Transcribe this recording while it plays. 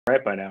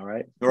Right by now,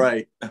 right?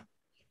 Right.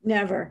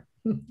 Never.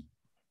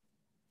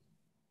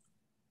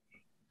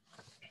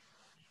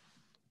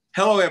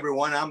 Hello,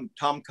 everyone. I'm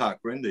Tom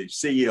Cochran, the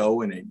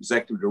CEO and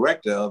Executive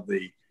Director of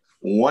the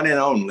one and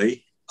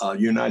only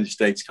United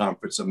States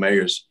Conference of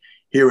Mayors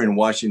here in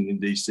Washington,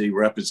 D.C.,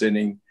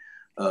 representing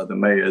the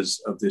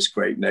mayors of this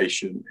great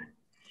nation.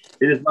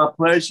 It is my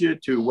pleasure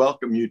to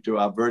welcome you to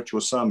our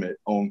virtual summit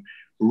on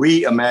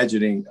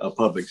reimagining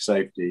public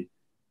safety.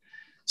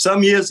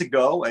 Some years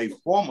ago, a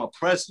former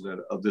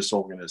president of this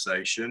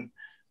organization,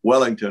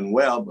 Wellington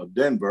Webb of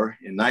Denver,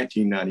 in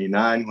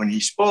 1999, when he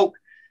spoke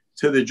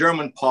to the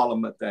German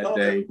parliament that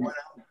day,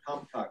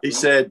 he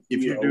said,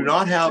 if you do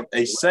not have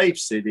a safe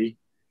city,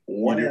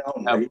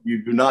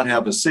 you do not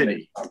have a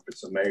city.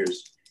 Conference of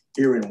Mayors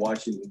here in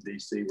Washington,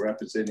 D.C.,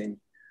 representing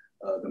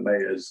the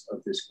mayors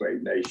of this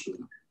great nation.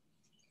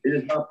 It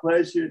is my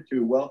pleasure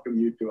to welcome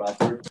you to our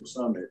virtual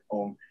summit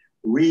on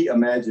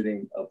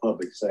reimagining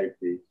public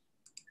safety.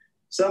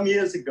 Some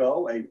years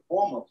ago, a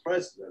former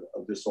president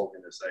of this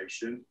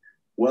organization,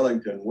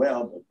 Wellington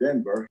Webb of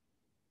Denver,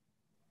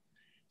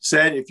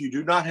 said, if you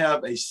do not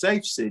have a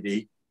safe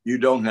city, you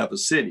don't have a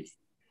city.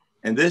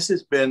 And this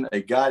has been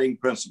a guiding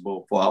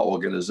principle for our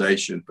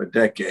organization for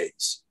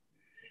decades.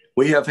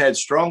 We have had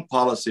strong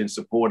policy in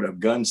support of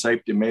gun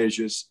safety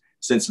measures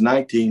since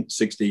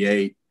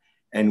 1968,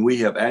 and we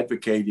have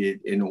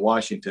advocated in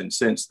Washington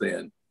since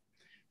then.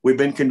 We've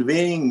been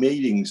convening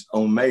meetings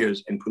on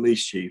mayors and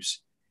police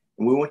chiefs,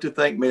 and we want to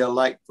thank Mayor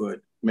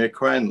Lightfoot, Mayor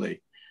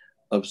Cranley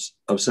of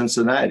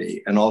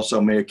Cincinnati, and also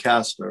Mayor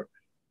Castor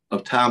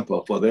of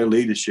Tampa for their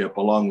leadership,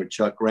 along with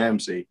Chuck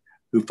Ramsey,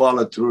 who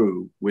followed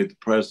through with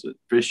President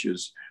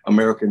Fischer's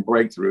American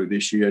Breakthrough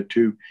this year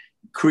to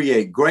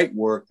create great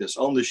work that's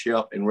on the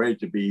shelf and ready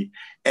to be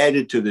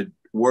added to the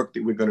work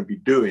that we're going to be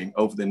doing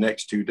over the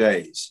next 2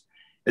 days.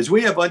 As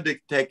we have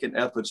undertaken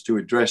efforts to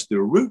address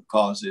the root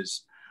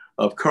causes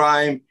of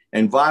crime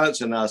and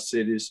violence in our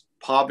cities,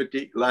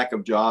 poverty, lack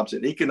of jobs,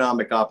 and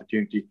economic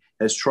opportunity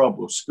has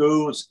troubled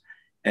schools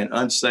and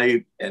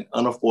unsafe and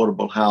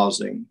unaffordable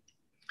housing.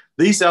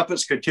 These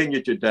efforts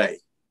continue today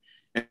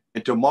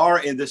and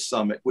tomorrow in this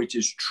summit, which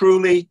is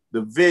truly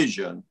the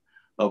vision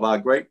of our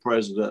great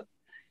president,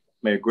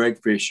 Mayor Greg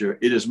Fischer.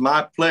 It is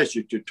my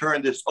pleasure to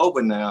turn this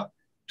over now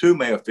to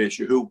Mayor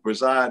Fischer, who will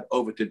preside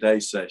over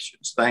today's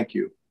sessions. Thank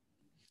you.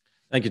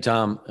 Thank you,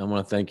 Tom. I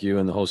want to thank you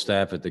and the whole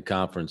staff at the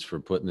conference for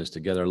putting this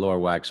together. Laura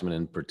Waxman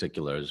in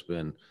particular has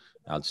been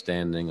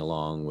outstanding,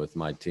 along with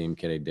my team,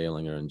 Katie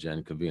Dalinger and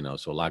Jen Covino.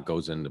 So a lot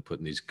goes into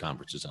putting these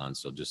conferences on.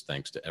 So just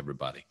thanks to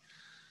everybody.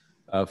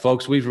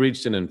 Folks, we've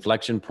reached an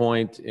inflection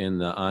point in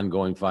the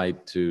ongoing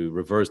fight to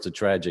reverse the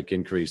tragic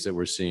increase that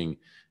we're seeing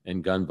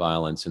in gun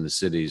violence in the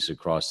cities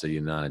across the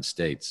United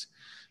States.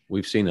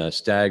 We've seen a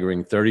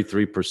staggering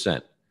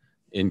 33%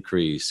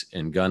 increase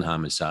in gun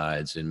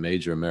homicides in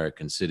major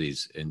American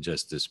cities in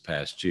just this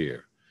past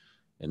year.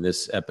 And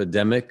this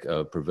epidemic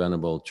of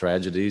preventable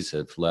tragedies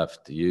have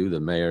left you, the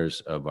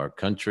mayors of our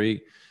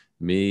country,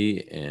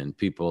 me, and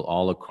people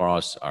all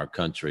across our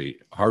country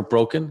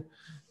heartbroken,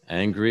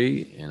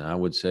 angry, and I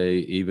would say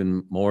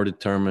even more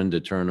determined to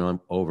turn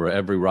over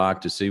every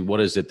rock to see what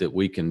is it that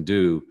we can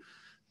do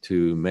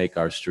to make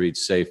our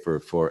streets safer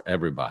for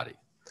everybody.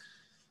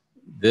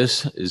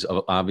 This is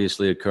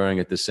obviously occurring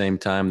at the same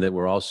time that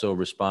we're also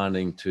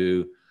responding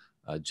to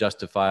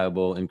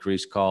justifiable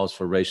increased calls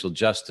for racial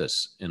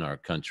justice in our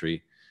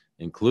country,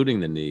 including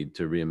the need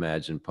to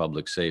reimagine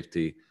public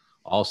safety,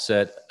 all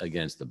set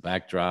against the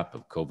backdrop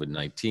of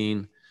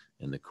COVID-19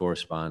 and the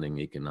corresponding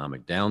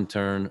economic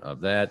downturn of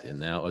that, and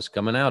now us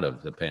coming out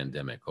of the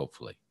pandemic,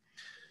 hopefully.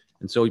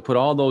 And so we put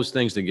all those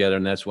things together,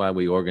 and that's why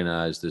we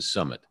organized this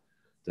summit,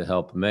 to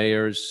help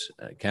mayors,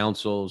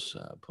 councils,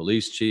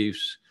 police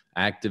chiefs,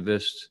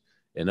 activists,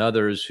 and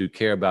others who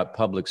care about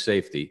public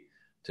safety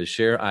to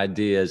share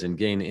ideas and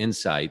gain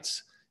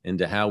insights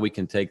into how we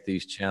can take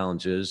these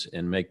challenges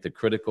and make the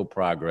critical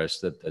progress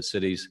that the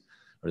cities,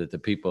 or that the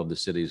people of the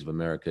cities of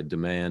America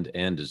demand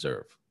and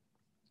deserve.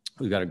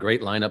 We've got a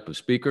great lineup of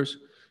speakers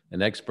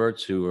and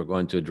experts who are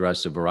going to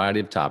address a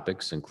variety of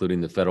topics, including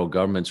the federal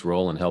government's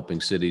role in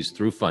helping cities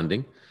through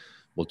funding.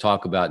 We'll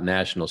talk about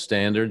national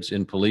standards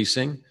in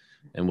policing,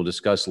 and we'll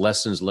discuss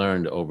lessons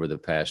learned over the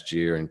past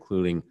year,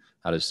 including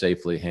how to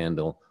safely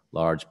handle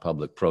large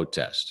public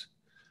protests.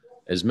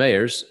 As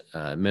mayors,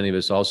 many of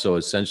us also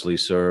essentially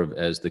serve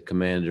as the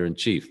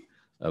commander-in-chief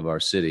of our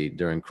city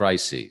during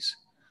crises.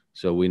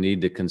 So we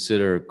need to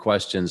consider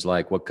questions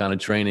like, what kind of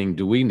training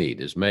do we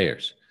need as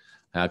mayors?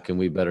 How can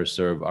we better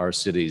serve our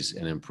cities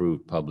and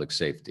improve public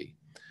safety?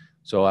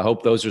 So I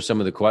hope those are some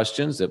of the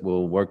questions that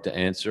we'll work to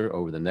answer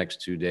over the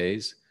next 2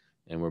 days.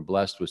 And we're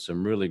blessed with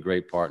some really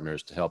great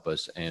partners to help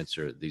us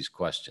answer these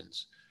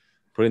questions.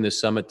 Putting this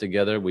summit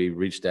together, we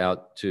reached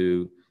out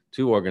to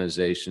 2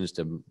 organizations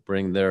to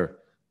bring their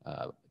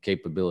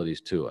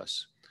capabilities to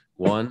us.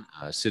 One,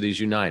 Cities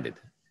United,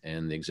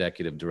 and the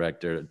executive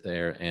director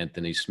there,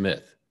 Anthony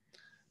Smith.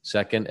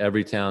 Second,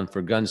 Everytown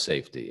for Gun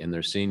Safety, and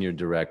their senior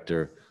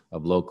director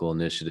of local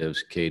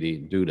initiatives,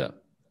 Katie Duda.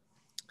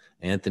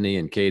 Anthony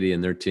and Katie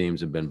and their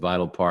teams have been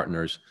vital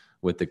partners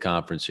with the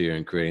conference here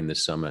in creating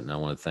this summit, and I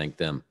want to thank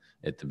them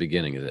at the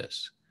beginning of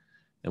this.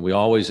 And we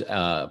always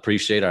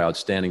appreciate our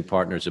outstanding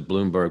partners at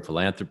Bloomberg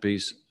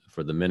Philanthropies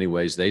for the many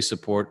ways they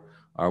support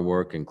our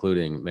work,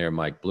 including Mayor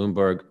Mike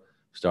Bloomberg,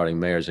 starting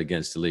Mayors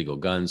Against Illegal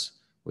Guns,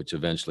 which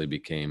eventually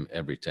became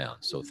Everytown.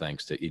 So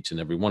thanks to each and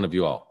every one of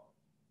you all.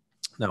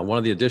 Now, one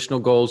of the additional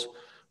goals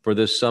for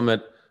this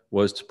summit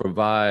was to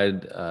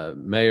provide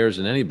mayors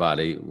and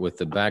anybody with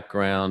the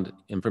background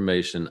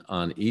information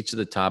on each of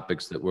the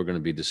topics that we're going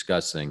to be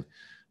discussing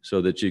so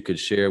that you could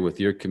share with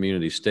your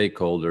community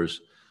stakeholders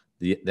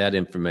that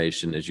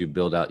information as you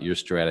build out your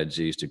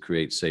strategies to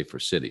create safer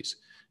cities.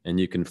 And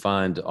you can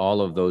find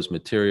all of those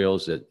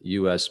materials at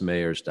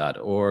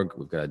usmayors.org.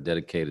 We've got a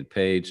dedicated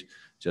page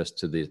just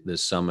to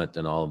this summit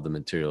and all of the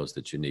materials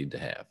that you need to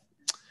have.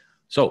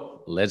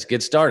 So let's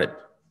get started.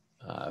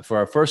 For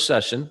our first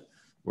session,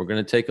 we're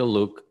going to take a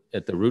look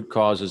at the root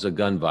causes of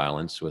gun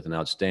violence with an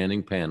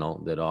outstanding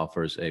panel that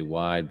offers a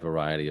wide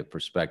variety of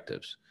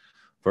perspectives.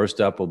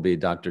 First up will be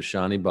Dr.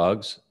 Shani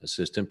Buggs,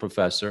 Assistant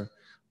Professor,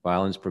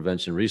 Violence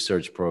Prevention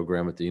Research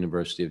Program at the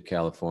University of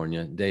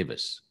California,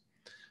 Davis.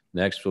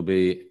 Next will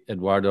be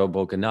Eduardo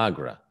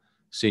Bocanagra,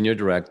 Senior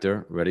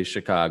Director, Ready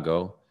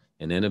Chicago,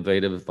 an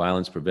innovative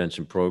violence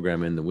prevention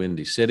program in the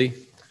Windy City,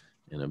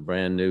 and a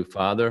brand new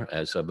father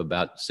as of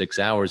about 6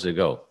 hours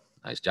ago.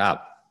 Nice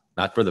job.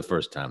 Not for the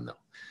first time, though.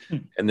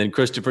 And then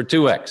Christopher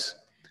 2X,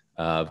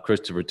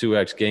 Christopher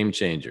 2X Game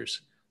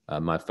Changers,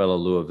 my fellow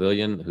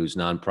Louisvillian, whose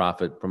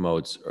nonprofit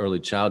promotes early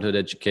childhood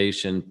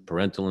education,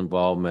 parental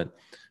involvement,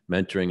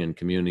 mentoring, and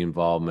community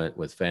involvement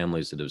with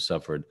families that have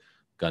suffered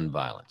gun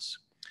violence.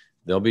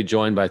 They'll be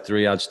joined by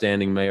 3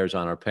 outstanding mayors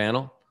on our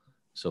panel: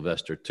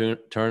 Sylvester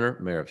Turner,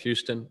 Mayor of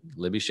Houston;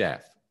 Libby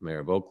Schaaf, Mayor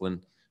of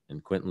Oakland;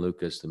 and Quentin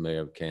Lucas, the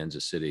Mayor of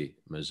Kansas City,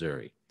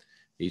 Missouri.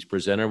 Each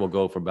presenter will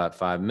go for about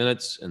 5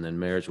 minutes, and then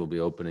mayors will be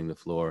opening the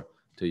floor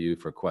to you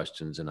for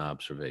questions and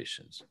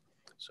observations.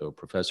 So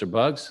Professor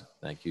Buggs,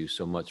 thank you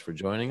so much for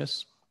joining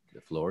us.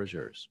 The floor is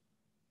yours.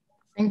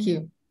 Thank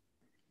you.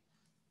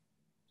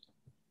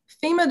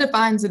 FEMA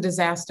defines a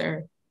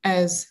disaster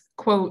as,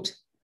 quote,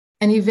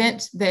 an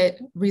event that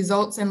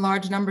results in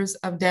large numbers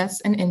of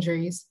deaths and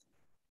injuries,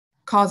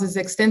 causes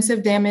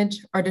extensive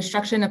damage or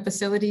destruction of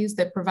facilities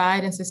that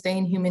provide and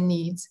sustain human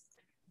needs,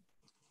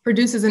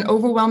 produces an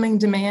overwhelming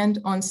demand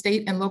on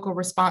state and local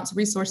response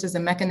resources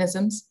and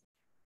mechanisms,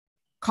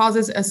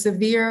 causes a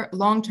severe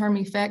long-term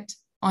effect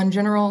on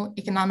general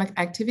economic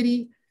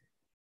activity,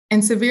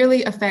 and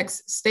severely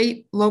affects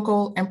state,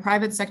 local, and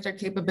private sector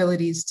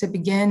capabilities to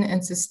begin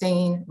and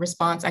sustain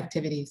response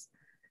activities.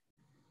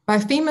 By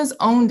FEMA's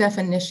own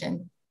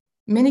definition,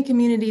 many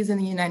communities in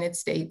the United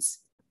States,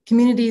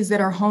 communities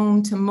that are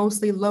home to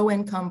mostly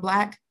low-income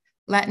Black,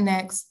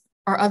 Latinx,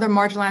 or other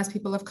marginalized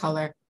people of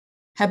color,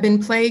 have been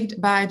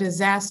plagued by a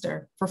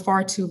disaster for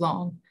far too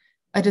long,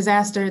 a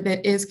disaster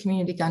that is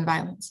community gun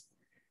violence.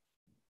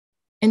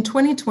 In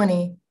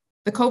 2020,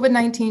 the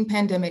COVID-19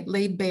 pandemic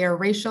laid bare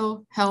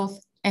racial,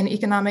 health, and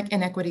economic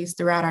inequities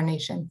throughout our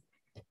nation.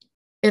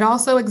 It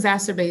also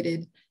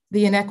exacerbated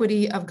the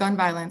inequity of gun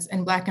violence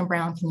in Black and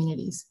Brown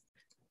communities.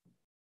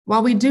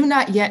 While we do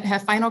not yet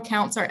have final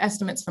counts or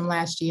estimates from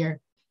last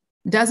year,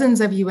 dozens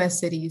of US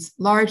cities,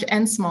 large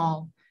and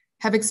small,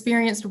 have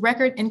experienced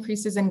record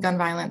increases in gun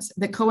violence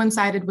that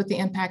coincided with the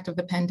impact of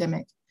the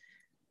pandemic,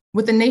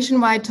 with the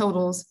nationwide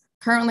totals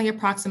currently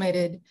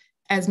approximated,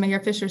 as Mayor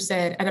Fischer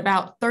said, at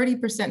about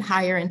 30%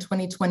 higher in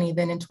 2020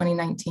 than in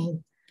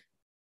 2019.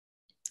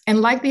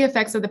 And like the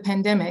effects of the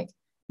pandemic,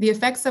 the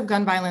effects of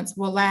gun violence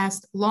will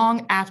last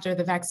long after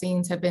the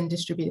vaccines have been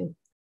distributed.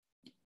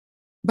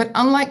 But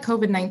unlike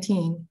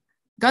COVID-19,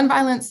 gun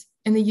violence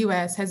in the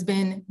US has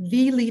been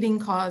the leading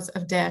cause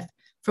of death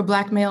for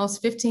Black males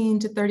 15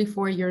 to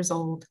 34 years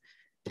old,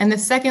 and the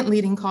second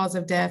leading cause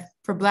of death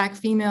for Black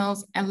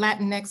females and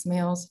Latinx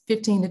males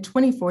 15 to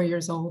 24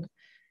 years old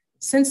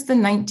since the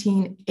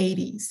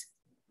 1980s.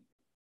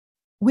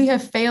 We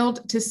have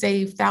failed to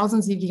save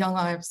thousands of young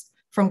lives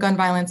from gun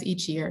violence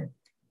each year,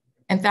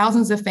 and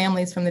thousands of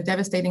families from the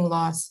devastating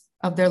loss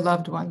of their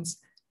loved ones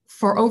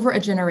for over a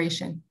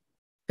generation,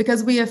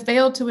 because we have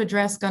failed to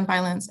address gun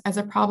violence as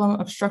a problem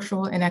of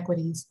structural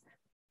inequities,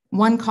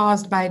 one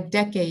caused by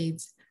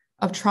decades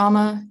of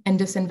trauma and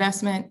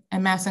disinvestment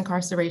and mass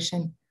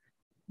incarceration,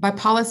 by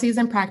policies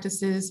and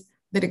practices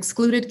that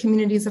excluded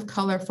communities of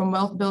color from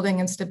wealth building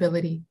and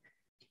stability,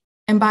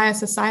 and by a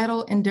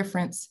societal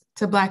indifference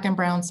to Black and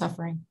Brown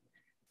suffering.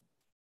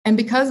 And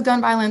because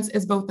gun violence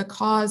is both the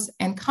cause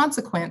and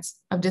consequence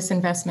of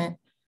disinvestment,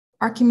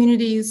 our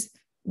communities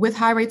with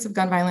high rates of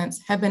gun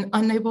violence have been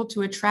unable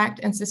to attract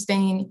and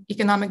sustain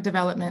economic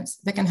developments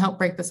that can help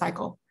break the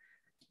cycle.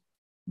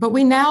 But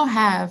we now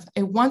have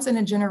a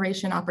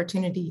once-in-a-generation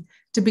opportunity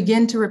to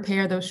begin to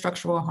repair those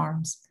structural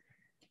harms.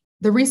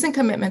 The recent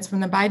commitments from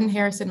the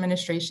Biden-Harris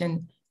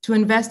administration to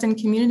invest in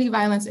community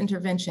violence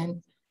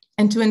intervention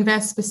and to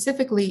invest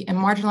specifically in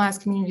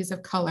marginalized communities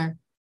of color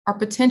are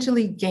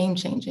potentially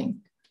game-changing.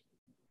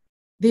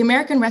 The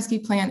American Rescue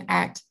Plan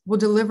Act will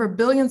deliver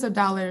billions of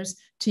dollars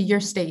to your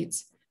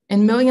states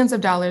and millions of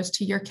dollars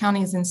to your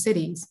counties and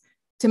cities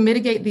to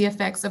mitigate the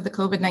effects of the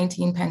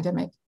COVID-19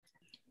 pandemic.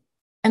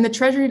 And the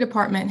Treasury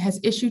Department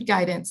has issued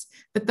guidance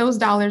that those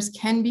dollars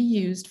can be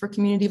used for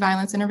community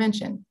violence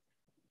intervention.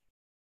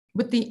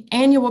 With the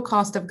annual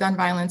cost of gun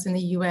violence in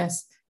the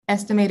US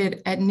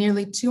estimated at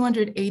nearly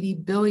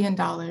 $280 billion,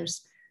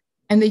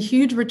 and the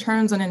huge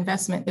returns on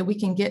investment that we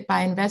can get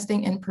by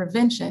investing in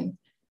prevention,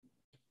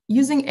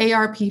 using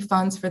ARP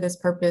funds for this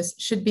purpose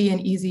should be an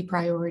easy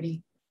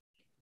priority.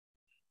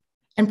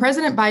 And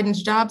President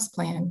Biden's jobs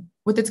plan,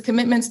 with its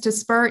commitments to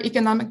spur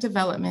economic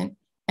development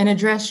and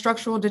address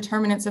structural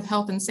determinants of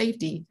health and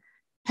safety,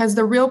 has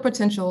the real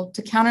potential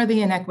to counter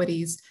the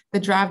inequities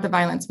that drive the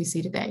violence we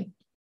see today.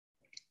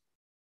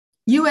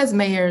 You as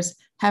mayors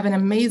have an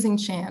amazing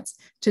chance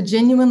to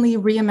genuinely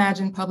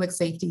reimagine public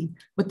safety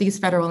with these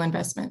federal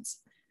investments.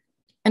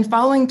 And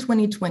following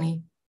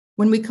 2020,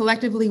 when we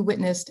collectively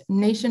witnessed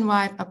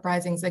nationwide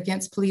uprisings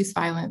against police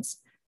violence,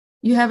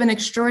 you have an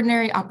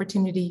extraordinary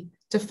opportunity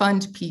to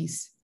fund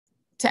peace,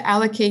 to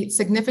allocate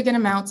significant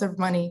amounts of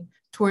money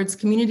towards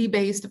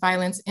community-based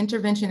violence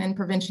intervention and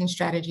prevention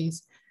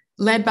strategies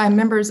led by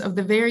members of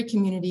the very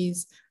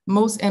communities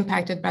most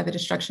impacted by the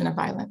destruction of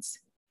violence.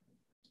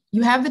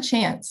 You have the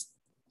chance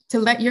to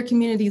let your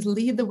communities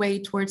lead the way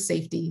towards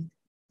safety,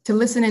 to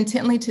listen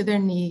intently to their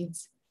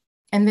needs,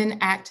 and then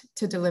act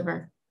to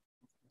deliver.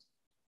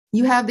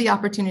 You have the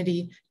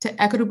opportunity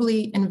to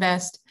equitably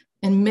invest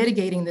in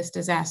mitigating this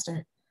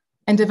disaster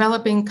and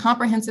developing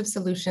comprehensive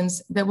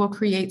solutions that will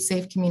create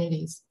safe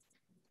communities.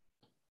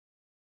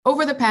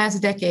 Over the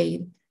past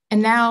decade,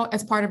 and now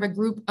as part of a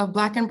group of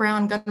Black and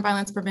Brown gun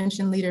violence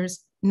prevention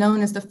leaders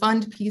known as the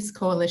Fund Peace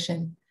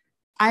Coalition,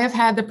 I have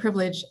had the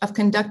privilege of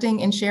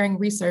conducting and sharing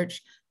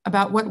research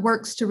about what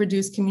works to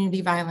reduce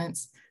community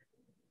violence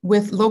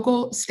with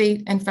local,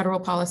 state, and federal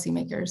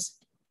policymakers.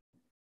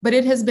 But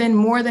it has been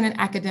more than an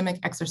academic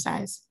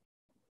exercise.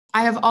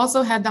 I have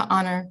also had the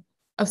honor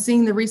of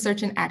seeing the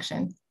research in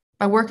action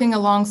by working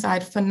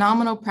alongside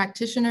phenomenal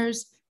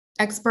practitioners,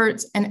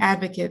 experts, and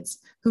advocates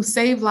who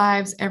save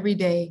lives every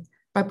day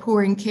by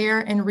pouring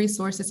care and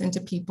resources into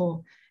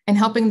people and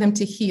helping them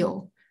to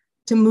heal,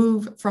 to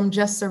move from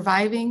just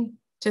surviving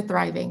to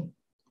thriving.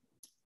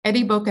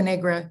 Eddie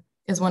Bocanegra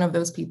is one of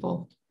those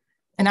people,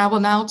 and I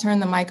will now turn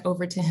the mic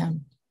over to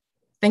him.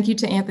 Thank you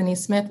to Anthony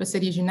Smith with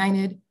Cities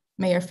United,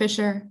 Mayor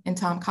Fischer, and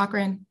Tom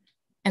Cochran,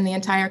 and the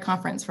entire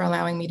conference for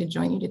allowing me to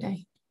join you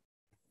today.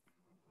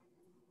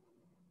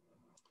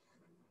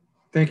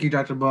 Thank you,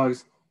 Dr.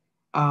 Buggs.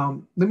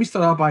 Let me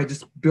start out by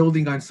just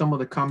building on some of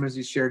the comments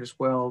you shared as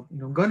well.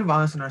 You know, gun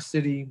violence in our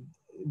city,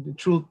 the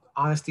truth,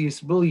 honesty,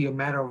 is really a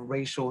matter of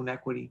racial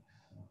inequity.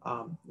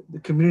 The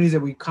communities that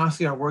we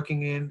constantly are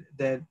working in,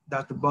 that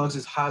Dr. Buggs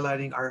is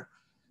highlighting, are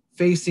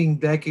facing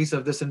decades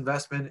of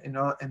disinvestment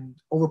and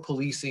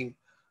over-policing.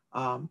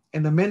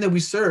 And the men that we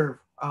serve,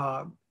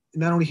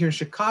 not only here in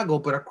Chicago,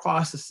 but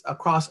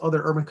across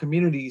other urban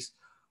communities,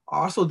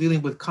 are also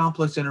dealing with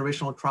complex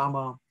generational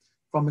trauma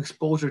from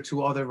exposure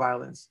to other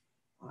violence.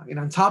 And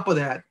on top of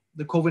that,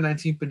 the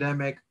COVID-19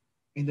 pandemic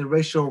and the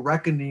racial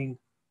reckoning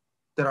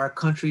that our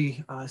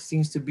country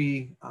seems to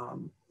be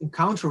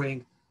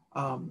encountering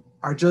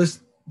are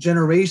just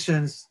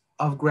generations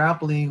of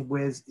grappling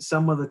with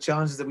some of the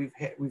challenges that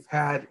we've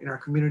had in our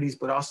communities,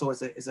 but also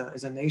as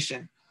a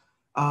nation.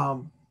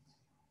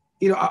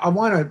 You know, I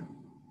want to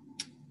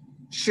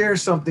share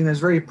something that's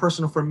very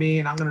personal for me,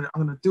 and I'm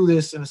gonna do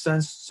this in a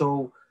sense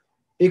so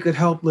it could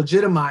help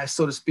legitimize,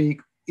 so to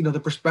speak, you know, the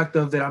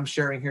perspective that I'm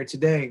sharing here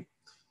today.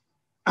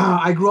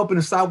 I grew up in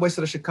the southwest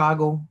side of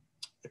Chicago,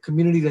 a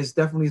community that's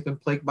definitely been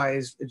plagued by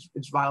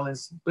its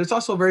violence, but it's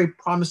also a very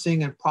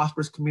promising and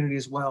prosperous community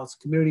as well. It's a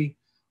community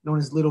known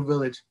as Little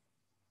Village.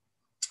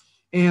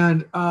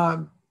 And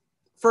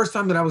first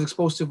time that I was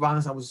exposed to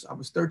violence, I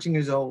was 13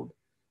 years old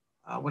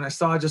when I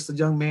saw just a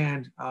young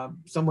man,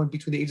 someone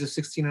between the ages of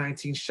 16 and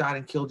 19, shot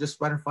and killed just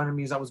right in front of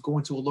me as I was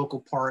going to a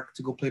local park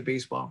to go play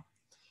baseball.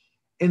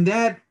 And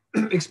that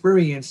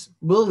experience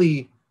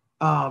really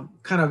kind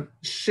of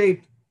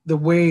shaped the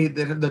way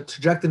that the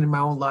trajectory in my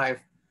own life.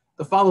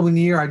 The following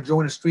year, I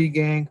joined a street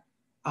gang.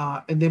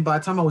 And then by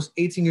the time I was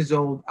 18 years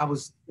old, I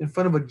was in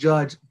front of a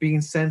judge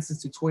being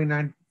sentenced to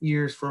 29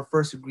 years for a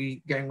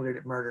first-degree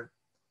gang-related murder.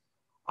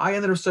 I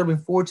ended up serving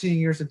 14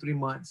 years and 3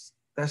 months.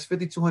 That's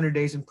 5,200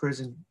 days in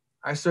prison.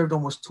 I served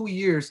almost 2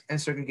 years in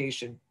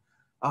segregation,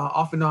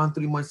 off and on,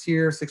 3 months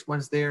here, 6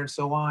 months there, and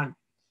so on.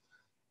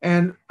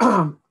 And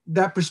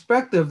that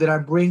perspective that I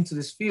bring to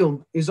this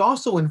field is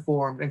also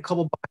informed and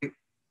coupled by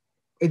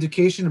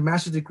education, a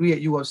master's degree at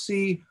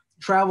UFC,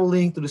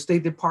 traveling through the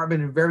State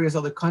Department in various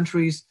other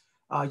countries,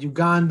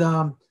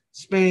 Uganda,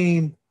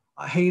 Spain,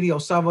 Haiti,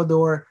 El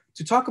Salvador,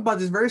 to talk about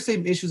these very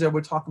same issues that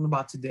we're talking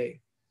about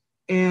today.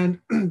 And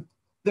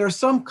there are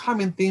some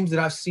common themes that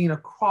I've seen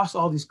across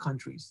all these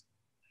countries.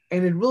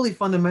 And it really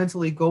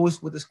fundamentally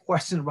goes with this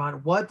question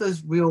around what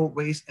does real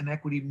race and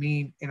equity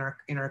mean in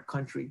our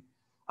country?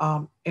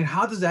 And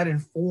how does that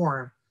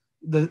inform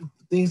the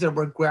things that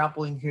we're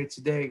grappling here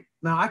today.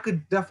 Now, I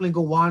could definitely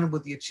go on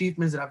with the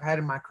achievements that I've had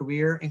in my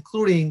career,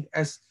 including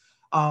as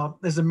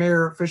the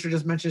Mayor Fischer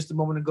just mentioned just a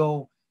moment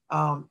ago,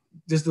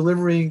 just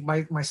delivering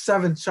my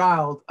seventh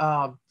child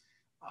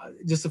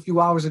just a few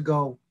hours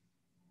ago.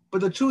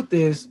 But the truth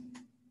is,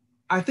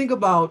 I think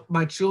about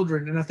my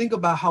children and I think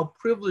about how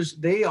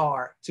privileged they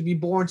are to be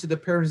born to the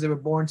parents they were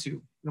born to.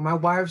 You know, my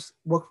wife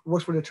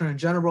works for the Attorney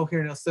General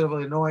here in the state of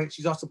Illinois.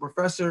 She's also a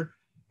professor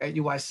at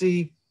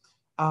UIC.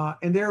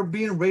 And they're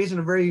being raised in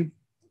a very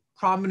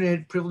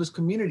prominent, privileged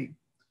community.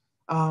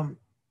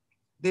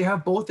 They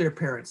have both their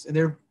parents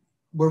and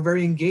were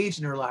very engaged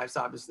in their lives,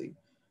 obviously.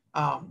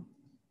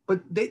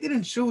 But they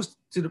didn't choose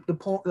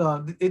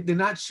they did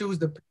not choose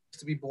the parents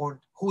to be born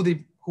who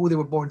they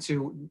were born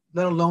to,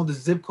 let alone the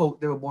zip code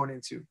they were born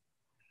into.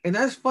 And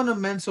that's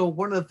fundamental.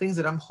 One of the things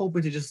that I'm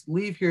hoping to just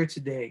leave here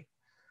today,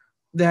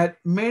 that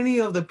many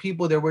of the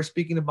people that we're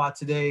speaking about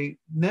today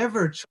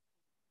never chose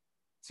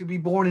to be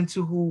born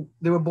into who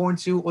they were born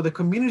to or the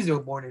communities they were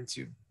born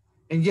into.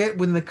 And yet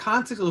within the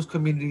context of those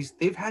communities,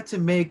 they've had to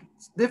make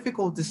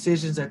difficult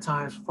decisions at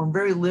times from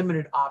very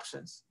limited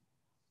options.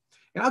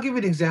 And I'll give you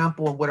an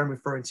example of what I'm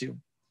referring to.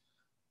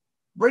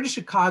 Greater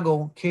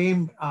Chicago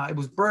it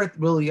was birthed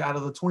really out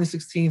of the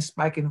 2016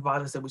 spike in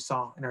violence that we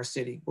saw in our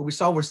city. What we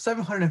saw were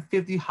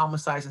 750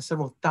 homicides and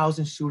several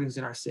thousand shootings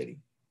in our city.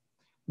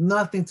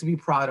 Nothing to be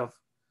proud of.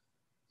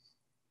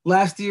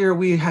 Last year,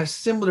 we had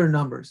similar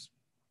numbers.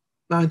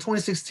 Now in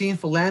 2016,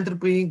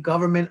 philanthropy,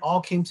 government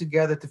all came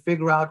together to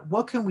figure out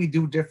what can we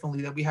do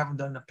differently that we haven't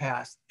done in the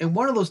past. And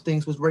one of those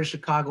things was Greater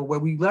Chicago, where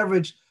we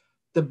leveraged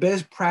the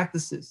best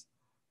practices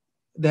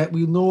that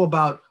we know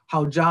about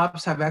how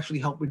jobs have actually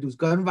helped reduce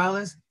gun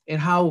violence and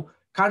how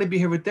cognitive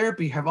behavioral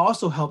therapy have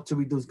also helped to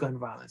reduce gun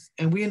violence.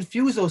 And we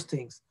infused those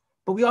things,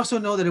 but we also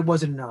know that it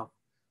wasn't enough.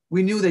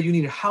 We knew that you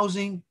needed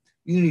housing,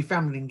 you needed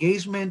family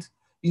engagement,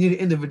 you needed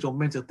individual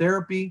mental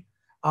therapy,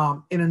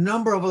 and a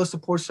number of other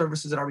support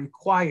services that are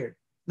required.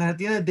 Now, at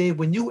the end of the day,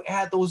 when you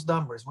add those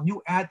numbers, when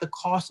you add the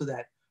cost of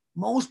that,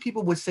 most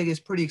people would say it's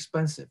pretty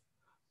expensive.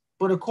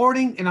 But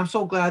and I'm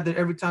so glad that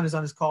every time is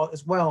on this call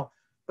as well,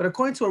 but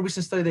according to a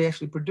recent study they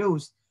actually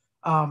produced,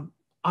 on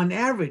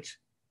average,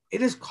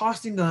 it is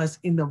costing us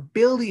in the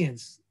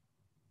billions,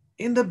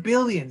 in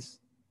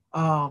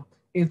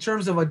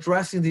terms of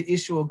addressing the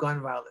issue of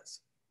gun violence.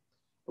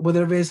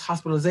 Whether it is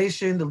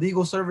hospitalization, the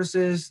legal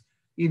services,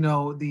 you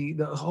know, the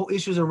whole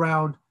issues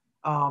around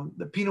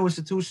the penal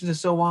institutions and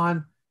so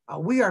on,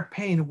 we are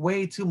paying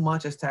way too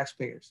much as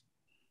taxpayers.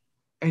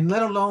 And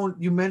let alone,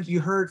 you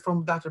heard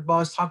from Dr.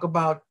 Buzz talk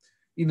about,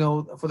 you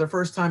know, for the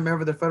first time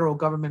ever, the federal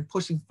government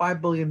pushing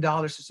 $5 billion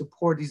to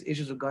support these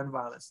issues of gun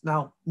violence.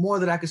 Now, more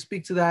that I could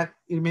speak to that,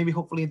 maybe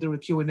hopefully through the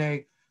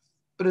Q&A.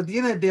 But at the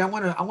end of the day, I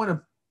want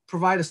to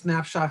provide a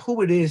snapshot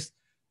who it is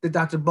that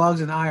Dr. Buggs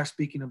and I are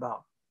speaking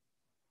about.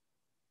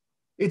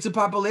 It's a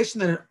population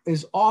that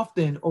is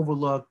often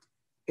overlooked.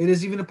 It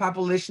is even a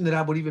population that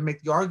I would even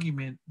make the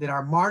argument that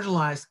are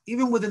marginalized,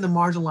 even within the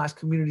marginalized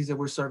communities that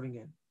we're serving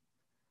in.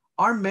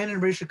 Our men in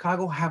Greater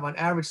Chicago have on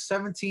average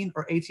 17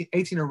 or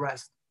 18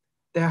 arrests.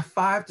 They have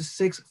 5 to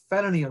 6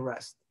 felony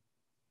arrests.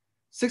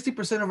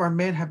 60% of our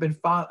men have been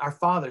our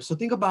fathers. So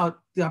think about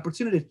the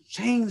opportunity to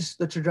change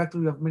the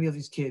trajectory of many of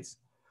these kids.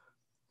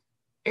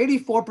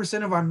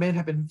 84% of our men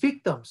have been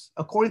victims,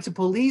 according to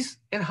police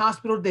and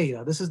hospital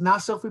data. This is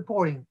not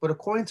self-reporting, but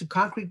according to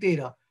concrete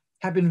data,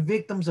 have been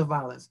victims of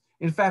violence.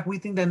 In fact, we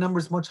think that number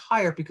is much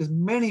higher because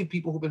many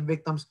people who've been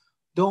victims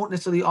don't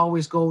necessarily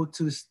always go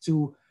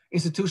to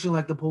institutions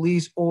like the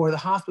police or the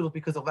hospital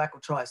because of lack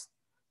of trust.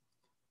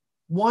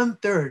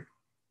 1/3,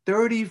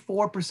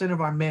 34% of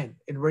our men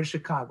in Greater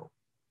Chicago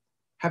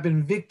have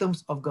been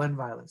victims of gun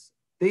violence.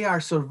 They are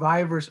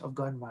survivors of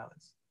gun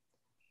violence.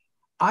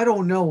 I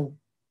don't know,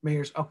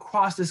 mayors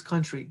across this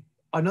country,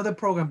 another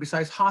program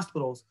besides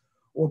hospitals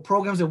or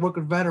programs that work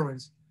with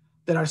veterans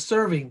that are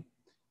serving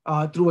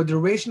through a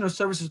duration of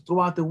services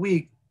throughout the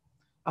week,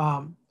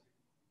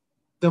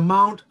 the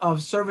amount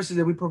of services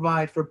that we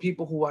provide for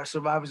people who are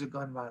survivors of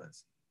gun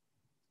violence.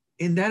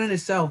 And that in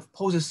itself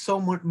poses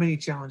so many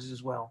challenges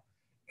as well.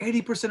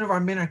 80% of our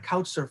men are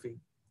couch surfing,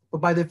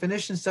 but by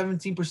definition,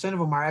 17% of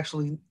them are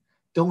actually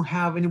don't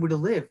have anywhere to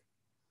live.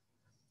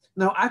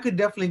 Now, I could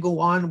definitely go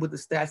on with the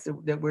stats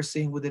that we're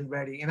seeing within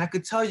Ready, and I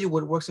could tell you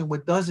what works and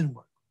what doesn't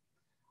work.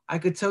 I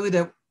could tell you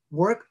that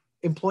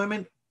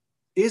employment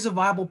is a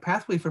viable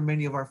pathway for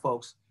many of our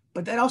folks,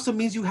 but that also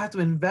means you have to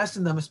invest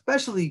in them,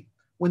 especially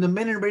when the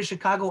men in Greater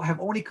Chicago have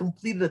only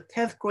completed a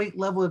 10th grade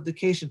level of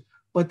education,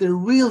 but they're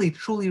really,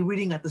 truly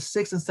reading at the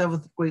 6th and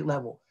 7th grade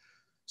level.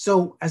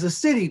 So as a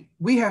city,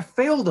 we have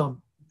failed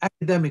them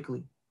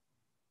academically.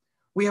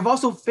 We have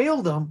also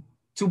failed them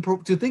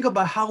to think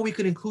about how we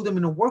could include them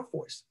in the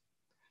workforce.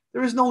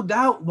 There is no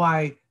doubt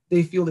why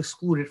they feel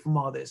excluded from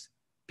all this,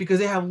 because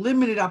they have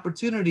limited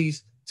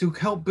opportunities to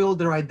help build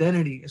their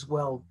identity as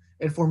well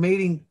and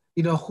formating,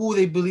 who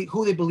they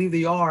believe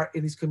they are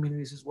in these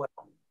communities as well.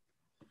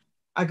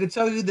 I could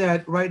tell you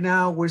that right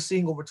now we're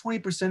seeing over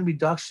 20%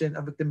 reduction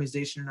of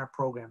victimization in our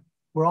program.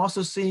 We're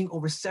also seeing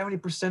over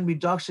 70%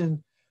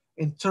 reduction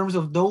in terms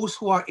of those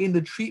who are in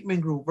the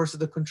treatment group versus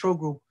the control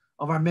group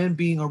of our men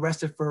being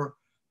arrested for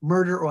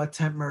murder or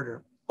attempt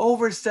murder.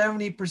 Over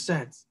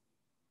 70%.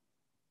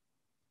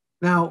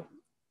 Now,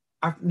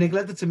 I've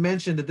neglected to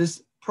mention that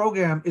this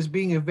program is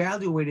being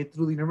evaluated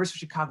through the University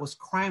of Chicago's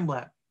crime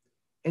lab.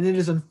 And it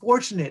is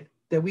unfortunate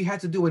that we had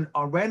to do a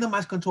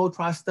randomized controlled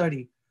trial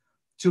study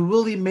to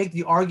really make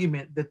the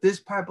argument that this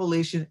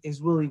population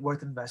is really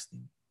worth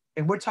investing.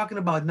 And we're talking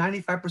about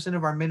 95%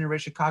 of our men in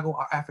Red Chicago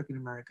are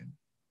African-American.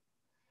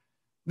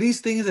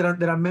 These things that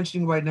I'm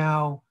mentioning right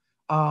now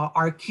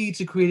are key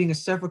to creating a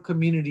separate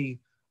community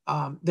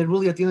that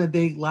really at the end of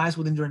the day lies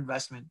within your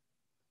investment.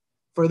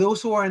 For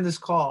those who are in this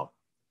call,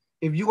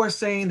 if you are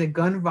saying that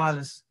gun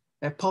violence,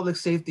 that public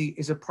safety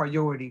is a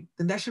priority,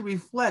 then that should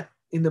reflect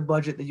in the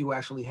budget that you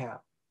actually have.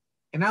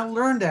 And I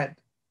learned that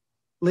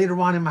later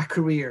on in my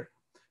career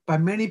by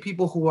many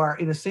people who are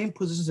in the same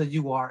positions that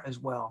you are as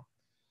well.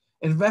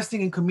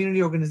 Investing in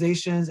community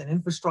organizations and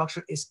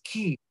infrastructure is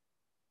key.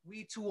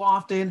 We too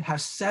often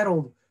have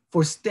settled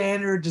for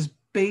standard, just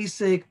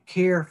basic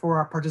care for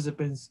our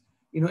participants,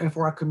 and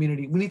for our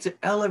community. We need to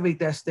elevate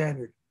that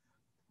standard.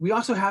 We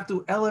also have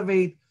to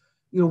elevate,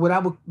 what I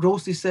would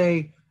grossly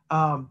say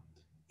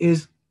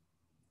is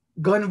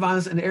gun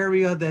violence, an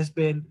area that's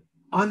been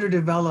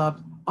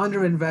underdeveloped,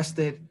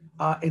 underinvested,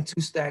 and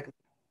too stagnant.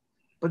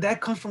 But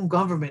that comes from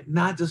government,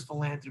 not just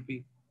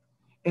philanthropy.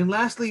 And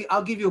lastly,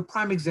 I'll give you a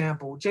prime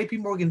example. JP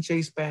Morgan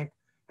Chase Bank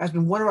has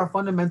been one of our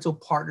fundamental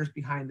partners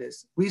behind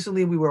this.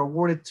 Recently, we were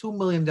awarded $2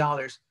 million.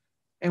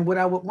 And what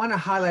I would want to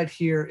highlight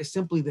here is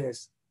simply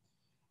this,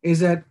 is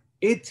that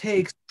it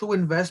takes true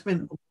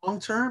investment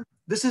long-term.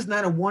 This is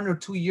not a 1 or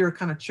 2 year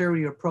kind of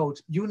charity approach.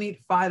 You need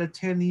 5 to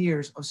 10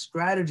 years of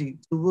strategy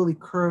to really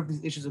curb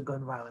these issues of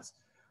gun violence.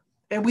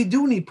 And we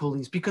do need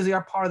police because they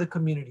are part of the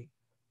community.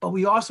 But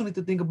we also need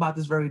to think about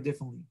this very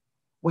differently.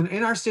 When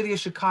in our city of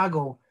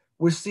Chicago,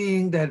 we're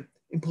seeing that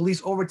in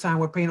police overtime,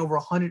 we're paying over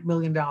 $100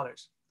 million.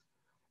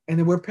 And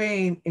then we're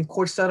paying in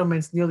court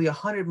settlements nearly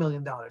 $100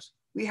 million.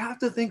 We have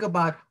to think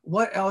about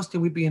what else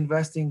can we be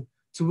investing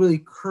to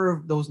really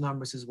curb those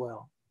numbers as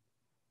well.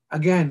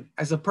 Again,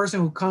 as a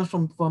person who comes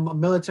from a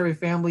military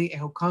family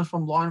and who comes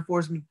from law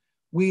enforcement,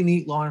 we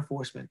need law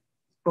enforcement,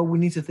 but we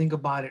need to think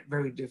about it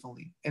very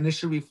differently. And it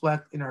should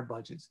reflect in our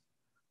budgets.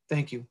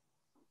 Thank you.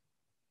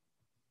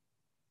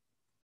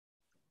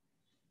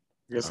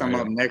 I guess I'm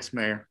up next,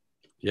 Mayor.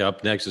 Yeah,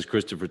 up next is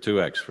Christopher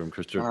 2X from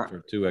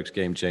Christopher 2X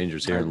Game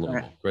Changers here in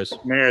Louisville. Chris?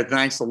 Mayor,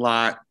 thanks a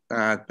lot.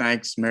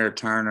 Thanks, Mayor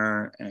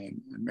Turner and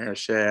Mayor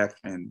Sheff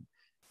and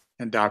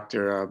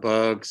Dr.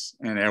 Buggs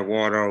and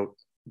Eduardo.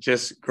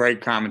 Just great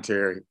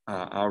commentary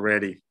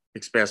already,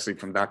 especially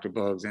from Dr.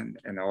 Buggs and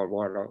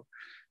Eduardo.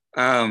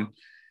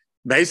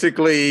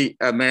 Basically,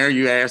 Mayor,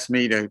 you asked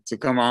me to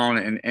come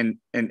on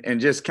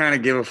and just kind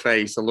of give a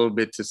face a little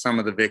bit to some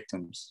of the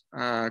victims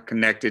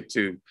connected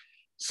to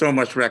so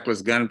much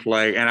reckless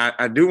gunplay. And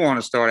I do want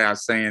to start out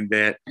saying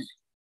that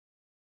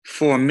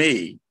for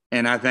me,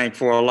 and I think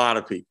for a lot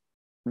of people,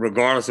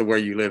 regardless of where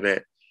you live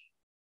at,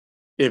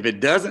 if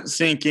it doesn't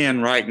sink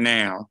in right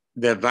now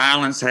that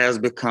violence has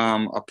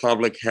become a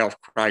public health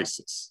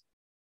crisis,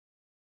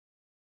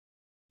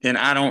 then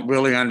I don't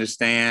really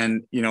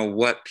understand,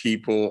 what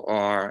people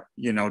are,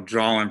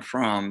 drawing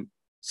from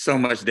so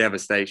much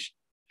devastation.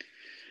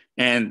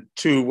 And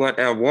to what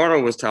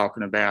Eduardo was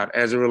talking about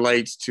as it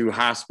relates to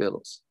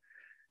hospitals,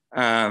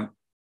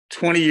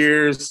 20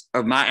 years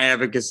of my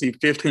advocacy,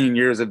 15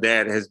 years of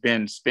that has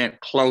been spent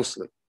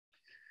closely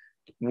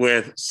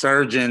with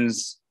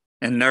surgeons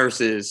and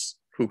nurses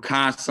who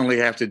constantly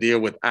have to deal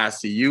with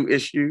ICU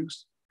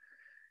issues,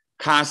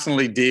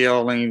 constantly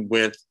dealing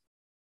with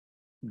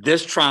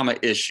this trauma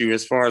issue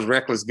as far as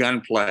reckless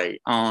gunplay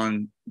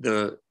on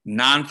the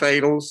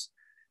non-fatals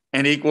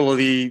and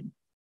equally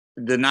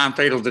the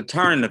non-fatals that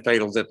turn into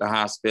fatals at the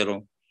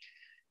hospital,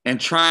 and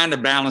trying to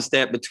balance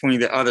that between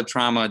the other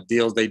trauma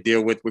deals they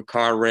deal with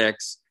car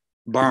wrecks,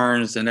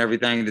 burns, and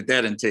everything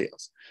that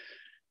entails.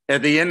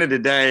 At the end of the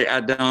day,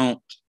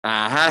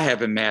 I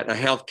haven't met a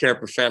healthcare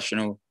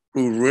professional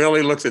who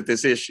really looks at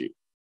this issue,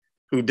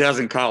 who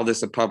doesn't call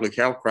this a public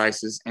health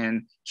crisis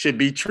and should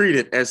be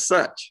treated as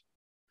such.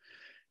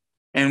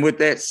 And with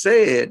that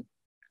said,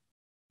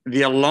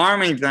 the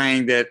alarming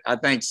thing that I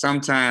think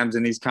sometimes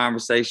in these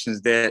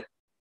conversations that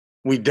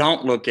we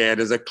don't look at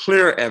as a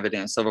clear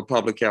evidence of a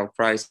public health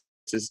crisis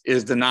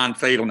is the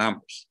non-fatal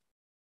numbers.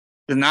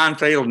 The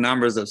non-fatal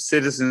numbers of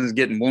citizens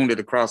getting wounded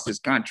across this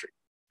country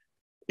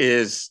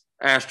is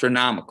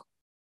astronomical.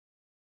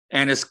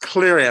 And it's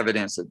clear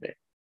evidence of that.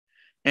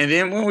 And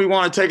then when we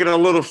want to take it a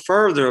little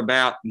further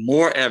about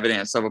more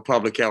evidence of a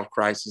public health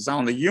crisis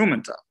on the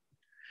human topic,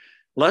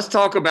 let's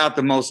talk about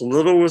the most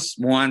littlest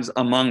ones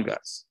among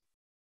us.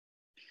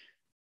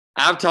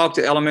 I've talked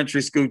to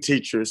elementary school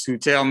teachers who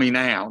tell me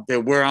now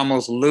that we're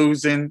almost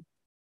losing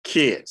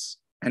kids,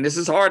 and this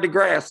is hard to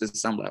grasp at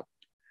some level,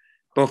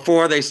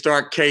 before they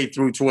start K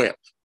through 12.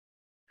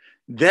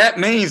 That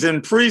means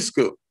in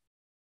preschool,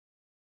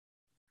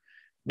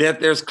 that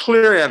there's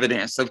clear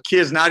evidence of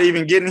kids not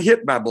even getting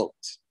hit by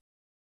bullets,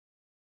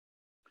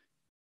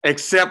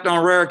 except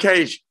on rare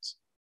occasions.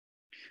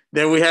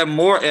 That we have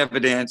more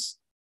evidence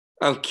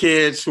of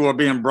kids who are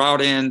being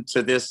brought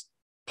into this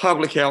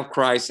public health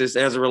crisis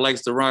as it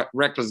relates to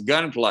reckless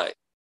gunplay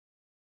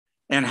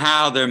and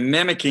how they're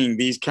mimicking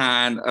these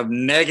kind of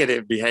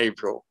negative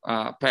behavioral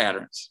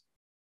patterns,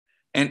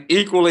 and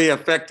equally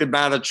affected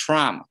by the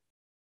trauma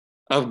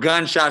of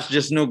gunshots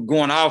just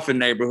going off in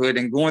the neighborhood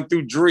and going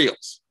through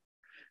drills,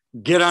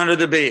 get under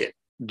the bed,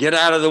 get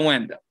out of the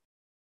window,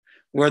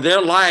 where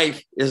their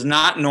life is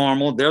not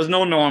normal. There's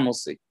no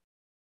normalcy.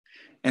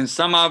 And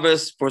some of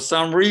us, for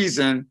some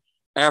reason,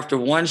 after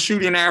one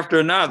shooting after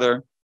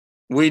another,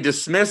 we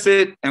dismiss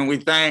it and we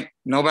think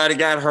nobody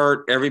got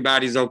hurt,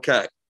 everybody's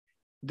okay.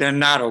 They're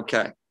not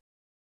okay.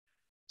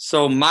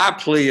 So my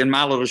plea in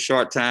my little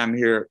short time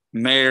here,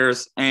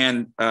 mayors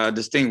and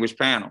distinguished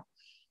panel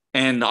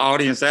and the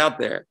audience out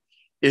there,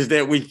 is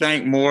that we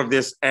think more of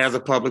this as a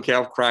public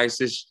health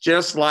crisis,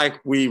 just like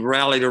we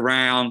rallied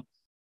around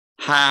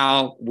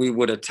how we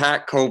would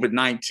attack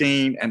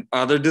COVID-19 and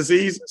other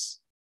diseases.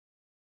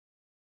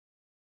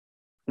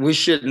 We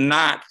should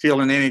not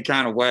feel in any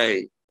kind of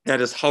way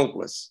that is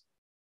hopeless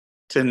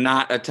to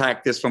not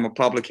attack this from a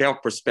public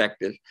health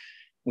perspective.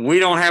 We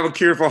don't have a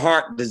cure for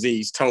heart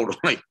disease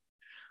totally,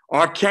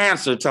 or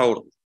cancer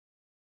totally.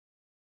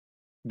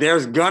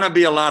 There's gonna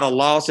be a lot of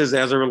losses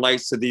as it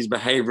relates to these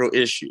behavioral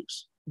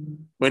issues.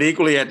 But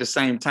equally at the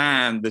same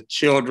time, the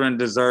children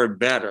deserve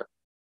better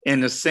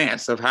in the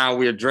sense of how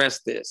we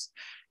address this.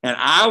 And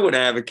I would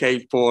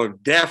advocate for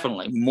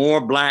definitely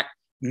more Black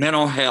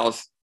mental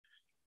health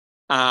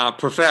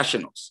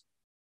professionals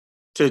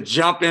to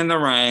jump in the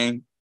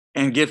ring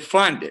and get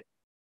funded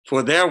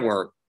for their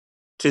work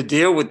to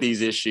deal with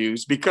these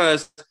issues,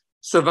 because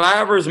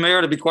survivors,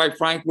 Mayor, to be quite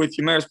frank with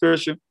you, Mayor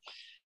Fischer,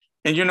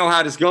 and you know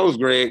how this goes,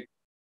 Greg,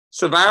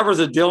 survivors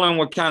are dealing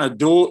with kind of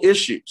dual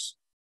issues.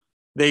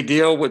 They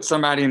deal with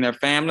somebody in their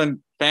family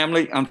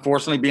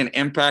unfortunately being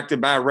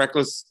impacted by a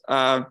reckless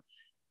gun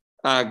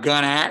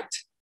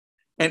act.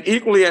 And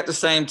equally at the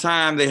same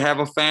time, they have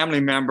a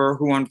family member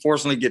who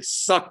unfortunately gets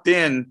sucked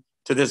in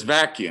to this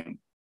vacuum,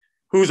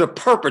 who's a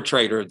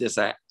perpetrator of this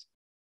act.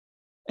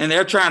 And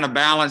they're trying to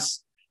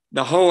balance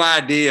the whole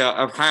idea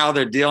of how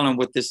they're dealing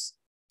with this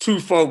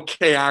twofold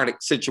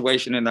chaotic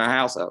situation in their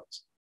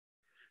households.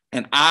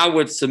 And I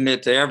would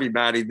submit to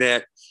everybody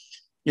that,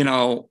 you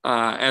know,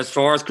 as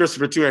far as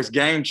Christopher 2X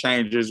Game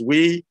Changers,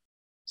 we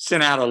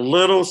sent out a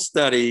little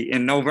study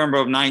in November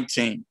of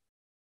 19.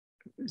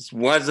 This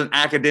wasn't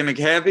academic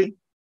heavy,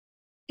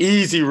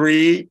 easy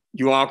read.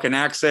 You all can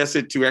access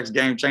it,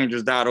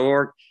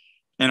 2xgamechangers.org,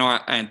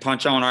 and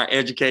punch on our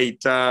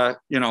educate,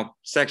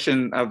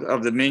 section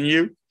of the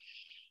menu.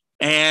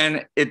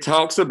 And it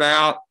talks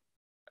about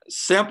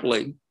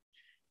simply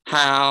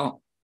how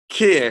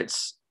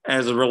kids,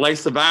 as it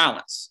relates to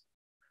violence,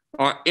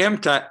 are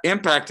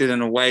impacted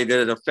in a way that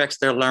it affects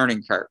their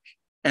learning curve.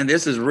 And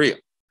this is real.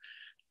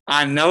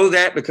 I know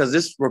that because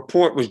this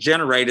report was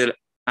generated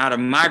out of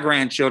my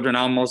grandchildren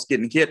almost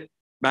getting hit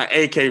by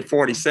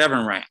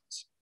AK-47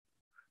 rounds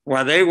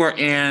while they were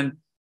in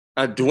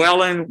a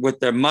dwelling with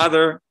their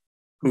mother,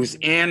 who's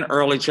in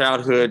early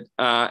childhood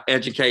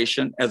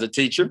education as a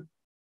teacher.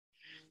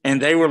 And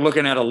they were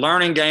looking at a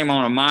learning game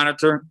on a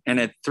monitor,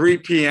 and at 3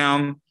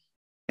 p.m.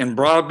 in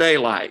broad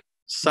daylight,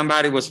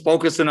 somebody was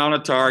focusing on a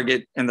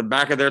target in the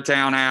back of their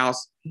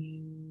townhouse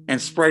and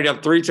sprayed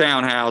up 3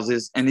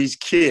 townhouses, and these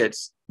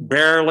kids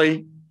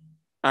barely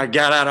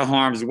got out of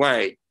harm's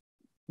way.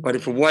 But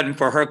if it wasn't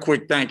for her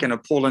quick thinking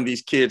of pulling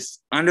these kids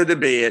under the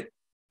bed,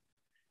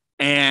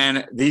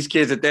 and these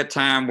kids at that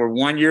time were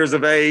 1 year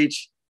of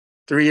age,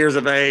 3 years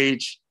of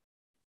age,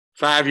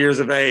 5 years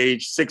of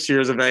age, 6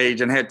 years of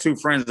age, and had 2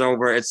 friends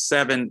over at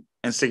 7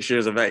 and 6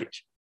 years of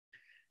age.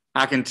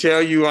 I can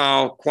tell you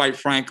all, quite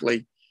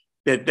frankly,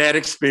 that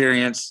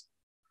experience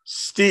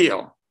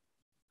still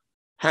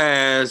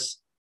has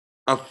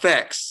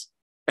effects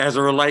as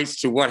it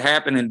relates to what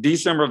happened in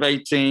December of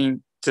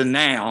 18 to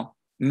now,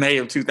 May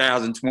of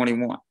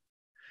 2021.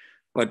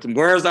 But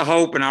where's the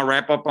hope? And I'll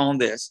wrap up on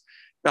this.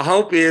 The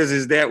hope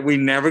is that we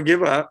never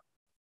give up.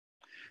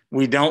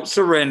 We don't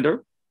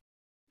surrender.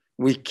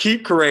 We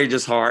keep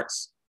courageous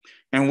hearts.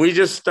 And we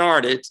just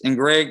started, and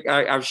Greg,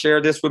 I've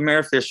shared this with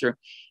Mayor Fischer,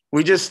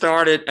 we just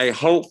started a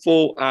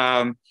hopeful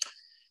and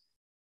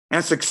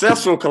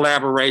successful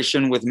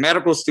collaboration with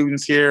medical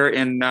students here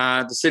in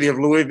the city of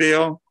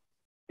Louisville,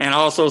 and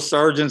also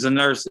surgeons and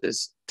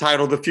nurses,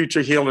 titled the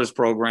Future Healers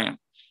Program,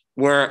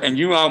 where, and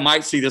you all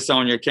might see this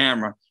on your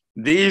camera,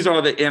 these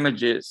are the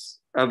images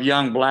of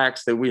young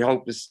Blacks that we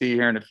hope to see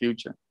here in the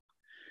future.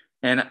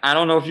 And I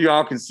don't know if you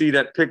all can see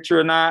that picture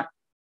or not,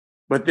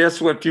 but this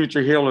is what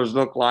future healers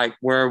look like,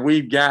 where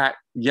we've got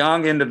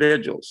young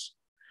individuals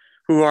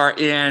who are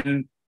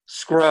in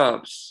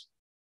scrubs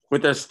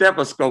with their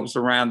stethoscopes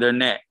around their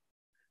neck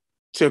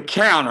to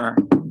counter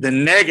the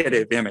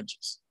negative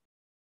images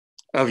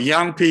of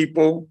young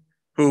people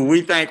who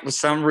we think for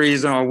some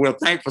reason, or will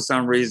think for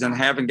some reason,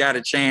 haven't got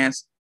a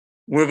chance.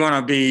 We're going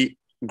to be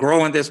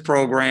growing this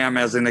program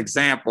as an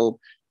example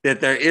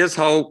that there is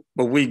hope,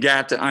 but we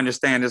got to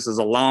understand this is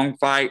a long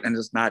fight and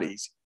it's not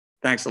easy.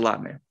 Thanks a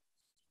lot, Mayor.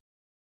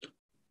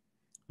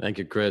 Thank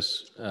you,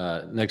 Chris.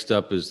 Next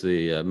up is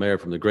the mayor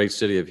from the great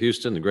city of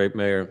Houston, the great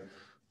mayor,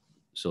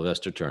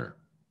 Sylvester Turner.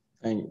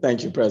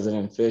 Thank you,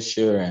 President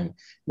Fischer. And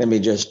let me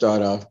just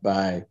start off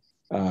by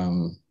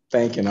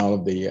thanking all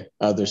of the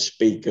other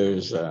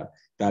speakers,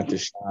 Dr.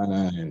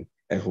 Shana and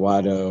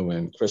Eduardo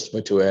and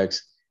Christopher 2X.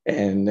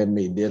 And let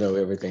me ditto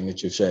everything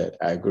that you said.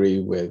 I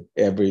agree with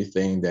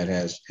everything that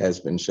has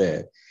been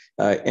said.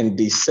 In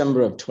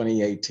December of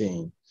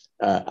 2018,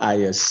 I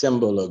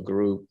assembled a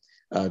group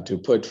to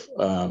put,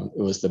 it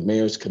was the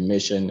Mayor's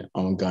Commission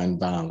on Gun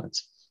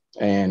Violence.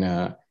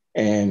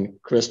 And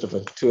Christopher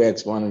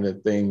 2X, one of the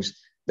things,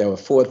 there were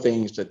 4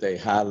 things that they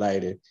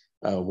highlighted.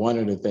 One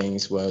of the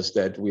things was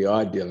that we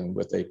are dealing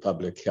with a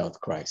public health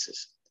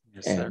crisis.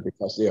 Yes, and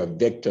because there are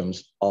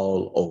victims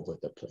all over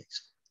the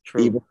place.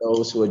 True. Even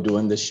those who are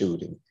doing the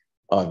shooting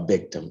are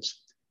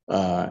victims.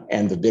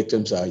 And the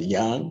victims are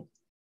young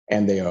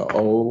and they are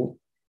old,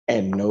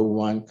 and no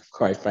one,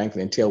 quite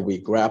frankly, until we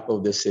grapple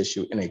this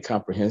issue in a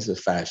comprehensive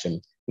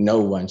fashion, no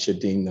one should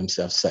deem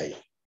themselves safe.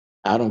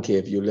 I don't care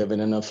if you live in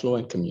an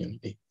affluent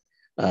community,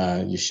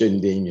 you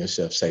shouldn't deem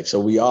yourself safe. So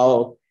we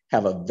all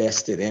have a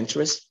vested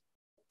interest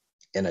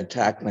in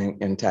tackling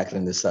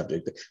the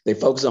subject. They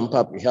focus on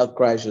public health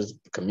crisis,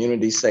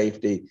 community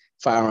safety,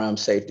 firearm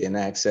safety and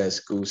access,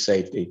 school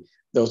safety.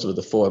 Those are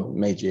the 4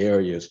 major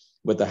areas,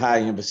 with a high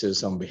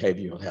emphasis on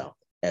behavioral health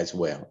as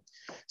well.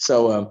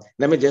 So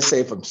let me just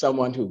say, from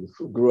someone who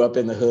grew up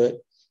in the hood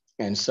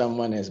and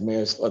someone as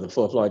mayor of the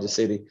 4th largest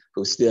city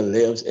who still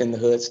lives in the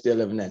hood, still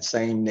live in that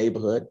same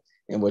neighborhood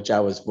in which I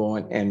was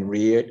born and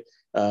reared,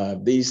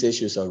 these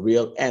issues are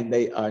real and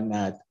they are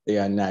not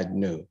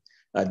new.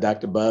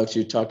 Dr. Buggs,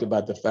 you talked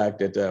about the fact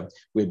that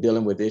we're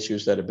dealing with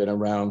issues that have been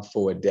around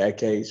for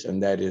decades,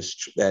 and that is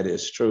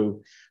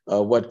true.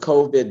 What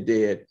COVID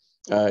did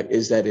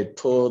is that it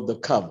pulled the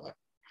cover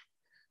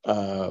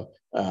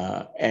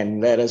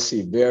and let us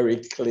see very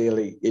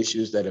clearly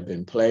issues that have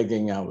been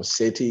plaguing our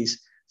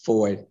cities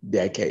for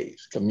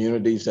decades,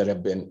 communities that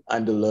have been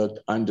underlooked,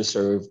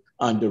 underserved,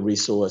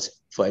 under-resourced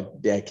for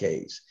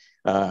decades.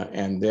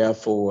 And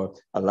therefore,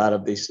 a lot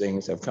of these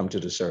things have come to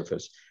the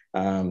surface.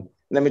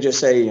 Let me just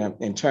say,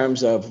 in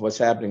terms of what's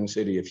happening in the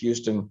city of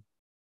Houston,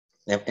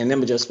 and let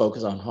me just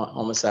focus on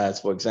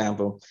homicides, for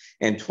example.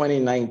 In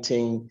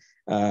 2019,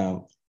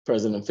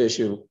 President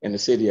Fischer, in the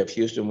city of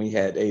Houston, we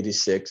had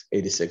 86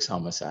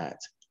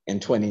 homicides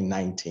in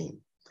 2019.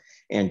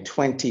 In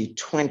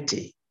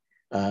 2020,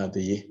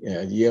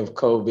 the year of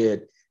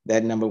COVID,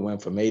 that number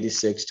went from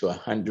 86 to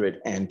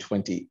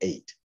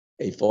 128,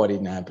 a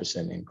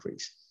 49%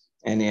 increase.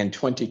 And in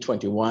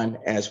 2021,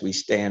 as we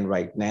stand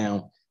right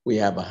now, we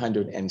have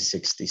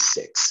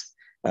 166,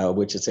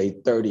 which is a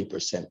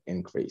 30%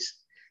 increase.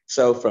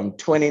 So from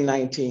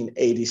 2019,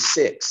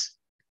 86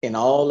 in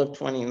all of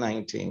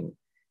 2019,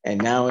 and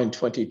now in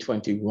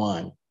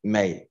 2021,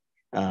 May,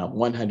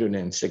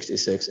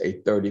 166,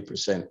 a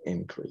 30%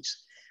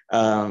 increase.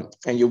 And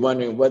you're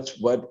wondering what's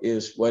going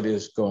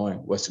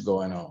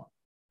on?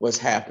 What's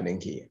happening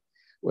here?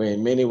 Well,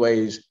 in many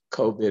ways,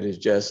 COVID has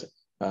just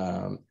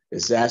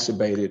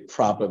exacerbated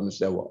problems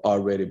that were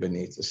already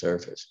beneath the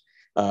surface.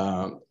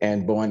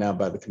 And borne out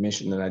by the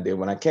commission that I did.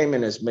 When I came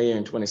in as mayor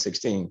in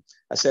 2016,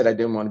 I said I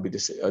didn't want to be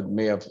the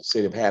mayor of the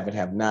city of have and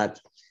have not.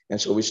 And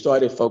so we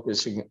started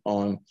focusing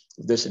on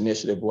this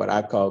initiative, what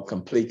I call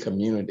complete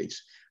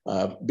communities,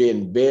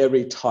 being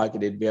very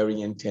targeted,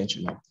 very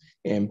intentional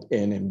in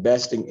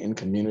investing in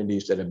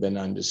communities that have been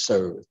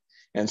underserved.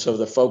 And so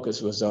the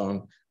focus was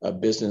on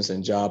business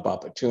and job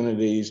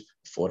opportunities,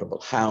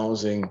 affordable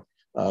housing,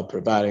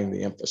 providing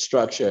the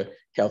infrastructure,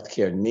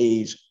 healthcare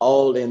needs,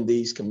 all in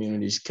these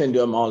communities, can do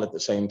them all at the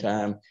same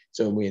time.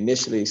 So we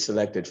initially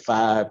selected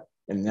 5,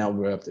 and now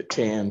we're up to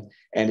 10.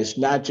 And it's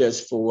not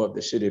just for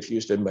the city of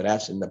Houston, but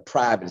actually in the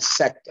private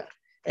sector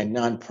and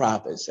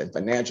nonprofits and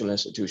financial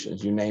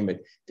institutions, you name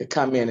it, to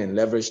come in and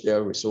leverage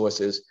their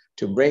resources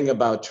to bring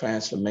about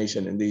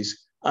transformation in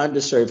these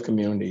underserved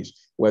communities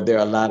where there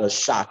are a lot of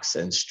shocks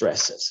and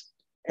stresses.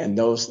 And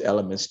those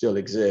elements still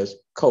exist.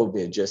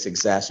 COVID just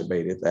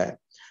exacerbated that.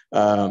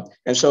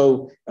 And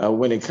so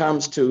when it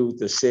comes to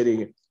the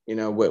city, you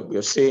know,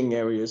 we're seeing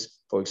areas,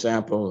 for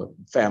example,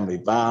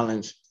 family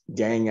violence,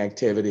 gang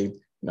activity,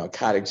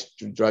 narcotics,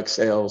 drug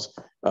sales,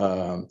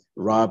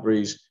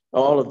 robberies,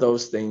 all of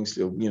those things,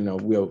 you know,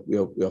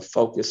 we're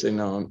focusing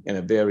on in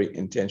a very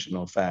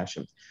intentional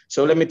fashion.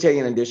 So let me tell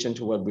you, in addition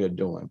to what we're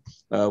doing,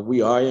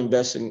 we are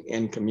investing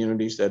in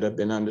communities that have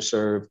been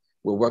underserved.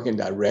 We're working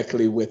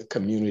directly with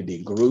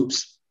community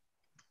groups,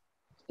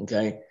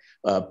 okay?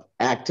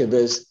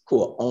 Activists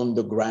who are on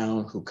the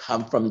ground, who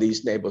come from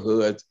these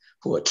neighborhoods,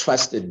 who are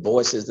trusted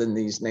voices in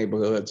these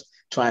neighborhoods,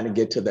 trying to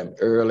get to them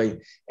early,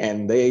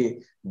 and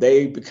they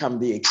become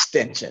the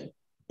extension,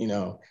 you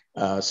know.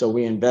 So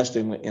we're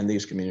investing in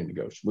these community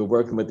groups. We're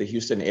working with the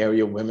Houston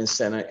Area Women's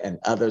Center and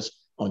others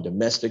on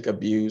domestic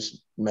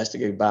abuse,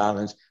 domestic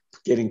violence,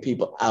 getting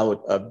people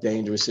out of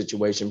dangerous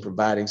situations,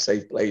 providing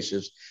safe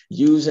places,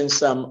 using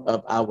some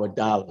of our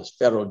dollars,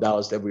 federal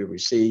dollars that we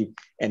receive,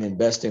 and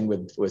investing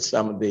with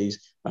some of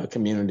these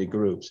community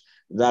groups.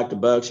 Dr.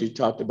 Buggs, you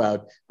talked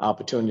about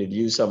opportunity to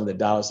use some of the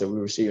dollars that we're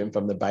receiving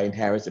from the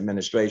Biden-Harris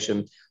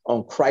administration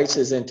on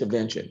crisis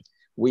intervention.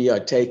 We are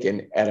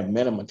taking at a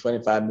minimum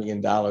 $25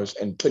 million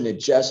and putting it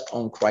just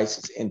on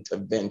crisis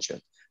intervention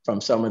from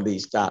some of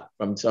these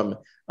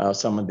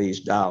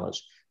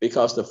dollars,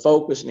 because the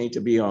focus needs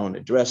to be on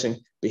addressing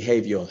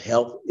behavioral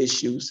health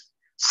issues,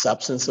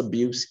 substance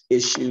abuse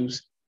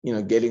issues,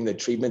 getting the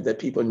treatment that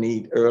people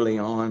need early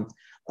on,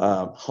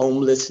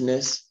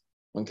 homelessness,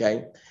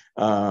 okay?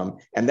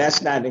 And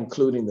that's not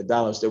including the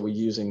dollars that we're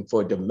using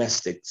for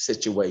domestic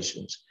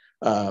situations.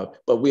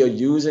 But we are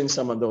using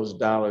some of those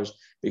dollars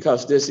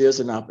because this is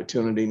an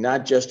opportunity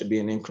not just to be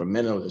an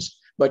incrementalist,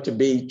 but to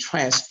be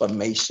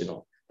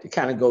transformational, to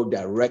kind of go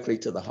directly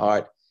to the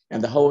heart.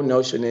 And the whole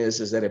notion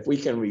is that if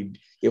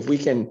we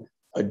can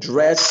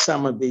address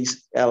some of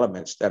these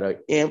elements that are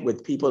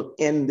with people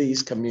in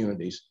these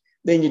communities,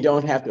 then you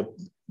don't have to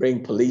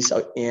bring police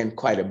in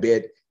quite a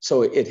bit.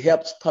 So it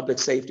helps public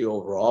safety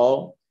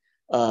overall,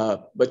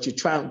 but you're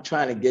trying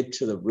to get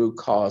to the root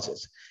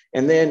causes.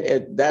 And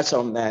then that's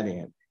on that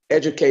end.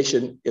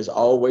 Education is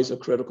always a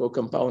critical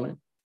component.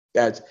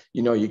 That's,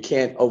 you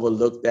can't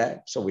overlook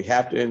that. So we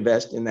have to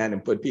invest in that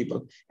and put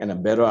people in a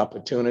better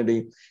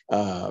opportunity.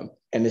 And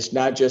it's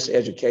not just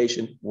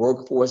education,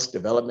 workforce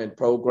development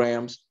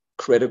programs,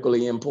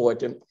 critically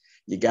important.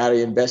 You got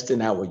to invest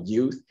in our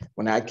youth.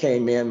 When I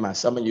came in, my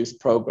summer youth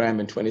program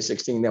in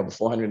 2016, there were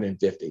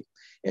 450.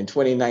 In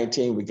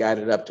 2019, we got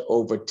it up to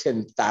over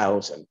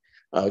 10,000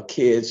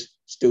 kids,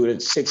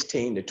 students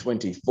 16 to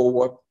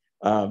 24.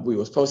 We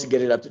were supposed to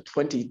get it up to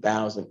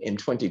 20,000 in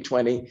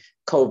 2020.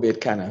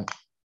 COVID kind of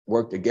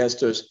worked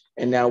against us.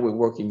 And now we're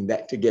working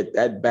to get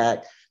that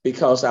back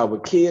because our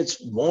kids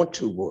want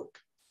to work.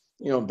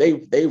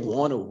 They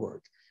want to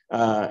work.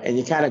 And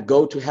you kind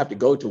of have to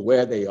go to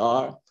where they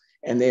are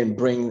and then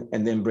bring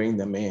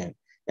them in.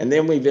 And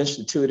then we've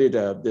instituted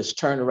this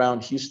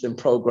Turnaround Houston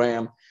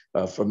program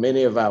for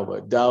many of our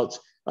adults.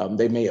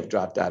 They may have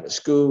dropped out of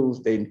school.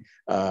 They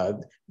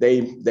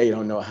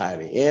don't know how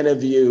to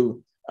interview.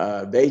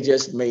 They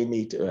just may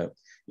need to,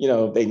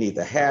 they need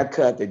the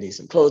haircut, they need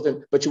some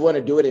clothing, but you want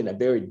to do it in a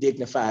very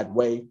dignified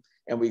way.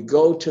 And we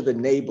go to the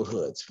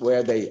neighborhoods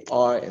where they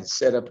are and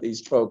set up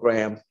these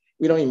programs.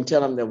 We don't even tell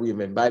them that we've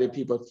invited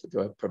people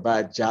to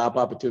provide job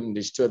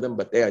opportunities to them,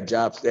 but there are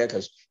jobs there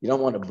because you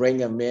don't want to bring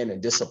them in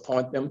and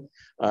disappoint them.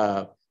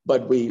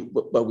 But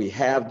we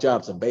have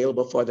jobs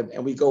available for them,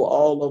 and we go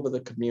all over the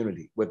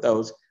community with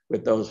those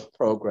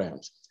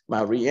programs.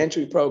 My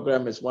reentry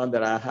program is one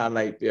that I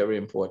highlight very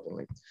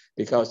importantly,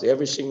 because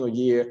every single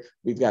year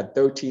we've got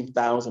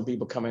 13,000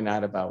 people coming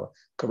out of our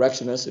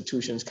correctional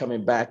institutions,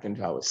 coming back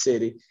into our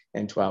city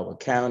and to our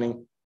county,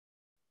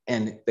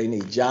 and they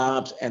need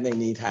jobs and they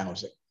need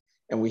housing.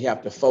 And we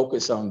have to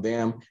focus on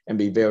them and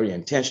be very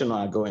intentional.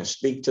 I go and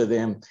speak to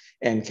them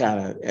and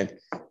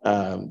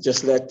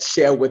just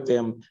share with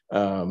them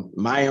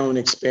my own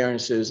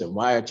experiences and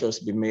why I chose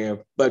to be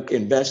mayor, but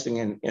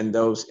investing in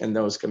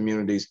those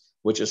communities,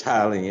 which is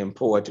highly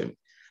important.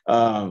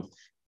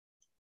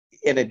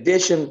 In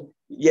addition,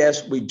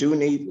 yes, we do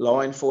need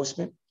law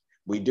enforcement.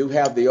 We do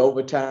have the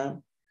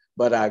overtime,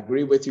 but I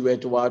agree with you,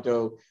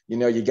 Eduardo.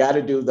 You got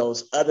to do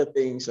those other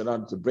things in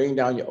order to bring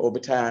down your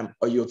overtime,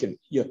 or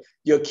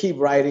you'll keep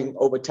writing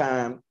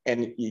overtime,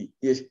 and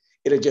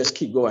it'll just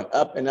keep going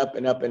up and up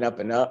and up and up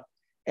and up,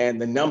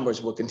 and the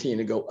numbers will continue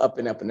to go up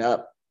and up and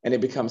up, and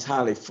it becomes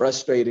highly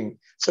frustrating.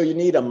 So you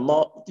need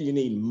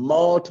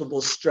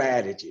multiple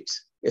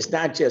strategies. It's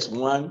not just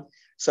one.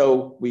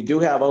 So we do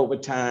have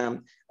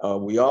overtime.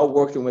 We are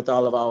working with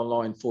all of our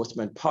law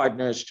enforcement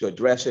partners to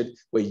address it.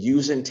 We're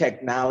using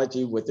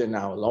technology within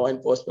our law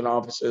enforcement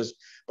officers,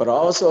 but I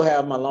also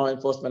have my law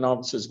enforcement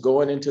officers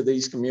going into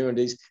these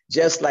communities,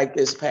 just like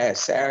this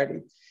past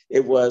Saturday.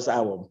 It was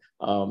our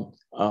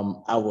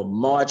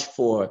march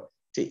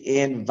to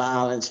end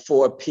violence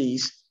for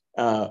peace,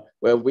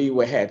 where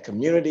we had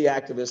community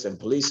activists and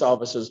police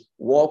officers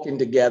walking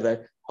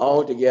together,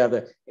 all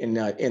together in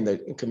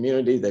the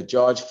community that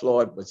George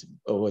Floyd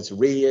was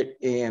reared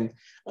in,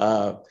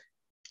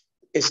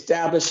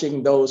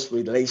 establishing those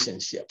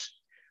relationships.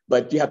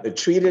 But you have to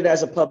treat it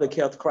as a public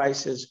health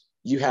crisis.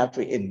 You have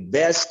to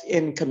invest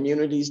in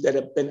communities that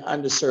have been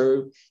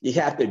underserved. You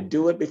have to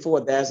do it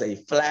before there's a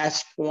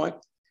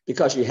flashpoint,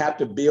 because you have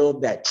to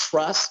build that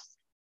trust.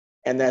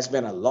 And there's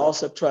been a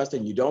loss of trust,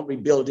 and you don't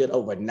rebuild it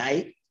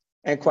overnight.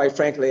 And quite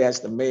frankly, as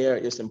the mayor,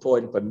 it's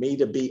important for me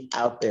to be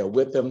out there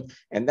with them.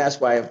 And that's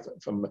why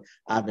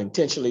I've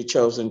intentionally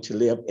chosen to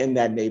live in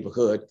that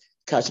neighborhood,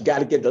 because you got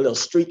to get a little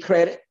street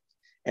credit.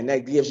 And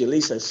that gives you at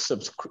least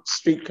some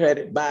street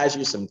credit, buys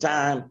you some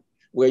time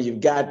where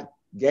you've got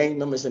gang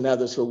members and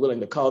others who are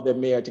willing to call their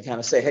mayor to kind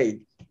of say, hey,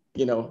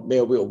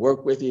 mayor, we'll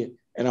work with you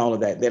and all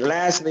of that. Then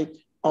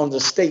lastly, on the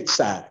state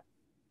side,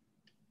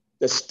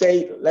 the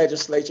state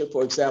legislature,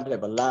 for example,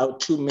 have allowed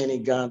too many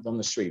guns on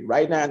the street.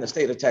 Right now in the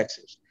state of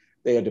Texas,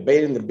 They are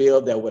debating the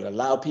bill that would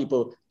allow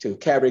people to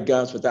carry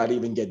guns without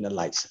even getting a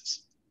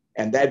license.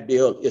 And that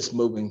bill is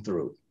moving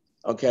through,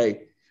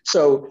 okay?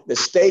 So the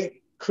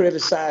state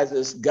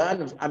criticizes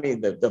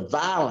the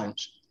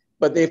violence,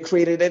 but they've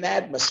created an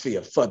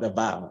atmosphere for the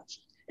violence.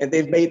 And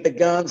they've made the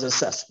guns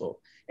accessible.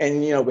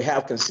 And, we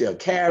have concealed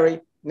carry.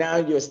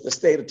 Now the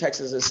state of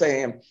Texas is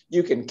saying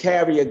you can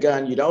carry a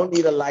gun. You don't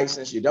need a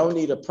license. You don't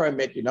need a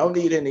permit. You don't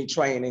need any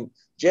training.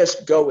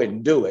 Just go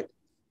and do it.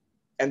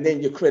 And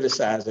then you're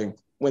criticizing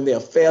when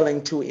they're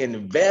failing to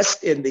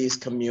invest in these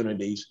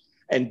communities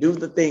and do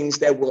the things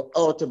that will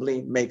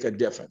ultimately make a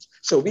difference.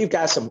 So we've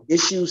got some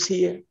issues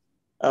here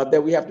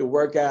that we have to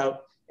work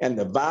out, and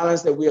the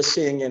violence that we're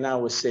seeing in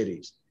our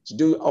cities. It's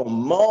due on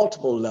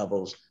multiple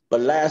levels,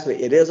 but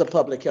lastly, it is a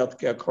public health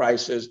care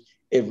crisis.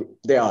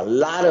 There are a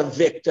lot of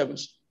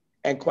victims,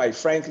 and quite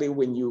frankly,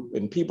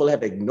 when people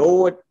have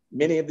ignored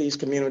many of these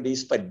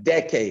communities for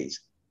decades,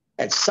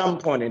 at some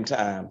point in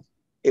time,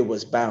 it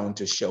was bound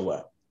to show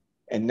up.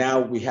 And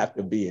now we have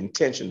to be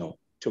intentional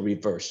to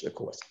reverse the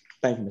course.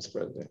 Thank you, Mr.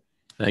 President.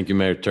 Thank you,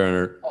 Mayor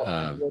Turner.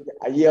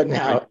 I yield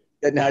now.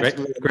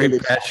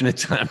 Great passionate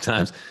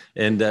times.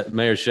 And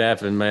Mayor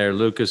Schaaf and Mayor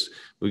Lucas,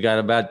 we got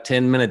about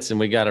 10 minutes and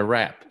we got to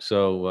wrap.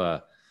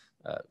 So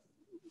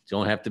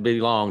don't have to be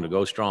long to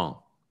go strong.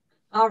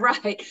 All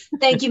right.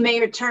 Thank you,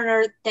 Mayor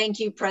Turner. Thank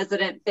you,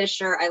 President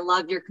Fischer. I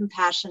love your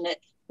compassionate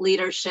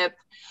leadership.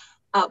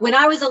 When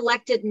I was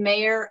elected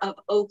mayor of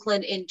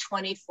Oakland in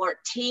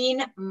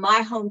 2014,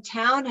 my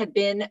hometown had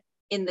been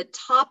in the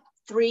top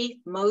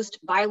 3 most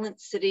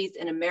violent cities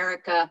in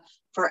America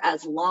for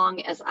as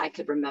long as I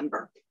could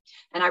remember.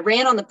 And I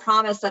ran on the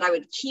promise that I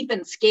would keep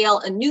and scale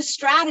a new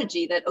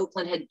strategy that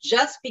Oakland had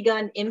just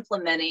begun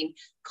implementing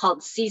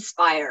called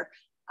ceasefire.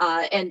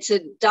 And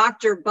to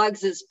Dr.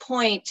 Buggs's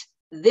point,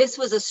 this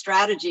was a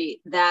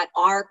strategy that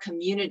our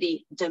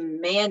community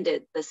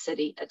demanded the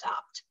city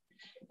adopt.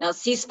 Now,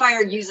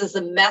 ceasefire uses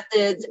the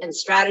methods and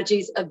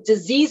strategies of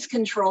disease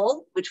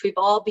control, which we've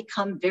all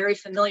become very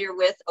familiar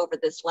with over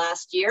this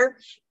last year.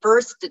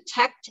 First,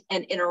 detect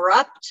and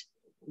interrupt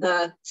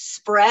the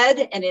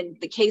spread, and in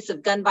the case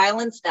of gun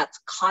violence, that's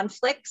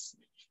conflicts.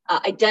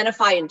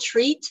 Identify and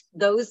treat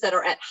those that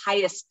are at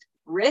highest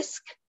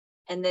risk,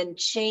 and then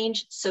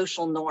change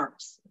social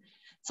norms.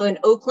 So in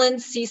Oakland,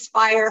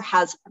 ceasefire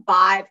has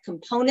 5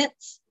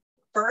 components.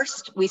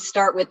 First, we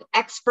start with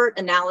expert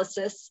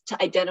analysis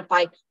to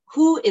identify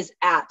who is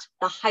at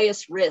the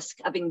highest risk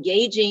of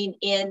engaging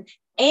in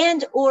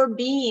and or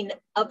being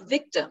a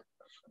victim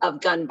of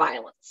gun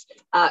violence.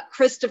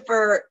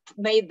 Christopher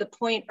made the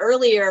point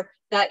earlier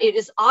that it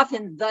is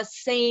often the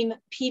same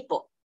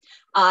people.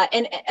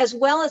 And as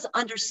well as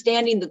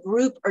understanding the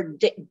group or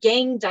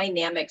gang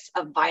dynamics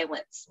of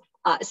violence,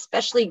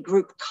 especially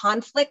group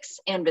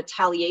conflicts and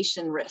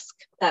retaliation risk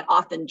that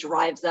often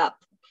drives up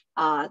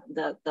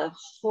the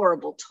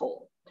horrible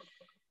toll.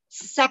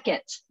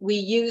 Second, we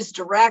use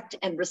direct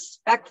and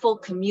respectful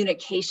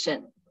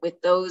communication with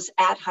those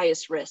at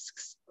highest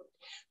risks.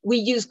 We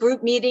use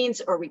group meetings,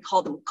 or we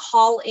call them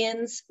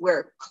call-ins,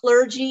 where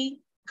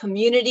clergy,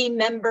 community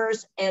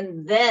members,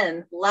 and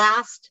then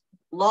last,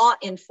 law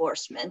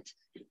enforcement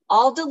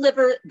all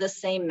deliver the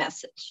same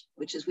message,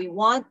 which is we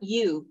want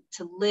you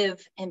to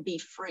live and be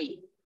free.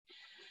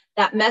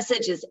 That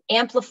message is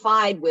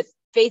amplified with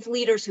faith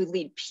leaders who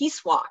lead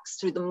peace walks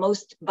through the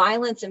most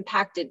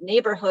violence-impacted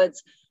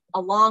neighborhoods,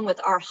 along with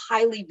our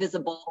highly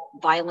visible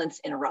violence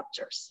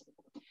interrupters.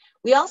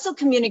 We also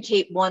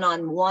communicate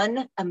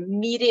one-on-one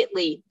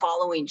immediately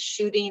following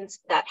shootings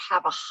that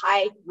have a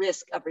high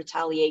risk of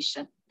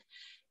retaliation.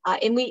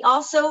 And we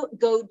also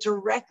go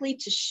directly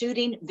to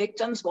shooting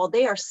victims while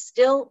they are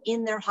still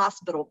in their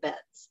hospital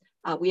beds.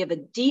 We have a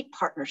deep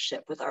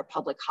partnership with our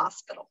public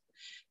hospital.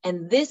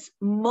 And this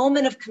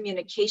moment of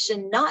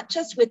communication, not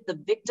just with the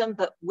victim,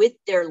 but with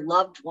their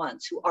loved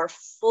ones who are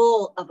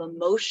full of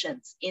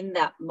emotions in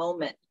that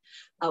moment,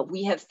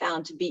 we have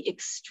found to be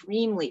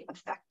extremely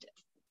effective.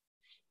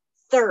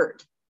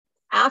 Third,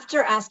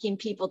 after asking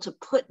people to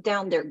put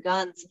down their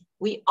guns,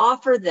 we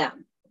offer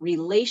them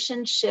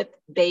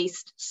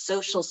relationship-based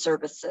social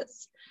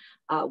services.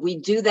 We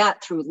do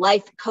that through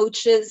life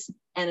coaches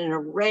and an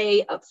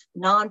array of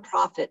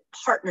nonprofit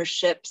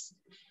partnerships.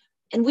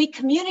 And we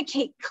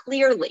communicate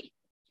clearly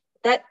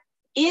that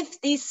if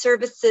these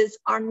services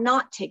are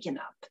not taken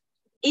up,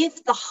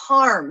 if the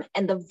harm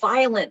and the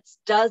violence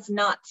does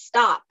not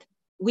stop,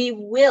 we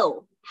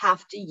will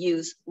have to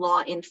use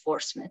law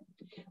enforcement.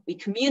 We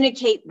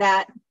communicate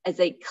that as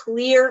a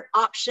clear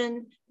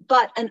option,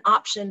 but an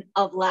option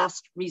of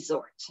last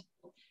resort.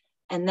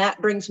 And that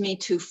brings me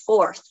to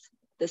fourth,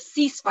 the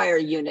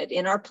ceasefire unit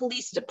in our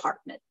police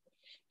department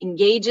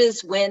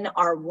engages when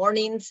our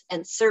warnings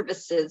and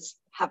services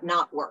have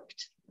not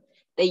worked.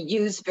 They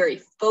use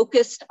very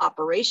focused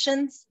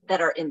operations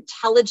that are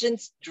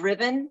intelligence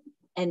driven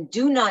and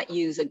do not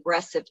use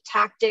aggressive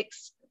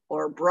tactics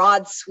or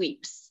broad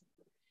sweeps.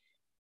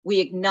 We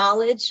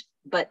acknowledge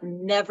but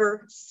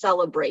never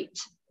celebrate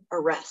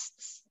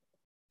arrests.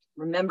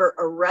 Remember,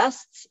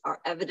 arrests are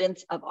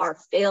evidence of our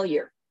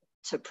failure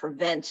to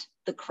prevent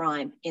the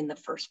crime in the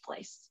first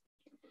place.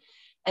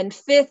 And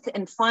fifth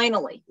and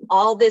finally,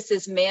 all this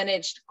is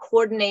managed,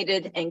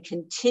 coordinated, and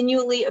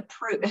continually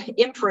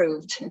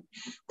improved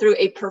through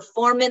a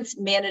performance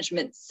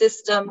management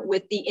system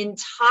with the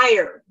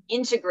entire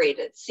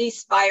integrated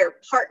ceasefire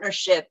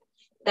partnership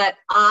that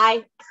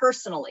I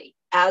personally,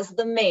 as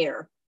the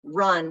mayor,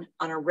 run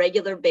on a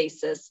regular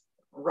basis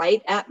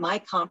right at my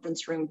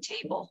conference room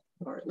table,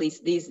 or at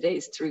least these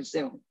days through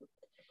Zoom.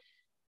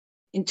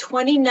 In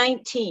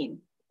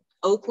 2019,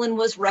 Oakland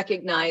was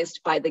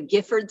recognized by the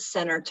Gifford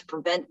Center to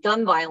Prevent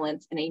Gun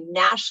Violence in a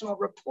national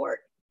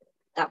report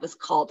that was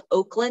called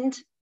Oakland,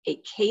 a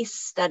Case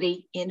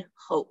Study in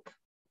Hope.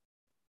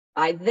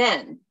 By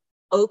then,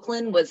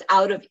 Oakland was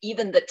out of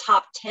even the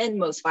top 10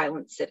 most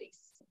violent cities.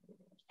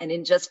 And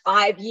in just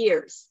 5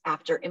 years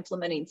after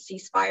implementing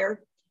ceasefire,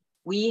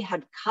 we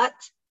had cut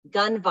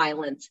gun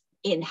violence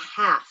in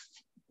half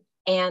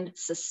and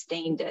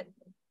sustained it.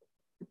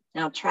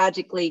 Now,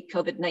 tragically,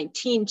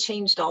 COVID-19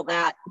 changed all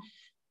that.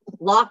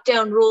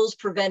 Lockdown rules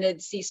prevented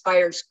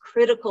ceasefire's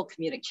critical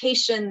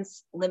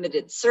communications,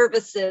 limited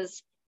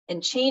services,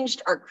 and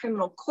changed our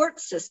criminal court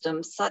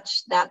system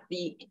such that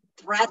the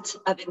threat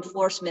of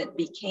enforcement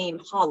became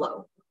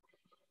hollow.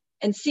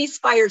 And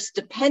ceasefire's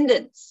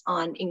dependence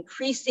on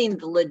increasing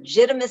the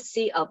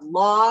legitimacy of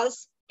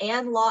laws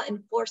and law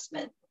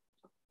enforcement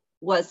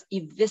was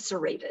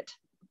eviscerated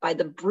by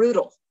the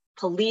brutal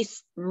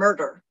police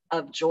murder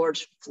of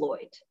George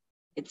Floyd.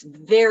 It's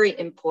very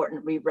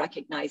important we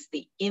recognize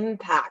the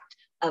impact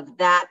of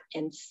that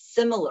and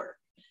similar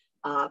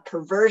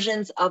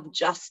perversions of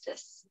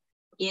justice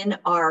in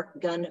our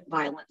gun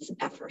violence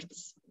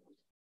efforts.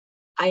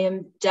 I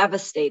am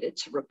devastated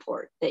to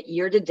report that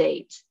year to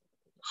date,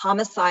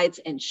 homicides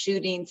and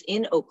shootings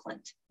in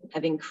Oakland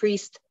have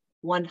increased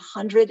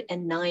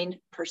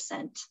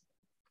 109%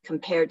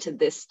 compared to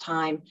this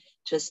time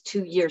just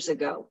 2 years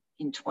ago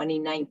in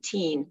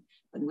 2019,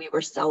 when we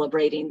were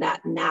celebrating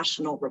that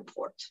national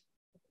report.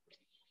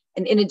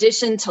 And in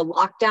addition to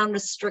lockdown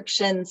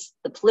restrictions,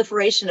 the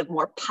proliferation of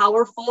more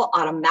powerful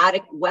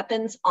automatic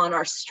weapons on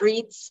our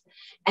streets,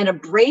 and a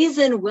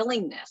brazen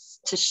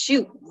willingness to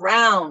shoot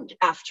round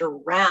after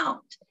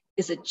round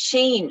is a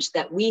change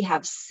that we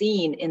have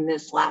seen in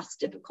this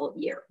last difficult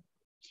year.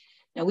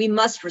 Now, we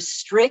must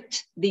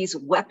restrict these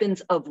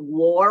weapons of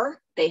war.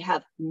 They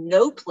have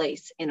no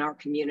place in our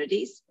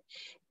communities,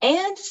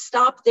 and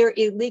stop their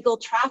illegal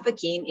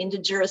trafficking into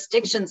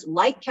jurisdictions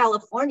like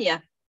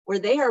California, where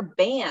they are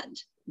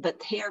banned,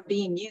 but they are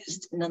being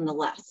used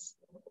nonetheless.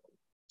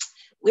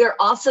 We are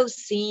also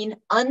seeing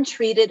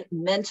untreated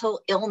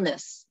mental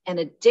illness and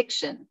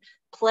addiction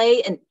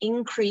play an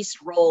increased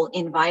role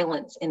in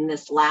violence in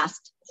this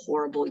last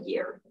horrible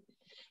year.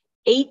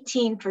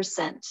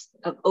 18%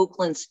 of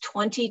Oakland's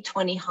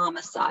 2020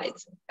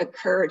 homicides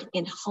occurred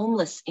in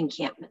homeless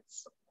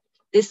encampments.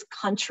 This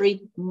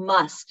country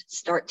must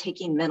start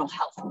taking mental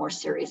health more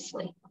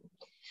seriously.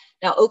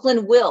 Now,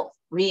 Oakland will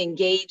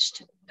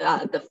re-engage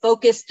the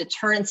focused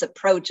deterrence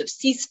approach of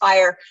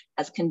ceasefire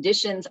as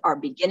conditions are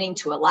beginning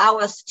to allow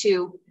us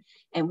to,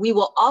 and we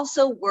will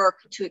also work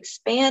to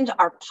expand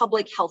our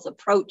public health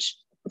approach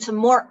to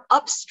more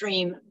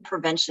upstream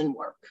prevention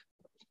work.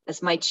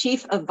 As my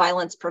Chief of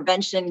Violence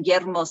Prevention,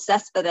 Guillermo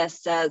Cespedes,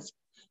 says,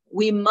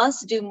 we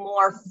must do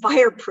more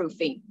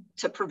fireproofing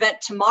to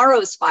prevent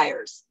tomorrow's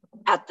fires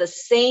at the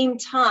same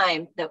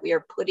time that we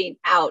are putting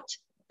out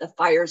the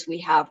fires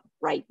we have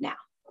right now.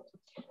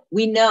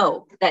 We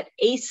know that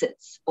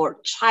ACEs, or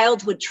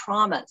childhood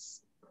traumas,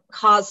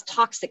 cause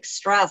toxic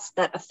stress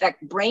that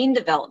affect brain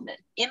development,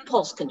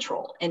 impulse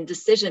control, and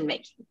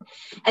decision-making.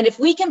 And if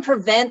we can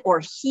prevent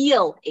or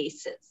heal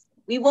ACEs,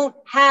 we won't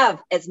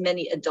have as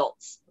many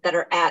adults that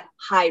are at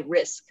high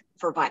risk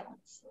for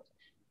violence.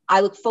 I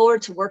look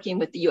forward to working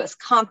with the U.S.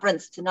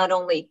 conference to not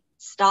only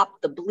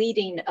stop the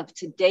bleeding of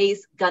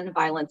today's gun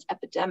violence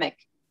epidemic,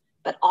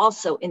 but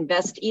also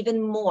invest even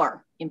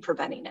more in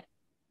preventing it.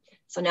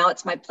 So now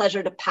it's my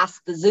pleasure to pass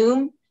the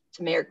Zoom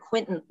to Mayor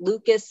Quinton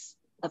Lucas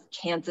of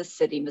Kansas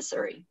City,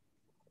 Missouri.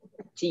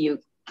 To you,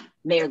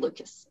 Mayor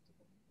Lucas.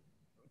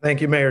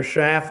 Thank you, Mayor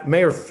Schaaf.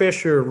 Mayor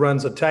Fischer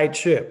runs a tight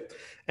ship,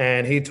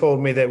 and he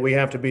told me that we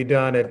have to be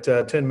done at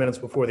 10 minutes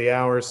before the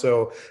hour,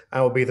 so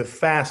I will be the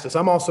fastest.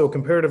 I'm also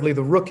comparatively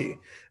the rookie.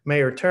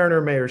 Mayor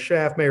Turner, Mayor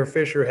Schaaf, Mayor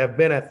Fischer have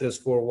been at this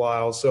for a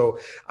while, so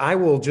I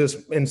will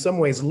just in some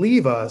ways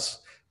leave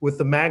us with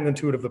the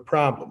magnitude of the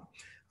problem.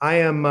 I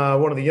am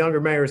one of the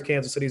younger mayors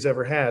Kansas City's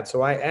ever had.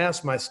 So I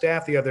asked my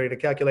staff the other day to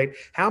calculate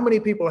how many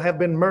people have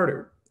been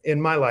murdered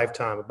in my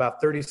lifetime, about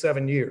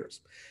 37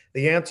 years.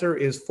 The answer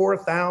is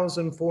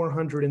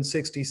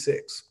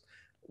 4,466.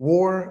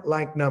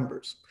 War-like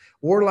numbers.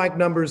 War-like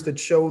numbers that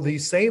show the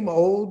same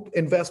old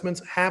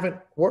investments haven't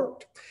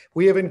worked.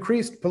 We have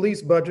increased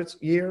police budgets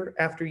year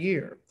after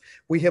year.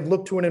 We have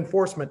looked to an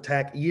enforcement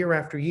tack year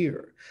after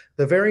year.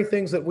 The very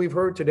things that we've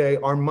heard today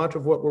are much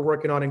of what we're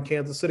working on in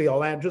Kansas City.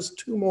 I'll add just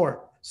two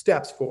more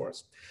steps for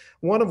us.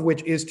 One of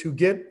which is to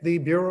get the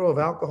Bureau of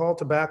Alcohol,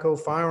 Tobacco,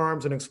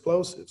 Firearms, and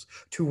Explosives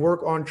to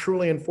work on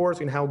truly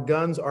enforcing how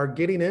guns are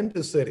getting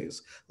into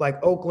cities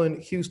like Oakland,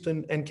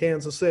 Houston, and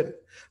Kansas City,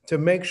 to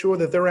make sure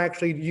that they're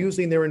actually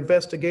using their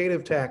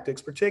investigative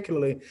tactics,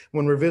 particularly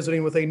when we're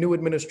visiting with a new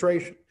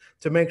administration,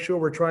 to make sure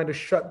we're trying to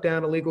shut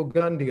down illegal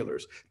gun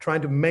dealers,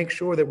 trying to make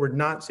sure that we're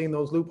not seeing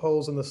those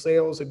loopholes in the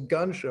sales at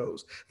gun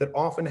shows that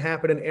often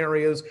happen in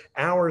areas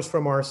hours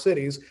from our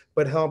cities,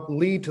 but help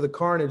lead to the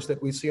carnage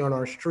that we see on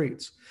our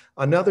streets.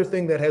 Another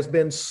thing that has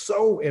been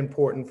so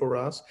important for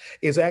us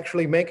is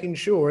actually making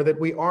sure that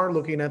we are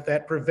looking at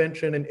that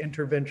prevention and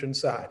intervention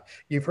side.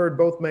 You've heard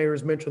both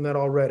mayors mention that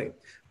already.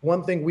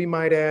 One thing we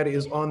might add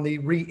is on the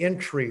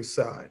reentry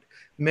side,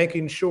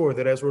 making sure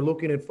that as we're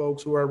looking at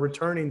folks who are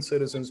returning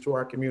citizens to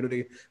our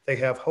community, they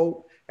have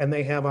hope and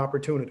they have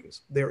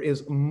opportunities. There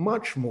is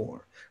much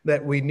more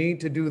that we need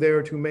to do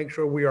there to make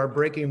sure we are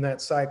breaking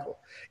that cycle.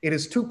 It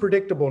is too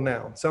predictable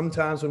now,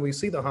 sometimes when we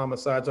see the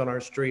homicides on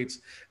our streets,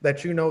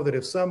 that you know that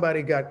if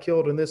somebody got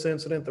killed in this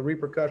incident, the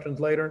repercussions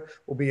later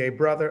will be a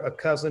brother, a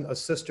cousin, a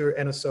sister,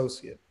 an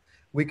associate.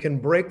 We can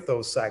break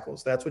those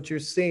cycles. That's what you're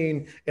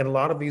seeing in a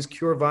lot of these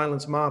cure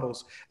violence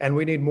models, and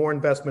we need more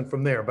investment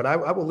from there. But I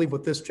will leave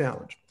with this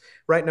challenge.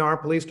 Right now, our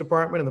police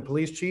department and the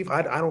police chief,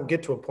 I don't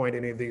get to appoint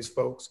any of these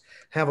folks,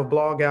 have a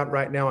blog out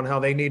right now on how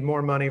they need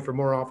more money for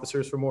more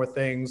officers, for more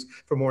things,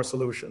 for more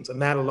solutions.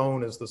 And that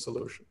alone is the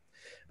solution.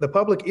 The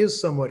public is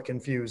somewhat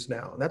confused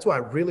now. And that's why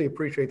I really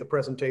appreciate the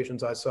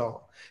presentations I saw,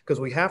 because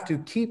we have to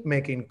keep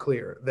making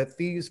clear that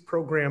these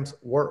programs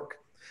work.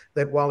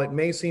 That while it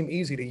may seem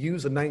easy to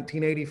use a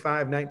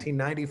 1985,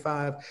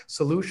 1995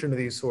 solution to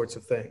these sorts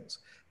of things,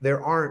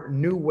 there are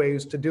new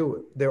ways to do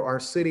it. There are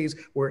cities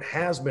where it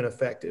has been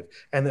effective,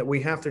 and that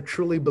we have to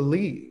truly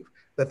believe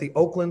that the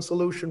Oakland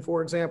solution,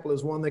 for example,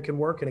 is one that can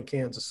work in a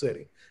Kansas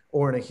City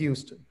or in a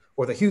Houston,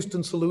 or the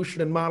Houston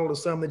solution and model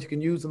is some that you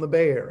can use in the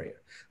Bay Area.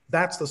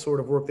 That's the sort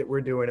of work that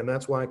we're doing, and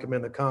that's why I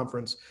commend the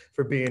conference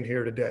for being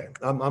here today.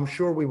 I'm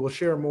sure we will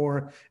share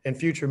more in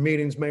future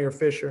meetings, Mayor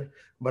Fischer,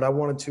 but I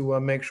wanted to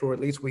make sure at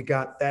least we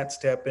got that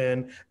step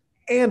in,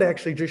 and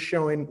actually just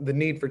showing the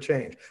need for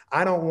change.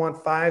 I don't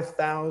want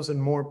 5,000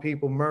 more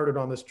people murdered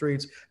on the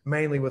streets,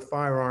 mainly with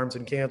firearms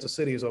in Kansas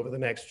City over the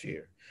next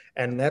year.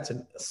 And that's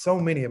in so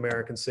many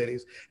American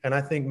cities. And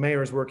I think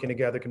mayors working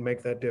together can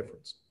make that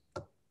difference.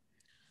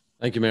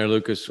 Thank you, Mayor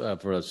Lucas,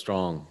 for a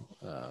strong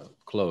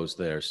close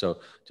there. So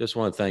just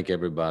want to thank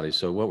everybody.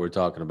 So what we're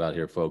talking about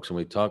here, folks, when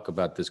we talk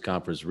about this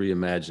conference,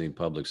 Reimagining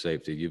Public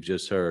Safety, you've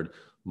just heard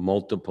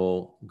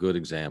multiple good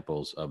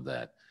examples of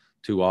that.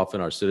 Too often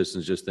our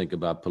citizens just think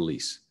about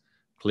police.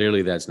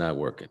 Clearly that's not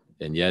working.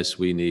 And yes,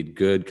 we need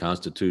good,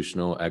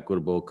 constitutional,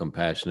 equitable,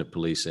 compassionate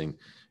policing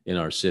in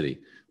our city,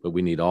 but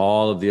we need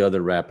all of the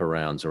other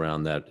wraparounds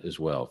around that as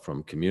well,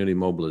 from community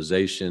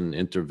mobilization,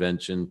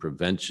 intervention,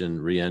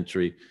 prevention,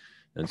 reentry.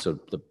 And so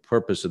the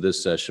purpose of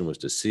this session was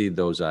to seed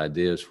those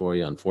ideas for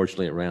you.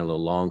 Unfortunately, it ran a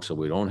little long, so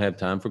we don't have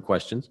time for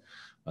questions.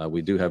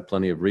 We do have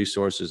plenty of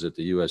resources at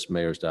the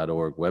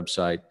usmayors.org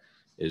website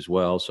as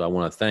well. So I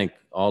want to thank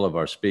all of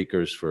our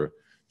speakers for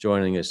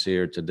joining us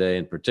here today,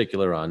 in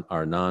particular on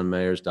our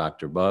non-mayors,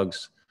 Dr.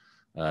 Buggs,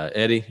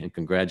 Eddie, and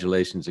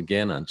congratulations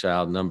again on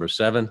child number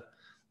 7,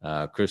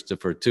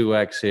 Christopher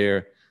 2X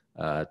here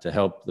to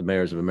help the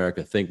mayors of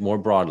America think more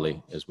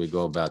broadly as we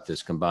go about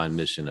this combined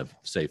mission of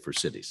safer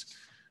cities.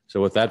 So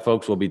with that,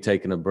 folks, we'll be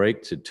taking a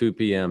break to 2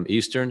 p.m.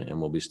 Eastern,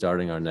 and we'll be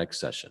starting our next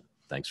session.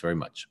 Thanks very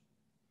much.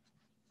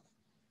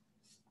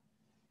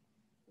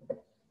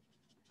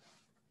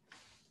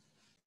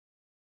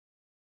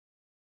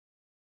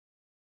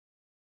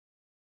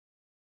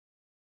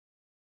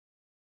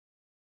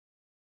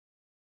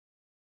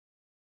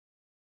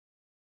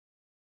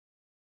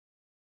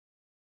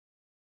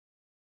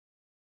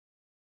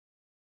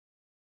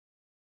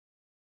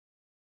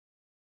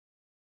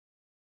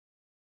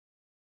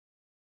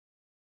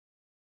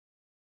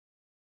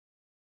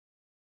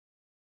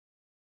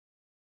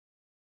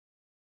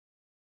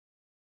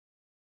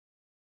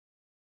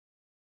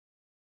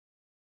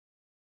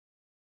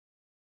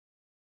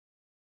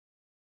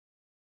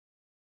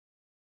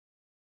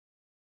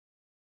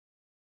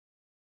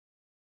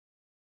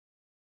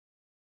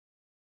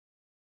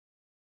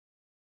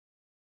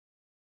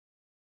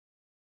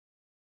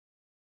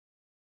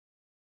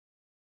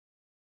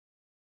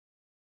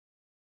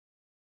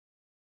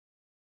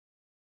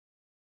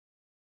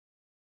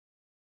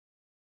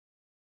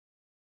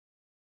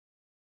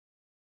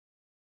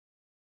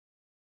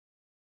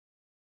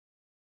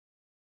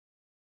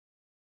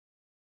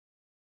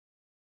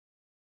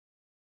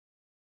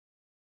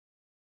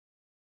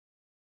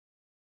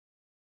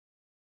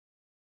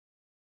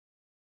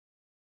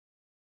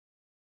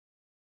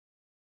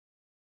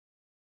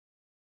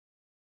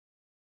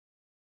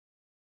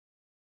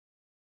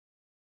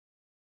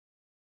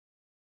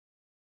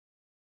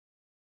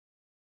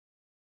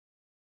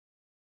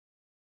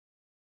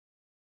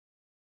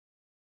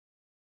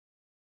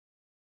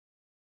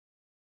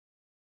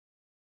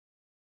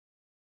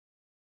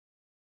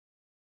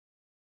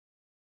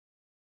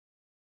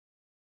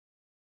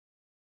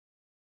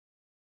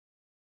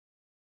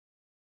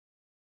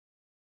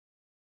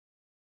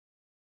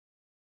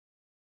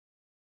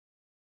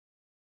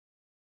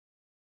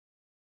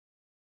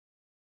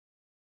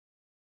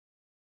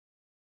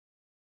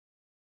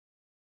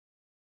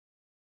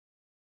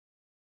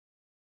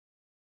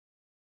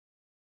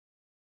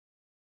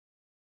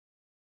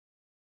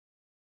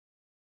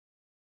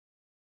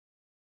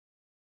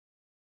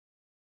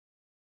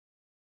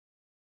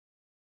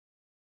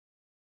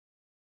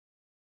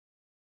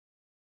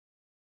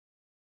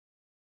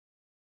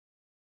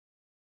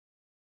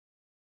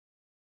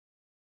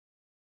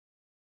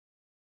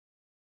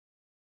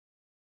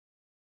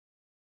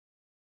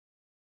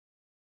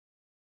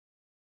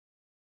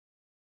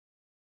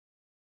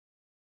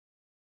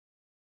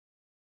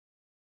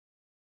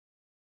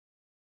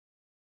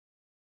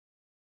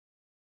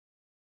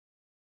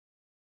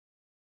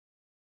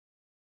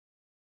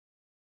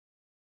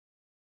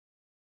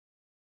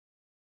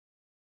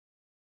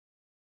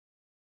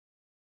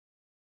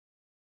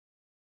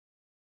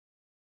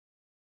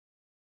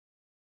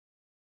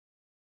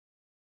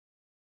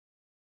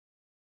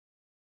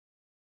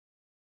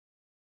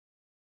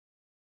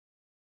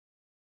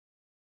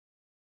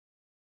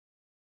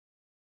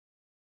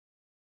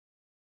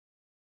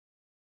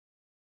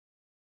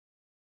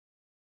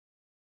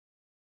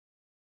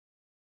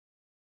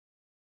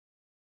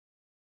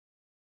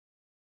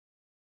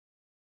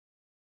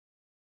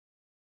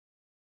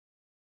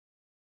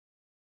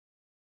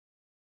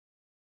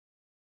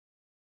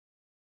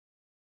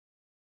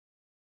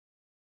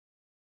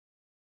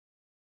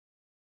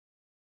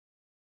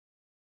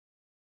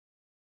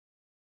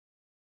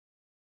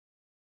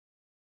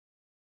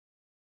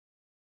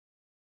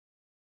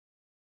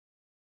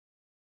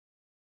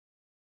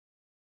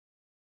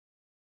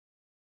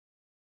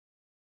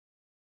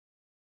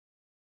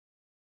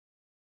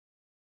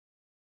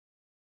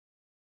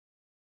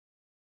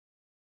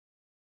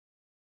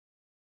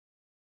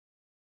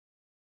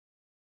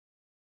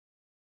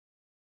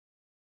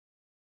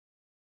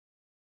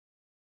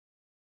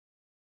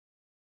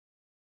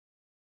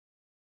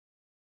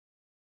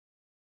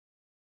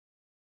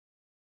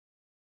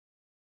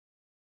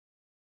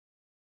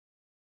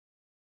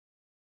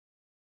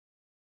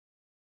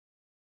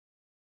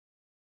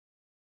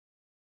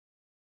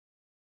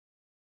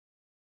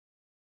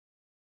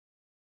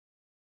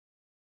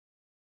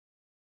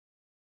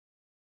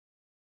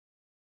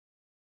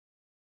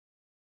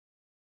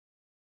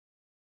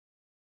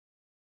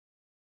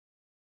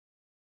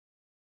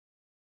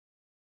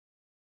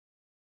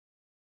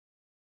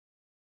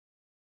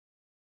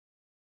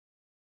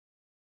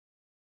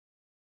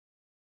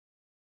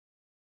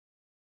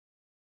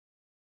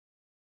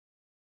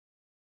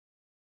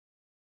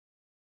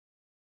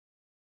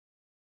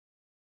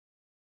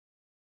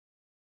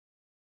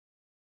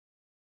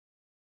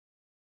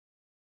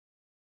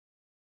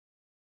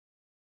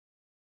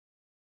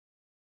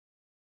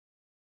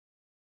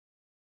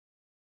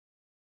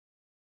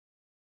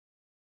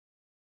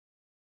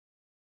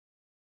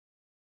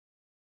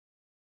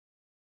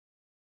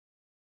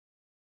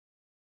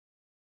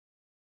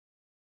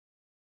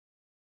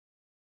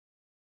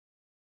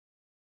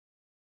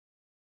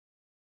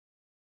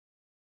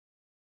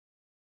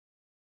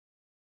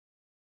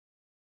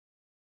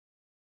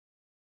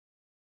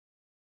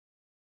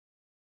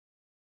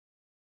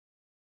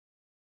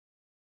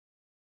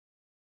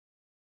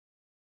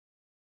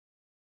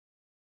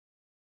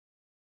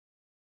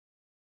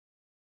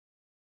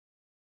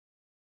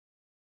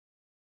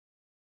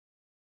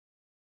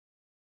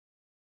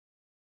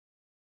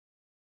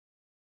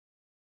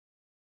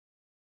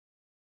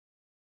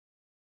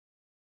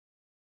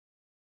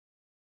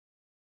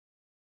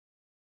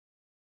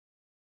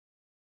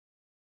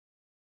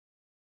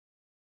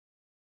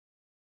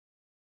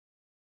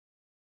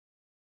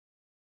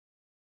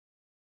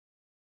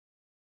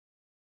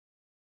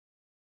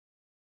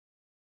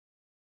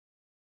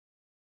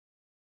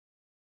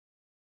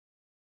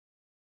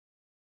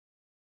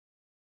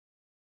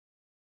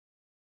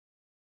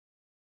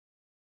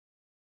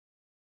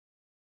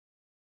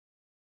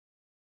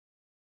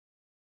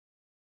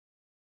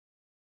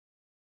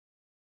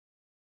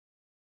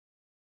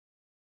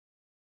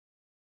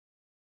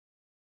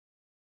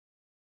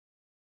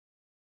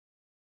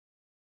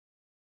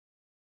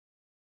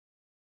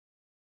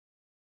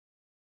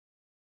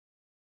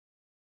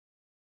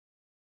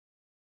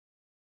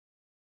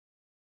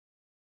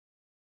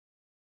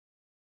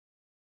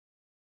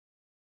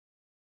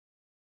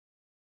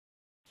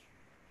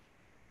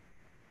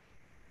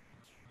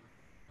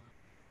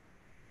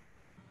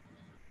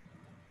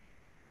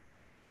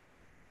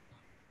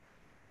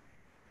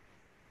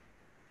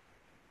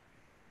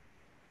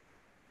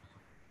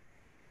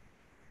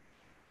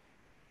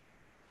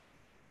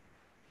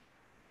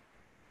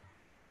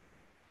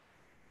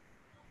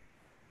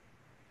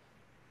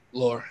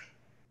 Laura.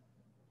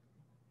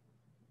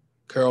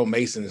 Carol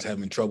Mason is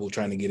having trouble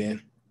trying to get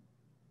in.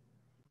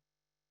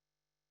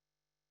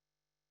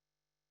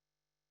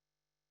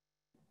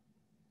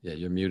 Yeah,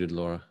 you're muted,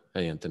 Laura.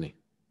 Hey, Anthony.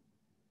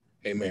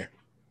 Hey, Mayor.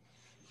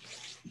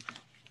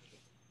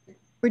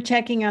 We're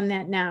checking on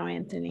that now,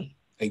 Anthony.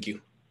 Thank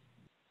you.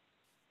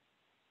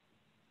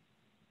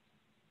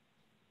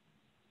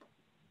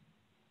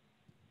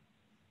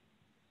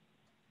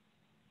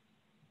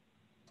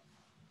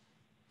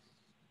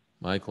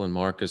 Michael and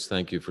Marcus,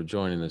 thank you for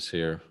joining us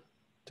here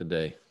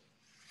today.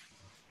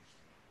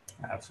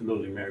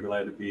 Absolutely, Mayor.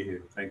 Glad to be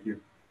here. Thank you.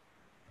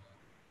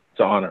 It's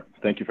an honor.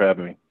 Thank you for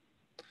having me.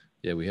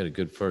 Yeah, we had a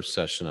good first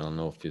session. I don't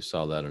know if you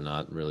saw that or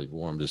not. It really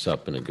warmed us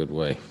up in a good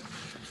way.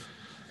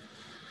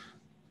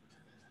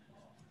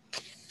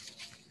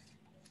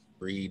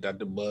 Reed,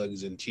 Dr.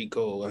 Bugs, and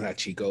Chico, well, not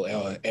Chico,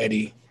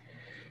 Eddie,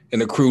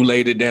 and the crew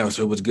laid it down,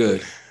 so it was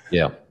good.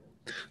 Yeah.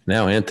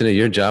 Now, Anthony,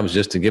 your job is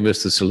just to give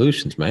us the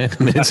solutions, man.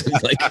 I mean,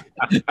 it's like,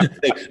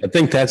 I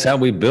think that's how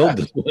we build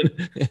this one.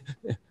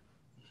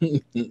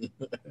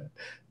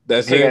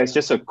 That's hey it. guys,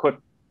 just a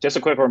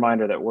quick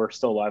reminder that we're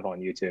still live on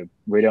YouTube.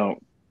 We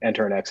don't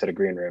enter and exit a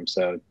green room,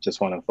 so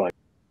just want to flag.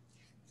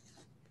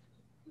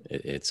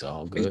 It's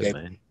all good,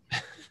 man.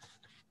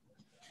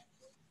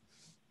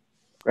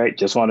 Great.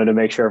 Just wanted to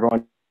make sure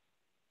everyone.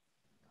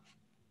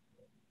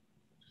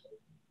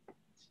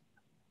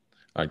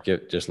 All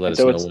right, just let us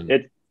know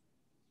when.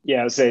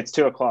 Yeah, I'd say it's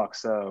 2:00,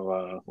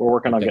 so we're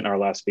working on getting our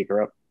last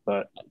speaker up.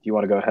 But if you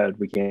want to go ahead,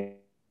 we can.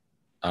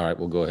 All right,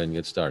 we'll go ahead and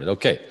get started.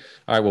 Okay.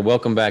 All right, well,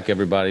 welcome back,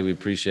 everybody. We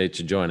appreciate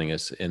you joining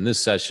us. In this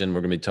session, we're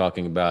going to be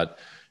talking about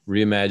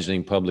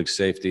reimagining public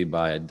safety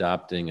by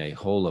adopting a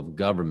whole of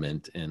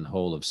government and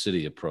whole of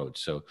city approach.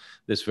 So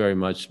this very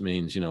much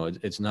means,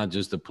 it's not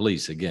just the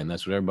police. Again,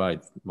 that's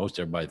what most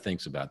everybody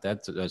thinks about.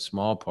 That's a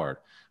small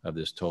part of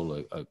this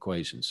total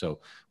equation. So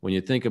when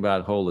you think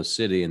about whole of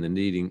city and the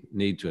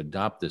need to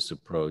adopt this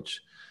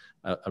approach,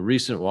 a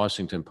recent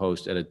Washington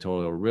Post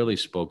editorial really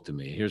spoke to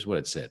me. Here's what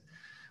it said.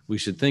 We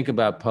should think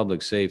about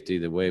public safety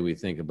the way we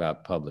think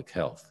about public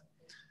health.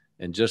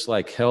 And just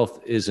like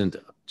health isn't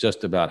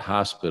just about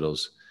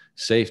hospitals,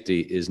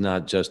 safety is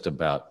not just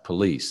about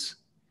police.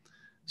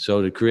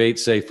 So to create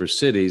safer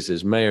cities,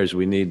 as mayors,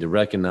 we need to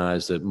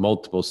recognize that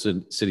multiple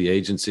city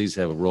agencies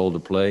have a role to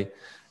play,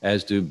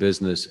 as do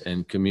business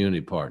and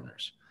community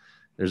partners.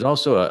 There's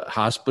also a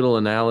hospital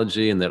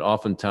analogy in that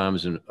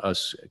oftentimes in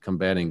us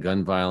combating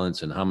gun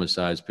violence and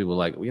homicides, people are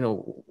like,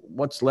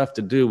 what's left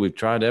to do? We've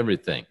tried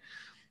everything.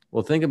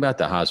 Well, think about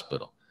the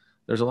hospital.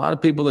 There's a lot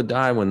of people that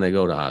die when they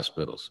go to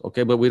hospitals,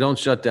 okay? But we don't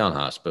shut down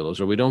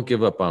hospitals, or we don't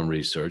give up on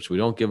research. We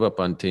don't give up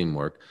on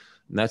teamwork.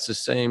 And that's the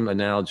same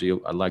analogy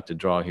I'd like to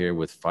draw here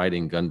with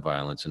fighting gun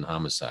violence and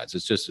homicides.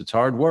 It's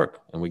hard work,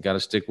 and we got to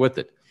stick with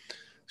it.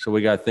 So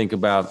we got to think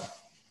about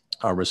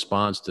our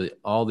response to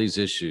all these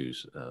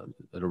issues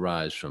that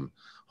arise from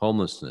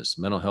homelessness,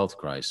 mental health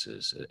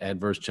crisis,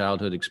 adverse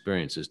childhood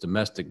experiences,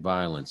 domestic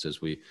violence,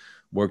 as we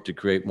work to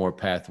create more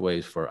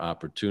pathways for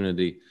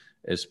opportunity,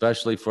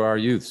 especially for our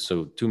youth.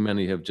 So too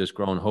many have just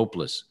grown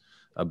hopeless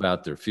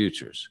about their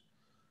futures.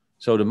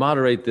 So to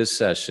moderate this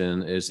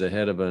session is the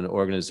head of an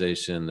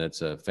organization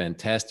that's a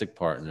fantastic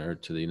partner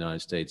to the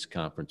United States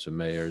Conference of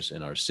Mayors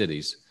in our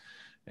cities.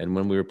 And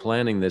when we were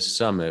planning this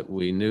summit,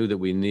 we knew that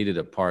we needed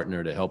a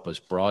partner to help us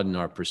broaden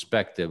our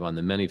perspective on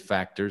the many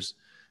factors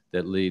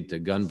that lead to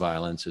gun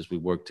violence as we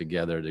work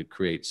together to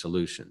create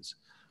solutions.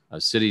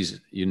 Cities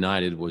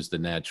United was the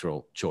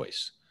natural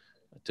choice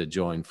to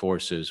join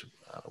forces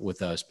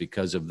with us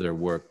because of their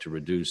work to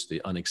reduce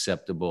the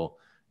unacceptable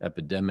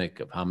epidemic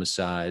of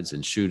homicides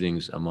and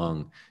shootings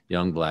among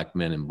young Black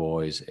men and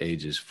boys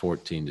ages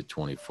 14 to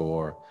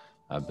 24.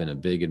 I've been a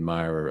big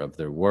admirer of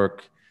their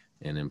work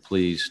and am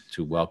pleased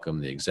to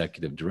welcome the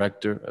Executive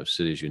Director of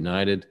Cities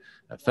United,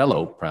 a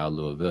fellow proud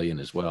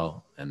Louisvillian as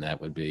well, and that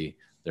would be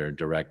their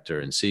Director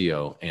and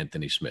CEO,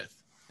 Anthony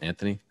Smith.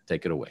 Anthony,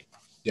 take it away.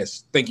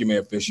 Yes, thank you,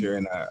 Mayor Fischer.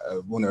 And I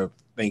want to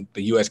thank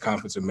the U.S.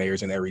 Conference of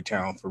Mayors in every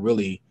town for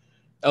really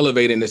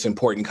elevating this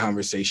important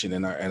conversation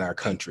in our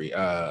country.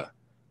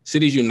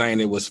 Cities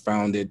United was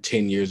founded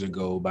 10 years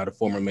ago by the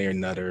former Mayor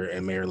Nutter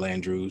and Mayor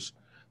Landrieu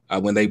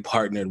when they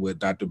partnered with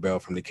Dr. Bell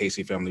from the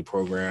Casey Family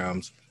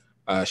Programs,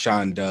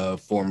 Sean Dove,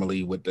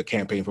 formerly with the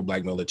Campaign for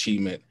Black Male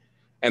Achievement,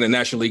 and the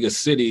National League of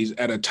Cities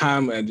at a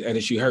time, and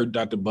as you heard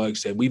Dr. Bugg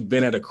said, we've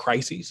been at a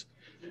crisis.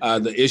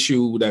 The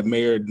issue that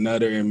Mayor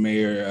Nutter and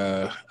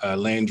Mayor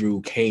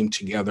Landrieu came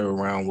together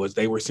around was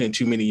they were seeing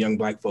too many young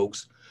Black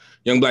folks,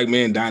 young Black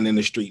men dying in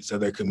the streets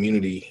of their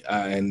community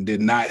and did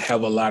not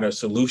have a lot of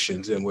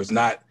solutions and was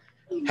not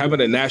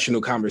having a national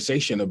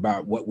conversation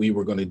about what we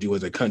were going to do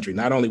as a country,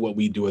 not only what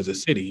we do as a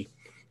city,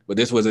 but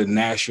this was a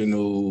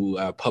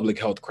national public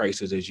health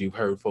crisis, as you've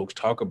heard folks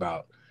talk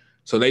about.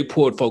 So they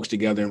pulled folks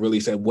together and really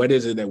said, what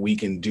is it that we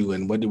can do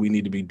and what do we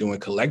need to be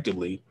doing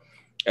collectively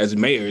as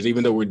mayors?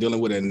 Even though we're dealing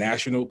with a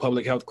national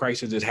public health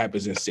crisis, this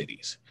happens in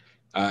cities.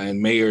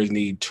 And mayors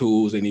need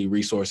tools, they need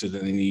resources,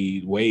 and they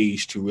need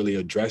ways to really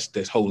address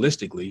this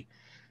holistically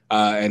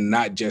and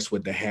not just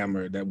with the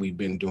hammer that we've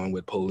been doing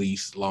with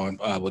police,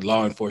 with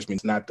law enforcement.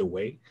 It's not the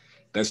way.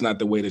 That's not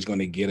the way that's going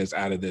to get us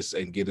out of this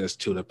and get us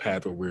to the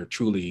path where we're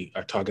truly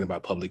are talking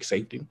about public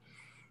safety.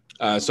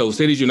 So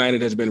Cities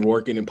United has been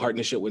working in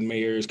partnership with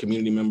mayors,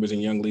 community members,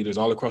 and young leaders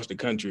all across the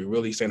country,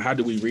 really saying, how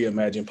do we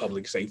reimagine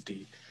public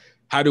safety?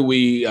 How do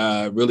we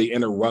really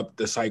interrupt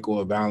the cycle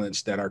of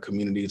violence that our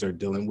communities are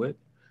dealing with?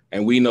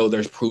 And we know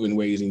there's proven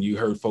ways, and you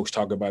heard folks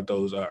talk about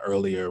those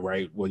earlier,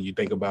 right? When you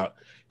think about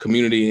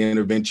community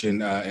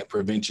intervention and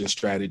prevention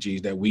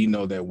strategies that we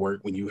know that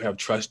work, when you have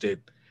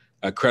trusted,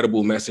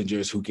 credible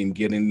messengers who can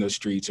get in the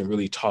streets and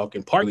really talk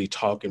and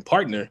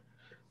partner,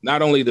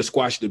 not only to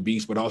squash the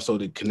beast, but also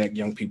to connect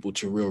young people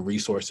to real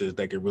resources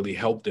that can really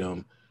help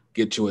them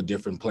get to a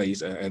different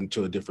place and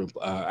to a different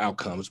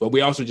outcomes. But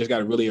we also just got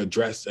to really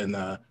address, and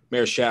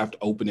Mayor Shaft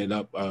opened it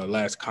up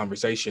last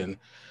conversation,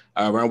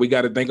 around we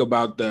got to think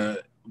about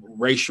the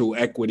racial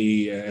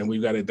equity, and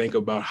we've got to think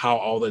about how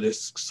all of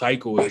this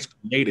cycle is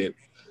created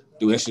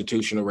through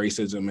institutional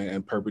racism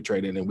and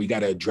perpetrated, and we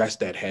got to address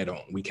that head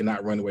on. We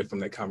cannot run away from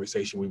that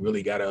conversation. We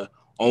really got to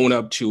own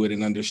up to it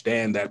and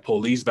understand that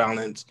police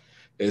violence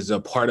is a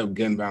part of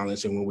gun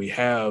violence. And when we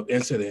have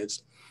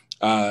incidents,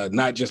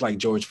 not just like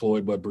George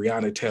Floyd, but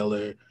Breonna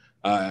Taylor,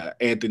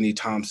 Anthony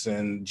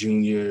Thompson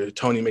Jr.,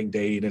 Tony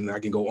McDade, and I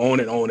can go on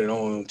and on and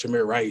on,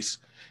 Tamir Rice.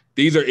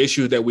 These are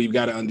issues that we've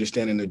got to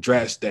understand and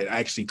address that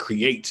actually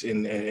creates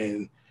and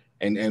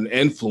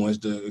influence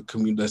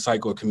the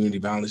cycle of community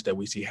violence that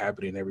we see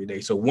happening every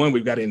day. So one,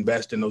 we've got to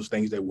invest in those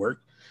things that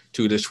work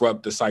to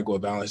disrupt the cycle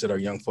of violence that our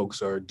young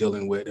folks are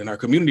dealing with and our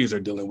communities are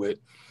dealing with.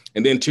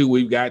 And then two,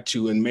 we've got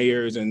to, and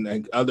mayors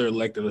and other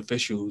elected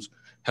officials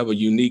have a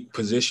unique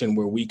position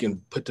where we can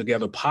put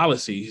together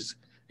policies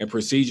and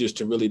procedures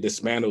to really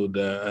dismantle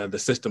the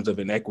systems of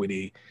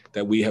inequity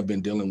that we have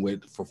been dealing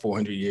with for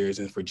 400 years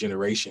and for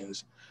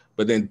generations.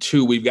 But then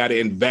two, we've got to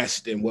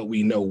invest in what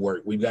we know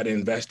work. We've got to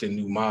invest in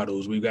new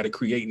models. We've got to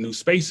create new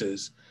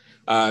spaces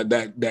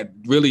that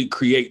really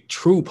create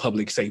true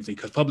public safety,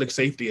 because public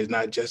safety is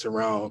not just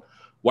around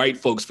white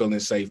folks feeling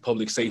safe.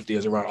 Public safety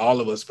is around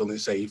all of us feeling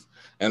safe.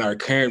 And our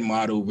current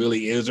model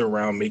really is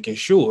around making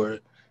sure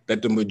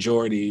that the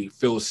majority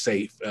feels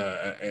safe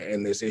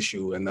in this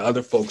issue, and the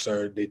other folks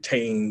are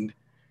detained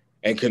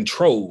and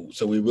controlled.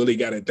 So we really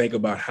got to think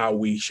about how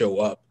we show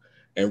up.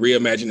 And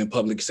reimagining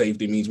public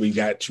safety means we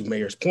got, to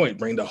Mayor's point,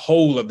 bring the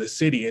whole of the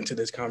city into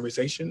this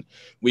conversation.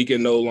 We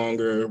can no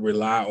longer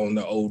rely on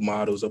the old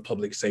models of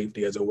public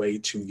safety as a way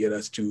to get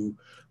us to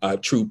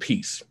true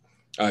peace.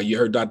 You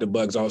heard Dr.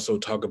 Buggs also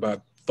talk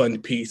about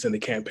fund peace and the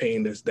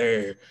campaign that's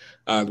there.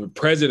 The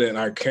president,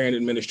 our current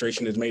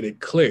administration, has made it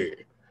clear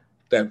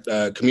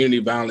that community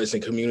violence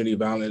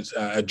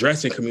and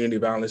addressing community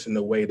violence in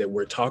the way that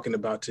we're talking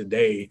about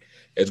today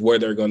is where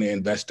they're going to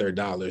invest their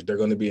dollars. They're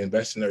going to be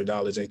investing their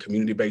dollars in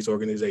community-based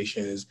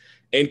organizations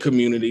and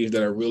communities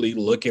that are really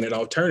looking at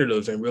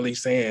alternatives and really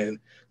saying,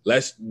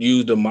 let's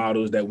use the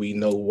models that we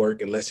know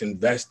work and let's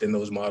invest in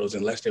those models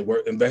and let's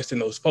invest in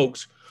those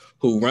folks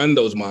who run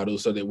those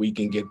models so that we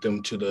can get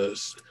them to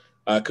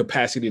the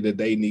capacity that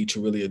they need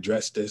to really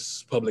address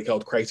this public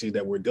health crisis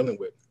that we're dealing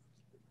with.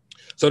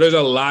 So there's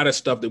a lot of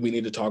stuff that we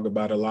need to talk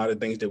about, a lot of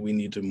things that we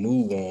need to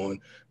move on,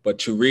 but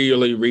to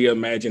really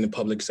reimagine the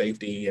public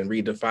safety and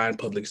redefine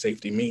public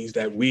safety means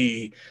that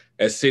we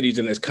as cities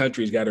and as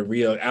countries got to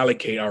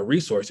reallocate our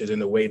resources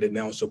in a way that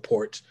now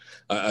supports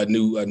a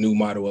new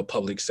model of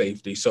public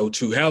safety. So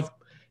to help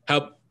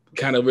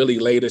kind of really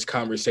lay this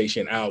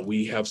conversation out,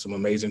 we have some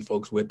amazing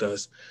folks with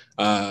us.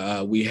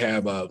 We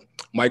have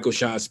Michael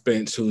Sean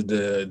Spence, who's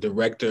the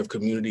Director of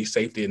Community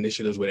Safety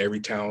Initiatives with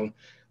Everytown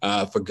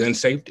for gun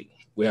safety.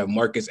 We have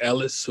Marcus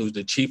Ellis, who's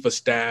the Chief of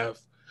Staff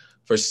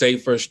for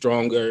Safer,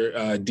 Stronger,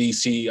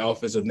 DC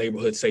Office of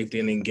Neighborhood Safety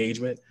and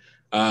Engagement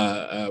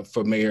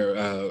for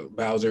Mayor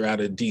Bowser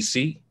out of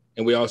DC.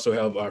 And we also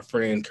have our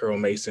friend Carol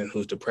Mason,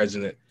 who's the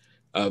President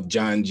of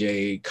John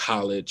Jay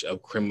College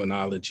of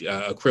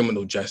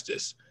Criminal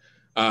Justice.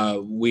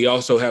 We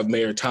also have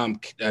Mayor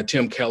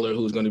Tim Keller,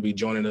 who's going to be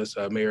joining us,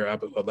 Mayor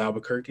of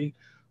Albuquerque,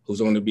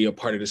 who's going to be a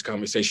part of this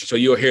conversation. So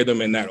you'll hear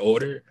them in that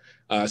order.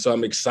 So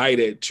I'm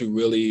excited to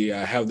really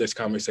have this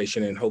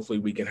conversation, and hopefully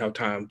we can have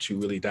time to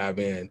really dive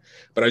in.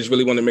 But I just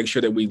really want to make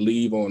sure that we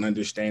leave on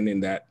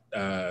understanding that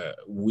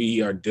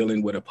we are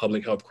dealing with a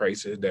public health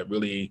crisis that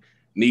really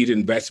needs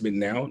investment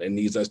now and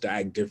needs us to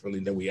act differently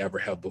than we ever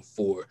have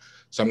before.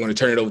 So I'm going to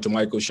turn it over to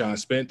Michael Sean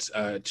Spence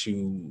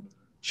to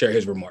share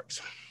his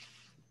remarks.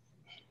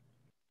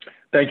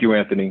 Thank you,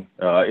 Anthony.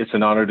 It's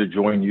an honor to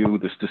join you,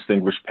 this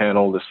distinguished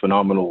panel, this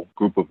phenomenal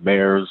group of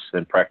mayors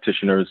and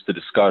practitioners to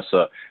discuss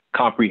a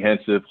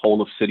comprehensive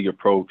whole-of-city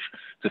approach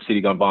to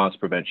city gun violence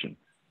prevention.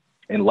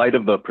 In light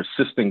of the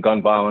persistent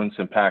gun violence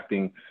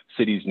impacting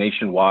cities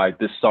nationwide,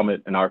 this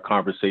summit and our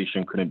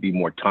conversation couldn't be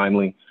more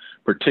timely,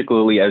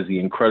 particularly as the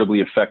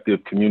incredibly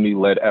effective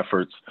community-led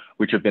efforts,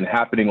 which have been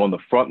happening on the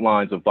front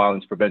lines of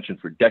violence prevention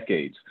for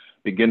decades,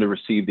 begin to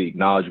receive the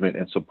acknowledgement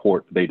and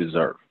support they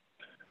deserve.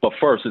 But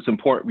first, it's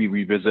important we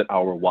revisit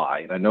our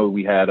why. And I know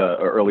we had an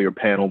earlier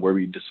panel where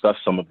we discussed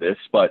some of this,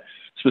 but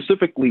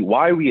specifically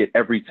why we at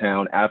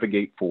Everytown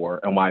advocate for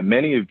and why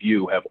many of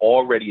you have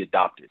already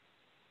adopted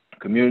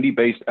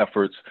community-based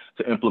efforts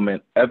to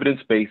implement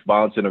evidence-based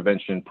violence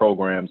intervention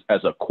programs as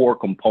a core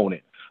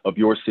component of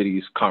your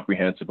city's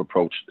comprehensive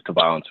approach to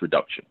violence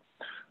reduction.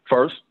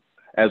 First,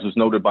 as was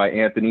noted by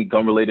Anthony,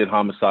 gun-related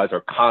homicides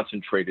are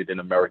concentrated in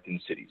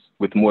American cities,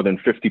 with more than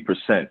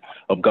 50%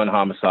 of gun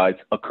homicides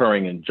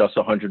occurring in just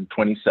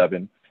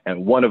 127,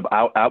 and one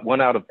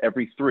out of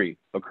every 3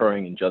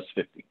 occurring in just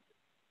 50.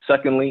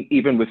 Secondly,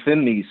 even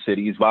within these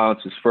cities,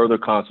 violence is further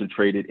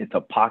concentrated into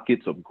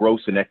pockets of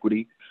gross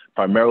inequity,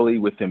 primarily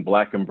within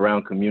Black and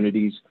Brown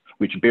communities,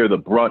 which bear the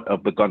brunt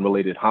of the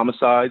gun-related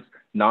homicides,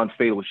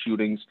 non-fatal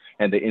shootings,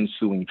 and the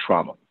ensuing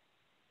trauma.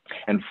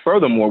 And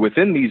furthermore,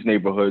 within these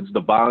neighborhoods, the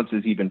violence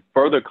is even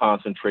further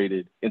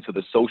concentrated into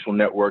the social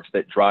networks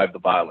that drive the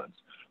violence,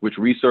 which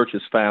research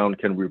has found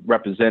can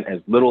represent as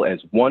little as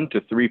 1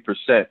 to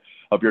 3%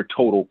 of your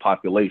total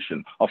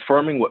population,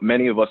 affirming what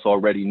many of us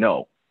already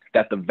know,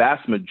 that the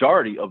vast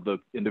majority of the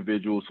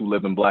individuals who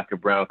live in Black and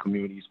Brown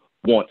communities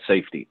want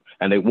safety,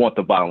 and they want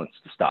the violence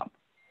to stop.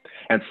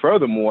 And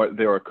furthermore,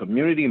 there are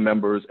community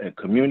members and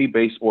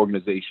community-based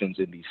organizations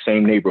in these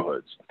same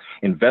neighborhoods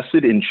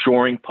invested in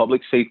ensuring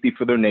public safety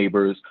for their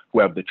neighbors who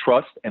have the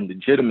trust and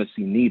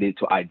legitimacy needed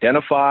to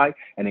identify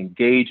and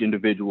engage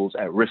individuals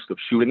at risk of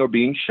shooting or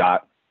being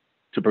shot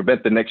to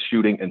prevent the next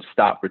shooting and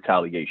stop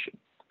retaliation.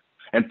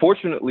 And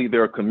fortunately,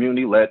 there are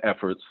community-led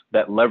efforts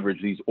that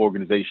leverage these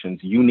organizations'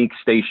 unique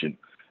station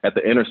at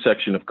the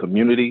intersection of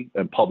community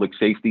and public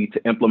safety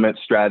to implement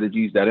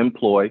strategies that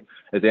employ,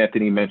 as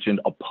Anthony mentioned,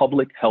 a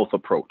public health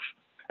approach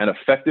and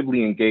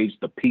effectively engage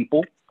the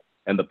people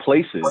and the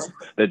places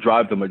that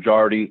drive the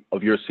majority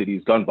of your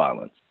city's gun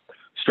violence.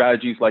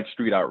 Strategies like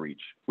street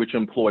outreach, which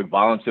employ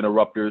violence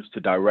interrupters to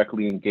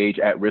directly engage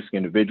at-risk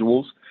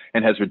individuals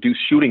and has reduced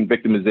shooting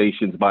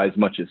victimizations by as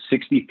much as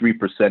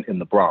 63% in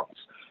the Bronx,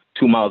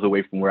 2 miles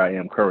away from where I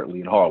am currently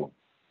in Harlem.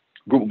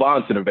 Group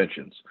violence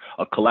interventions,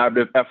 a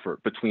collaborative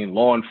effort between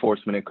law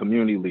enforcement and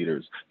community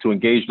leaders to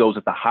engage those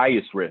at the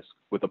highest risk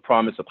with a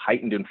promise of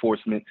heightened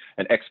enforcement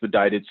and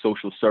expedited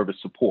social service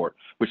support,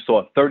 which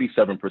saw a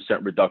 37%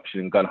 reduction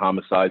in gun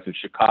homicides in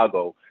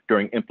Chicago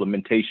during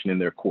implementation in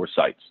their core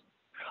sites.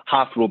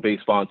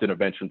 Hospital-based violence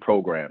intervention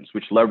programs,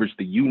 which leverage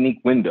the unique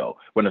window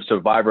when a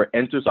survivor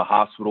enters a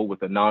hospital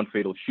with a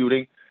non-fatal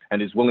shooting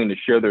and is willing to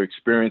share their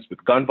experience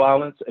with gun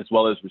violence as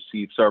well as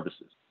receive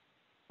services,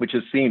 which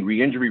has seen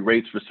re-injury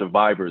rates for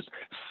survivors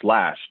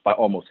slashed by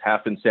almost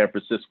half in San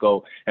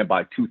Francisco and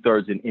by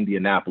 2/3 in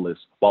Indianapolis,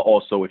 while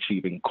also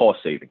achieving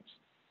cost savings,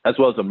 as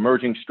well as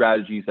emerging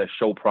strategies that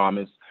show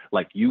promise,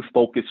 like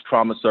youth-focused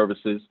trauma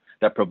services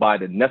that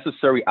provide a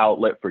necessary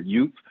outlet for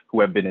youth who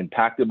have been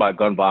impacted by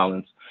gun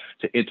violence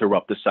to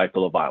interrupt the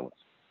cycle of violence.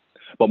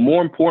 But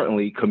more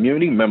importantly,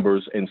 community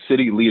members and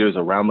city leaders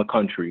around the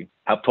country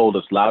have told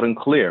us loud and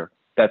clear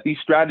that these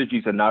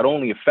strategies are not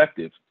only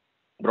effective,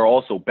 but are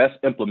also best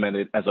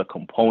implemented as a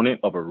component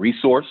of a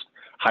resourced,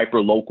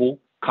 hyperlocal,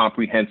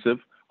 comprehensive,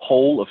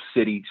 whole of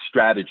city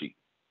strategy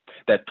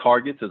that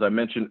targets, as I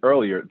mentioned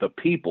earlier, the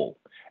people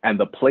and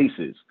the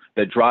places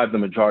that drive the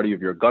majority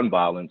of your gun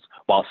violence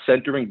while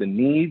centering the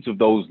needs of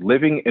those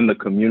living in the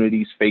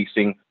communities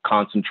facing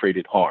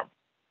concentrated harm.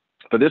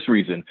 For this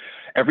reason,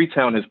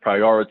 Everytown has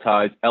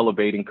prioritized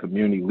elevating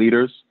community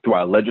leaders through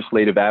our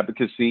legislative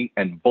advocacy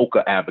and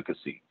VOCA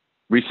advocacy,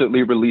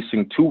 recently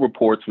releasing 2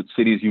 reports with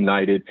Cities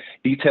United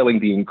detailing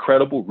the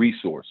incredible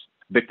resource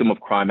Victim of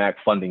Crime Act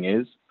funding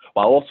is,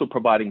 while also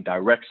providing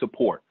direct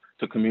support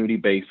to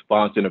community-based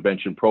violence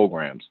intervention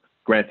programs,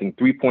 granting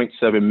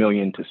 $3.7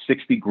 million to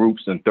 60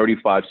 groups in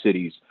 35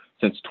 cities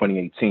since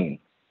 2018.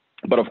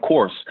 But of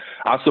course,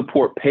 our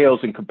support pales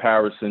in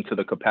comparison to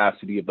the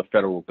capacity of the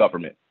federal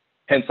government,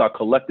 hence our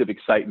collective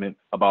excitement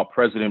about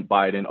President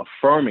Biden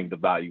affirming the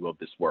value of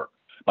this work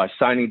by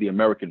signing the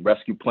American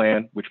Rescue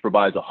Plan, which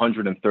provides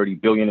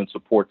 $130 billion in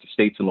support to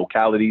states and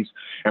localities,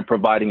 and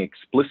providing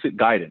explicit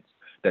guidance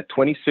that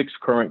 26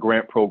 current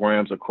grant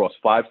programs across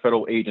 5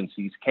 federal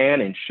agencies can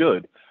and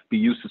should be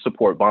used to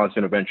support violence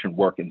intervention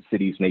work in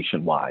cities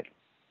nationwide.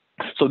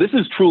 So this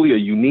is truly a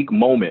unique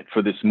moment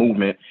for this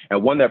movement,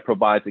 and one that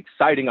provides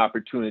exciting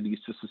opportunities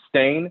to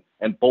sustain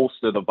and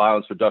bolster the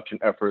violence reduction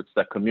efforts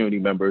that community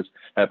members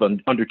have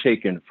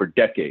undertaken for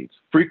decades,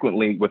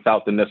 frequently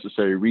without the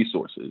necessary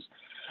resources.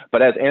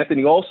 But as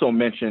Anthony also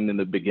mentioned in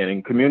the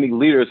beginning, community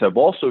leaders have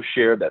also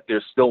shared that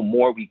there's still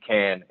more we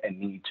can and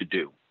need to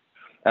do.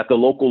 At the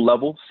local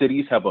level,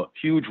 cities have a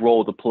huge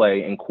role to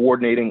play in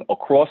coordinating a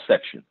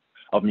cross-section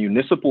of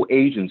municipal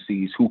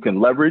agencies who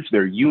can leverage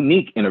their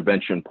unique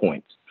intervention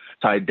points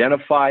to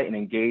identify and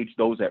engage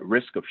those at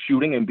risk of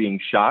shooting and being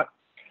shot,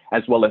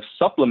 as well as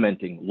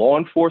supplementing law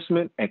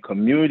enforcement and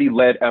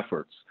community-led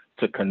efforts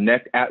to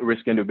connect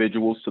at-risk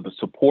individuals to the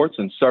supports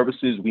and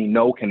services we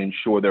know can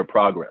ensure their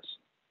progress.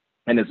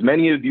 And as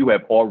many of you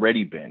have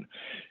already been,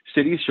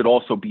 cities should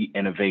also be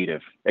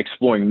innovative,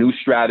 exploring new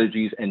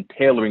strategies and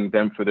tailoring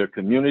them for their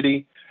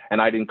community,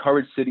 And I'd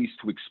encourage cities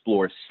to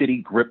explore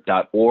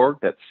citygrip.org,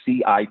 that's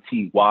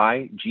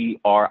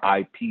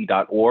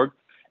CITYGRIP.org,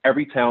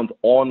 every town's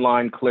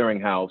online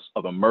clearinghouse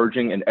of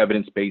emerging and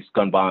evidence-based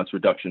gun violence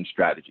reduction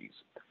strategies.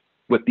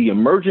 With the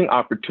emerging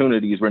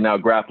opportunities we're now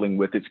grappling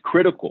with, it's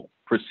critical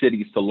for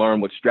cities to learn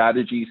what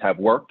strategies have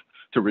worked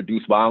to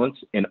reduce violence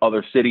in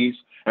other cities,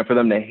 and for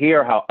them to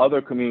hear how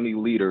other community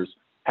leaders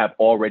have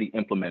already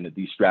implemented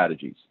these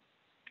strategies.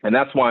 And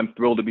that's why I'm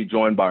thrilled to be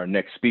joined by our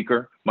next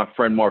speaker, my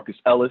friend Marcus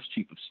Ellis,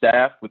 Chief of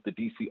Staff with the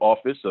DC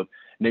Office of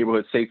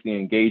Neighborhood Safety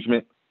and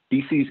Engagement.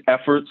 DC's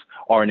efforts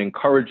are an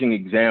encouraging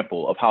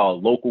example of how a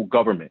local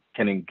government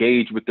can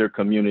engage with their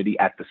community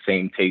at the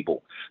same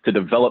table to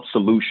develop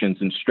solutions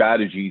and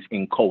strategies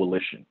in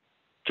coalition.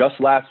 Just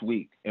last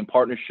week, in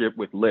partnership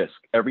with LISC,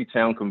 every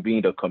town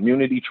convened a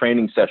community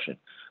training session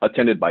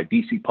attended by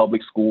DC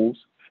Public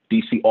Schools,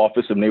 DC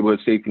Office of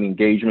Neighborhood Safety and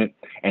Engagement,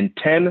 and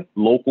 10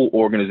 local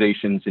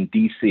organizations in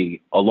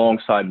DC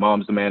alongside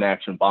Moms Demand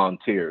Action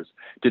volunteers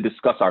to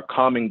discuss our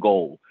common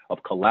goal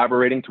of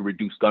collaborating to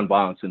reduce gun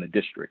violence in the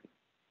district.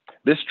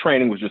 This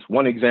training was just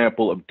one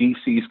example of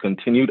DC's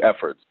continued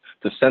efforts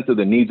to center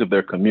the needs of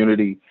their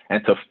community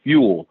and to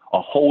fuel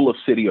a whole of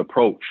city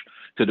approach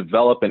to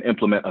develop and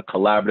implement a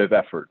collaborative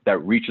effort that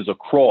reaches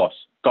across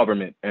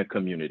government and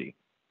community.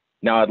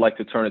 Now I'd like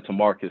to turn it to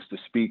Marcus to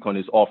speak on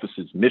his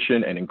office's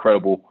mission and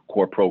incredible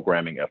core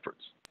programming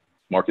efforts.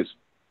 Marcus.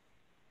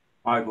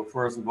 All right, well,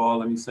 first of all,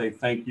 let me say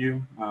thank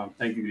you.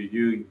 Thank you to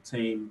you, your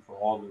team, for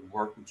all the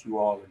work that you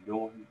all are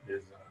doing.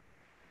 It's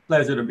a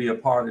pleasure to be a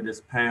part of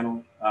this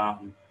panel.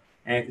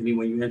 Anthony,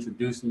 when you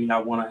introduced me, I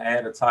want to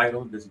add a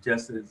title that's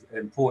just as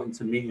important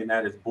to me, and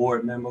that is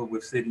board member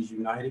with Cities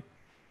United.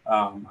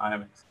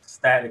 I'm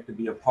ecstatic to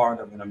be a part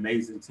of an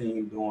amazing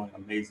team doing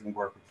amazing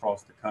work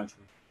across the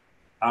country.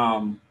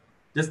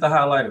 Just to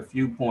highlight a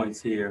few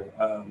points here,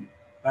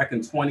 back in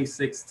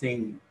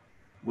 2016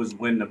 was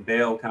when the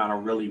bell kind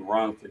of really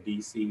rung for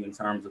DC in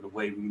terms of the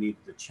way we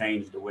needed to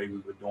change the way we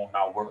were doing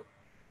our work.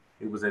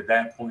 It was at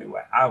that point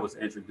where I was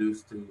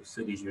introduced to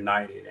Cities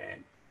United,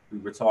 and we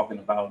were talking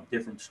about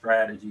different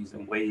strategies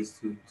and ways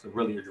to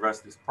really address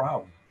this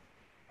problem.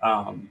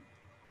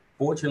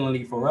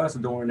 Fortunately for us,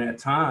 during that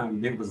time,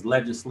 there was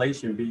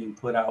legislation being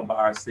put out by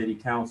our city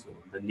council,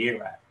 the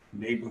NEAR Act,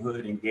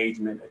 Neighborhood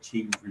Engagement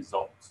Achieved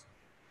Results.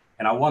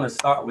 And I want to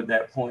start with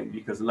that point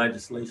because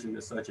legislation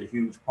is such a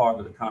huge part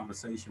of the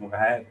conversation we're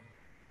having.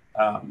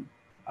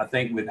 I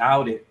think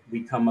without it,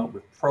 we come up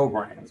with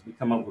programs. We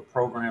come up with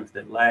programs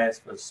that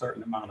last for a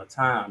certain amount of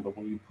time. But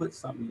when you put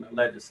something in the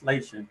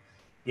legislation,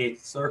 it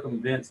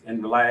circumvents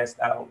and lasts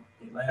out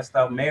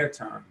mayor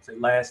terms.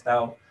 It lasts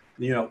out,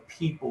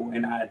 people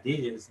and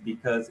ideas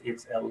because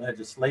it's a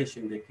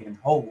legislation that can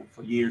hold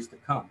for years to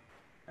come.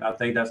 And I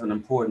think that's an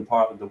important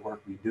part of the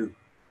work we do.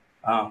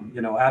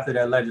 After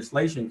that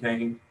legislation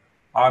came,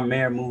 our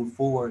mayor moved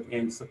forward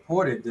and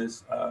supported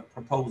this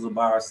proposal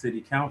by our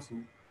city council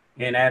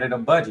and added a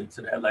budget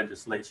to that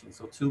legislation.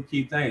 So two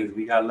key things: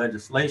 we got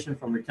legislation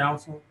from the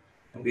council,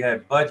 and we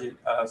had budget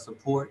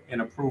support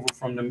and approval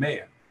from the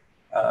mayor.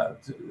 I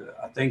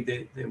think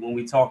that when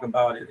we talk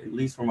about it, at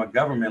least from a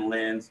government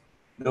lens,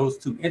 those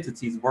two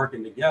entities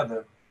working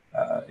together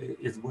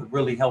is what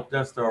really helped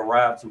us to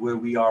arrive to where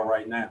we are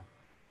right now.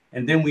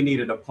 And then we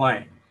needed a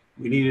plan.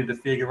 We needed to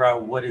figure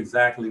out what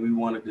exactly we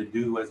wanted to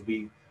do as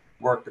we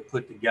work to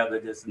put together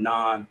this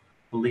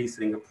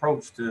non-policing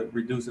approach to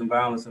reducing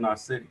violence in our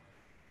city.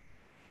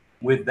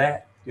 With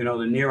that, the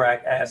NEAR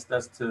Act asked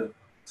us to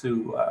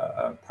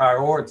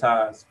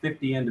prioritize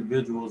 50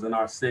 individuals in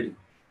our city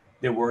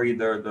that were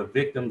either the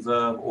victims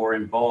of or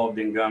involved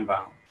in gun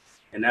violence.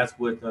 And that's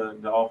what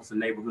the Office of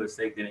Neighborhood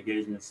Safety and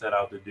Engagement set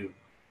out to do.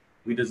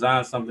 We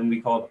designed something we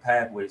call the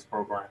Pathways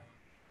Program.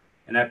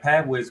 And that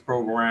Pathways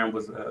Program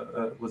was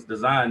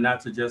designed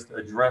not to just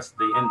address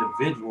the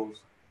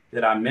individuals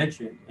that I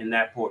mentioned in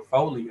that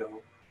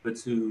portfolio, but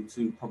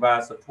to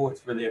provide supports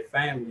for their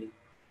family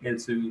and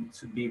to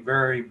be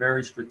very,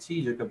 very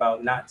strategic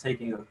about not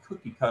taking a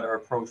cookie cutter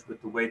approach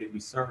with the way that we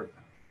serve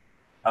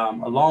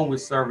them. Along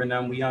with serving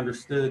them, we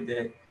understood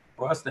that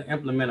for us to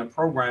implement a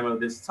program of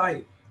this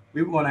type,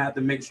 we were going to have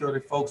to make sure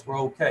that folks were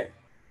okay.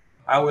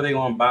 How were they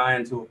going to buy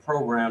into a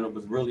program that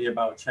was really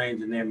about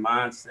changing their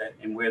mindset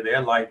and where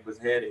their life was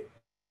headed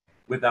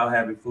without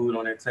having food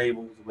on their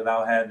tables,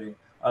 without having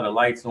the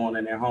lights on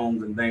in their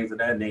homes and things of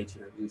that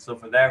nature? And so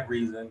for that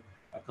reason,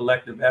 a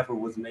collective effort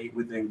was made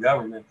within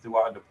government through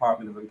our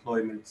Department of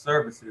Employment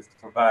Services to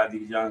provide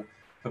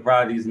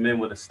these men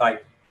with a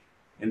stipend.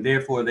 And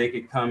therefore they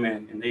could come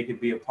in and they could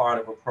be a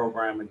part of a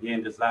program,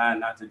 again,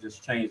 designed not to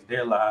just change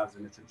their lives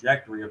and the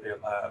trajectory of their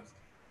lives,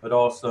 but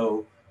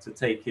also to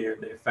take care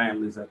of their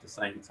families at the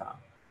same time.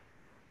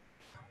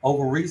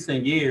 Over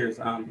recent years,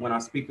 when I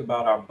speak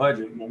about our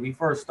budget, when we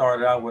first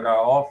started out with our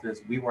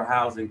office, we were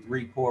housing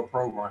 3 core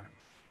programs.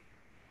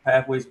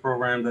 Pathways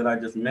program that I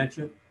just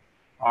mentioned,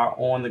 our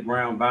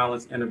on-the-ground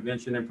violence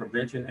intervention and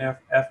prevention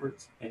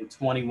efforts in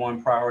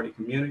 21 priority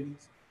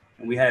communities.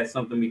 And we had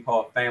something we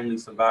call family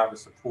survivor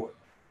support.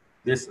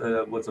 This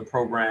was a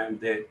program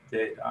that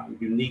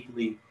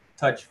uniquely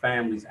touch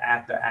families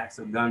after acts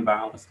of gun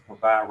violence to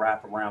provide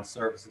wraparound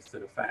services to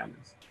the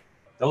families.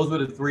 Those were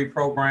the 3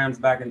 programs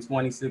back in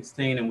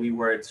 2016, and we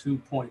were at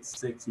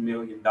 $2.6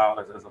 million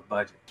as a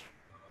budget.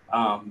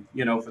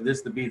 For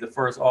this to be the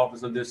first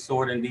office of this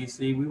sort in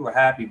DC, we were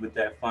happy with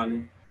that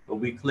funding, but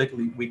we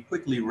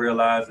quickly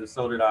realized, and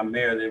so did our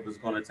mayor, that it was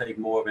going to take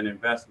more of an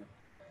investment.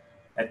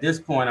 At this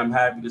point, I'm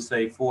happy to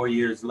say 4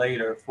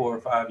 or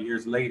 5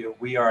 years later,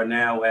 we are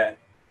now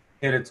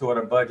headed toward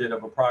a budget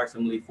of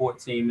approximately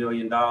 $14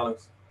 million.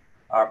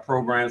 Our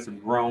programs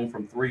have grown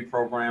from 3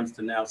 programs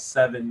to now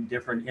 7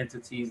 different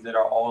entities that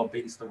are all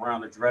based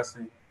around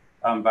addressing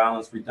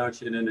violence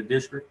reduction in the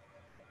district.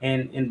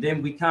 And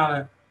then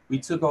we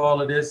took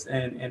all of this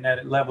and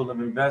that level of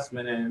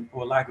investment, and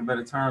for lack of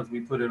better terms, we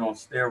put it on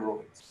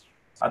steroids.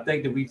 I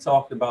think that we've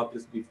talked about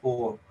this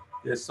before.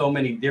 There's so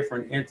many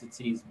different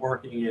entities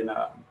working in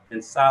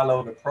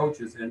siloed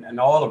approaches in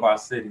all of our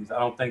cities. I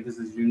don't think this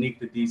is unique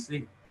to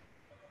DC.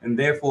 And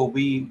therefore,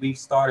 we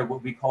started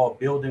what we call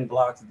Building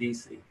Blocks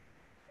DC.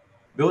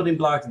 Building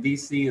Blocks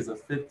DC is a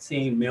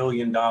 $15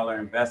 million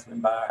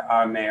investment by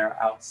our mayor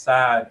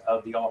outside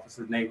of the Office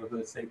of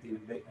Neighborhood Safety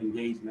and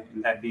Engagement,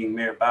 and that being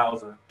Mayor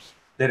Bowser,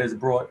 that has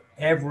brought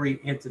every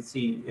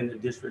entity in the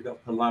District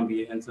of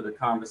Columbia into the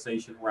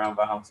conversation around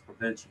violence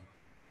prevention.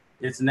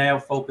 It's now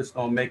focused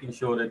on making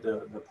sure that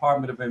the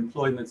Department of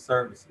Employment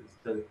Services,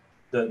 the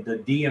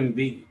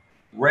DMV,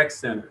 rec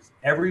centers,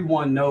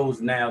 everyone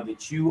knows now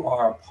that you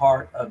are a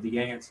part of the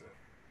answer.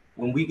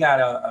 When we got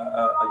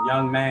a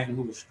young man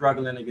who was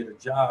struggling to get a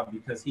job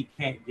because he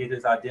can't get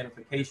his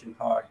identification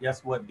card,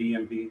 guess what,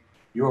 DMV?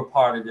 You're a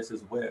part of this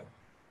as well.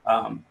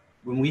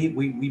 When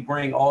we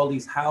bring all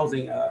these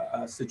housing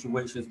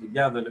situations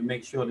together to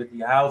make sure that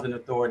the housing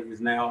authority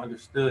is now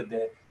understood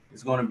that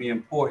it's going to be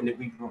important that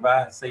we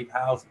provide safe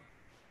housing.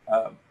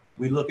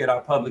 We look at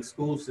our public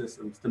school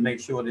systems to make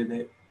sure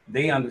that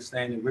they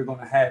understand that we're going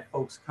to have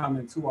folks come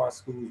into our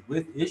schools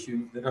with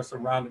issues that are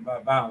surrounded by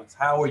violence.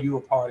 How are you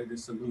a part of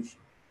this solution?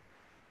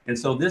 And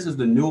so this is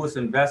the newest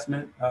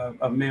investment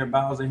of Mayor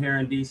Bowser here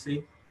in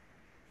DC.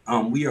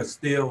 We are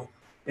still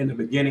in the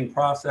beginning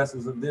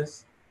processes of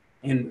this.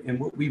 And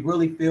what we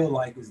really feel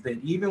like is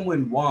that even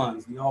when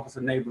the Office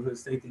of Neighborhood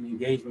Safety and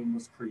Engagement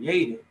was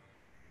created,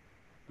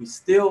 we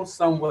still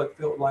somewhat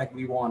felt like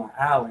we were on an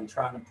island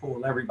trying to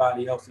pull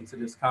everybody else into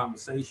this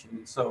conversation.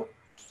 And so,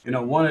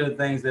 one of the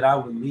things that I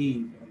would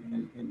leave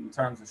in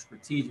terms of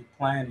strategic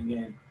planning,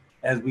 and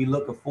as we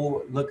look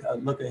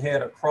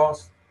ahead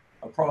across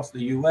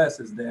the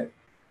U.S., is that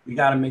we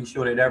got to make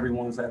sure that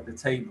everyone's at the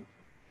table,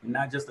 and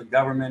not just a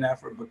government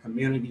effort, but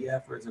community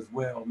efforts as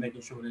well,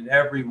 making sure that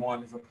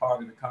everyone is a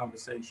part of the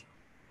conversation.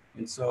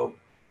 And so,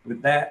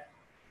 with that,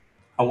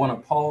 I want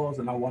to pause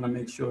and I want to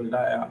make sure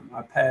that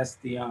I pass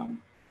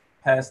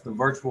the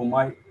virtual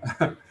mic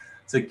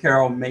to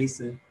Carol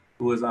Mason,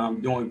 who is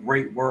doing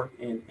great work,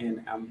 and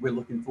we're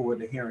looking forward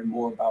to hearing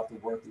more about the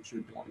work that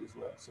you're doing as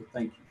well. So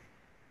thank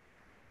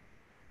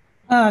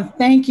you.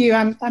 Thank you.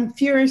 I'm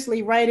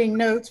furiously writing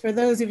notes. For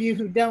those of you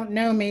who don't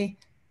know me,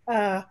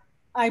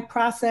 I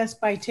process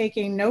by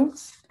taking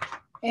notes,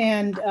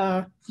 and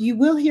you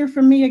will hear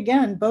from me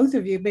again, both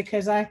of you,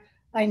 because I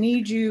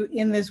need you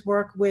in this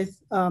work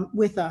with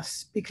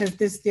us, because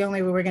this is the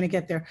only way we're going to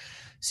get there.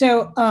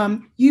 So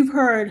you've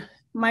heard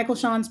Michael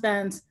Sean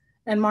Spence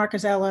and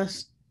Marcus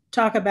Ellis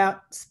talk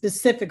about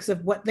specifics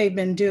of what they've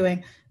been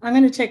doing. I'm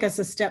going to take us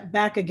a step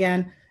back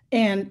again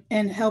and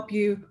help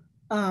you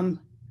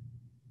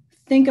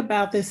think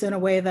about this in a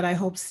way that I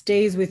hope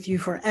stays with you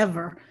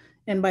forever.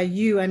 And by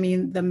you, I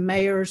mean the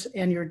mayors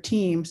and your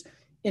teams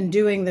in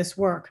doing this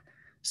work.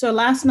 So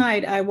last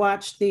night I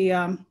watched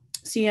the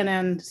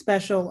CNN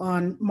special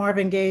on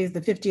Marvin Gaye's,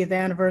 the 50th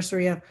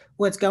anniversary of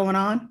What's Going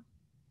On.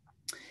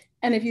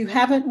 And if you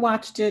haven't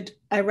watched it,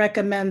 I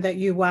recommend that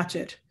you watch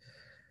it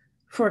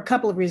for a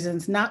couple of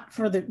reasons. Not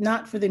for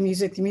the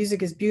music. The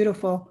music is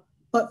beautiful,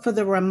 but for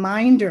the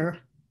reminder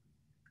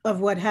of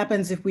what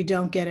happens if we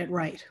don't get it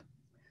right.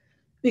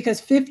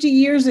 Because 50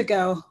 years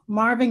ago,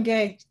 Marvin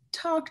Gaye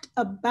talked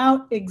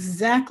about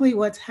exactly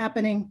what's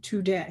happening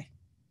today.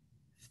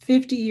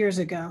 50 years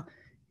ago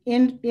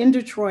in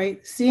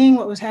Detroit, seeing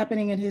what was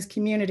happening in his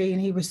community,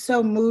 and he was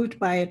so moved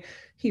by it,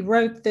 he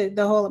wrote the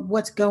whole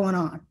What's Going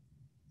On.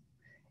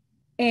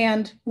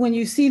 And when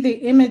you see the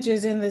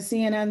images in the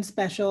CNN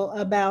special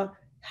about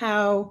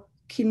how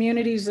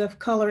communities of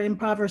color,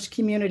 impoverished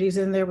communities,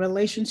 and their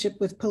relationship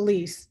with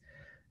police,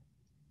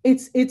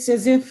 it's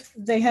as if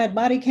they had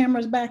body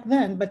cameras back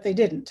then, but they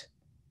didn't.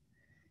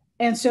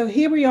 And so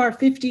here we are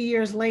 50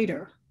 years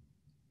later,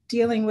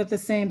 dealing with the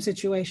same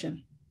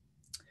situation.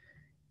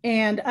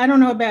 And I don't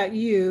know about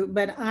you,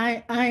 but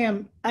I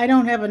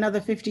don't have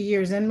another 50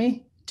 years in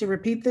me to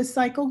repeat this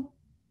cycle.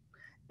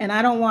 And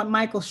I don't want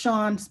Michael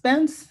Sean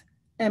Spence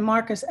and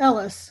Marcus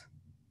Ellis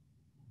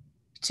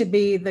to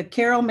be the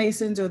Carol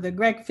Masons or the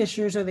Greg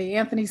Fischers or the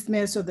Anthony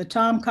Smiths or the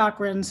Tom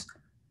Cochrans.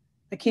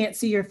 I can't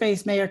see your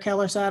face, Mayor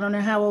Keller, so I don't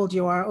know how old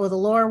you are, or the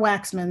Laura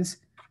Waxmans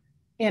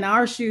in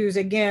our shoes,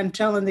 again,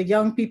 telling the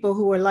young people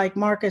who are like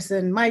Marcus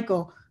and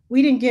Michael,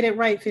 we didn't get it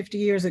right 50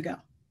 years ago.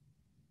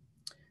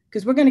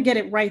 because we're going to get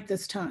it right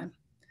this time.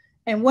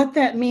 And what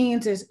that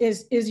means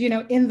is, you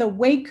know, in the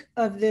wake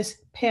of this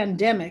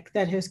pandemic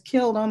that has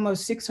killed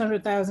almost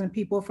 600,000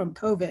 people from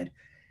COVID,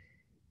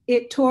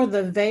 it tore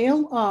the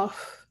veil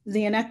off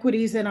the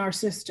inequities in our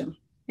system,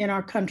 in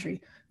our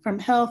country, from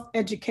health,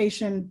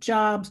 education,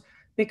 jobs,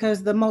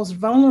 because the most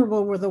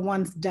vulnerable were the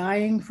ones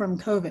dying from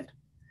COVID.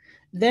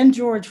 Then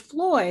George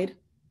Floyd,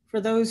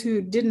 for those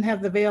who didn't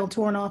have the veil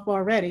torn off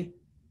already,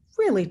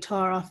 really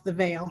tore off the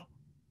veil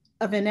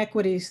of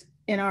inequities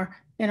in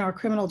our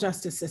criminal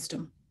justice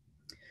system.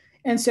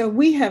 And so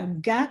we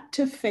have got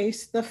to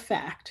face the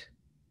fact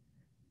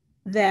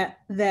that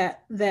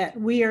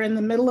we are in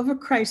the middle of a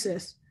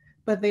crisis,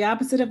 but the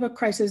opposite of a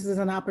crisis is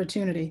an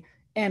opportunity.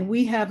 And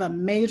we have a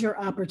major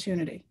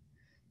opportunity.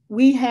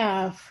 We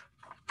have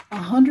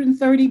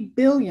 130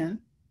 billion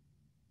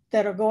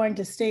that are going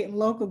to state and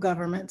local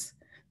governments.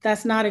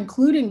 That's not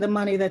including the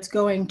money that's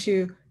going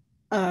to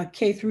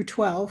K through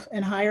 12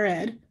 and higher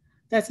ed.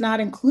 That's not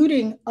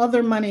including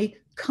other money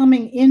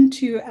coming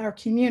into our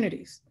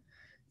communities.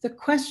 The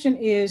question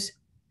is,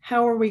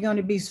 how are we going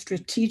to be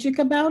strategic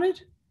about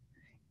it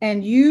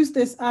and use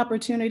this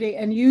opportunity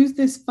and use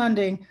this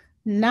funding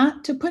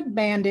not to put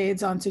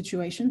Band-Aids on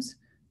situations,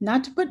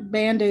 not to put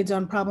Band-Aids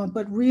on problems,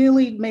 but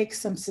really make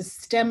some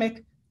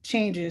systemic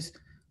changes,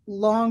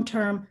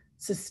 long-term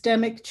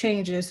systemic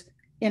changes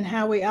in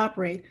how we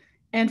operate.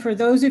 And for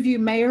those of you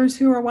mayors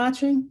who are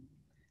watching,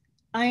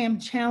 I am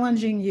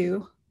challenging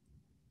you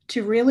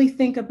to really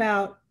think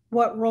about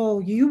what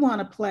role you want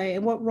to play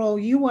and what role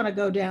you want to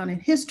go down in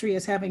history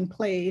as having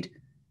played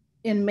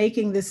in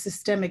making this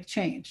systemic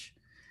change.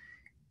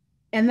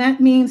 And that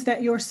means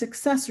that your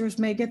successors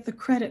may get the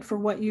credit for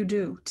what you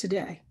do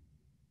today.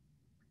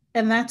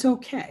 And that's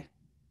okay,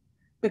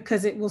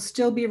 because it will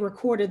still be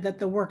recorded that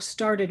the work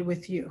started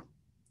with you.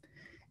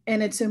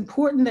 And it's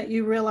important that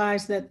you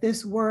realize that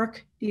this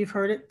work, you've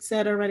heard it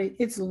said already,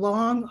 it's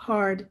long,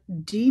 hard,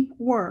 deep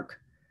work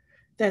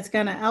that's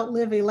going to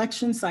outlive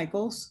election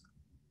cycles,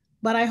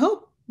 but I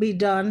hope be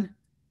done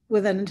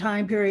within a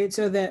time period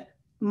so that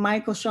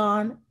Michael,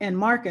 Sean, and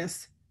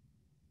Marcus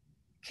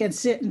can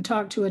sit and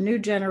talk to a new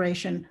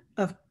generation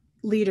of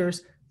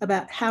leaders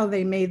about how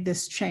they made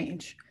this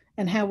change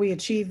and how we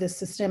achieve this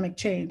systemic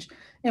change.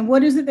 And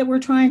what is it that we're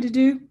trying to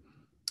do?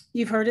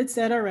 You've heard it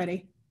said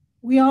already.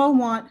 We all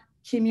want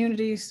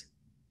communities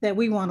that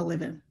we want to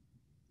live in.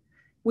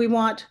 We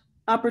want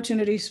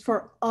opportunities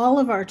for all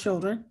of our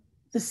children,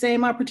 the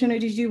same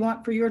opportunities you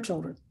want for your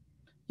children.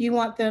 You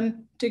want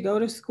them to go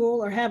to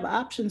school or have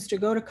options to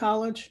go to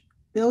college,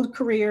 build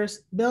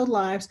careers, build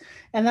lives.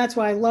 And that's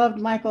why I loved,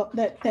 Michael,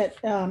 that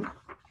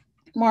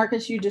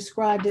Marcus, you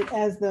described it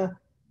as the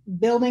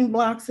building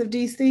blocks of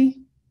DC.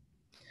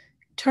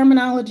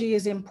 Terminology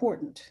is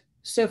important.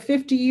 So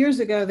 50 years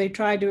ago, they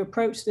tried to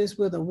approach this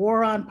with a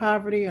war on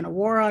poverty and a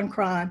war on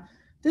crime.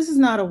 This is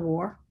not a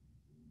war.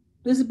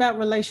 This is about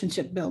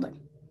relationship building.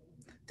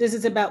 This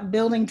is about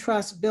building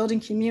trust, building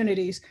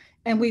communities,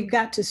 and we've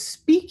got to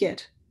speak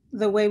it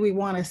the way we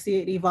want to see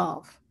it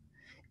evolve.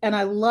 And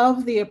I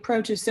love the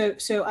approaches.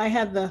 So I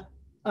had the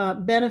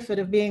benefit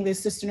of being the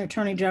Assistant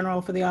Attorney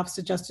General for the Office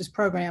of Justice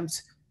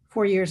Programs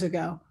 4 years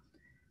ago,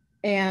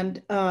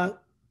 and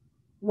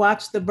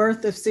watched the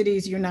birth of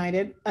Cities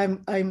United.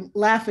 I'm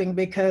laughing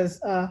because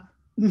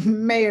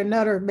Mayor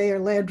Nutter, Mayor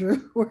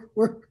Landrieu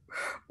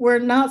were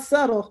not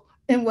subtle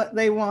in what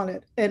they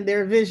wanted and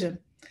their vision.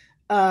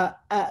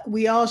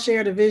 We all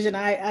shared a vision.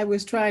 I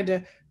was trying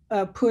to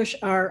push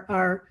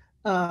our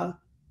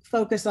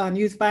focus on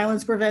youth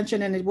violence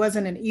prevention, and it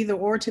wasn't an either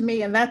or to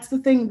me. And that's the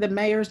thing the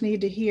mayors need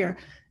to hear.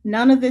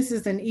 None of this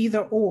is an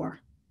either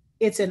or.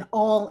 It's an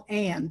all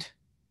and.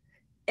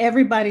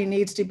 Everybody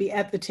needs to be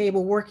at the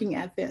table working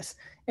at this.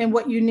 And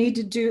what you need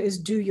to do is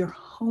do your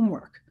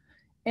homework.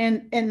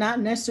 And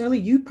not necessarily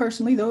you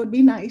personally, though it'd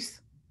be nice,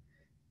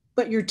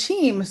 but your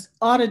teams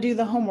ought to do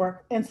the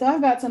homework. And so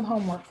I've got some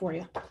homework for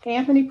you.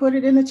 Anthony put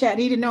it in the chat.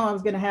 He didn't know I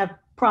was going to have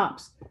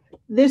prompts.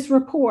 This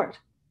report,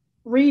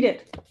 read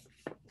it.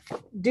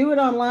 Do it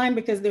online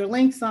because there are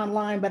links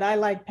online, but I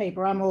like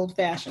paper. I'm old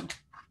fashioned.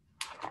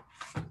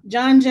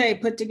 John Jay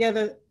put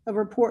together a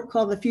report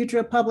called The Future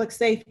of Public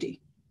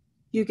Safety.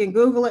 You can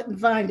Google it and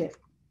find it.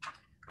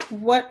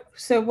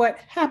 So what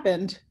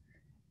happened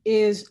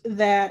is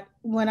that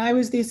when I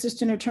was the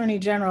Assistant Attorney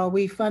General,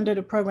 we funded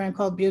a program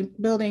called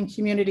Building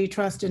Community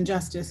Trust and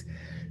Justice,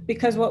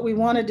 because what we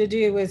wanted to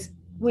do was,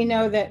 we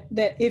know that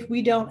if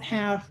we don't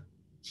have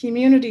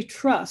community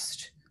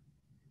trust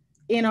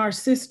in our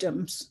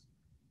systems,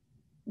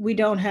 we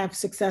don't have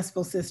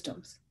successful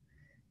systems.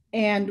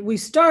 And we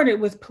started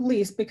with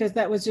police because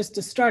that was just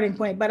a starting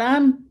point, but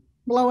I'm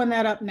blowing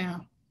that up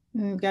now.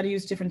 Got to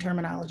use different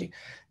terminology,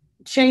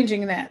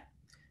 changing that.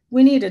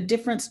 We need a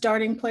different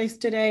starting place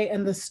today.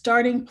 And the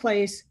starting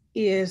place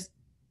is,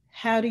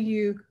 how do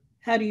you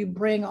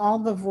bring all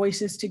the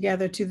voices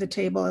together to the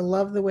table? I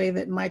love the way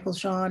that Michael,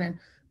 Sean, and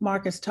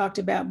Marcus talked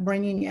about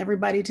bringing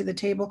everybody to the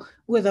table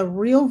with a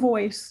real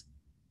voice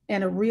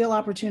and a real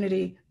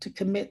opportunity to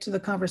commit to the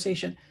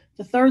conversation.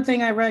 The third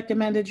thing I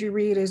recommended you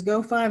read is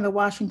go find the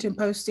Washington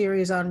Post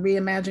series on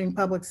reimagining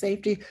public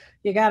safety.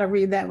 You got to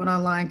read that one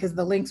online because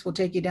the links will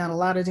take you down a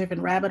lot of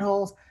different rabbit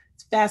holes.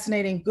 It's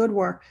fascinating, good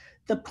work.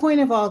 The point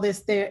of all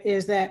this there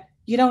is that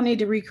you don't need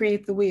to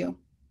recreate the wheel.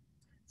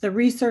 The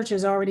research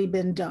has already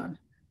been done.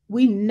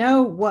 We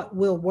know what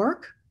will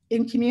work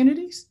in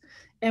communities,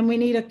 and we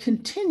need a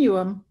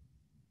continuum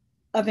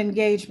of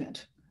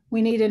engagement.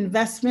 We need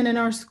investment in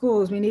our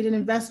schools. We need an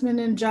investment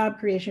in job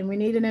creation. We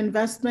need an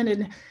investment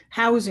in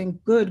housing,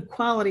 good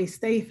quality,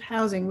 safe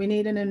housing. We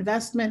need an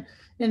investment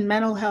in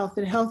mental health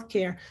and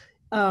healthcare.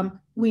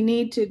 We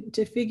need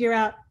to figure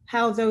out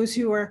how those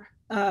who are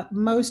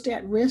most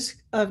at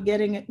risk of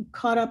getting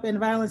caught up in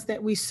violence,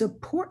 that we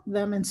support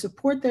them and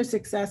support their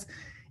success.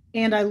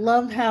 And I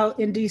love how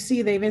in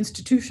DC they've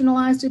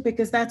institutionalized it,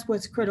 because that's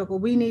what's critical.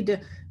 We need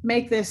to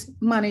make this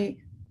money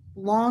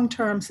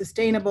long-term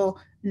sustainable,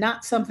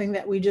 not something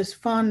that we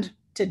just fund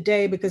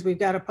today because we've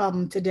got a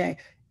problem today.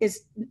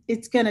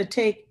 It's going to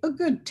take a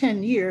good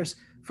 10 years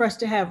for us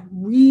to have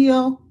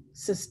real,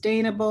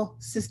 sustainable,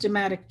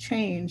 systematic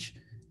change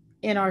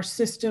in our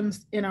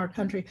systems, in our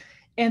country.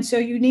 And so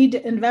you need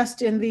to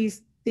invest in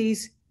these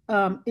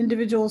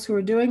individuals who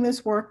are doing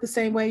this work the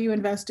same way you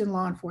invest in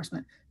law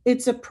enforcement.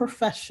 It's a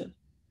profession.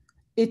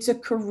 It's a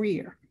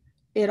career.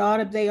 They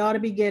ought to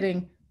be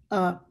getting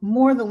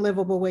more than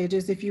livable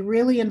wages. If you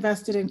really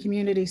invested in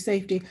community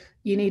safety,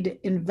 you need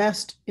to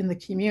invest in the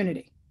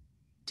community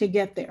to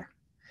get there.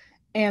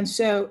 And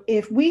so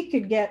if we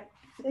could get,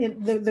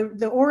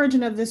 the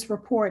origin of this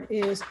report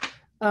is,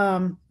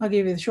 I'll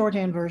give you the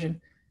shorthand version.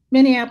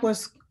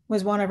 Minneapolis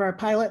was one of our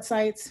pilot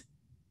sites.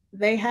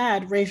 They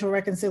had racial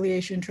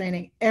reconciliation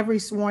training, every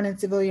sworn in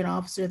civilian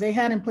officer. They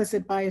had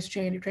implicit bias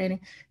training.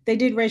 They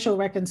did racial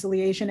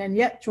reconciliation, and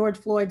yet George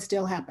Floyd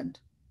still happened.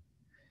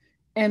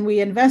 And we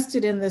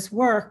invested in this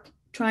work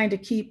trying to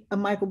keep a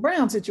Michael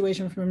Brown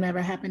situation from never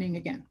happening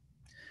again.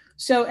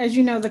 So as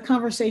you know, the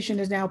conversation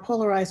is now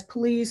polarized: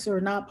 police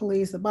or not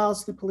police,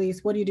 abolish the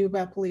police, what do you do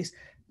about police?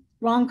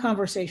 Wrong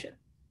conversation.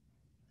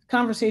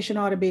 Conversation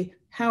ought to be,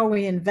 how are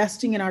we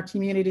investing in our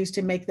communities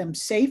to make them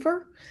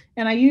safer?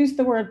 And I use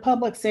the word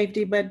public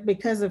safety, but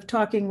because of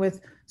talking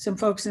with some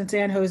folks in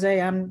San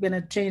Jose, I'm going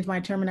to change my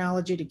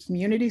terminology to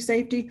community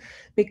safety,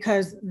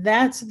 because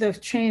that's the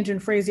change in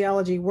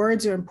phraseology.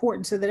 Words are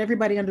important so that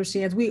everybody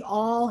understands we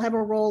all have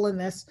a role in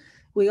this.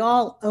 We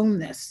all own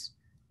this.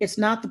 It's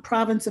not the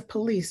province of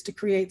police to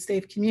create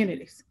safe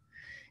communities.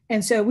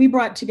 And so we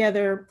brought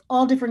together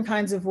all different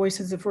kinds of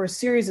voices for a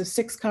series of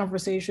 6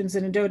 conversations,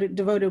 and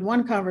devoted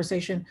 1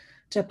 conversation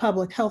to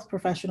public health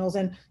professionals.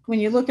 And when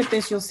you look at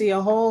this, you'll see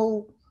a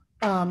whole,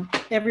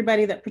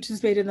 everybody that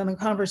participated in the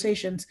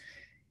conversations.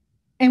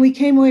 And we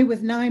came away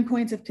with 9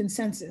 points of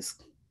consensus.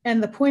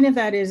 And the point of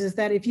that is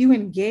that if you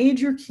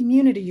engage your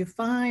community, you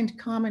find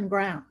common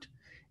ground,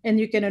 and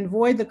you can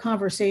avoid the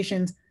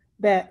conversations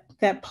that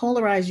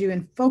polarize you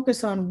and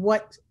focus on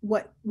what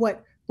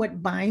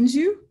binds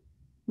you,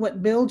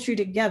 what builds you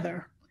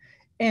together.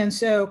 And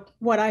so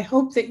what I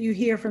hope that you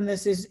hear from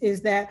this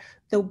is that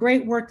the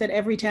great work that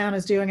Everytown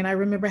is doing, and I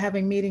remember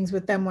having meetings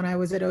with them when I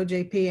was at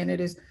OJP, and it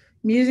is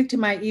music to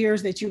my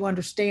ears that you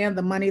understand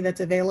the money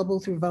that's available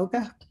through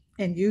VOCA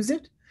and use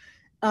it.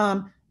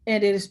 And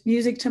it is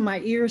music to my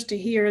ears to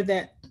hear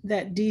that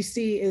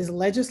DC is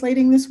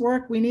legislating this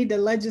work. We need to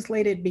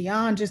legislate it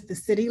beyond just the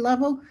city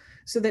level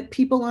so that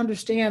people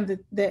understand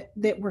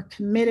that we're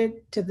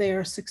committed to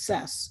their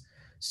success.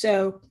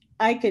 So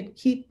I could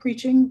keep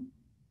preaching,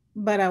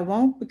 but I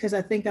won't, because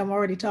I think I'm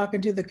already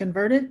talking to the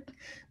converted.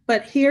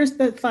 But here's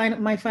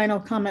my final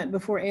comment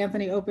before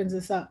Anthony opens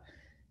this up.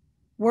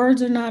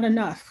 Words are not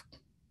enough.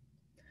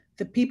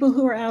 The people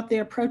who are out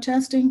there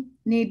protesting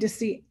need to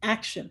see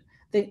action.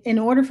 In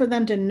order for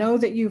them to know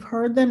that you've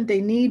heard them,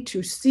 they need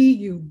to see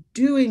you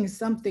doing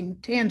something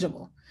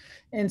tangible.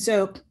 And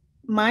so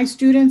my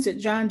students at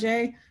John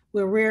Jay,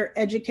 where we're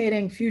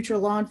educating future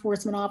law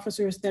enforcement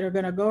officers that are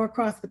going to go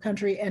across the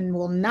country and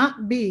will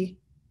not be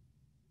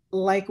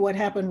like what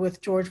happened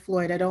with George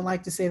Floyd. I don't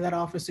like to say that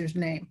officer's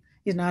name.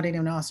 He's not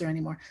even an officer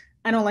anymore.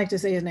 I don't like to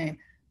say his name,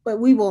 but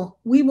we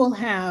will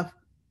have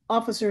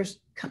officers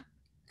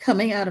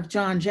coming out of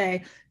John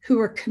Jay who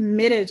are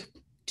committed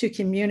to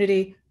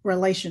community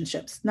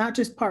relationships, not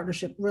just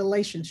partnership,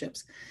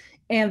 relationships.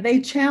 And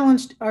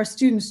our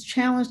students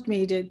challenged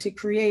me to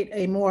create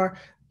a more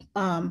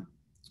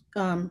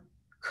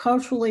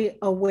culturally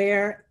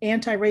aware,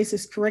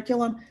 anti-racist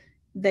curriculum.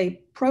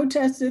 They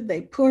protested,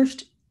 they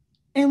pushed,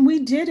 and we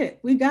did it.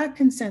 We got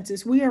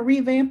consensus. We are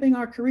revamping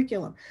our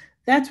curriculum.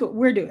 That's what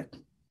we're doing.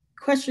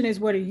 Question is,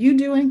 what are you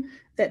doing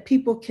that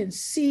people can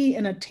see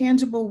in a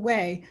tangible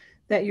way,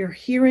 that you're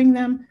hearing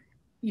them,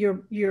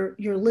 you're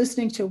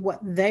listening to what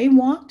they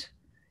want,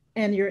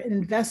 and you're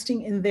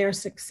investing in their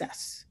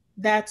success?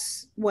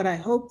 That's what I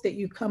hope that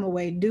you come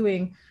away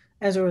doing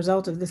as a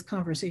result of this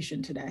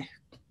conversation today.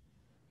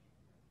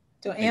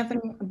 So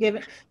Anthony,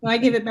 I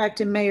give it back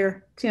to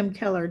Mayor Tim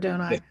Keller,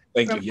 don't I?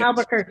 Thank From you. Yes.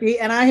 Albuquerque,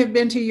 and I have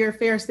been to your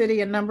fair city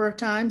a number of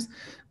times,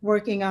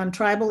 working on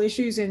tribal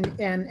issues,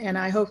 and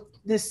I hope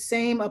this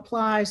same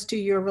applies to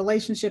your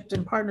relationships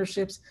and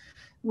partnerships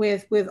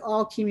with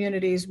all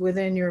communities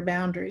within your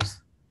boundaries.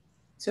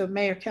 So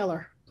Mayor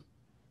Keller.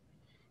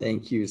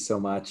 Thank you so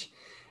much.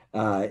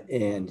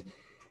 And,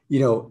 you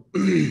know,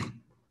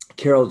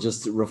 Carol,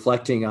 just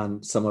reflecting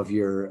on some of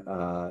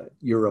your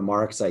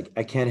remarks, I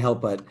can't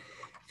help but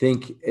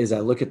think as I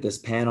look at this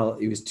panel,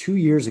 it was 2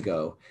 years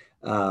ago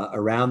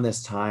around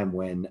this time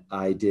when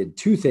I did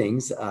two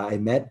things. I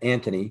met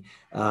Anthony.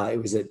 It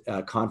was at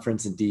a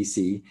conference in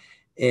DC.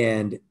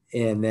 And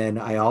then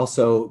I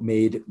also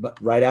made,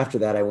 right after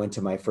that, I went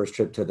to my first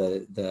trip to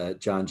the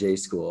John Jay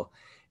School.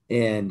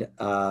 And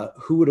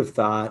who would have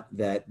thought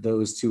that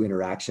those two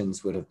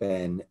interactions would have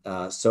been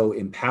so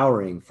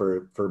empowering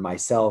for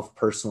myself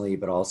personally,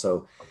 but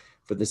also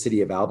for the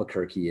city of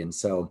Albuquerque. And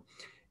so,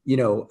 you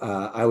know,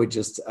 I would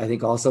just, I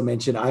think also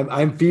mention,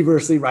 I'm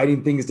feverishly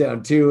writing things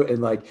down too. And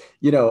like,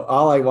 you know,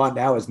 all I want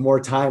now is more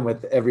time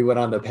with everyone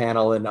on the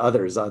panel and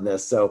others on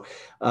this. So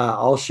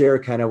I'll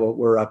share kind of what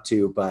we're up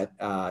to, but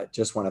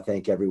just want to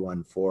thank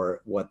everyone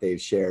for what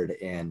they've shared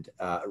and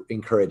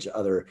encourage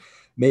other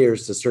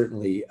mayors to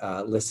certainly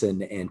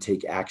listen and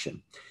take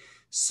action.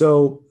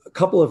 So a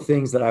couple of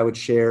things that I would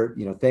share,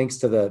 you know, thanks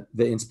to the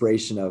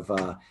inspiration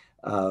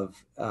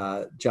of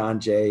John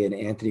Jay and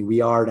Anthony, we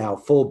are now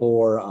full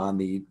bore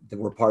on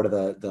we're part of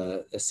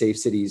the Safe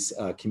Cities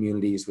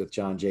communities with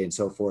John Jay and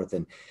so forth.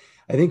 And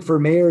I think for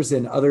mayors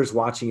and others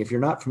watching, if you're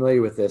not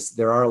familiar with this,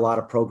 there are a lot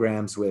of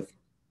programs with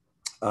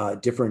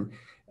different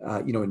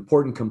you know,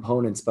 important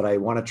components, but I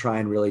want to try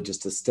and really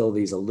just distill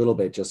these a little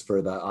bit just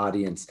for the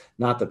audience,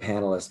 not the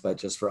panelists, but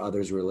just for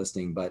others who are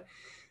listening, but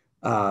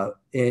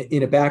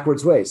in a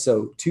backwards way.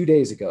 So 2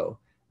 days ago,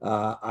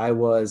 I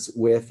was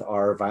with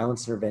our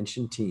violence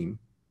intervention team,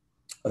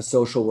 a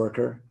social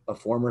worker, a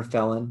former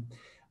felon,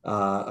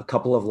 a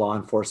couple of law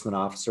enforcement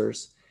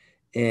officers,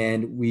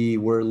 and we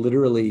were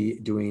literally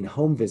doing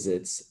home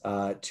visits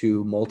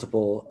to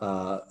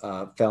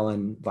multiple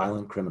felon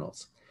violent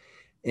criminals.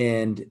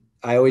 And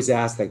I always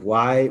ask, like,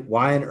 why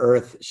on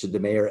earth should the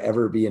mayor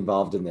ever be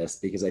involved in this?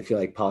 Because I feel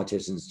like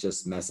politicians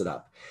just mess it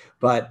up.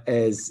 But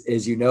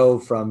as you know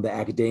from the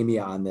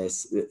academia on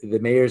this, the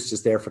mayor's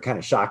just there for kind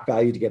of shock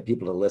value to get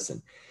people to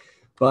listen.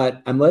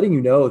 But I'm letting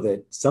you know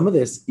that some of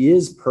this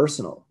is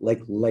personal,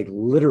 like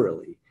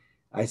literally.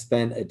 I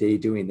spent a day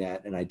doing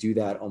that, and I do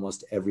that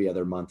almost every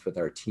other month with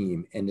our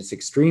team. And it's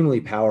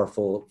extremely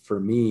powerful for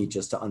me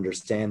just to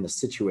understand the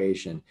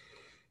situation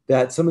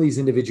that some of these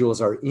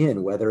individuals are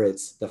in, whether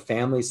it's the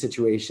family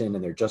situation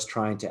and they're just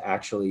trying to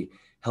actually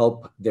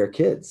help their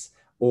kids,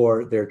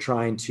 or they're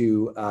trying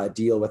to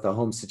deal with a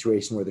home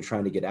situation where they're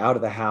trying to get out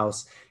of the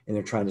house and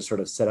they're trying to sort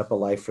of set up a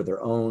life for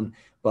their own,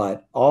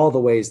 but all the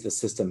ways the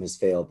system has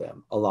failed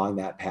them along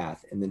that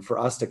path. And then for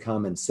us to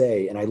come and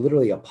say, and I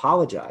literally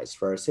apologize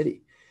for our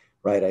city,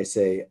 right? I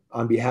say,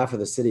 on behalf of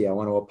the city, I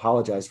want to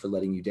apologize for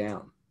letting you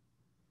down.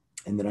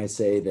 And then I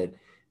say that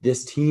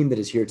this team that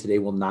is here today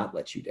will not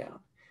let you down.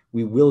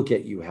 We will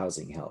get you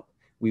housing help.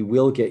 We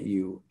will get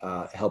you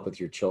help with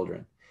your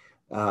children.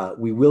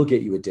 We will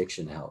get you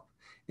addiction help.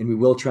 And we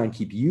will try and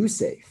keep you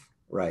safe,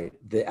 right?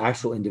 The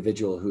actual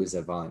individual who is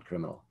a violent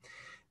criminal.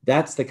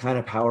 That's the kind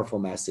of powerful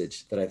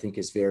message that I think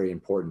is very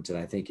important and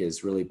I think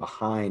is really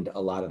behind a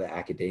lot of the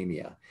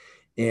academia.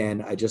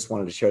 And I just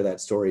wanted to share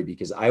that story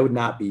because I would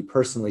not be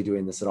personally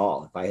doing this at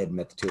all if I hadn't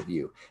met the two of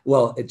you.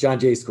 Well, at John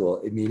Jay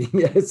School,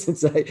 meeting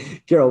since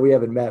Carol, we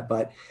haven't met,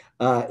 but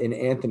in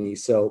Anthony.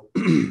 So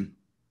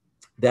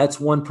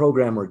that's one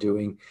program we're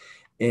doing,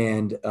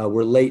 and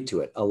we're late to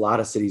it. A lot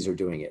of cities are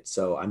doing it.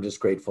 So I'm just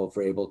grateful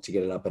for able to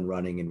get it up and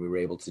running, and we were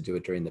able to do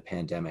it during the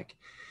pandemic.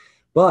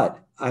 But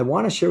I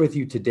want to share with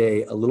you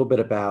today a little bit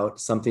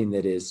about something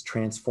that is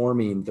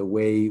transforming the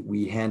way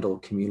we handle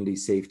community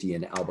safety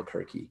in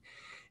Albuquerque.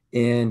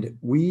 And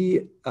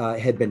we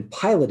had been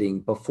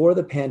piloting before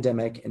the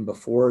pandemic and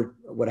before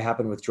what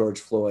happened with George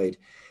Floyd,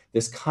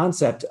 this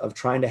concept of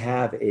trying to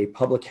have a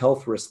public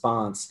health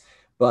response,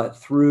 but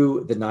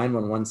through the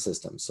 911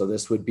 system. So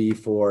this would be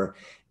for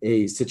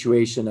a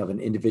situation of an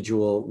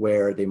individual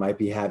where they might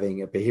be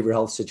having a behavioral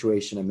health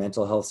situation, a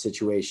mental health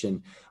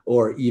situation,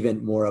 or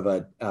even more of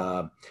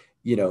a,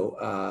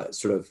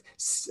 sort of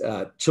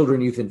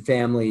children, youth, and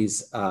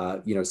families,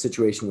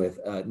 situation with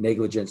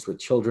negligence with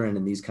children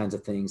and these kinds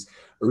of things,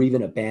 or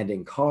even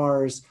abandoned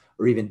cars,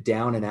 or even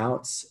down and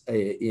outs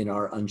in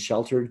our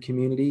unsheltered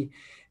community.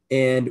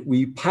 And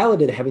we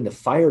piloted having the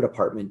fire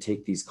department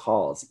take these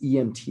calls,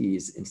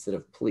 EMTs instead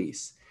of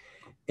police.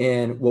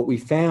 And what we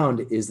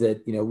found is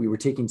that, we were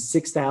taking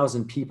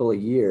 6,000 people a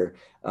year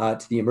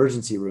to the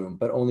emergency room,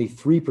 but only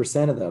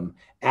 3% of them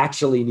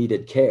actually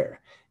needed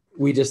care.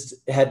 We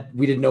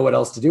didn't know what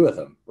else to do with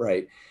them,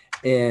 right?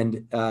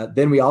 And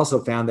then we also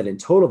found that in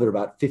total, there were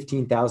about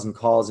 15,000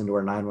 calls into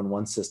our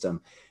 911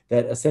 system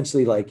that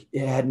essentially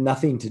it had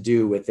nothing to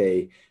do with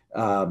a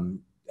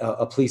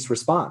police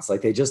response.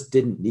 Like they just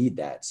didn't need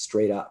that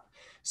straight up.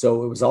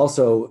 So it was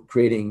also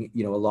creating,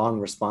 a long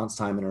response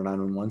time in our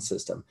 911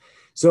 system.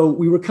 So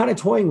we were kind of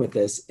toying with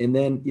this. And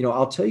then,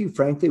 I'll tell you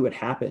frankly what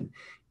happened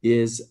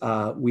is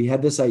we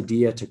had this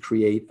idea to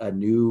create a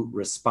new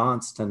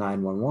response to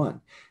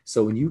 911.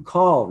 So when you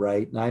call,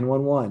 right,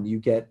 911, you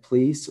get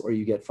police or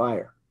you get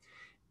fire.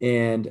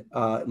 And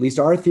at least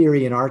our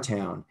theory in our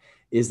town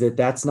is that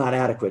that's not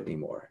adequate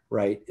anymore,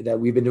 right? That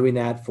we've been doing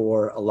that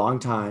for a long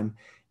time.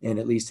 And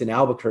at least in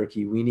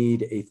Albuquerque, we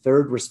need a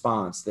third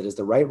response that is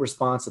the right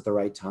response at the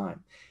right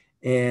time.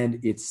 And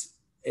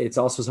it's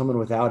also someone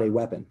without a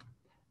weapon,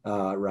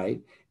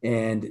 right?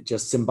 And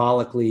just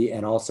symbolically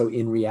and also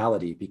in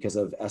reality because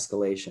of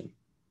escalation.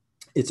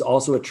 It's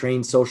also a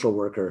trained social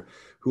worker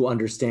who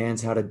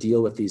understands how to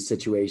deal with these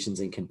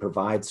situations and can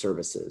provide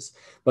services,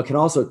 but can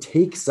also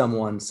take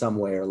someone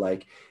somewhere,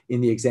 like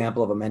in the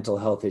example of a mental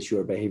health issue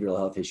or behavioral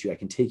health issue, I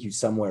can take you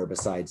somewhere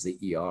besides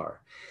the ER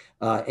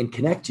and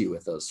connect you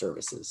with those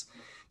services.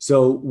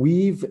 So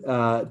we've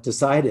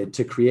decided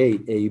to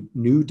create a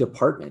new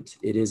department.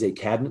 It is a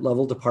cabinet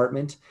level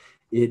department.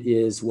 It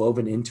is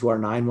woven into our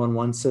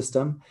 911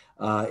 system.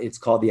 It's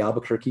called the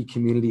Albuquerque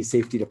Community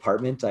Safety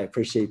Department. I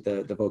appreciate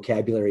the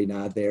vocabulary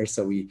nod there.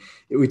 So we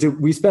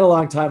spent a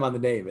long time on the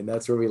name, and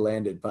that's where we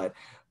landed. But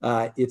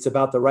it's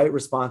about the right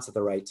response at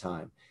the right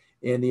time.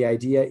 And the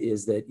idea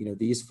is that, you know,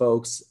 these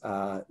folks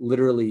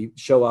literally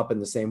show up in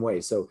the same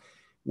way. So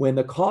when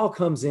the call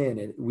comes in,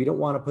 and we don't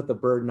want to put the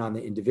burden on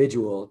the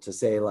individual to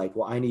say like,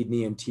 well, I need an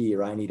EMT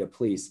or I need a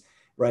police,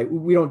 right?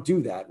 We don't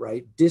do that,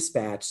 right?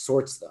 Dispatch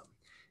sorts them.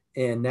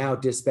 And now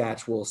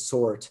dispatch will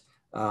sort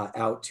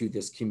out to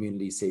this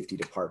community safety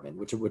department,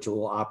 which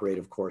will operate,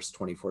 of course,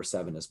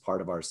 24/7 as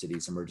part of our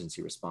city's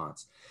emergency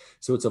response.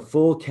 So it's a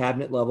full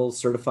cabinet level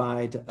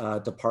certified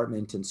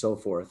department and so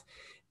forth.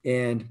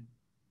 And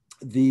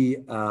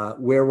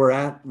where we're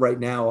at right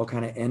now, I'll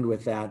kind of end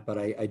with that, but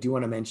I do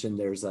want to mention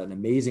there's an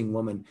amazing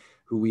woman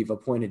who we've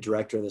appointed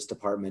director of this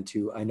department,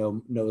 who I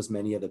know knows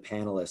many of the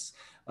panelists.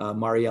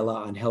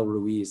 Mariela Angel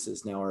Ruiz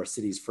is now our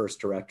city's first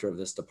director of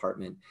this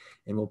department,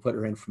 and we'll put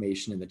her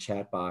information in the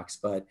chat box.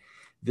 But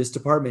this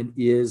department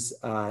is,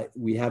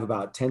 we have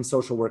about 10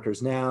 social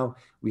workers now.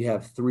 We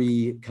have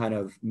 3 kind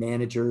of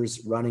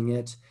managers running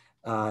it.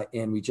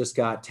 And we just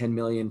got 10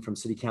 million from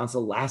City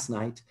Council last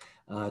night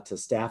to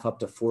staff up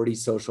to 40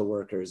 social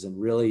workers.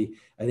 And really,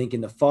 I think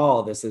in the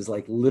fall, this is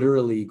like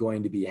literally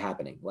going to be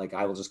happening. Like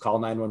I will just call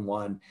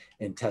 911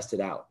 and test it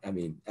out. I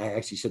mean, I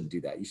actually shouldn't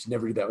do that. You should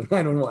never do that with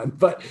 911,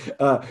 but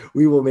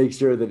we will make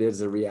sure that it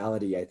is a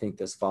reality, I think,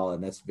 this fall.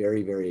 And that's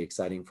very, very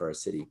exciting for our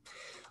city.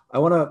 I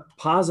want to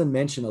pause and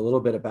mention a little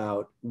bit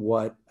about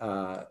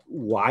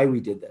why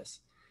we did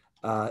this.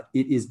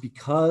 It is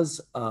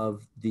because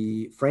of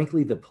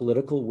frankly, the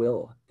political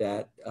will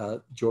that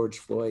George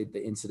Floyd,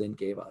 the incident,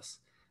 gave us.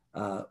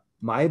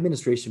 My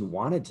administration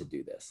wanted to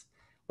do this,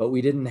 but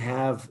we didn't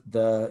have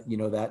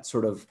that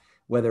sort of,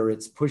 whether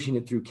it's pushing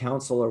it through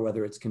council or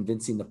whether it's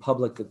convincing the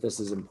public that this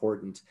is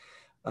important.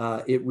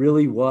 It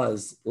really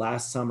was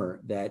last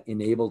summer that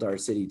enabled our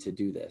city to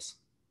do this.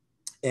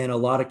 And a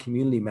lot of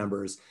community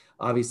members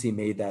obviously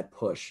made that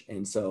push.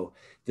 And so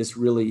this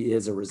really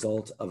is a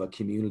result of a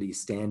community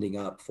standing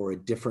up for a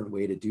different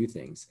way to do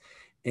things,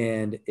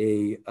 and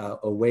a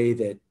way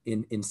that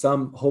in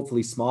some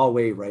hopefully small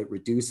way, right,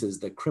 reduces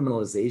the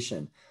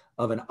criminalization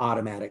of an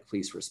automatic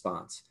police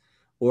response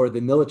or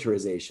the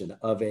militarization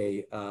of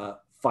a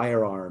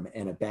firearm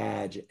and a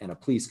badge and a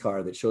police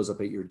car that shows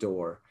up at your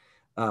door.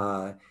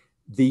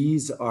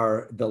 These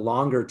are the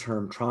longer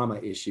term trauma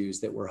issues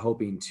that we're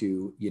hoping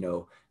to,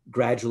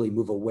 gradually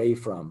move away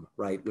from,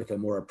 right, with a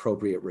more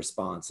appropriate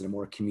response and a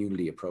more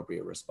community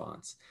appropriate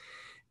response.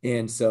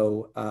 And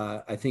so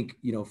I think,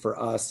 for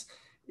us,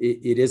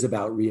 it is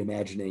about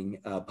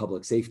reimagining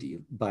public safety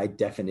by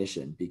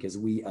definition, because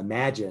we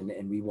imagine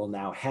and we will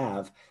now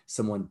have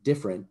someone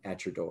different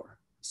at your door,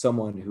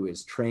 someone who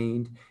is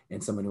trained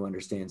and someone who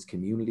understands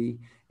community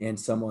and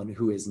someone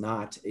who is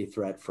not a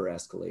threat for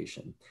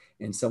escalation,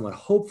 and someone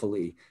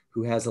hopefully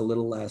who has a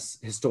little less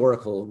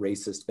historical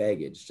racist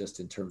baggage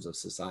just in terms of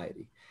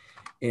society.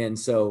 And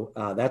so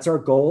that's our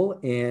goal.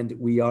 And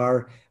we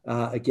are,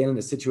 again, in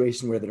a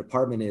situation where the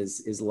department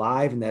is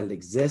live and that it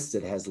exists,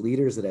 it has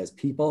leaders, it has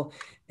people.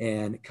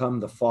 And come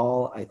the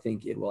fall, I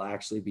think it will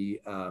actually be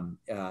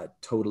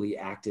totally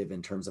active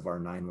in terms of our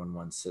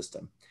 911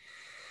 system.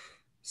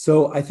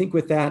 So I think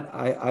with that,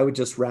 I would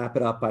just wrap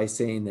it up by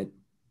saying that,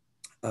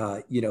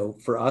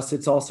 for us,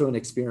 it's also an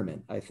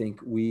experiment. I think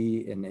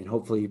we, and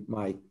hopefully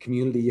my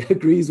community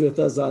agrees with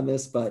us on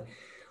this, but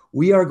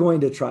we are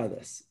going to try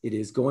this. It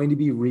is going to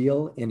be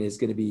real and is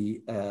going to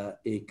be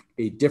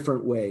a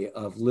different way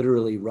of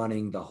literally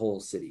running the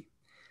whole city.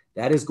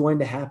 That is going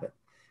to happen.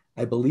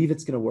 I believe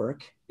it's going to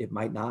work. It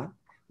might not.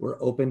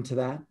 We're open to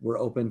that. We're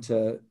open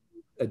to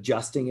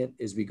adjusting it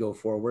as we go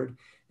forward.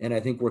 And I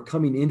think we're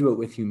coming into it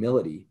with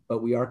humility,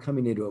 but we are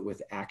coming into it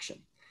with action.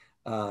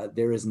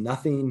 There is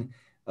nothing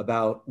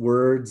about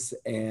words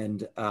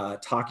and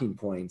talking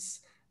points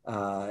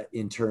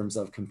in terms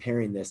of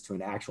comparing this to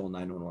an actual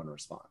 911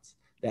 response.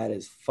 That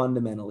is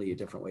fundamentally a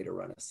different way to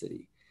run a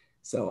city.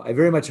 So I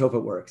very much hope it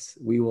works.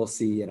 We will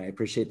see, and I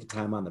appreciate the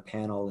time on the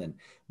panel. And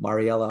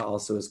Mariella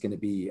also is going to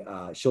be,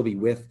 she'll be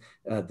with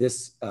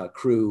this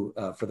crew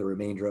for the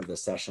remainder of the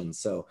session.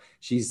 So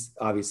she's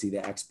obviously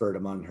the expert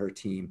among her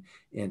team.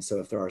 And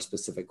so if there are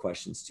specific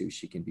questions too,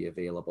 she can be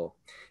available.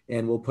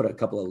 And we'll put a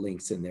couple of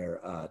links in there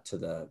to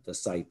the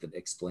site that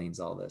explains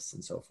all this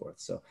and so forth.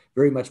 So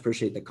very much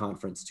appreciate the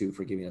conference too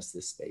for giving us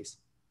this space.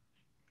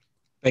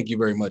 Thank you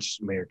very much,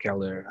 Mayor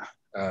Keller,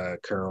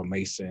 Carol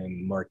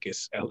Mason,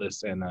 Marcus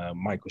Ellis, and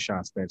Michael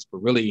Sean Spence for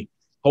really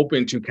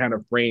hoping to kind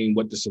of frame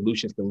what the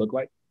solutions can look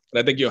like.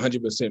 And I think you're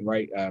 100%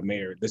 right,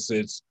 Mayor.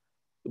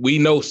 We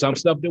know some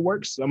stuff that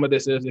works. Some of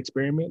this is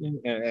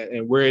experimenting,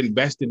 and we're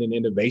investing in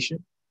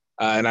innovation.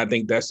 And I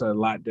think that's a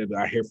lot that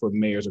I hear from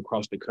mayors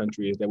across the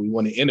country is that we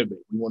want to innovate.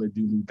 We want to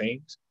do new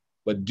things,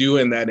 but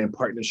doing that in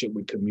partnership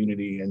with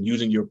community and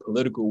using your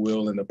political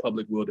will and the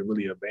public will to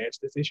really advance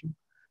this issue,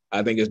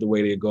 I think is the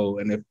way to go.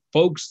 And if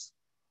folks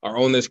are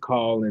on this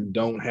call and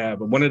don't have,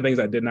 one of the things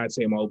I did not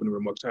say in my opening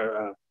remarks,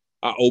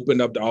 I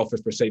opened up the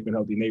Office for Safe and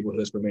Healthy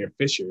Neighborhoods for Mayor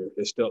Fischer.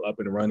 It's still up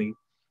and running.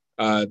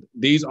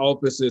 These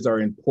offices are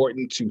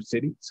important to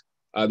cities.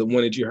 The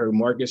one that you heard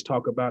Marcus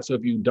talk about. So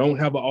if you don't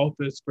have an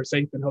office for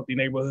safe and healthy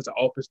neighborhoods, an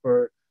office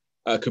for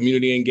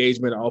community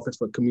engagement, an office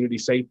for community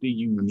safety,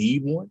 you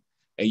need one.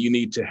 And you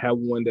need to have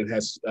one that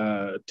has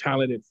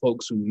talented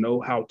folks who know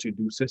how to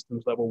do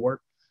systems level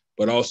work,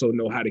 but also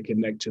know how to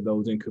connect to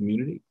those in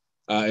community.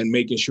 And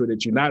making sure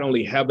that you not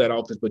only have that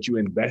office, but you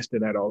invest in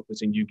that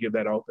office and you give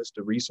that office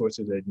the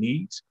resources it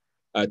needs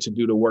to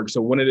do the work. So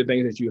one of the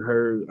things that you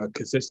heard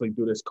consistently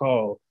through this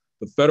call,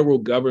 the federal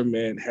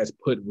government has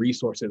put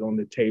resources on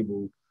the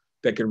table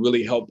that can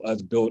really help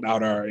us build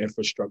out our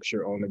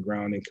infrastructure on the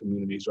ground in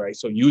communities, right?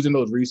 So using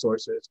those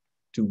resources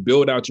to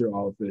build out your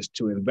office,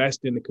 to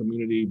invest in the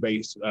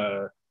community-based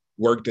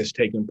work that's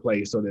taking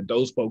place so that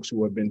those folks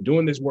who have been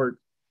doing this work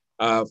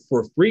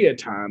for free at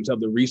times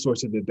have the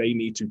resources that they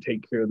need to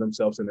take care of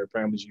themselves and their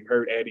families. You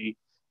heard Eddie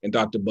and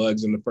Dr.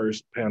 Buggs in the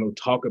first panel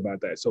talk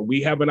about that. So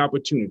we have an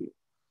opportunity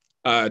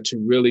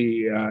to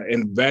really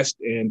invest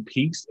in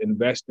peace,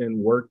 invest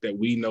in work that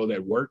we know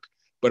that work,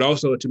 but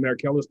also to Mayor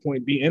Keller's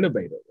point, be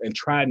innovative and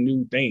try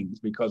new things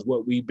because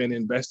what we've been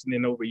investing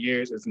in over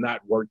years is not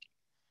working.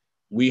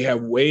 We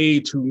have way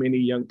too many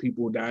young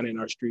people down in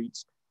our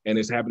streets and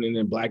it's happening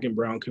in Black and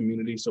brown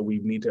communities. So we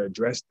need to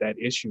address that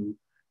issue.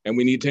 And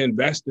we need to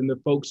invest in the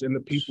folks and the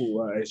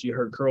people, as you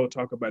heard Carol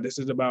talk about. This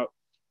is about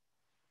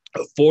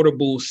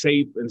affordable,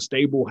 safe, and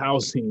stable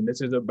housing. This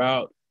is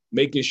about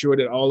making sure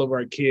that all of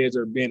our kids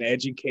are being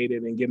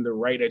educated and getting the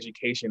right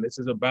education. This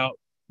is about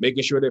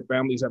making sure that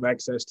families have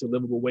access to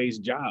livable wage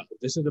jobs.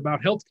 This is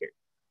about healthcare,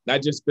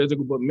 not just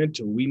physical, but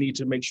mental. We need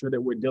to make sure that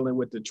we're dealing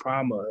with the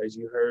trauma, as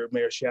you heard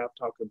Mayor Schaaf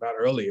talk about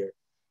earlier,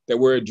 that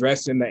we're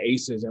addressing the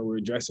ACEs and we're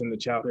addressing the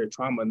childhood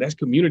trauma, and that's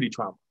community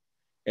trauma.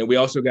 And we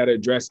also got to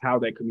address how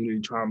that community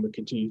trauma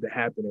continues to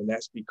happen. And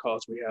that's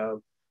because we have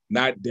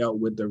not dealt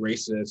with the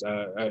racist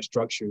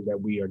structure that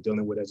we are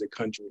dealing with as a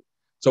country.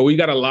 So we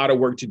got a lot of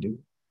work to do,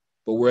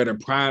 but we're at a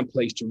prime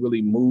place to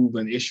really move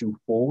an issue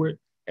forward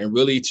and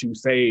really to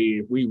say,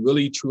 if we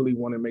really truly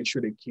want to make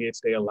sure that kids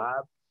stay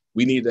alive,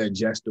 we need to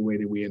adjust the way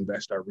that we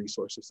invest our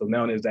resources. So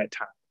now is that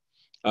time.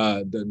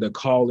 The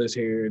call is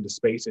here, the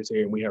space is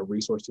here, and we have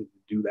resources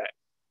to do that.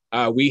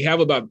 We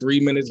have about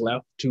 2 minutes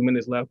left.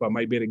 I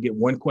might be able to get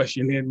one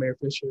question in, Mayor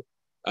Fischer,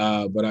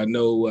 but I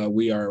know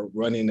we're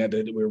running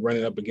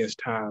up against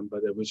time,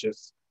 but it was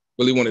just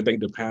really want to thank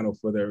the panel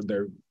for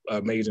their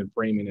amazing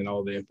framing and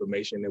all the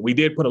information. And we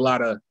did put a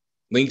lot of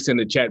links in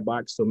the chat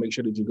box, so make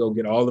sure that you go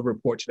get all the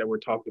reports that were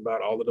talked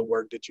about, all of the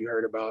work that you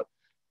heard about.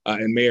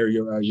 And Mayor,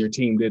 your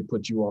team did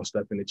put you all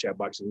stuff in the chat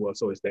box as well,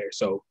 so it's there.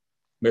 So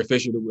Mayor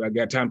Fischer, I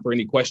got time for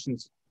any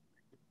questions?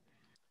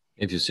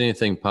 If you see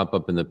anything pop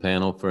up in the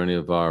panel for any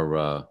of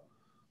our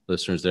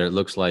listeners there, it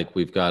looks like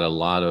we've got a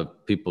lot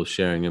of people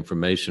sharing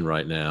information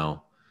right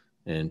now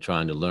and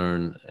trying to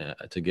learn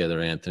together,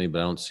 Anthony, but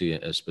I don't see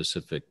a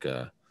specific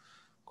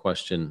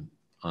question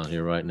on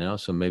here right now.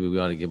 So maybe we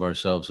ought to give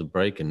ourselves a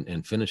break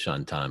and finish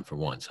on time for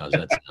once. How's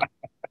that sound?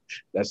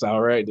 That's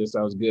all right. That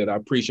sounds good. I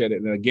appreciate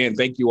it. And again,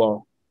 thank you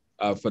all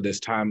for this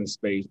time and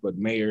space. But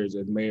mayors,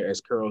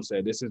 as Carol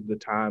said, this is the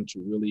time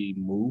to really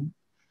move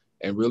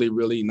and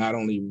really not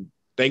only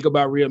think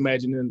about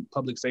reimagining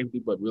public safety,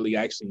 but really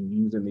actually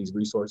using these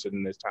resources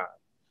in this time.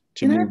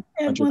 Can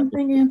I add one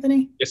thing,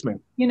 Anthony? Yes, ma'am.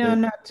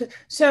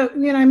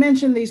 I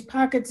mentioned these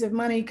pockets of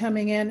money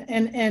coming in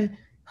and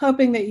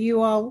hoping that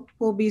you all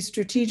will be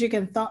strategic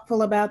and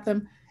thoughtful about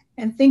them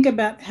and think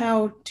about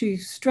how to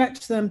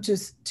stretch them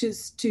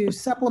to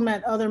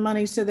supplement other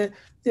money so that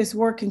this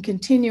work can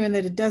continue and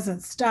that it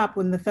doesn't stop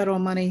when the federal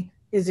money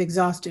is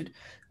exhausted.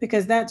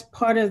 Because that's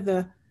part of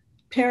the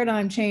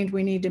paradigm change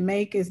we need to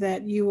make, is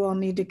that you all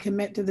need to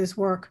commit to this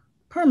work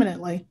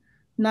permanently,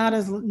 not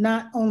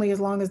only as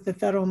long as the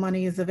federal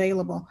money is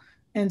available.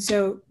 And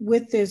so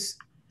with this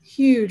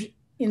huge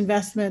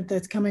investment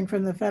that's coming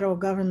from the federal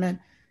government,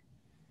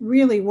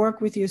 really work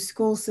with your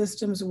school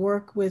systems,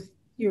 work with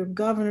your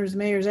governors,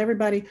 mayors,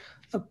 everybody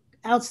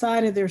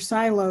outside of their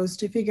silos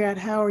to figure out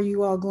how are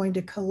you all going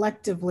to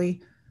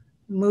collectively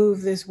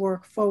move this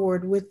work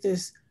forward with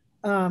this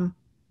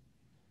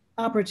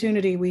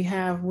opportunity we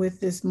have with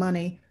this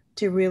money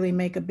to really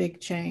make a big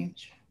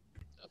change.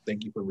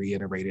 Thank you for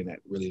reiterating that.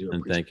 Really do appreciate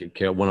it. And thank you,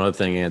 Carol. One other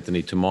thing,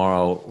 Anthony,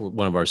 tomorrow,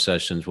 one of our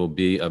sessions will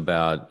be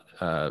about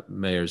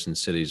mayors and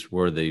cities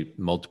where the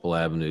multiple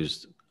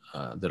avenues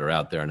that are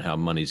out there and how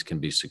monies can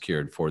be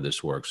secured for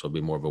this work. So it'll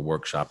be more of a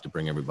workshop to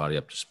bring everybody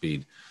up to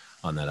speed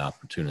on that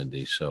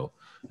opportunity. So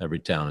every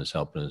town is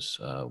helping us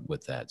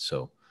with that.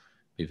 So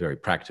be a very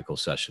practical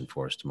session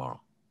for us tomorrow.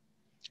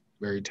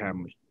 Very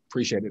timely.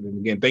 Appreciate it. And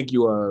again, thank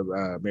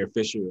you, Mayor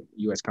Fischer,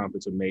 U.S.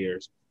 Conference of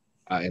Mayors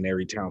in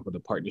every town for the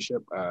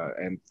partnership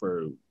and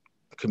for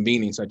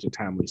convening such a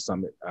timely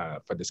summit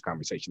for this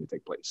conversation to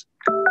take place.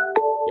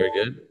 Very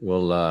good.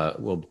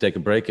 We'll take a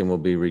break and we'll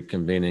be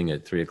reconvening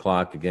at 3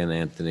 o'clock. Again,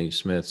 Anthony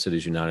Smith,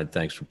 Cities United,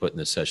 thanks for putting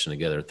this session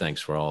together.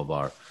 Thanks for all of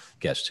our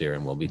guests here,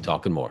 and we'll be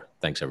talking more.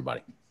 Thanks,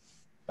 everybody.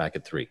 Back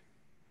at 3.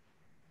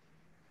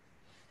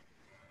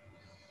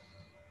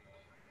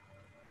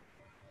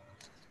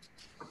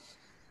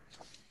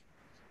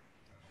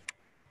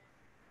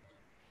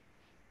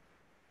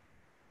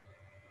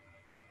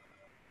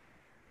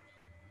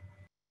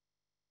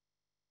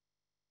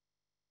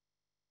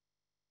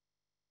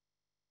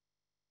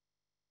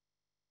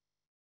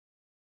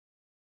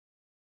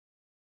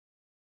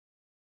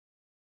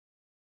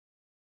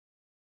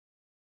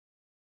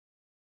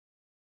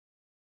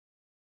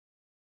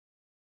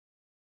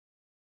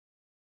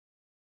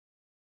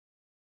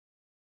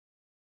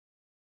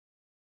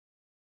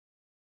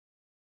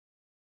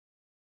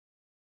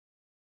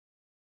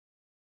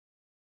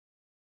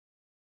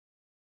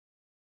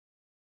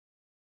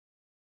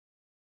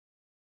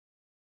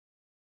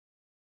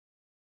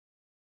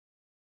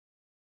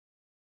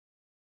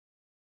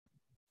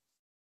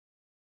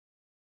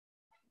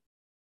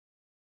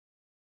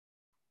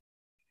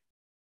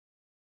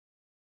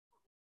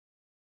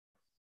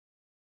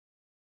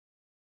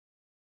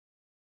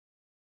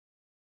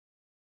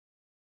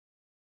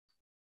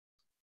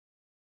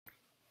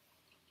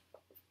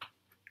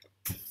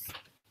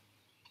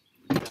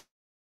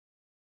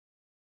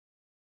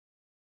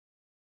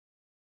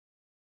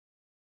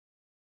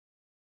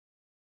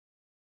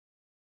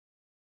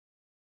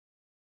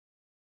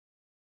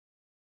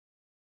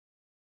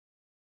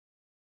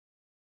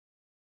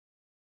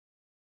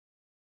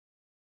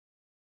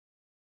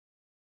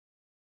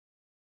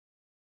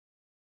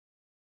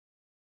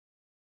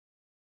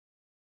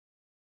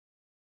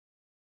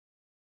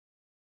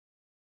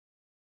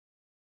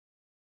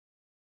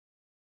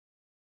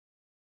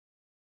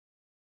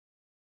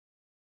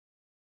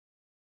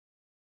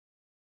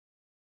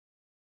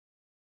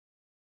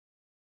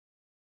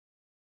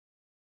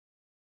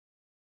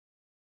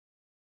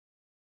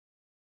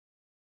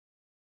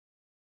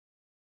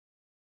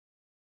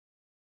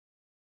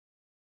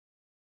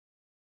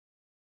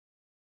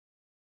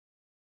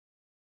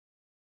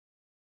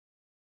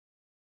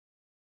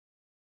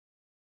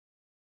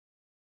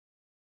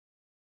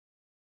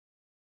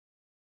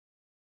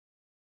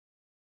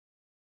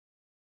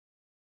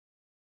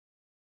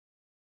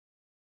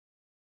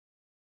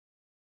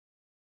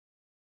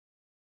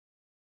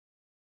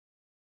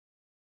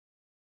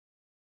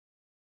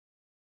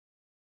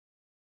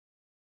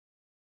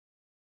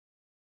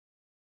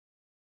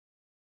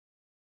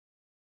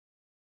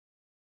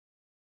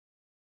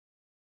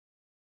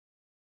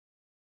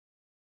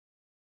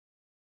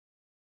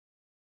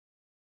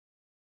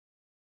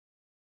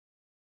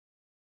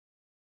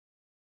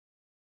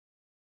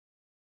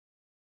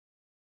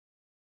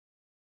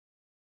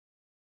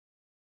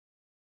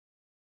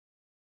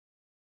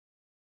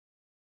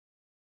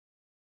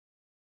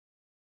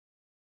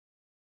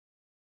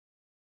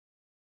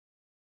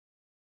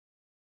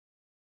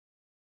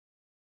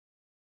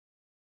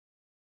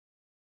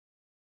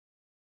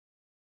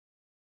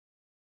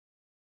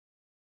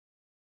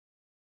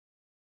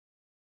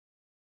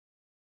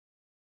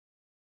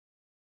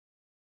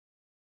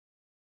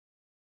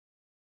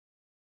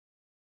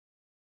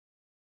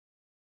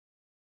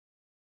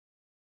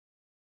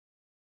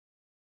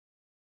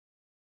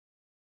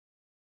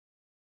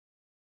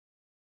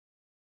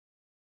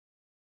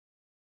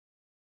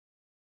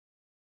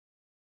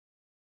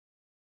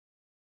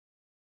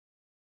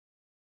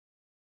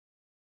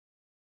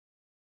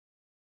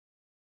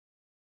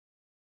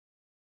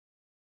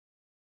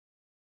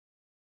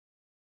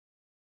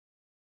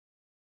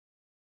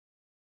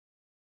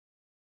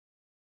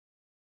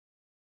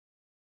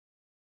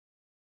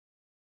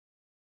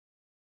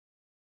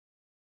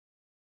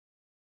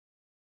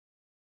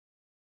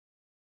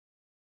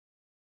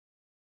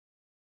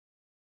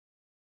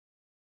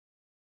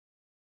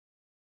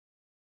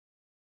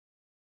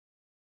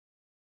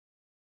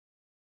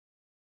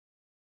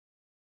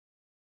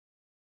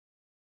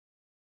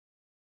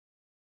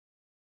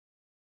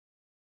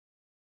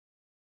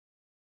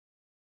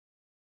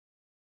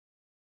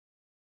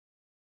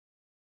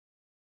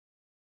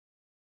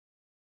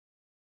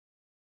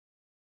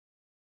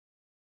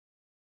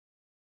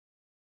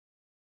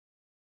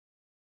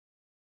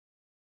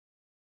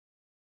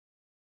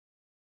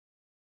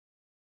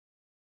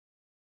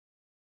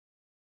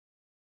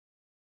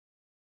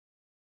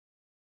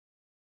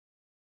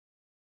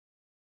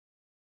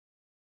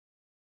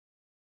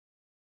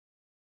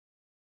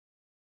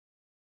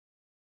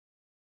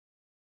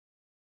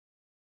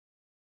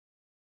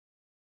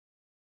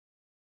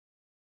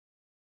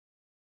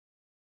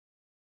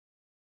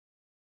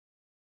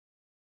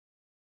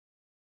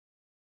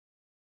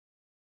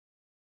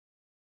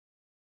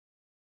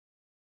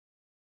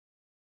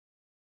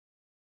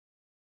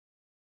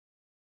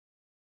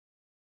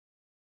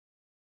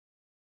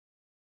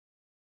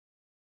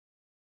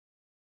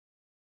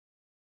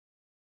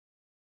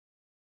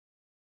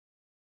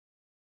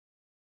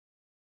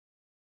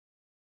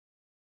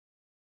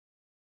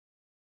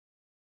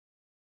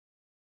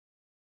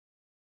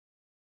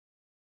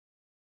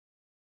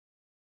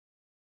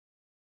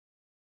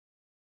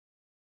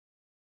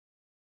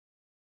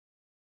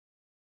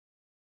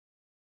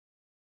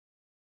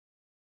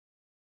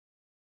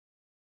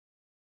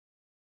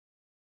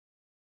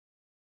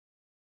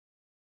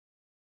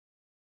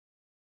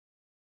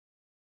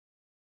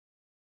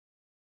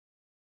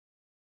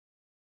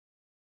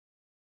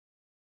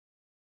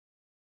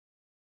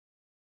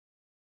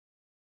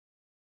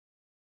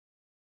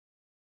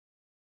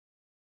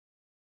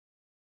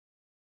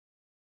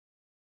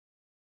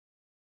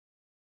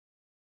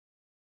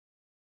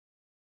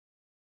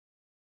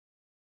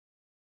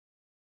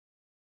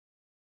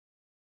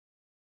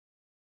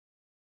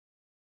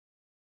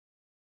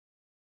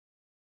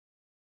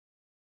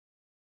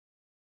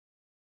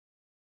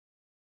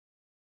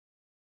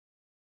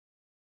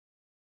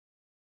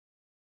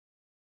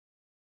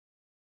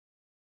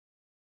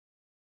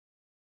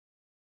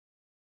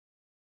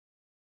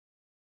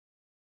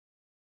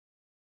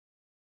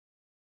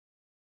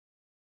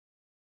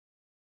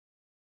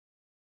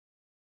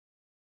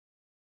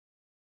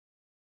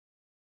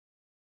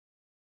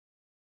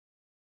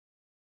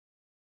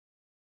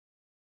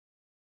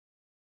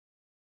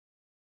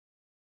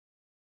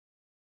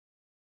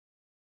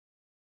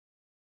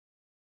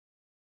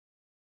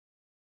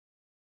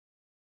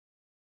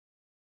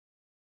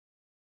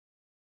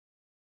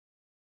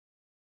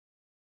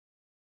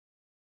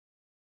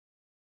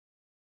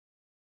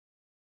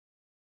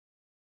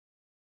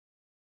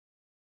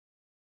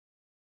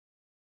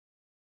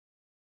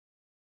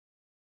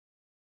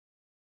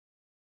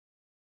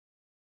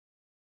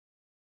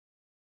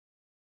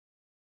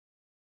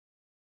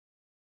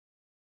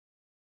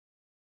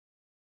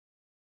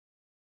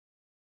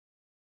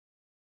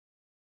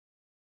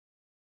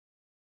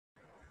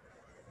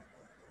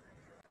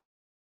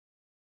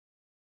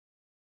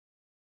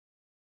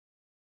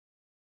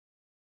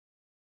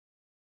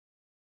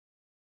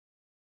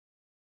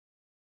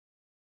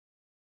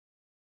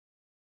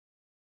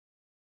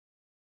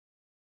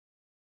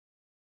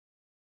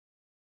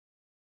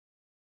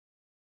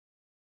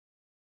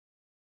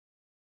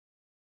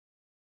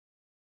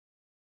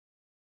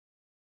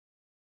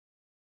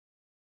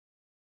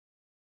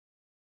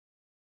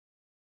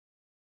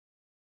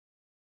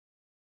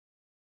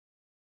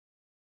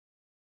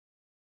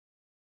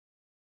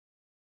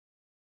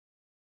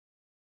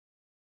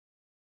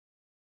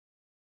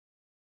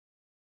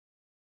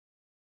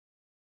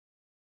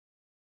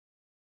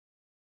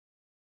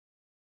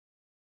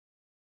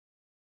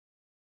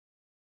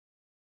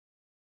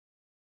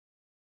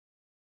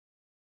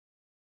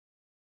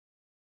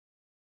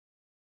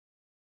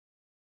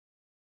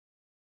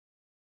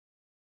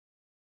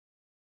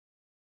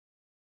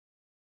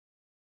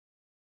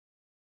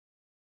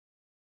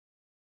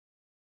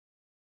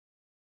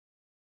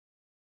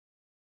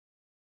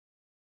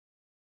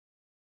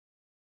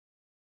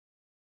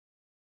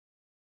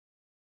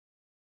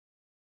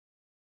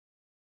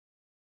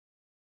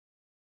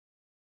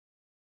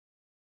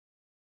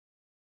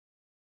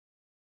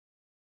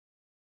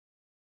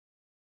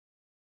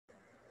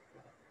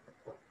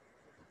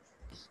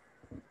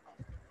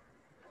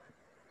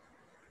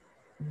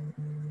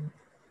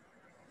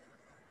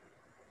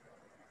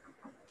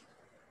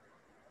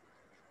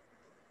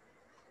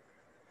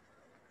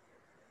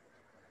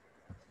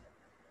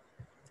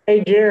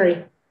 Hey,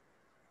 Jerry.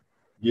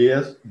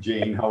 Yes,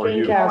 Gene, how are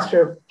you?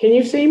 Castro, can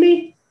you see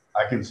me?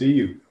 I can see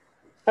you.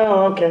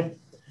 Oh, okay.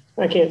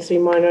 I can't see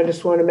mine. I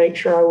just want to make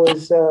sure I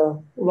was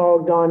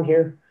logged on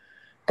here.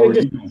 Good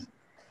to see you.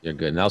 You're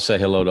good. And I'll say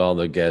hello to all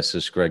the guests.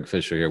 It's Greg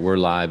Fischer here. We're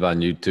live on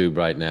YouTube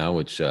right now,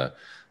 which none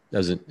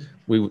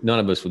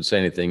of us would say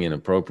anything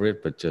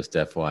inappropriate, but just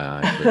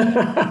FYI.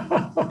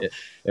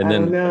 I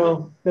don't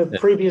know. The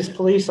previous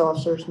police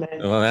officers, man.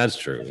 Well, that's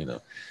true, you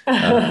know.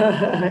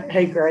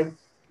 Hey, Greg.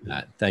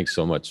 Thanks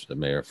so much,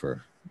 Mayor,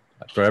 for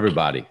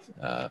everybody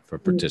for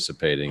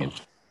participating. And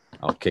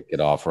I'll kick it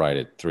off right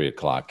at 3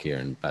 o'clock here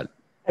in about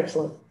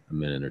Excellent. a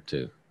minute or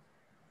two.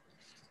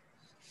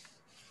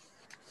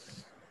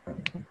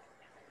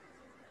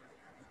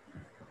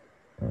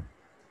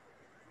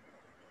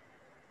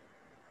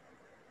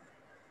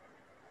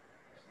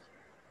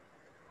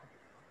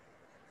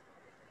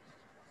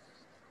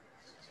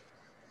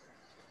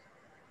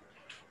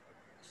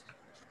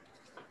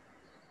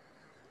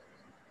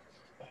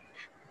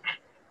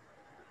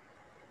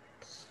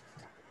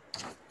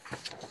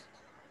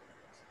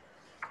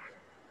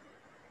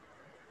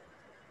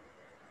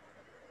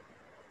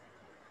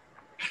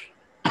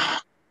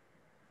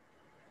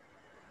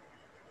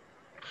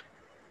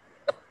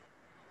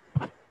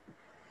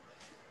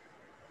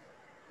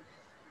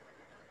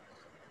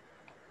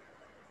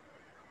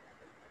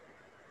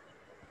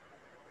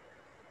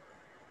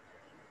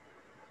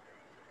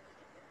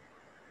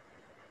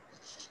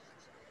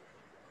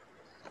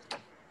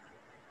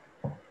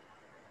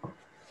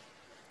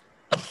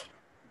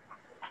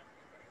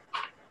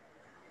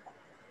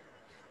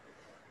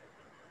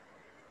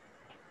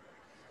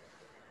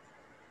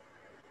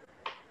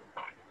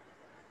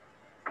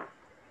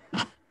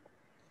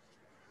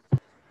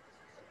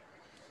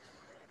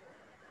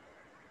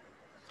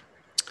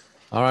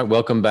 All right,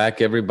 welcome back,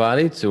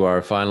 everybody, to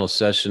our final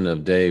session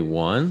of day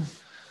one.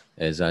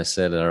 As I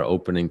said at our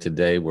opening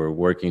today, we're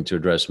working to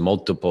address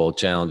multiple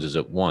challenges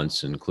at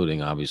once,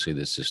 including obviously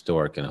this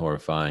historic and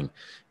horrifying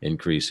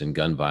increase in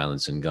gun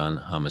violence and gun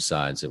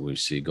homicides that we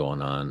see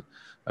going on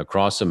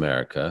across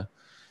America.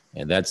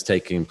 And that's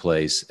taking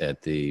place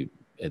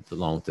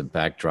along with the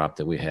backdrop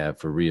that we have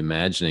for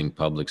reimagining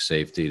public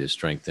safety to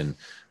strengthen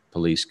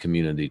police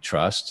community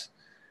trust.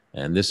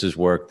 And this is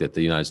work that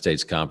the United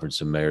States Conference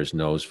of Mayors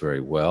knows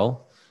very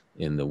well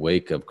in the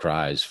wake of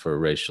cries for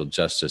racial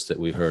justice that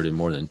we heard in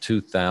more than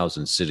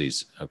 2,000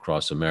 cities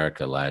across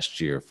America last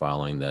year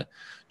following the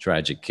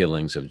tragic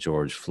killings of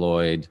George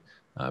Floyd,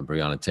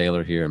 Breonna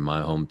Taylor here in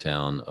my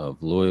hometown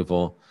of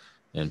Louisville,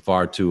 and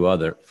far too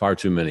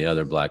many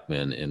other Black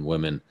men and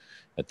women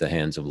at the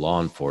hands of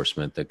law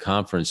enforcement. The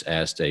conference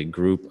asked a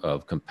group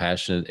of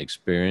compassionate,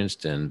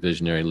 experienced, and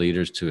visionary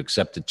leaders to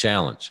accept the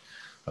challenge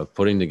of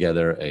putting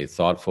together a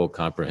thoughtful,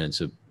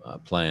 comprehensive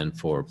plan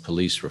for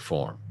police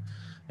reform.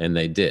 And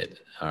they did.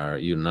 Our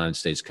United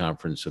States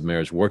Conference of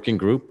Mayors Working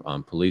Group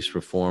on Police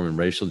Reform and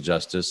Racial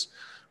Justice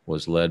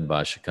was led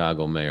by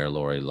Chicago Mayor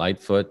Lori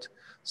Lightfoot,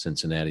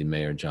 Cincinnati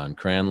Mayor John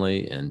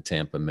Cranley, and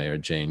Tampa Mayor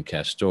Jane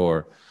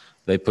Castor.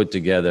 They put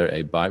together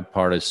a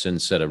bipartisan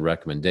set of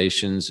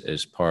recommendations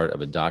as part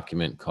of a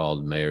document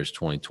called Mayor's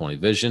 2020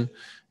 Vision,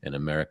 an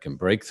American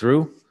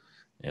Breakthrough.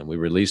 And we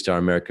released our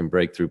American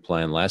Breakthrough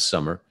Plan last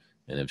summer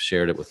and have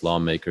shared it with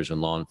lawmakers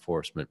and law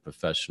enforcement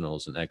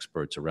professionals and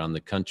experts around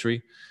the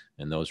country.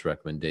 And those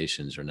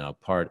recommendations are now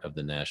part of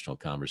the national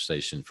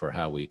conversation for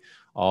how we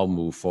all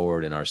move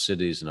forward in our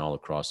cities and all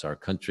across our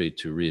country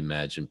to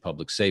reimagine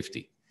public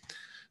safety.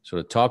 So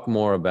to talk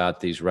more about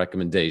these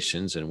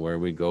recommendations and where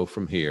we go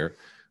from here,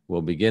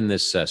 we'll begin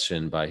this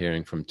session by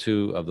hearing from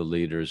two of the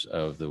leaders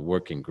of the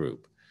working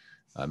group.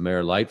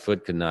 Mayor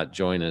Lightfoot could not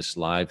join us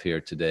live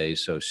here today,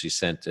 so she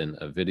sent in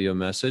a video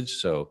message.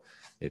 So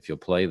if you'll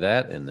play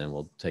that, and then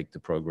we'll take the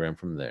program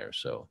from there.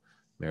 So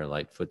Mayor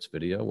Lightfoot's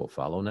video will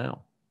follow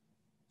now.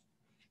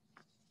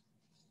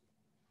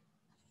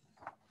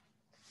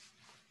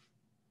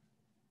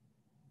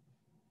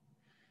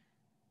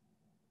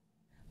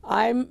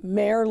 I'm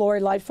Mayor Lori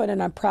Lightfoot,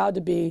 and I'm proud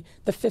to be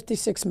the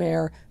 56th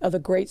mayor of the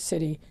great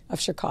city of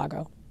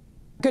Chicago.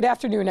 Good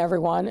afternoon,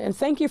 everyone, and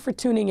thank you for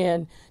tuning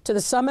in to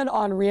the Summit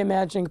on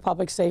Reimagining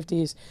Public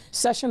Safety's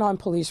session on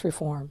police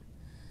reform.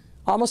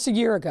 Almost a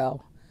year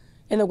ago,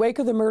 in the wake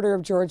of the murder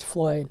of George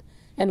Floyd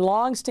and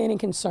long-standing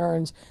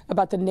concerns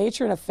about the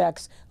nature and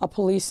effects of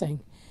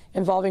policing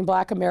involving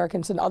Black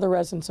Americans and other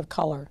residents of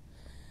color,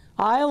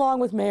 I,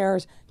 along with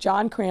Mayors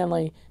John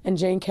Cranley and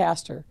Jane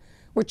Castor,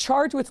 were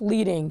charged with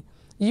leading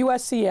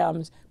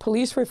USCM's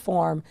Police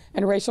Reform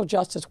and Racial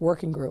Justice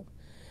Working Group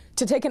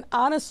to take an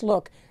honest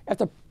look at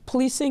the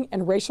policing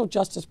and racial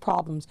justice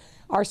problems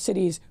our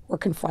cities were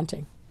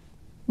confronting.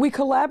 We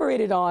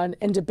collaborated on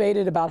and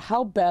debated about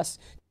how best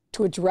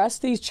to address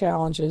these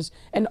challenges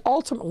and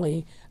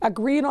ultimately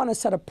agreed on a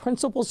set of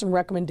principles and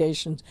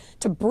recommendations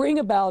to bring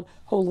about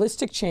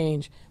holistic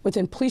change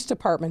within police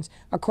departments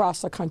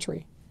across the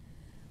country.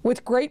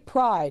 With great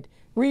pride,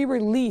 we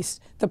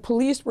released the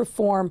Police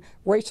Reform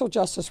Racial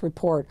Justice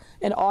Report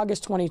in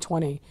August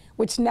 2020,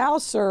 which now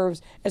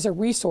serves as a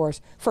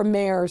resource for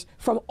mayors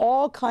from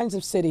all kinds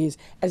of cities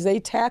as they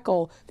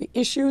tackle the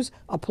issues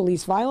of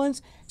police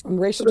violence and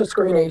racial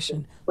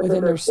discrimination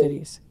within their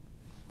cities.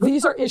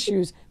 These are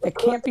issues that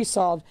can't be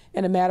solved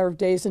in a matter of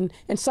days and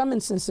in some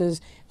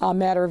instances, a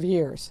matter of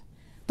years.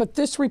 But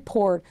this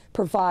report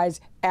provides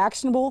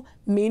actionable,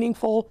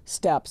 meaningful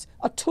steps,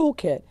 a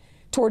toolkit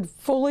toward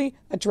fully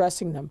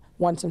addressing them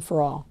once and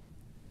for all.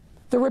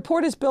 The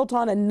report is built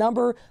on a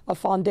number of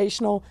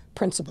foundational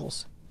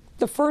principles.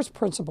 The first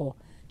principle,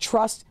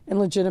 trust and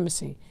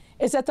legitimacy,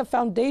 is at the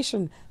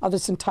foundation of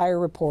this entire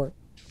report.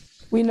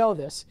 We know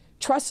this.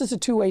 Trust is a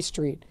two-way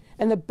street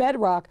and the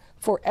bedrock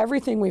for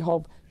everything we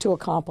hope to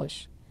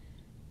accomplish.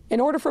 In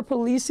order for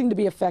policing to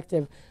be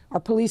effective, our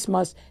police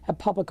must have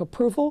public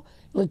approval,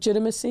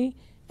 legitimacy,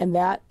 and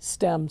that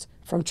stems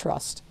from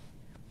trust.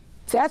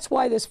 That's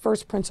why this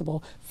first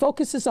principle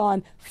focuses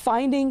on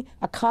finding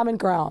a common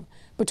ground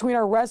between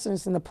our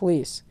residents and the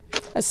police,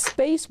 a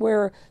space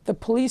where the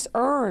police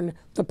earn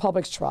the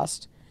public's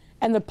trust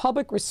and the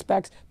public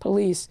respects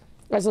police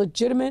as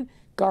legitimate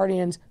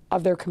guardians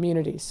of their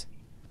communities.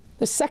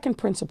 The second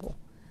principle,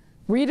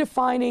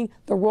 redefining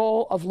the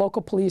role of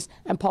local police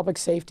and public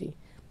safety,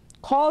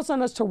 calls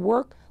on us to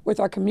work with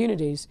our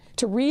communities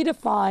to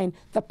redefine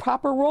the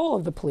proper role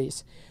of the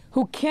police,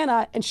 who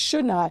cannot and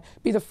should not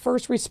be the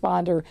first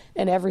responder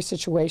in every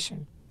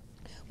situation.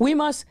 We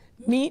must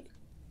meet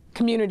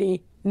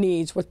community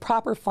needs with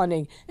proper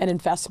funding and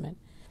investment,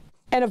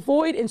 and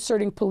avoid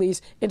inserting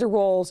police into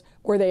roles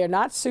where they are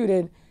not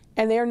suited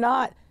and they are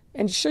not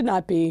and should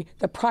not be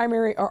the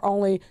primary or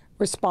only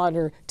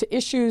responder to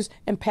issues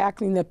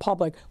impacting the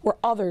public where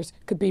others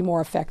could be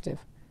more effective.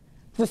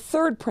 The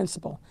third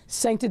principle,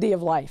 sanctity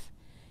of life,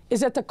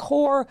 is at the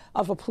core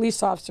of a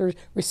police officer's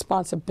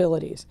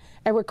responsibilities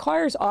and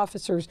requires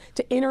officers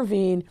to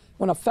intervene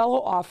when a fellow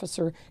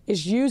officer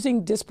is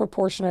using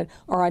disproportionate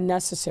or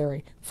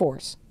unnecessary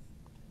force.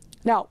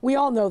 Now, we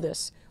all know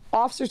this.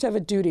 Officers have a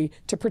duty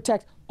to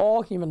protect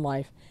all human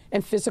life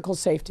and physical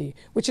safety,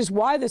 which is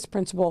why this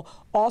principle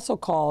also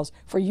calls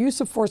for use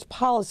of force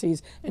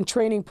policies and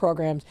training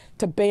programs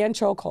to ban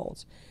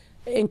chokeholds,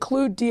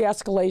 include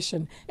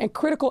de-escalation and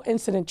critical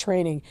incident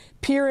training,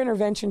 peer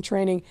intervention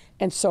training,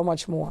 and so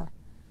much more.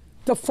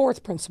 The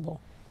fourth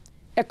principle,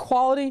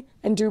 equality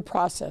and due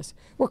process,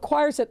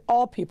 requires that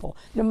all people,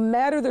 no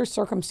matter their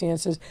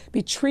circumstances,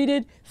 be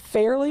treated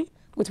fairly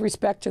with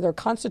respect to their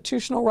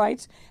constitutional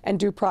rights and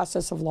due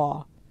process of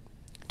law.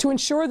 To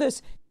ensure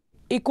this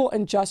equal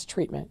and just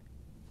treatment,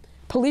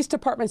 police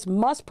departments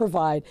must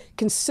provide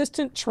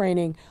consistent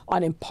training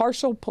on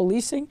impartial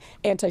policing,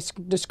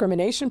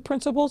 anti-discrimination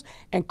principles,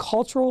 and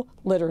cultural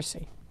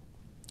literacy,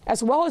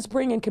 as well as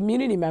bring in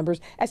community members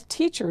as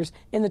teachers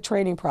in the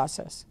training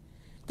process.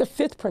 The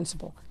fifth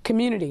principle,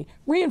 community,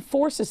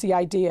 reinforces the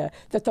idea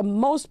that the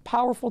most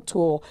powerful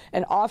tool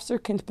an officer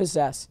can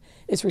possess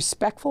is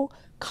respectful,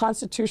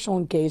 constitutional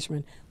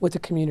engagement with the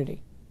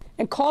community,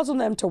 and calls on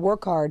them to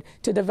work hard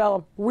to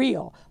develop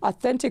real,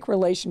 authentic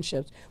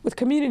relationships with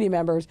community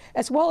members,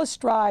 as well as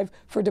strive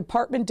for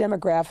department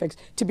demographics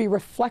to be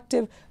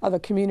reflective of the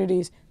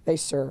communities they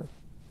serve.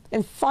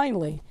 And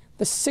finally,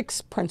 the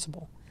sixth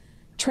principle,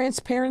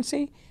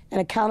 transparency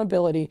and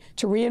accountability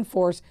to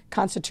reinforce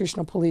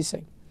constitutional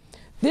policing.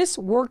 This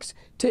works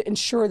to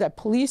ensure that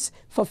police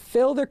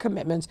fulfill their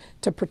commitments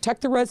to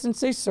protect the residents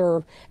they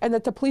serve, and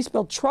that the police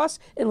build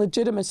trust and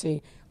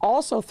legitimacy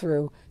also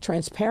through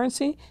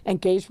transparency,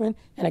 engagement,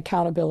 and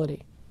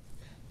accountability.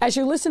 As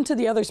you listen to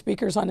the other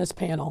speakers on this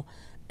panel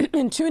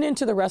and tune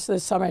into the rest of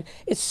the summit,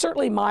 it's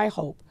certainly my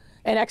hope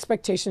and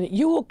expectation that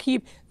you will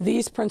keep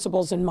these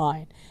principles in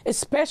mind,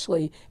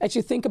 especially as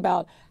you think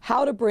about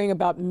how to bring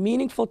about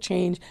meaningful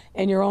change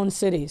in your own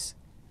cities.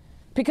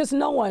 Because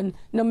no one,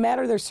 no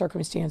matter their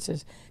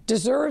circumstances,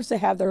 deserves to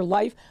have their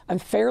life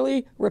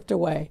unfairly ripped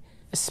away,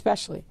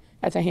 especially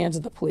at the hands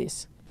of the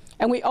police.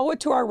 And we owe it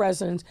to our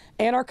residents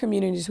and our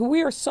communities, who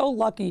we are so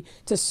lucky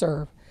to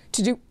serve,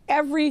 to do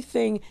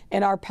everything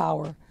in our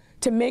power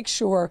to make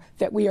sure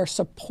that we are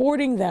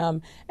supporting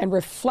them and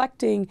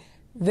reflecting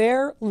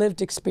their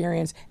lived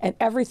experience and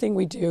everything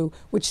we do,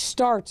 which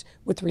starts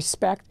with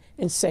respect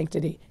and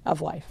sanctity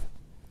of life.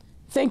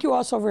 Thank you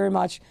all so very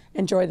much.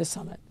 Enjoy the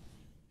summit.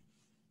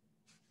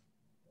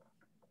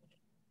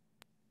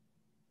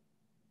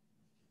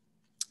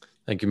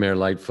 Thank you, Mayor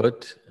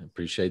Lightfoot.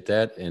 Appreciate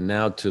that. And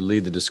now to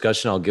lead the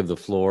discussion, I'll give the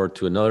floor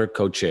to another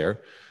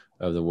co-chair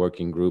of the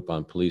Working Group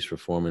on Police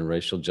Reform and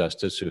Racial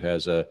Justice, who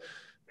has a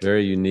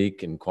very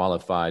unique and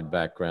qualified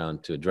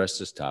background to address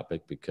this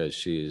topic, because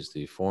she is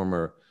the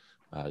former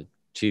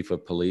Chief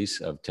of Police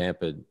of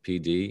Tampa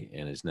PD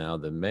and is now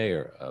the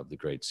mayor of the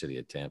great city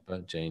of Tampa,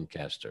 Jane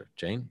Castor.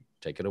 Jane,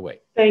 take it away.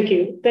 Thank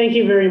you. Thank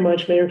you very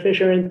much, Mayor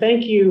Fischer, and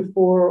thank you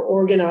for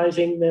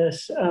organizing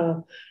this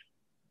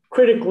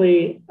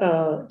critically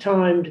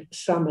timed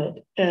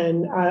summit.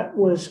 And it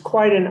was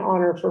quite an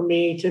honor for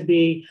me to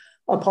be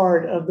a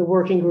part of the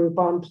Working Group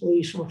on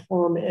Police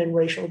Reform and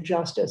Racial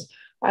Justice.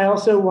 I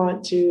also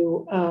want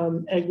to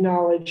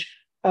acknowledge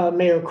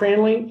Mayor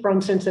Cranley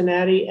from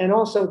Cincinnati, and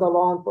also the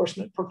law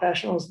enforcement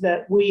professionals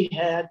that we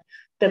had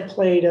that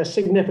played a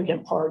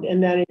significant part.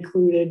 And that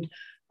included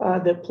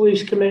the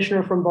police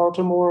commissioner from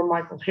Baltimore,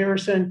 Michael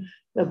Harrison,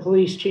 the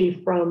police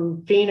chief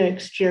from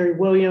Phoenix, Jerry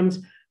Williams,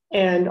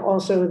 and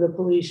also the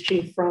police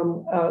chief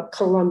from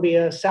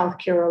Columbia, South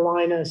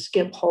Carolina,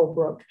 Skip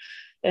Holbrook.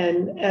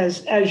 And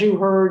as you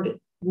heard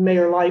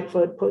Mayor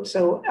Lightfoot put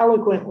so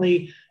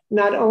eloquently,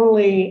 not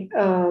only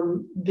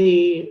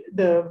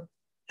the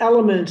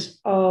elements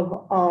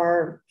of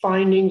our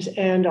findings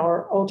and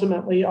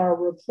ultimately our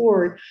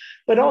report,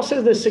 but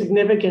also the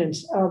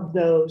significance of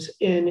those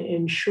in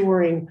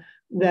ensuring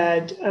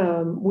that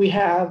we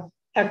have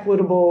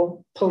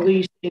equitable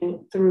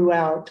policing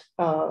throughout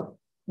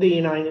the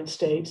United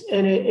States.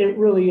 And it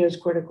really is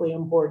critically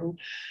important.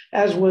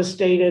 As was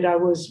stated, I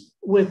was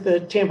with the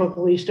Tampa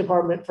Police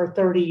Department for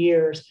 30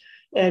 years.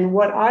 And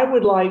what I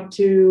would like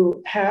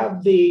to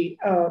have the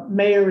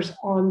mayors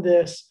on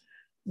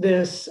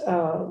this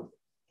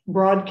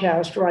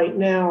broadcast right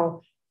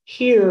now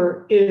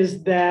here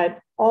is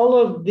that all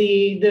of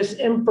this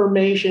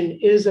information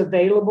is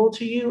available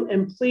to you,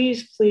 and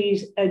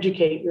please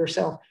educate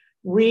yourself.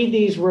 Read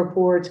these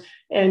reports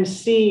and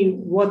see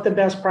what the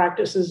best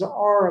practices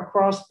are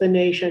across the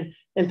nation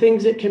and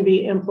things that can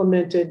be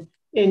implemented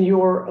in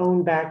your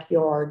own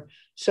backyard.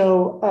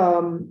 So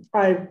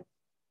I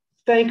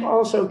thank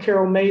also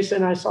Carol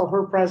Mason. I saw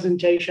her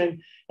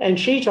presentation and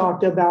she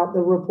talked about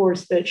the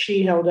reports that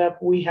she held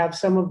up. We have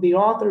some of the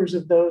authors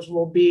of those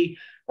will be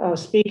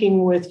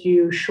speaking with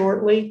you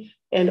shortly.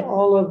 And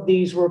all of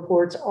these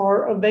reports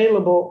are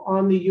available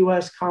on the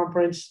U.S.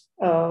 Conference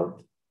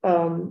of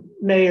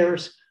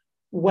Mayors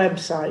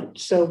website.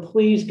 So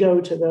please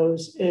go to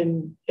those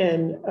and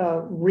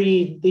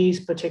read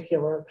these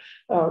particular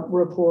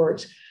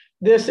reports.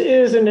 This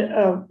is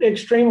an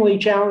extremely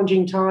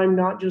challenging time,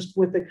 not just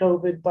with the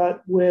COVID,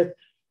 but with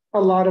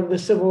a lot of the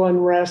civil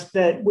unrest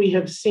that we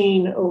have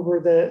seen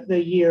over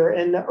the year.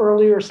 And the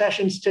earlier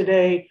sessions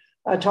today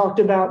talked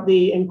about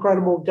the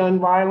incredible gun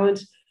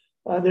violence.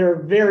 There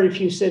are very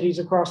few cities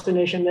across the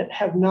nation that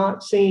have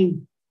not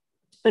seen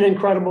an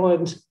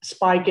incredible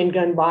spike in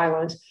gun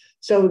violence.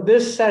 So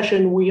this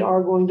session, we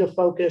are going to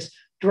focus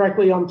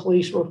directly on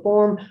police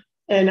reform.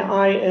 And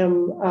I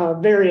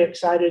am very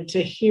excited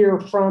to hear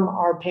from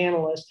our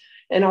panelists.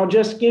 And I'll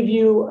just give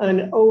you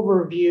an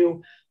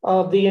overview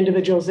of the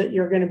individuals that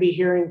you're going to be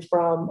hearing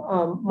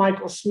from.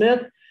 Michael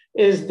Smith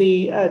is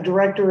the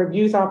Director of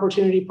Youth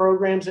Opportunity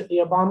Programs at the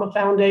Obama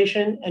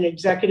Foundation and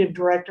Executive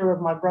Director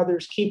of My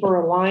Brother's Keeper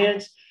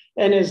Alliance,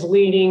 and is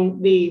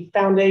leading the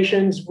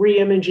foundation's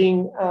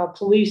Reimaging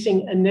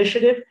Policing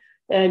Initiative.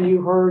 And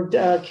you heard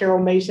Carol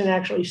Mason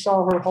actually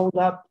saw her hold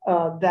up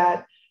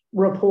that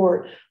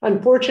report.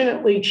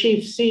 Unfortunately,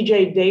 Chief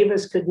C.J.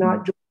 Davis could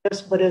not join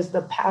us, but as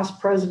the past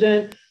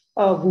president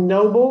of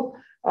Noble,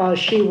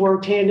 she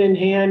worked hand in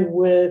hand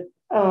with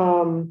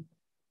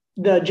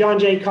the John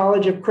Jay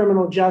College of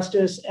Criminal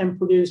Justice and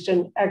produced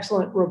an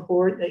excellent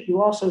report that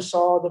you also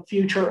saw, The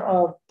Future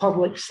of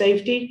Public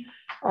Safety.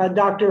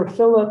 Dr.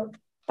 Philip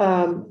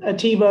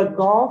Atiba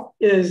Goff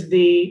is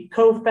the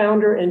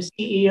co-founder and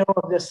CEO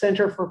of the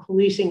Center for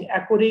Policing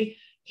Equity.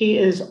 He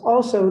is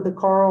also the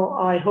Carl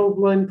I.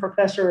 Hovland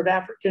Professor of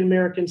African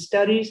American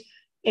Studies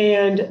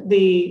and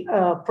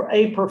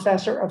a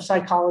professor of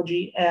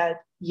psychology at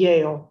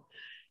Yale.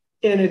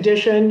 In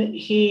addition,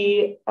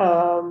 he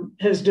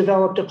has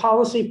developed a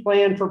policy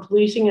plan for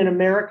policing in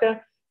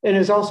America and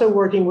is also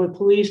working with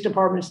police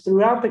departments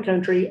throughout the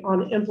country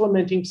on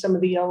implementing some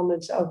of the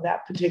elements of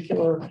that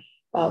particular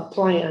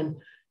plan.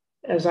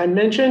 As I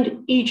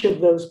mentioned, each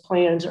of those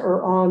plans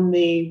are on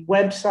the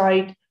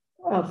website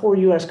for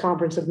U.S.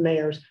 Conference of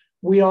Mayors.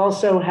 We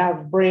also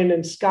have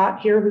Brandon Scott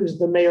here, who's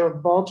the mayor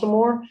of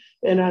Baltimore,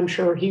 and I'm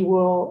sure he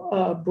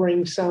will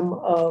bring some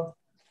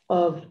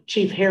of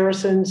Chief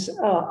Harrison's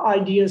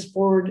ideas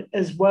forward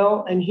as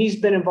well. And he's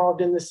been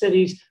involved in the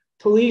city's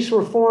police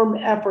reform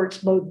efforts,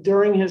 both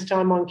during his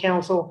time on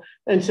council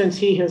and since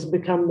he has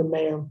become the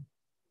mayor.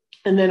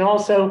 And then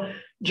also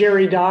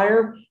Jerry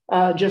Dyer,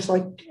 just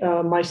like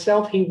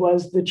myself, he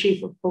was the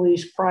chief of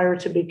police prior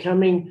to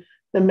becoming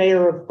the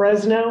mayor of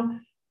Fresno.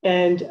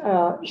 And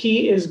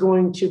he is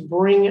going to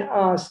bring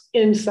us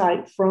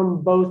insight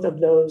from both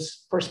of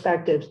those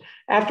perspectives.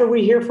 After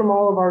we hear from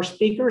all of our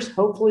speakers,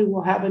 hopefully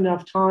we'll have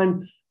enough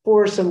time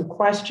for some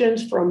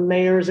questions from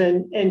mayors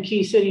and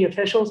key city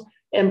officials.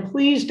 And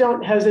please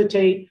don't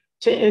hesitate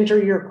to enter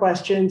your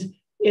questions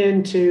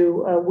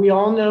into, we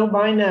all know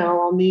by now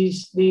on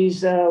these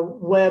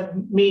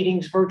web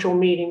meetings, virtual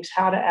meetings,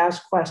 how to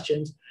ask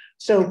questions.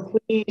 So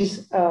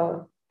please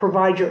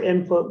provide your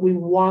input. We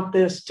want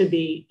this to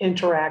be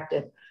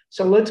interactive.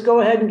 So let's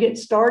go ahead and get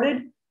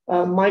started.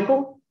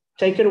 Michael,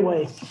 take it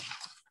away.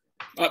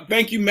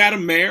 Thank you,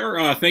 Madam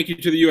Mayor. Thank you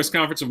to the U.S.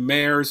 Conference of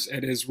Mayors.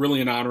 It is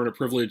really an honor and a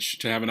privilege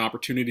to have an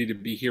opportunity to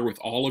be here with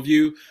all of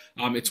you.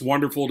 It's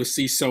wonderful to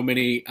see so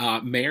many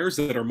mayors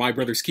that are My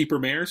Brother's Keeper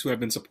mayors who have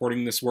been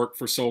supporting this work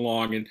for so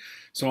long. And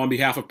so on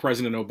behalf of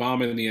President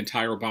Obama and the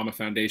entire Obama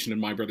Foundation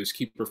and My Brother's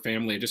Keeper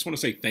family, I just want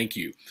to say thank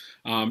you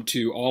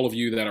to all of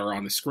you that are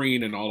on the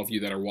screen and all of you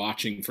that are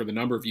watching for the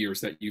number of years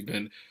that you've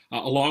been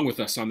along with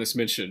us on this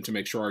mission to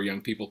make sure our young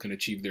people can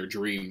achieve their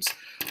dreams.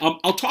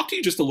 I'll talk to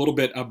you just a little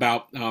bit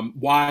about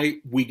why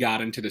we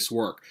got into this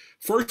work.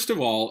 First of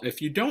all,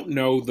 if you don't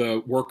know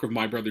the work of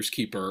My Brother's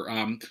Keeper,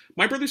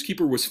 My Brother's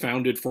Keeper was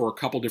founded for a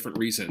couple different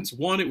reasons.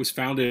 One, it was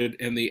founded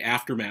in the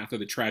aftermath of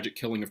the tragic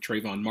killing of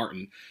Trayvon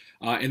Martin,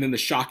 and then the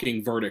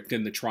shocking verdict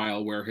in the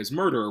trial where his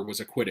murderer was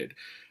acquitted.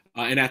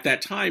 And at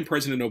that time,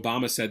 President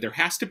Obama said there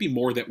has to be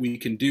more that we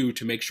can do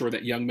to make sure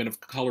that young men of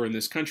color in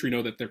this country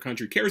know that their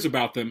country cares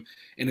about them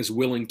and is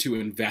willing to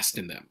invest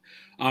in them.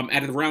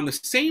 At around the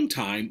same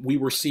time, we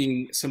were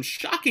seeing some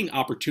shocking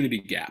opportunity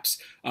gaps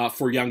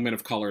for young men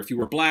of color. If you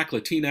were Black,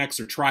 Latinx,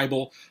 or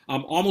tribal,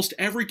 almost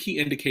every key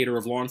indicator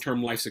of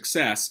long-term life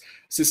success,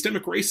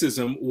 systemic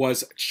racism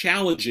was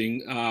challenging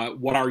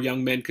what our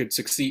young men could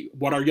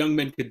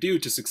do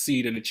to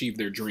succeed and achieve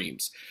their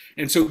dreams.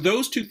 And so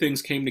those two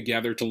things came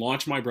together to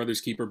launch My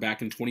Brother's Keeper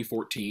back in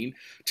 2014.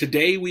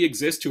 Today, we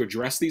exist to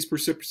address these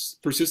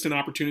persistent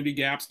opportunity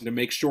gaps and to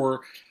make sure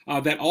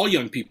that all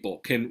young people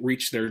can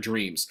reach their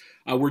dreams.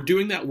 We're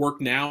doing that work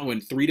now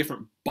in 3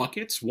 different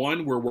buckets.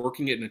 One, we're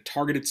working in a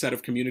targeted set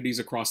of communities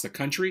across the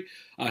country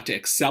to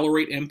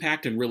accelerate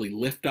impact and really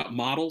lift up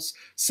models.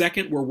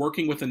 Second, we're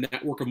working with a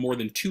network of more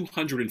than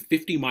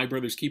 250 My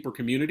Brother's Keeper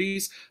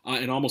communities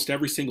in almost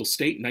every single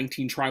state,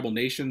 19 tribal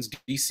nations,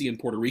 DC and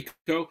Puerto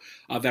Rico,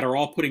 that are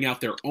all putting out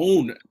their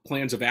own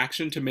plans of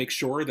action to make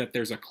sure that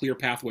there's a clear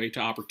pathway to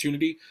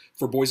opportunity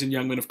for boys and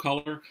young men of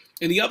color.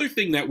 And the other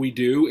thing that we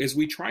do is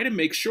we try to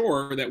make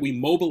sure that we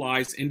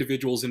mobilize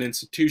individuals and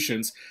institutions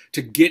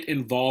to get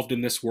involved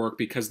in this work,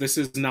 because this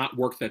is not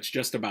work that's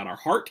just about our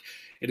heart.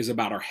 It is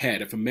about our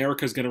head. If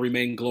America is going to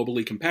remain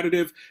globally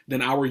competitive,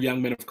 then our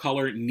young men of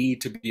color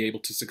need to be able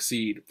to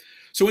succeed.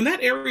 So in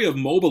that area of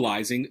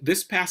mobilizing,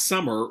 this past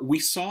summer, we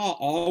saw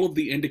all of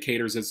the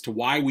indicators as to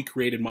why we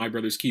created My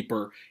Brother's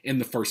Keeper in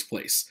the first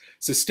place.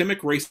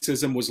 Systemic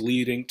racism was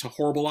leading to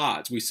horrible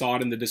odds. We saw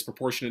it in the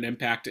disproportionate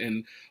impact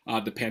in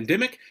the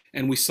pandemic,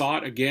 and we saw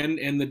it again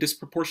in the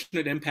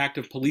disproportionate impact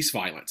of police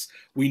violence.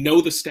 We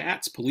know the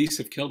stats. Police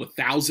have killed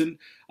 1,000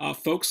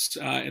 folks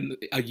in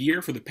a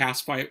year for the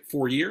past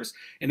 4 years.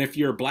 And if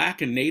you're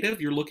Black and Native,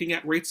 you're looking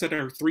at rates that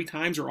are 3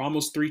 times or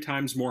almost 3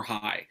 times more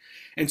high.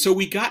 And so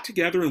we got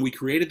together and we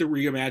created the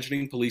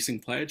Reimagining Policing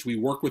Pledge. We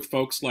worked with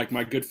folks like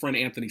my good friend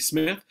Anthony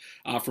Smith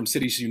from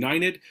Cities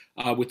United,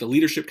 with the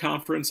Leadership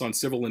Conference on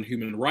Civil and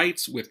Human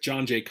Rights, with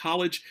John Jay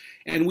College.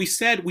 And we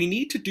said we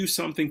need to do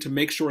something to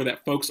make sure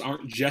that folks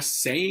aren't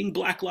just saying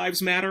Black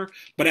Lives Matter,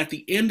 but at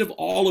the end of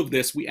all of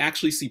this, we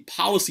actually see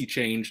policy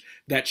change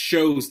that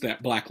shows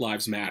that Black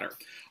Lives Matter.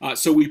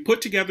 So we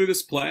put together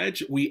this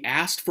pledge. We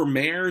asked for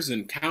mayors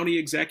and county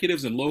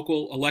executives and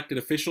local elected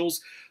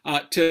officials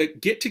to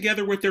get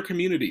together with their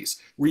communities,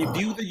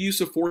 review the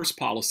use of force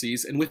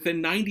policies, and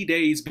within 90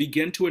 days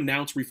begin to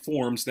announce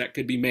reforms that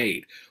could be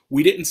made.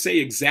 We didn't say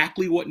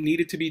exactly what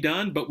needed to be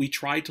done, but we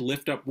tried to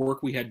lift up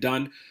work we had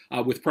done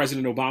with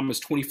President Obama's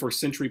 21st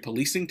Century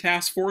Policing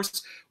Task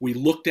Force. We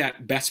looked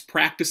at best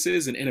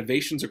practices and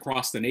innovations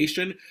across the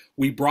nation.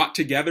 We brought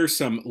together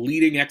some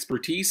leading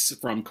expertise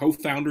from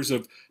co-founders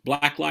of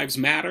Black Lives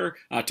Matter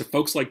to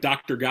folks like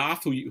Dr.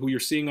 Goff, who you're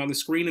seeing on the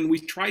screen, and we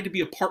tried to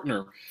be a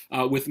partner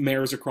with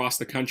mayors across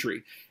the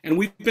country. And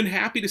we've been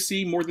happy to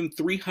see more than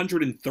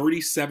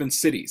 337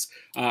 cities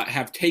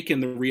have taken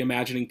the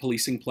Reimagining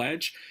Policing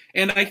Pledge.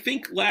 And I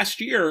think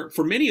last year,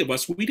 for many of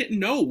us, we didn't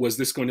know, was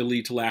this going to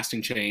lead to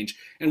lasting change?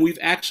 And we've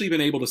actually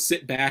been able to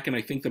sit back, and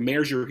I think the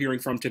mayors you're hearing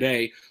from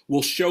today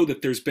will show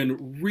that there's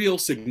been real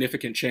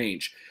significant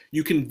change.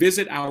 You can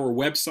visit our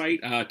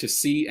website to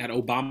see at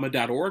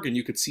obama.org, and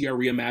you could see our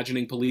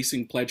Reimagining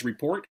Policing Pledge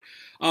report.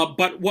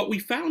 But what we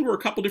found were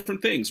a couple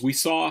different things. We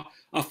saw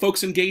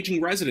folks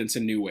engaging residents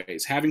in new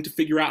ways, having to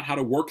figure out how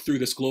to work through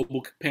this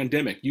global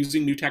pandemic,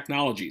 using new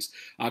technologies,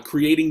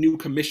 creating new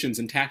commissions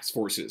and task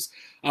forces.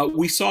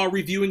 We saw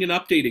reviewing and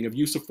updating of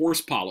use of force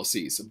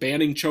policies,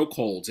 banning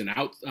chokeholds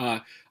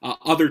and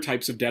other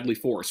types of deadly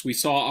force. We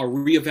saw a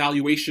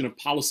reevaluation of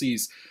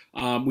policies.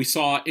 We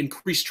saw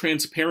increased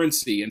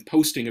transparency and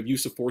posting of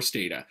use of force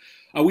data.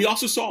 We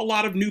also saw a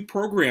lot of new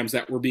programs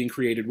that were being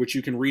created, which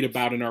you can read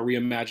about in our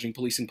Reimagining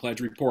Policing Pledge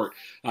report.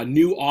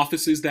 New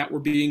offices that were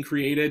being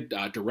created,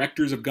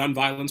 directors of gun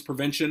violence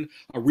prevention,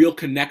 a real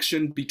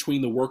connection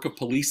between the work of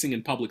policing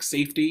and public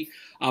safety,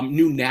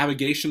 new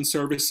navigation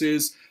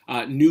services,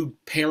 new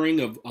pairing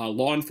of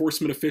law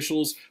enforcement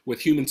officials with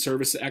human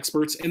service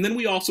experts. And then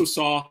we also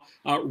saw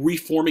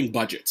reforming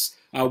budgets.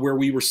 Where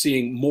we were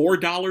seeing more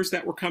dollars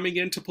that were coming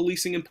into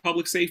policing and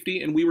public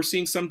safety, and we were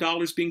seeing some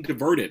dollars being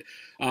diverted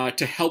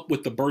to help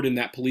with the burden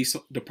that police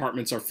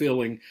departments are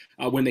feeling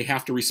when they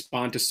have to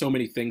respond to so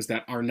many things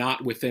that are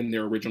not within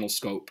their original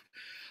scope.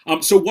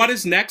 So what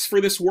is next for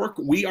this work?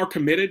 We are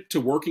committed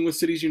to working with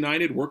Cities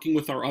United, working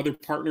with our other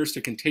partners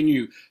to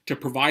continue to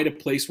provide a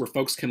place where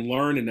folks can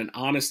learn in an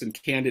honest and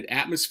candid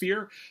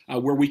atmosphere,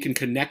 where we can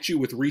connect you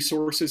with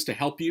resources to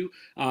help you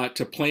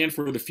to plan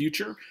for the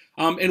future.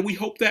 And we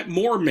hope that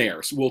more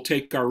mayors will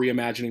take our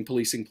Reimagining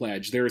Policing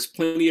Pledge. There is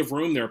plenty of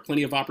room. There are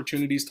plenty of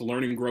opportunities to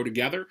learn and grow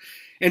together.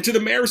 And to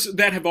the mayors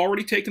that have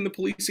already taken the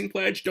policing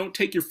pledge, don't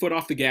take your foot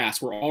off the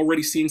gas. We're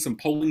already seeing some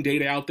polling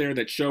data out there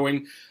that's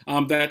showing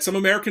that some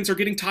Americans are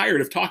getting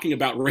tired of talking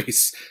about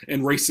race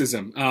and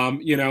racism.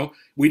 You know,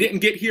 we didn't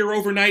get here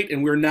overnight,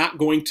 and we're not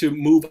going to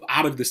move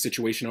out of this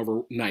situation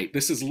overnight.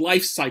 This is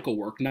life cycle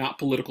work, not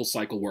political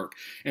cycle work.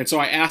 And so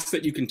I ask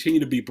that you continue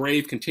to be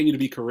brave, continue to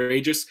be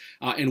courageous,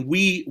 and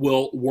we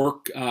will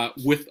work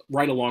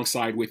right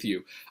alongside with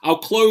you. I'll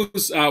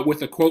close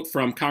with a quote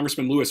from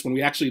Congressman Lewis. When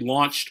we actually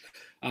launched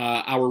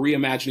our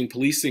Reimagining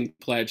Policing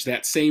Pledge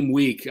that same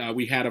week,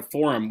 we had a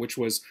forum, which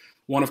was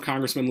one of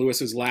Congressman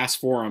Lewis's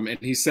last forum, and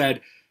he said,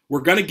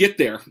 "We're going to get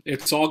there.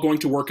 It's all going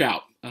to work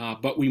out,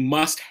 but we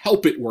must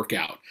help it work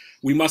out.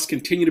 We must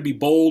continue to be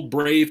bold,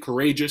 brave,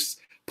 courageous,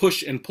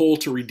 push and pull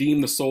to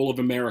redeem the soul of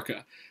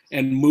America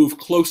and move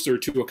closer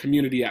to a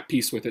community at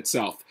peace with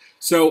itself."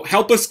 So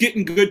help us get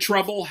in good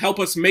trouble, help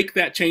us make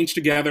that change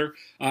together,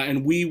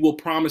 and we will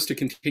promise to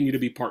continue to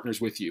be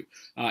partners with you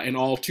in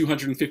all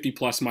 250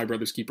 plus My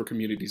Brother's Keeper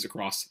communities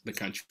across the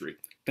country.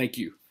 Thank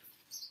you.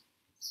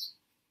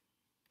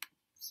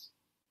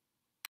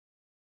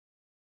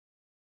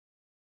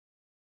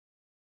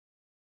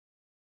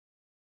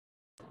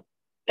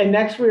 And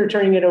next we are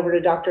turning it over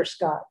to Dr.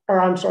 Scott, or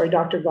I'm sorry,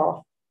 Dr.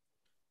 Goff.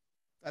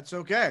 That's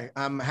okay.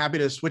 I'm happy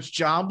to switch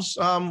jobs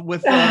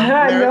with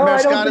Mayor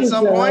Scott at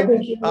some point.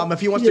 If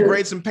he wants to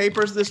grade some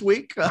papers this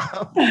week, we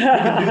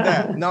can do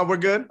that. No, we're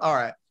good? All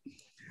right.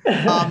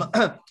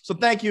 So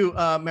thank you,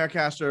 Mayor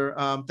Castor.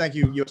 Thank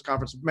you, U.S.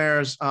 Conference of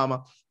Mayors.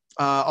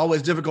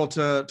 Always difficult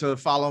to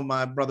follow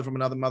my brother from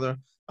another mother,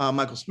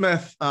 Michael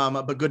Smith,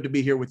 but good to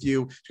be here with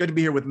you. It's good to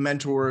be here with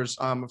mentors,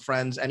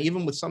 friends, and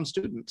even with some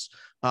students,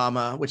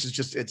 which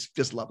is it's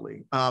just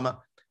lovely.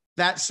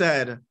 That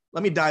said,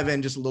 let me dive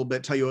in just a little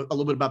bit, tell you a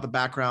little bit about the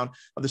background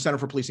of the Center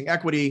for Policing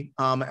Equity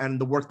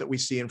and the work that we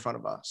see in front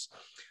of us.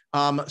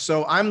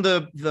 So I'm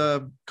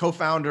the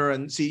co-founder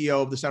and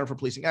CEO of the Center for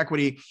Policing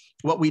Equity.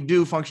 What we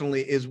do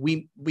functionally is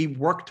we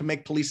work to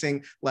make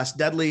policing less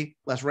deadly,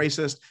 less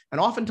racist, and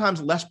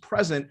oftentimes less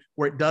present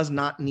where it does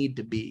not need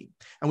to be.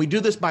 And we do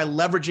this by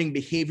leveraging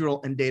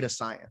behavioral and data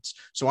science.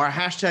 So our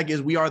hashtag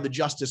is We Are the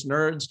Justice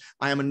Nerds.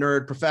 I am a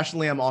nerd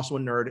professionally. I'm also a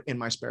nerd in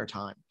my spare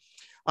time.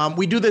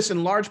 We do this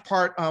in large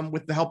part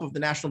with the help of the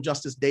National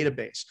Justice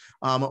Database,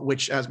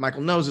 which, as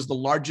Michael knows, is the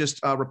largest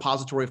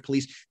repository of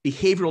police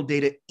behavioral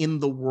data in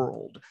the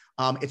world.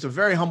 It's a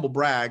very humble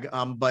brag,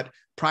 but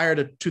prior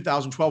to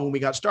 2012, when we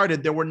got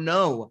started, there were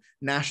no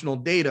national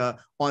data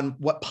on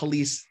what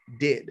police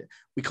did.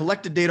 We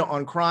collected data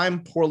on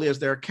crime, poorly as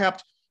they're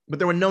kept, but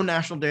there were no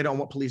national data on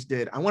what police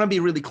did. I want to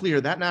be really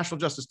clear, that National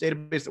Justice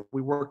Database that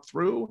we worked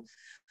through,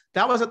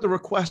 that was at the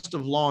request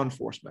of law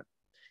enforcement.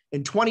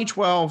 In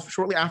 2012,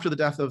 shortly after the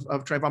death of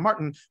Trayvon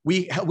Martin,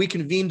 we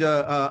convened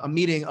a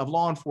meeting of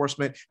law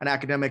enforcement and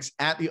academics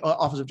at the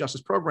Office of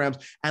Justice Programs,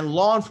 and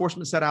law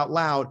enforcement said out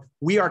loud,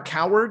 "We are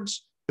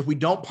cowards if we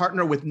don't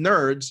partner with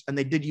nerds," and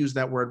they did use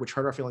that word, which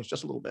hurt our feelings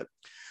just a little bit.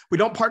 "We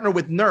don't partner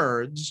with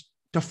nerds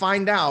to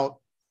find out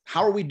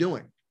how are we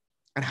doing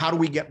and how do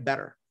we get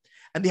better."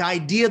 And the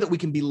idea that we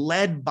can be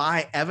led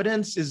by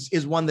evidence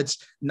is one that's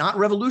not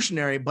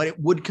revolutionary, but it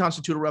would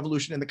constitute a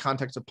revolution in the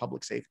context of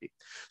public safety.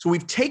 So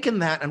we've taken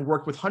that and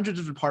worked with hundreds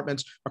of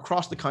departments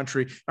across the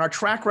country. And our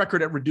track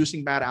record at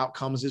reducing bad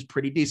outcomes is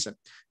pretty decent.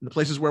 In the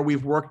places where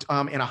we've worked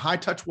in a high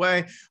touch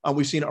way,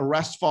 we've seen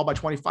arrests fall by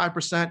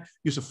 25%,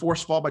 use of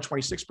force fall by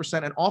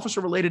 26%, and officer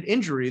related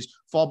injuries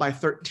fall by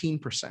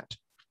 13%.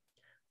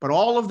 But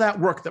all of that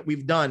work that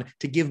we've done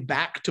to give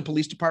back to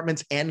police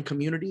departments and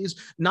communities,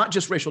 not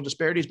just racial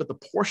disparities, but the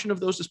portion of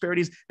those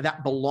disparities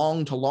that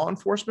belong to law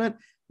enforcement,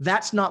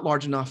 that's not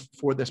large enough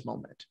for this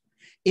moment.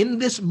 In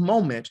this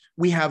moment,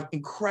 we have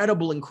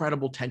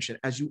incredible tension,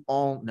 as you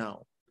all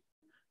know.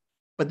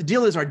 But the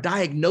deal is our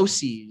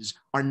diagnoses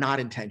are not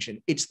in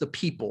tension. It's the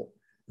people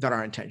that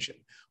are in tension.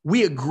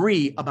 We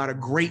agree about a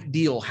great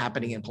deal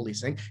happening in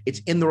policing. It's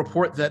in the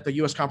report that the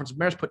U.S. Conference of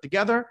Mayors put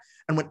together.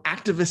 And when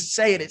activists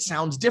say it, it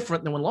sounds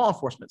different than when law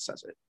enforcement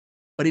says it.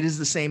 But it is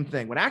the same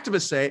thing. When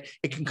activists say it,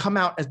 it can come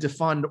out as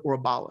defund or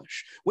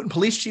abolish. When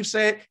police chiefs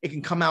say it, it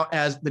can come out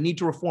as the need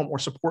to reform or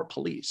support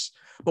police.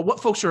 But what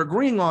folks are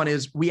agreeing on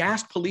is we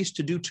ask police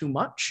to do too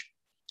much,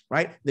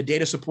 right? The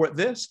data support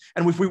this.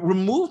 And if we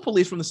remove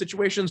police from the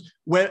situations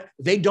where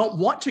they don't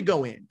want to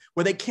go in,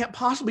 where they can't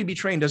possibly be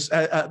trained as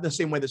the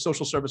same way that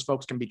social service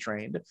folks can be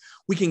trained,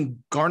 we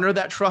can garner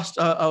that trust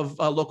of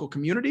local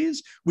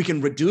communities. We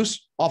can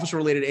reduce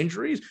officer-related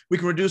injuries. We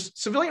can reduce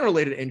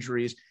civilian-related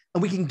injuries.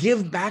 And we can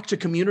give back to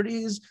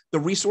communities the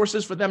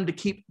resources for them to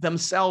keep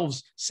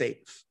themselves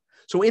safe.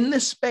 So in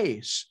this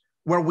space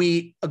where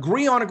we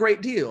agree on a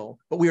great deal,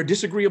 but we are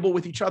disagreeable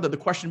with each other, the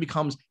question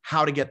becomes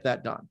how to get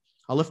that done.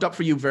 I'll lift up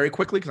for you very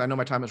quickly because I know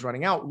my time is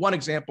running out. One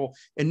example,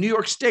 in New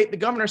York State, the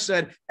governor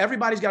said,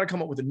 everybody's got to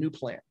come up with a new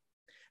plan.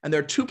 And there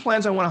are two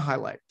plans I want to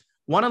highlight.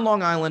 One in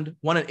Long Island,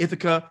 one in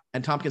Ithaca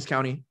and Tompkins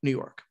County, New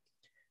York.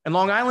 In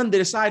Long Island, they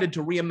decided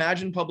to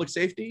reimagine public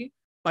safety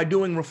by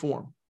doing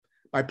reform,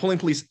 by pulling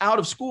police out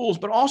of schools,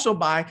 but also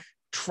by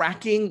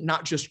tracking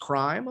not just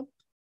crime,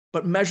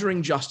 but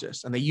measuring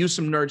justice. And they used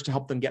some nerds to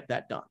help them get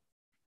that done.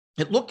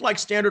 It looked like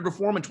standard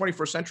reform and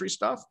 21st century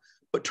stuff,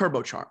 but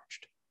turbocharged.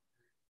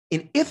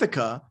 In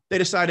Ithaca, they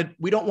decided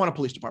we don't want a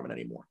police department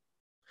anymore.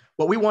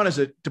 What we want is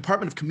a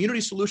Department of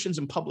Community Solutions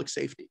and Public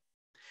Safety.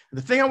 And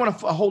the thing I want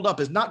to hold up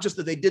is not just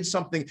that they did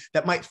something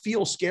that might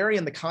feel scary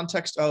in the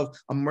context of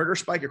a murder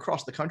spike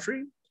across the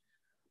country,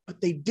 but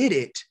they did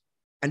it.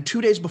 And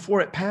 2 days before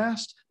it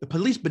passed, the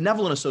Police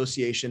Benevolent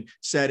Association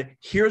said,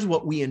 here's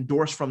what we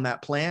endorse from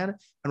that plan,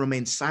 and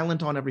remained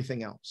silent on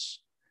everything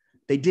else.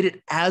 They did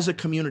it as a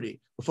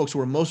community. The folks who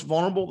were most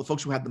vulnerable, the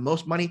folks who had the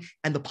most money,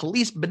 and the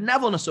Police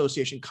Benevolent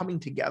Association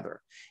coming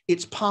together.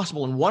 It's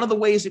possible. And one of the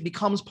ways it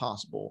becomes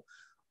possible,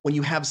 when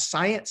you have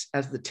science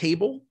as the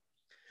table,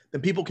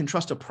 then people can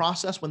trust a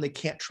process when they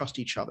can't trust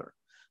each other.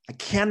 I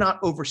cannot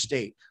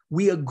overstate.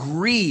 We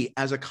agree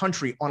as a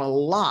country on a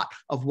lot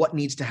of what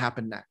needs to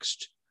happen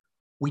next.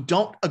 We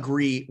don't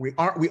agree. We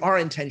are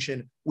in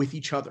tension with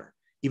each other,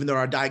 even though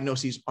our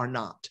diagnoses are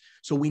not.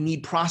 So we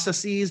need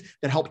processes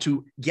that help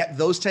to get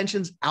those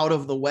tensions out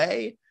of the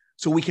way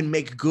so we can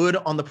make good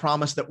on the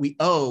promise that we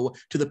owe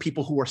to the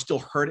people who are still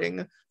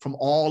hurting from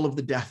all of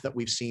the death that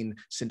we've seen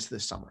since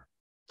this summer.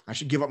 I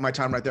should give up my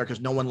time right there because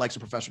no one likes a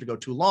professor to go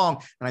too long.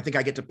 And I think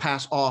I get to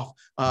pass off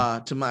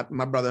to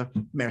my brother,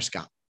 Mayor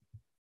Scott.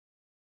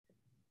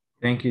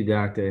 Thank you,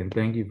 Doctor, and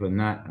thank you for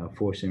not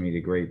forcing me to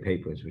grade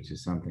papers, which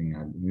is something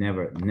I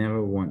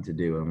never want to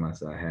do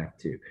unless I have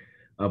to.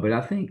 But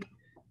I think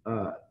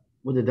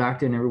what the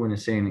doctor and everyone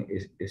is saying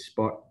is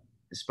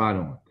spot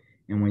on.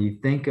 And when you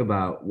think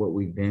about what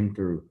we've been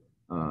through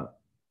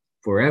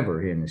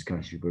forever here in this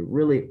country, but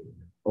really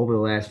over the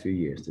last few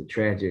years, the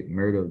tragic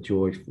murder of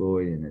George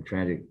Floyd and the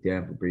tragic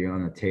death of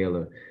Breonna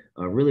Taylor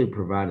really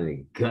provided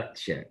a gut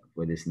check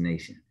for this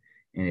nation.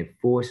 And it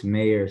forced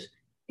mayors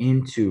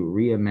into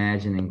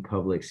reimagining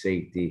public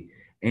safety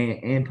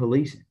and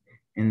policing.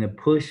 And the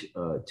push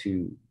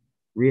to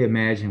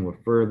reimagine were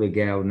further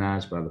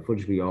galvanized by the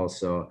footage we all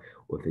saw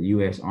with the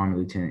U.S. Army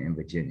Lieutenant in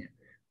Virginia.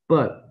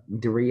 But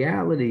the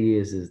reality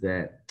is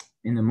that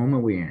in the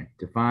moment we're in,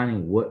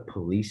 defining what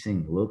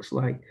policing looks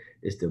like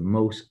is the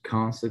most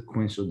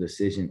consequential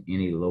decision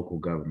any local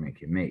government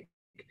can make.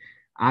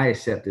 I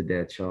accepted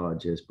that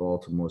charge as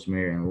Baltimore's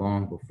mayor and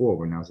long before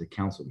when I was a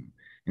councilman.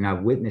 And I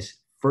witnessed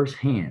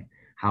firsthand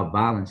how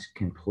violence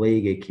can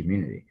plague a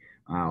community.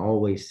 I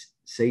always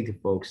say to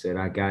folks that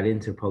I got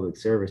into public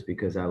service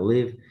because I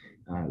lived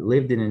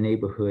in a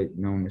neighborhood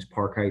known as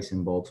Park Heights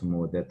in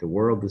Baltimore that the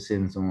world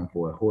descends on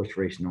for a horse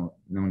race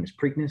known as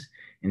Preakness,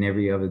 and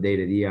every other day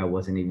of the year I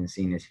wasn't even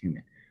seen as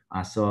human.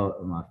 I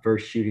saw my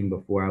first shooting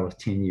before I was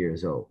 10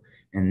 years old.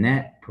 And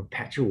that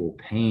perpetual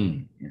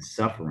pain and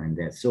suffering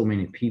that so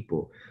many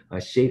people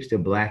shapes the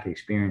Black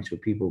experience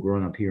with people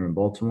growing up here in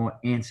Baltimore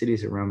and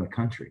cities around the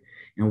country.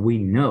 And we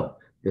know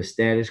the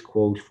status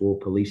quo for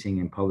policing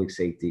and public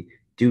safety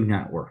do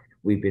not work.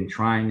 We've been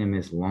trying them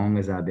as long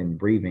as I've been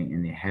breathing,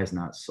 and it has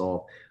not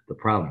solved the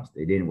problems.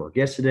 They didn't work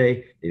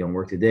yesterday, they don't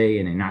work today,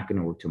 and they're not going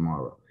to work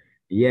tomorrow.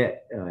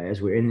 Yet,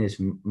 as we're in this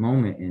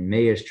moment and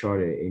mayors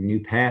charted a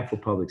new path for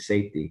public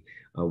safety,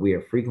 we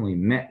are frequently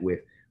met with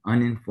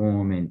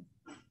uninformed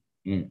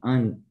and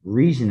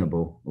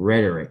unreasonable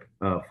rhetoric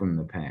from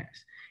the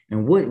past.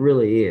 And what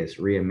really is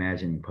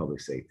reimagining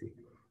public safety?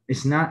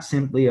 It's not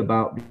simply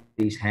about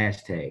these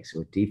hashtags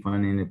or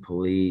defunding the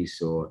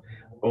police or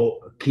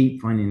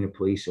keep funding the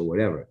police or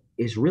whatever.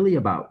 It's really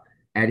about,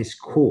 at its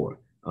core,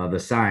 the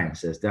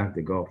science, as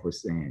Dr. Goff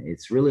was saying.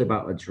 It's really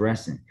about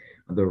addressing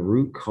the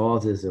root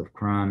causes of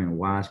crime and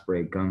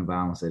widespread gun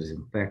violence that has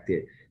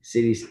infected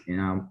cities in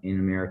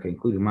America,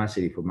 including my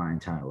city, for my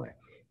entire life.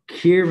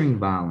 Curing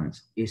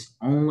violence is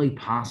only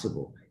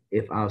possible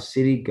if our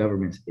city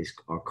governments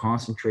are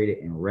concentrated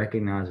and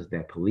recognizes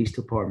that police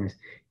departments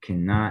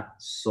cannot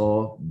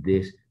solve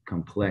this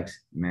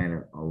complex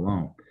matter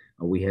alone.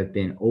 We have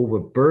been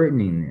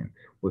overburdening them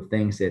with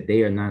things that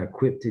they are not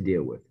equipped to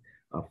deal with.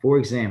 For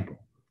example,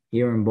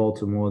 here in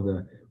Baltimore,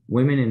 the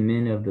women and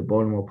men of the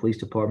Baltimore Police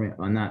Department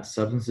are not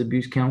substance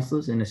abuse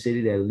counselors in a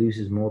city that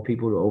loses more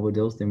people to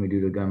overdose than we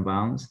do to gun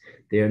violence.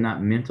 They are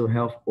not mental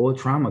health or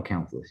trauma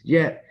counselors.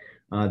 Yet,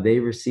 They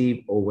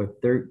receive over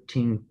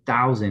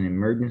 13,000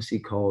 emergency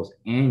calls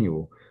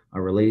annual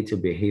related to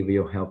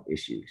behavioral health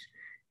issues.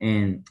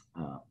 And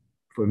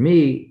for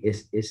me,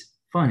 it's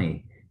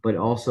funny, but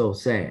also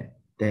sad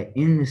that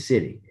in the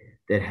city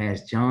that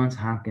has Johns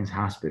Hopkins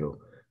Hospital,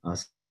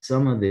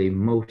 some of the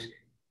most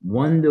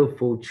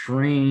wonderful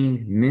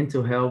trained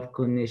mental health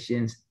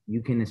clinicians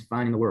you can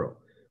find in the world,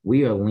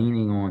 we are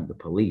leaning on the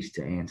police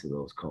to answer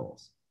those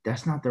calls.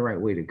 That's not the right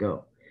way to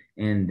go.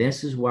 And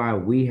this is why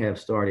we have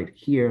started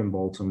here in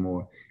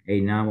Baltimore a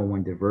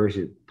 911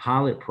 diversion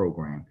pilot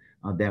program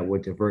that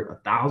would divert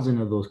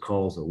 1,000 of those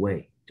calls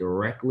away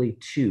directly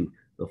to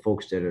the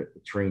folks that are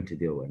trained to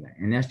deal with that.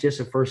 And that's just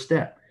a first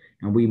step.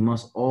 And we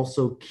must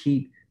also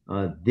keep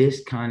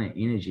this kind of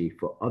energy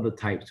for other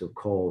types of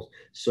calls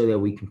so that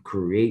we can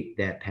create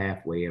that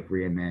pathway of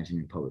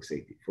reimagining public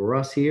safety. For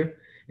us here,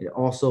 it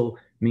also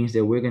means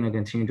that we're going to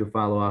continue to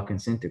follow our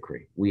consent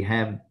decree. We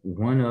have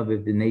one of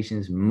the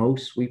nation's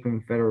most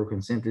sweeping federal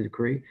consent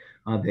decree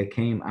that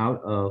came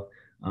out of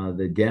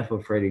the death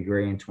of Freddie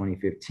Gray in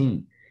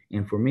 2015.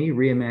 And for me,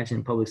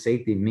 reimagining public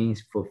safety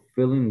means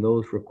fulfilling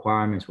those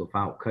requirements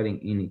without cutting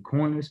any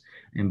corners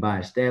and by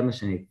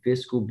establishing a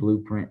fiscal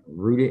blueprint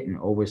rooted in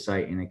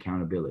oversight and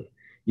accountability.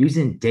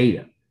 Using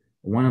data,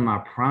 one of my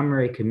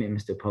primary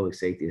commitments to public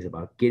safety is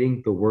about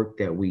getting the work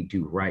that we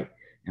do right.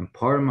 And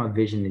part of my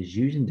vision is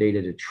using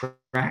data to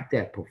track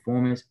that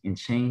performance and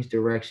change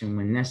direction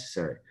when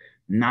necessary,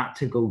 not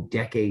to go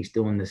decades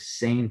doing the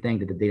same thing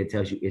that the data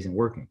tells you isn't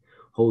working,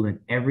 holding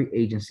every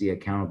agency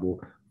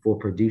accountable for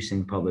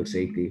producing public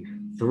safety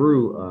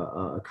through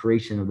a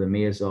creation of the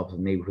Mayor's Office of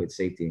Neighborhood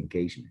Safety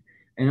Engagement.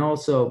 And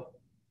also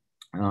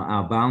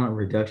our Violent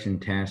Reduction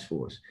Task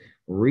Force,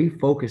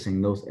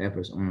 refocusing those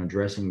efforts on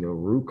addressing the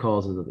root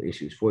causes of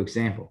issues. For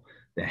example,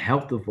 the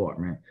health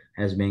department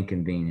has been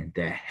convening,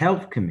 the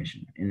health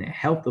commissioner in the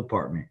health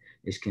department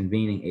is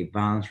convening a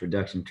violence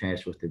reduction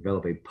task force to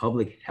develop a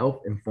public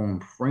health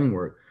informed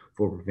framework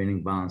for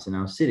preventing violence in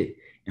our city.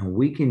 And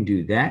we can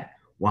do that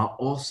while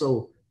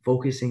also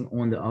focusing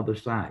on the other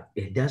side.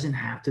 It doesn't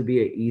have to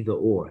be an either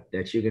or,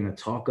 that you're going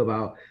to talk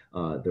about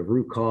the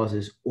root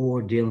causes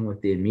or dealing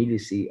with the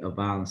immediacy of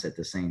violence at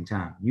the same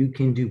time. You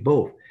can do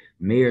both.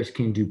 Mayors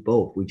can do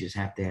both. We just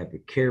have to have the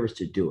courage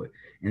to do it.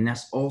 And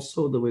that's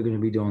also that we're going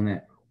to be doing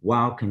that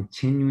while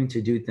continuing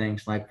to do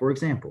things like, for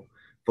example,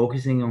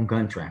 focusing on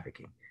gun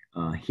trafficking.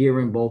 Here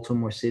in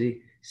Baltimore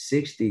City,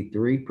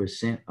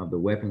 63% of the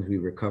weapons we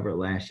recovered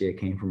last year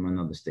came from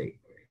another state.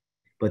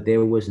 But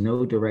there was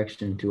no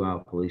direction to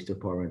our police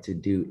department to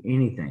do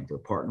anything, to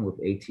partner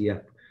with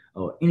ATF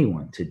or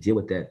anyone to deal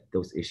with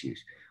those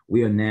issues.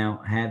 We are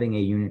now having a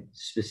unit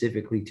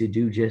specifically to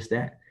do just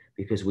that,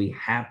 because we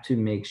have to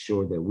make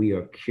sure that we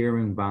are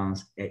curing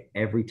violence at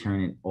every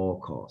turn at all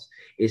costs.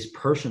 It's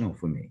personal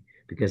for me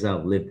because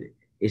I've lived it.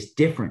 It's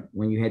different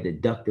when you had to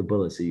duck the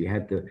bullet, so you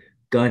had the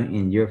gun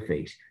in your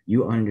face.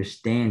 You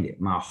understand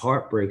it. My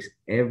heart breaks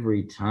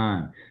every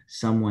time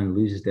someone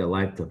loses their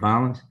life to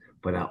violence.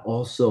 But I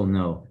also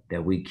know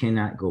that we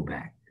cannot go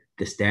back.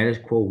 The status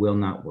quo will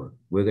not work.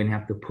 We're going to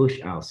have to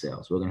push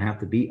ourselves. We're going to have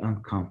to be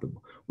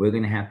uncomfortable. We're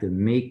going to have to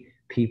make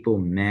people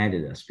mad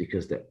at us,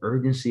 because the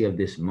urgency of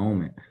this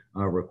moment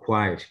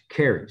requires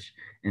courage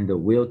and the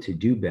will to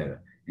do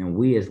better. And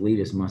we as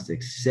leaders must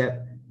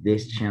accept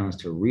this challenge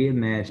to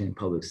reimagine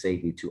public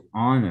safety, to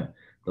honor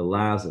the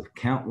lives of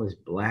countless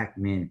Black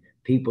men,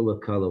 people of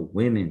color,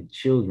 women,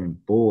 children,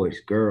 boys,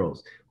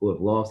 girls who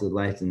have lost their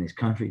lives in this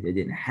country. They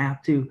didn't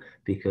have to,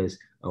 because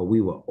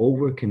we were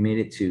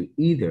overcommitted to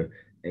either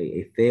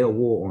a failed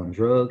war on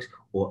drugs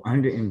or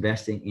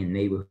underinvesting in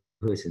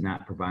neighborhoods and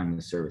not providing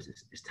the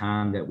services. It's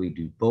time that we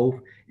do both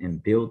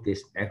and build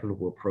this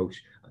equitable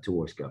approach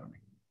towards government.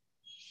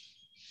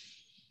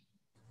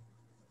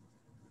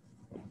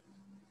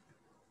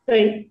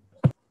 Thank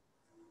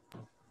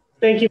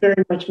you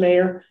very much,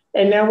 Mayor.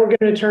 And now we're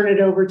going to turn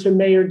it over to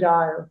Mayor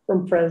Dyer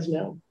from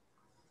Fresno.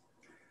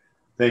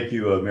 Thank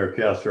you, Mayor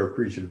Castro. I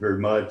appreciate it very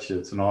much.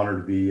 It's an honor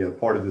to be a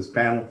part of this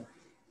panel.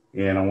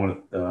 And I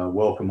want to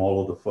welcome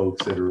all of the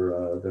folks that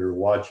are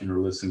watching or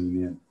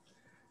listening in.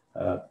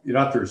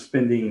 After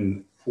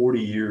spending 40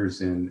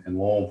 years in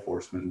law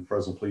enforcement in the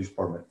Fresno Police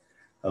Department,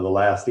 the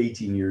last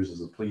 18 years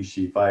as a police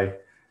chief, I've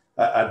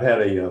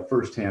had a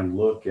firsthand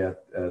look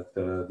at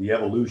the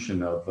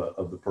evolution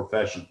of the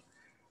profession.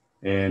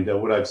 And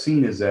what I've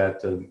seen is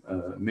that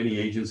many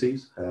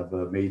agencies have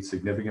made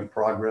significant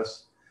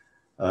progress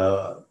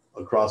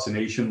across the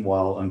nation,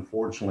 while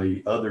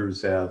unfortunately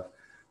others have,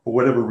 for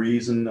whatever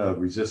reason,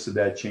 resisted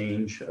that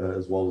change,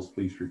 as well as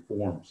police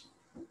reforms.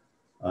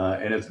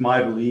 And it's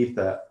my belief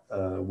that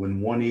when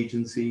one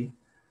agency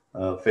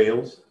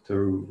fails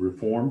to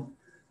reform,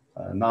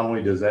 not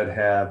only does that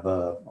have,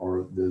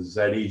 or does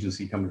that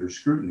agency come under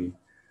scrutiny,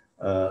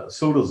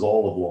 so does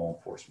all of law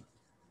enforcement.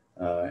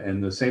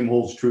 And the same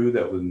holds true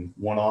that when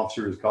one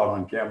officer is caught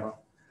on camera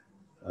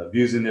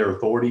abusing their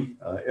authority,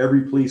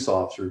 every police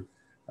officer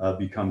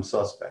becomes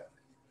suspect.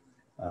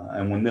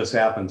 And when this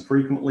happens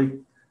frequently,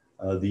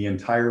 the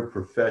entire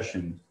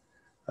profession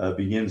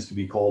begins to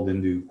be called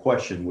into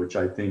question, which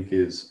I think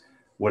is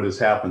what has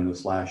happened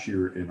this last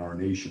year in our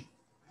nation.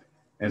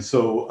 And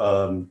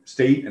so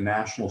state and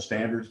national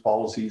standards,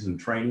 policies, and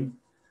training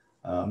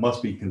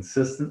must be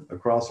consistent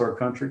across our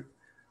country,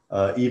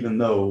 even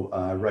though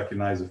I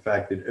recognize the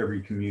fact that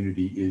every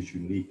community is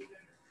unique.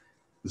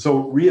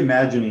 So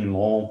reimagining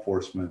law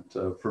enforcement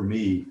for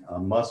me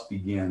must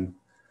begin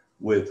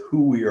with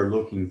who we are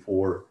looking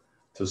for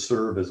to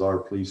serve as our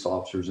police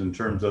officers in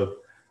terms of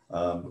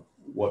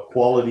what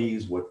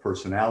qualities, what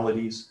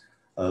personalities,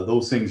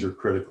 those things are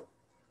critical.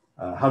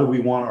 How do we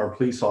want our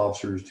police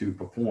officers to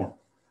perform?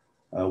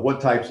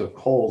 What types of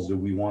calls do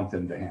we want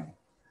them to handle?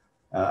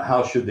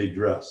 How should they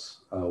dress?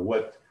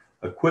 What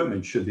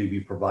equipment should they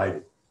be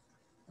provided?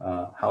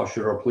 How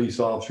should our police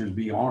officers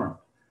be armed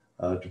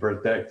to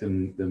protect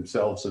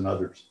themselves and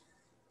others?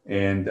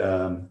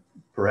 And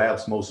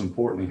perhaps most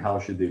importantly, how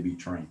should they be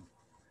trained?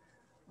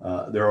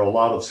 There are a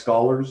lot of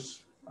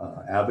scholars,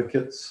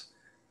 advocates,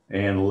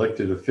 and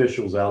elected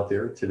officials out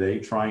there today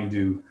trying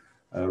to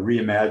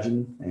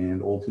reimagine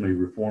and ultimately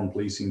reform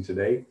policing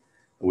today,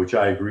 which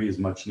I agree is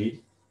much needed.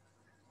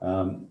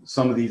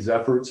 Some of these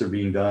efforts are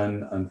being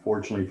done,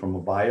 unfortunately, from a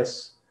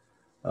bias,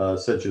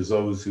 such as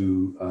those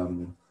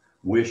who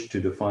wish to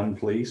defund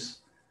police,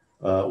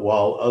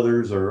 while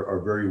others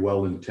are very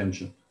well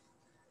intentioned.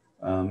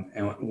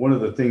 And one of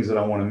the things that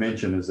I want to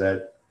mention is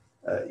that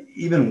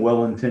even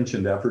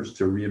well-intentioned efforts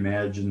to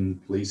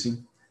reimagine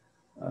policing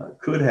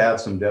could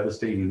have some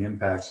devastating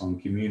impacts on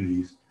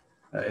communities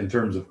in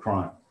terms of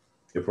crime,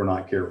 if we're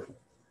not careful.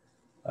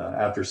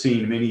 After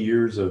seeing many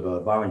years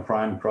of violent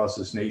crime across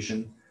this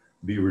nation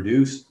be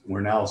reduced,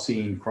 we're now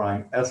seeing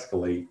crime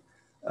escalate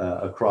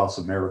across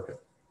America.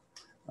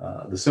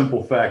 The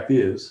simple fact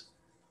is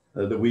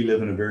that we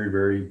live in a very,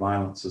 very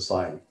violent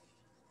society,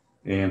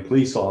 and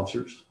police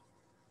officers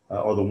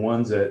are the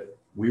ones that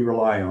we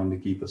rely on to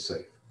keep us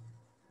safe.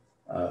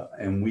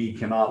 And we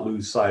cannot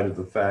lose sight of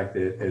the fact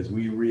that as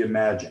we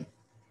reimagine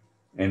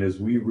and as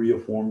we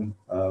reform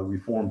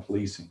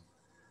policing,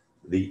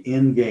 the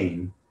end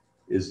game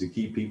is to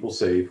keep people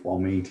safe while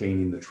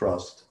maintaining the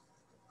trust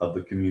of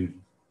the community.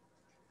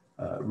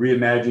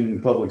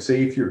 Reimagining public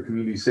safety or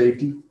community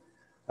safety,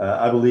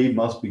 I believe,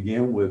 must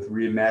begin with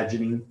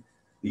reimagining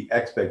the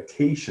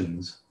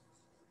expectations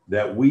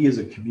that we as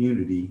a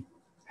community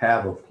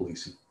have of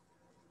policing.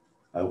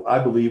 I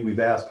believe we've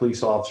asked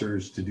police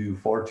officers to do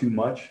far too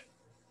much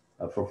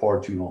for far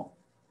too long.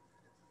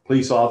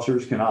 Police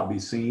officers cannot be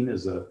seen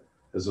as a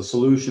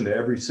solution to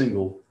every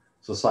single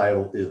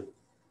societal ill.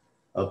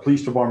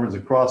 Police departments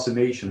across the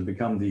nation have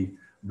become the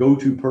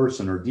go-to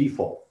person or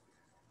default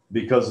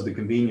because of the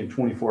convenient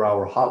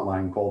 24-hour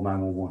hotline called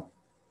 911.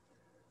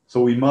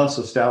 So we must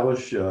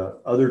establish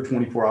other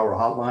 24-hour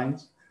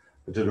hotlines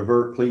to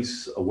divert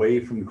police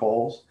away from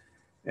calls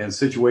and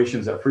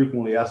situations that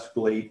frequently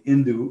escalate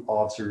into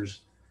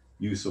officers'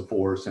 use of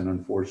force and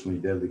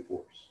unfortunately deadly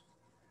force.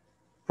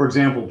 For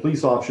example,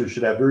 police officers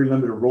should have very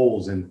limited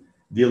roles in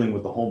dealing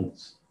with the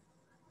homeless,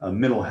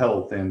 mental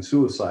health and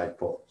suicide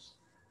calls,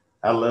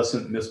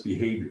 adolescent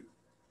misbehavior,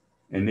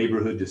 and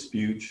neighborhood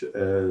disputes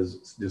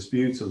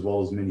as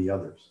well as many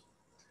others.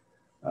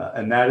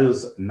 And that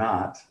is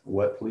not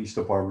what police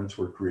departments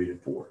were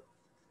created for.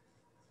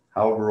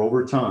 However,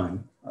 over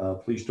time,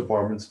 police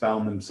departments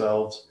found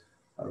themselves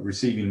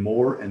receiving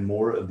more and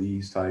more of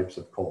these types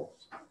of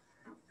calls.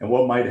 And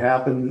what might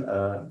happen,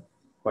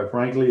 quite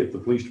frankly, if the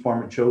police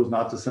department chose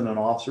not to send an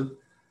officer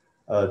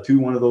to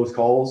one of those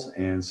calls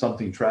and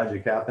something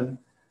tragic happened,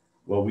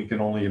 well, we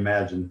can only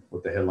imagine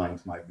what the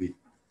headlines might be.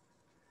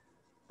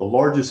 The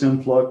largest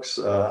influx,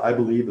 I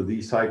believe, of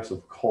these types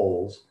of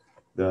calls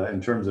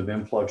in terms of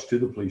influx to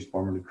the police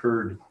department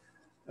occurred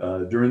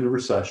during the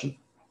recession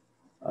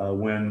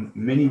when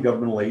many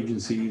governmental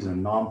agencies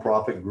and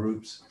nonprofit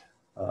groups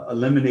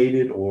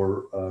eliminated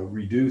or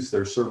reduced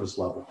their service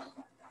levels.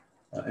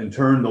 In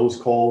turn, those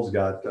calls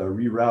got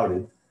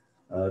rerouted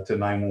to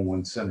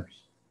 911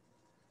 centers.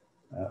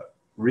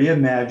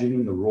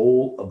 Reimagining the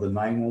role of the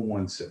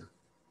 911 center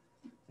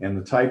and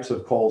the types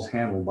of calls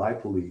handled by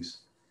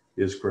police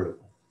is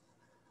critical.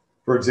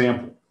 For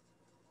example,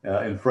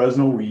 in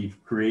Fresno,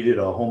 we've created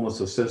a homeless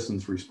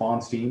assistance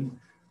response team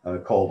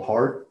called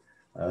HEART,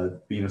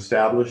 being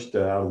established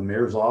out of the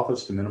mayor's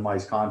office to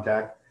minimize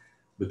contact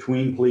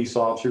between police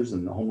officers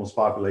and the homeless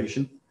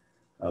population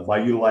by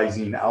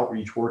utilizing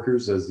outreach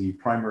workers as the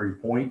primary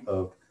point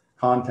of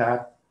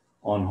contact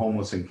on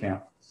homeless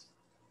encampments.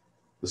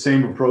 The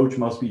same approach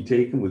must be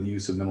taken with the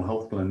use of mental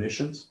health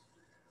clinicians.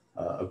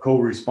 A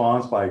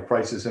co-response by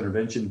crisis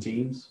intervention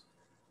teams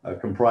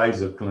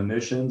comprised of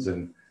clinicians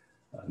and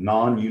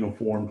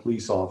non-uniformed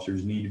police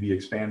officers need to be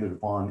expanded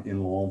upon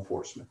in law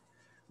enforcement.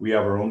 We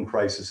have our own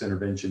crisis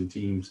intervention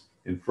teams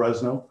in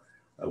Fresno.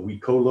 We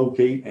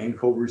co-locate and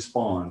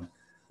co-respond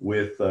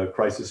with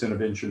crisis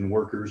intervention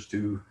workers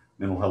to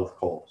mental health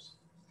calls.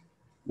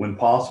 When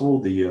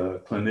possible,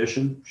 the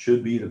clinician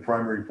should be the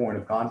primary point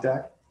of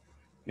contact,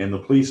 and the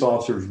police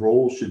officer's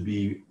role should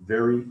be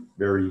very,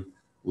 very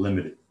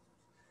limited.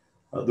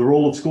 The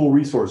role of school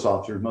resource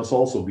officers must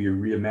also be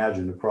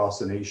reimagined across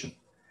the nation,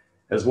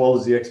 as well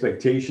as the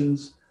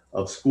expectations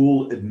of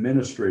school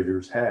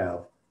administrators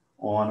have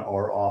on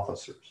our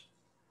officers.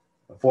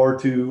 Far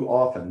too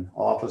often,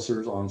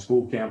 officers on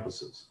school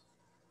campuses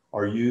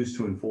are used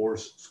to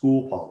enforce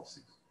school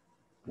policies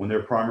when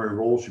their primary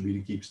role should be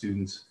to keep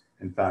students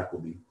and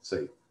faculty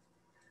safe.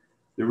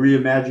 The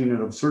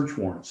reimagining of search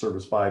warrants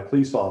serviced by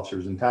police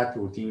officers and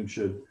tactical teams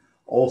should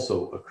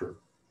also occur,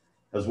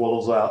 as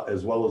well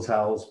as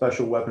how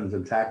special weapons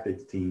and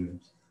tactics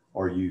teams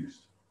are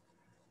used.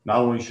 Not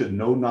only should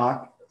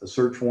no-knock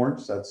search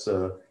warrants, that's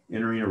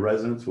entering a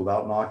residence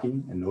without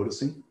knocking and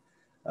noticing,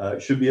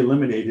 should be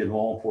eliminated in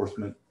law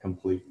enforcement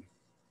completely.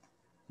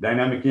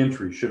 Dynamic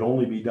entry should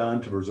only be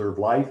done to preserve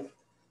life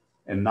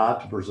and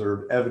not to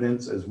preserve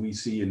evidence, as we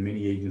see in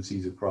many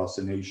agencies across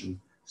the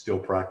nation still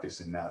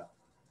practicing that.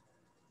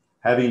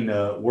 Having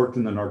worked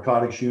in the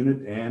narcotics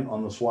unit and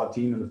on the SWAT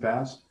team in the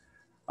past,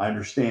 I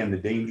understand the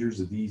dangers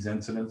that these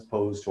incidents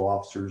pose to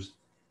officers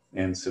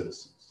and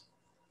citizens.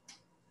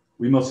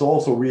 We must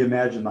also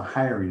reimagine the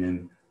hiring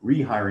and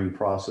rehiring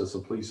process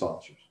of police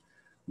officers.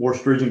 More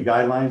stringent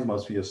guidelines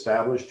must be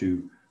established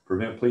to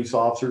prevent police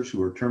officers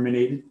who are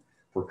terminated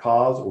for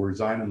cause or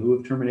resign in lieu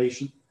of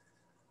termination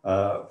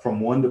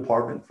from one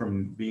department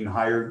from being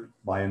hired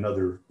by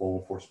another law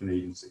enforcement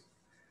agency.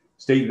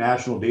 State and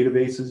national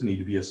databases need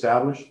to be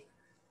established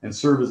and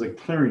serve as a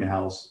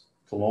clearinghouse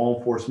to law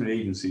enforcement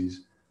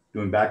agencies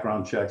doing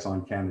background checks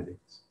on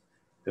candidates.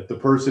 If the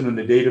person in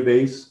the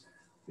database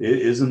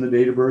is in the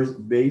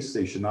database,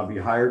 they should not be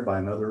hired by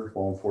another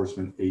law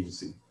enforcement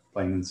agency,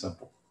 plain and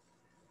simple.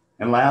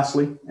 And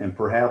lastly, and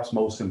perhaps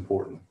most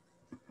importantly,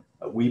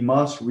 we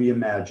must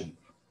reimagine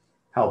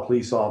how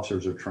police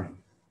officers are trained,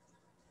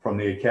 from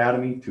the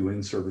academy to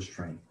in-service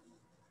training.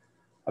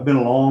 I've been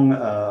a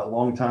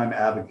long time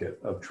advocate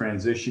of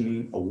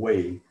transitioning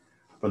away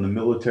from the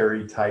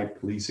military type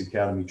police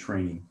academy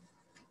training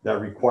that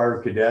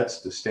require cadets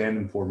to stand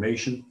in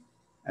formation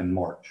and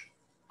march.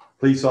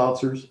 Police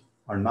officers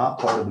are not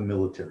part of the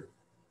military.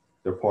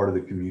 They're part of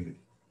the community.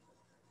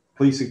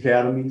 Police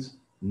academies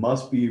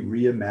must be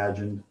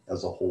reimagined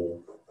as a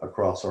whole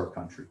across our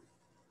country.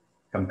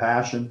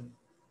 Compassion,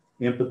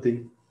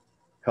 empathy,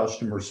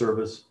 customer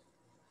service,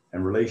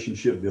 and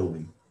relationship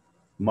building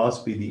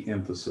must be the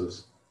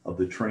emphasis of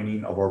the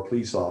training of our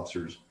police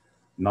officers,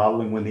 not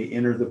only when they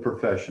enter the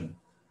profession,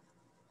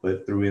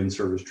 but through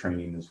in-service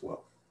training as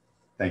well.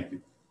 Thank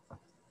you.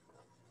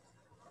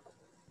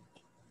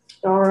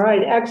 All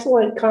right,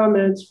 excellent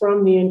comments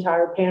from the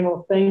entire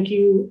panel. Thank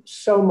you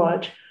so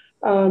much.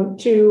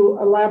 To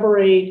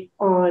elaborate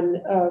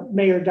on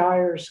Mayor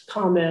Dyer's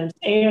comments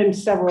and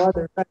several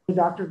others,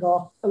 Dr.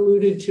 Goff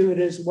alluded to it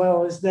as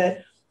well, is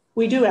that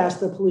we do ask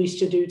the police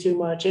to do too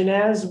much. And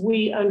as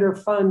we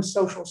underfund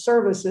social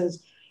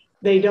services,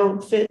 they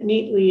don't fit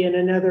neatly in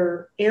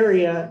another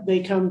area,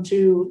 they come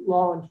to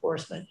law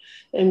enforcement.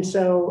 And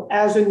so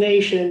as a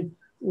nation,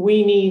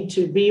 we need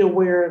to be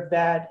aware of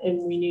that,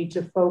 and we need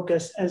to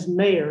focus, as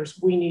mayors,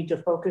 we need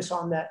to focus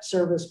on that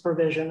service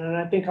provision. And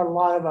I think a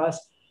lot of us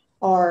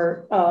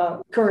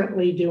are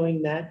currently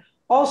doing that.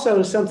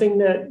 Also, something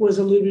that was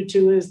alluded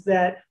to is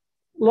that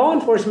law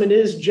enforcement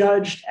is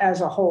judged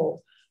as a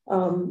whole.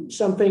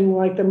 Something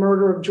like the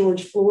murder of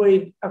George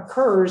Floyd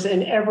occurs,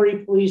 and every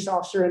police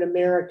officer in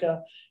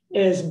America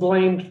is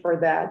blamed for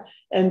that.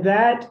 And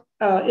that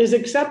is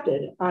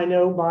accepted. I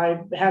know,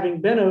 by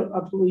having been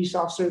a police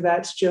officer,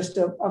 that's just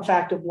a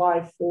fact of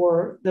life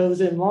for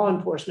those in law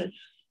enforcement.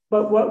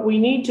 But what we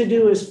need to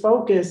do is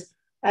focus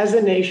as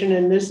a nation,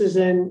 and this is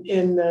in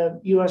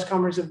the U.S.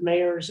 Conference of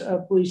Mayors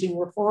Policing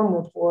Reform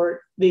Report,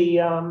 the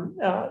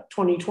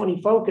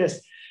 2020 focus,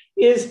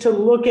 is to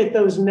look at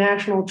those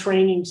national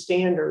training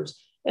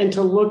standards and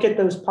to look at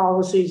those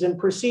policies and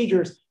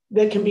procedures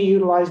that can be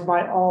utilized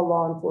by all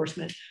law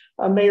enforcement.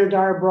 Mayor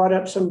Dyer brought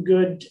up some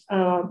good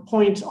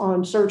points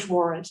on search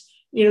warrants.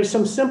 You know,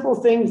 some simple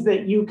things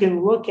that you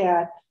can look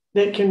at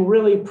that can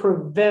really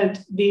prevent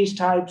these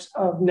types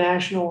of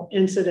national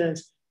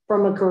incidents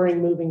from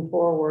occurring moving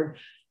forward.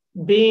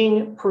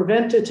 Being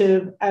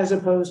preventative as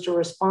opposed to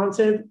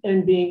responsive,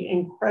 and being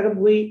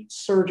incredibly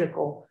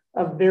surgical.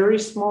 A very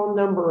small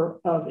number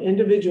of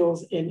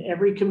individuals in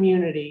every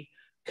community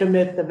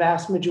commit the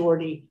vast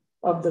majority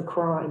of the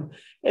crime.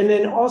 And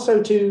then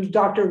also, to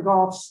Dr.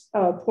 Goff's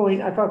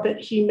point, I thought that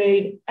he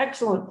made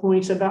excellent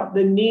points about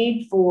the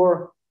need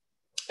for,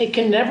 it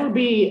can never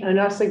be an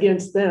us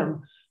against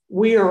them.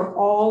 We are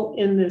all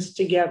in this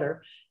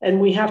together.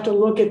 And we have to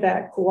look at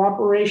that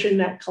cooperation,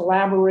 that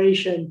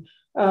collaboration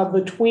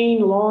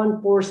between law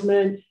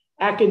enforcement,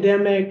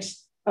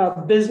 academics,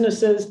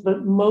 businesses,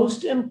 but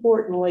most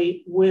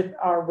importantly, with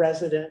our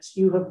residents.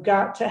 You have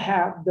got to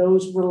have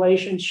those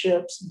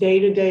relationships,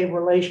 day-to-day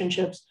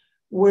relationships,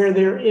 where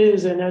there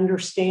is an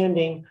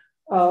understanding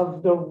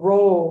of the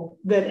role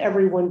that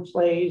everyone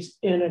plays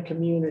in a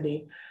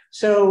community.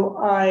 So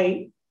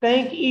I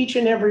thank each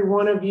and every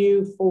one of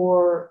you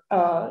for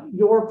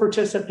your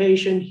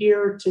participation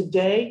here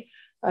today.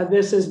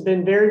 This has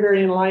been very,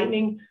 very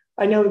enlightening.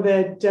 I know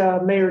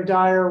that Mayor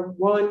Dyer,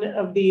 one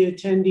of the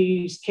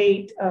attendees,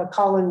 Kate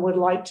Collin, would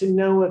like to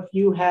know if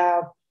you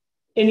have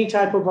any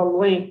type of a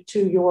link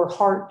to your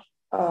HEART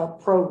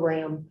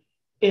program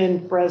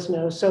in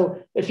Fresno.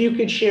 So if you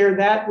could share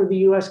that with the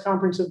U.S.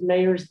 Conference of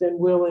Mayors, then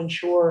we'll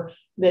ensure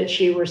that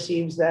she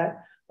receives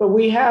that. But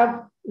we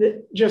have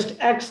just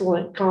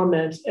excellent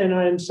comments, and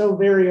I am so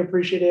very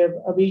appreciative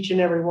of each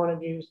and every one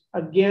of you.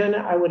 Again,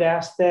 I would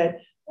ask that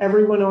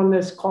everyone on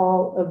this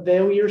call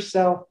avail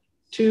yourself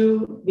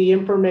to the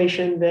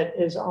information that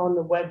is on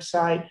the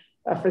website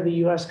for the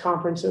U.S.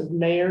 Conference of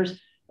Mayors,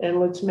 and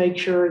let's make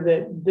sure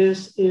that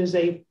this is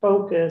a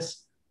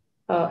focus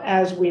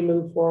as we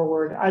move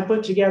forward. I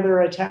put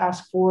together a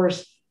task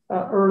force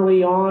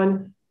early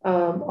on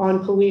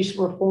police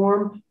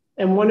reform.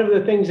 And one of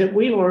the things that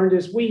we learned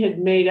is we had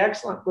made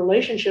excellent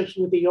relationships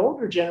with the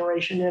older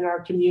generation in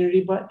our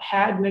community, but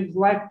had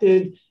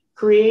neglected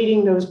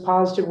creating those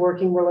positive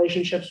working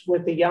relationships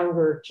with the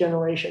younger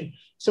generation.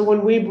 So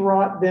when we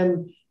brought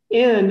them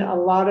in, a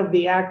lot of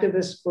the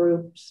activist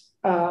groups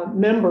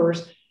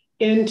members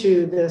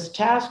into this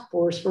task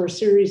force for a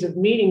series of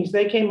meetings,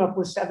 they came up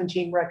with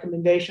 17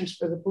 recommendations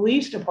for the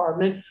police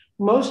department,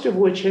 most of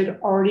which had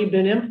already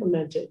been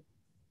implemented.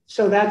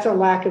 So that's a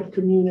lack of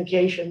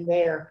communication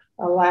there,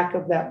 a lack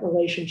of that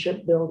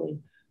relationship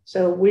building.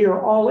 So we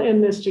are all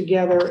in this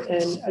together.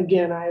 And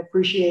again, I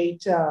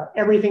appreciate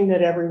everything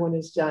that everyone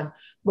has done.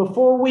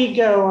 Before we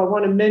go, I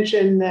want to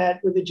mention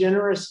that with the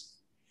generous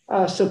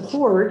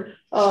support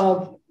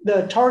of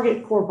the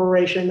Target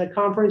Corporation, the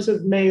Conference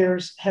of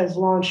Mayors has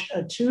launched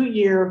a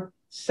 2-year,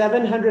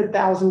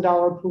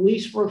 $700,000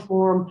 police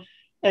reform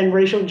and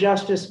racial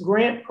justice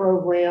grant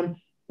program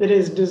that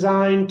is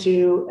designed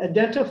to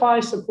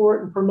identify,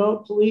 support, and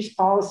promote police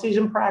policies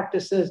and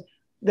practices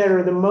that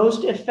are the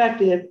most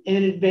effective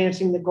in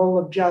advancing the goal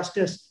of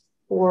justice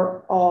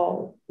for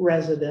all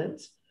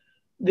residents.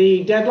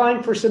 The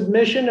deadline for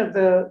submission of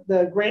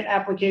the grant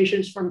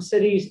applications from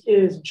cities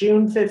is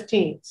June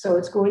 15th. So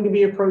it's going to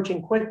be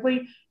approaching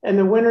quickly. And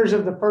the winners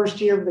of the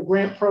first year of the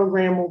grant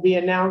program will be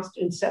announced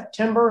in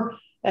September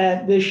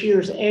at this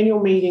year's annual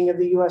meeting of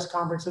the U.S.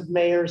 Conference of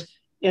Mayors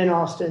in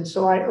Austin.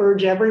 So I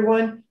urge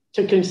everyone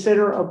to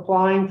consider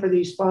applying for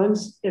these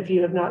funds if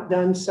you have not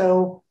done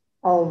so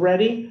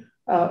already.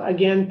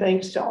 Again,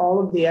 thanks to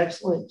all of the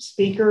excellent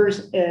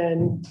speakers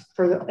and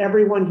for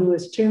everyone who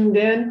has tuned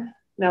in.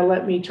 Now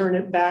let me turn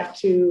it back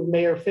to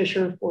Mayor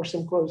Fischer for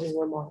some closing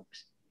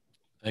remarks.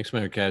 Thanks,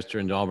 Mayor Castor,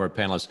 and to all of our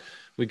panelists.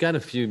 We got a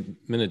few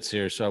minutes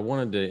here, so I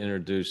wanted to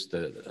introduce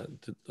the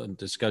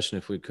discussion,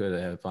 if we could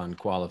have, on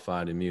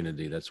qualified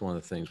immunity. That's one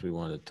of the things we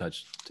wanted to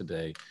touch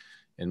today.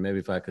 And maybe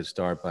if I could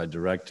start by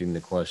directing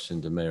the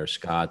question to Mayor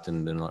Scott,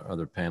 and then our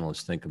other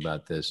panelists think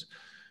about this.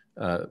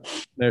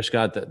 Mayor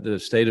Scott, the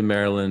state of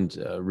Maryland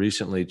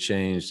recently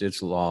changed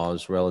its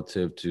laws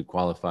relative to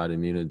qualified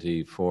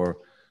immunity for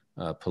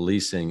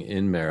policing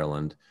in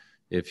Maryland.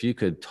 If you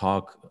could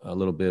talk a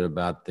little bit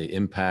about the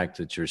impact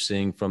that you're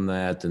seeing from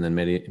that, and then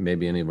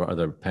maybe any of our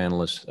other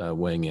panelists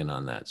weighing in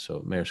on that.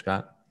 So Mayor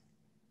Scott.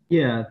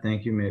 Yeah,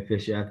 thank you, Mayor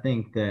Fisher. I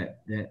think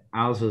that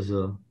ours is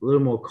a little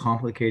more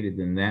complicated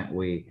than that.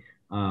 We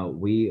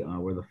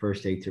were the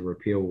first state to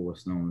repeal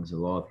what's known as the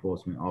Law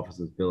Enforcement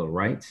Officers' Bill of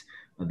Rights.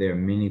 There are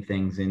many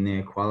things in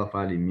there.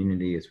 Qualified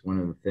immunity is one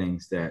of the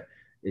things that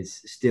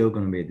is still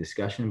going to be a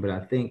discussion, but I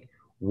think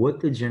what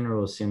the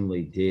General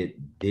Assembly did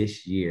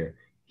this year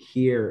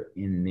here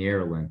in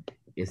Maryland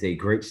is a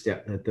great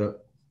step that the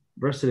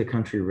rest of the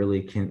country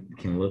really can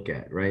look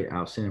at, right?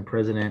 Our Senate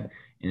President,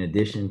 in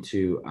addition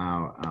to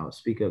our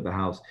Speaker of the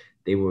House,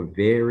 they were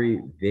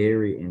very,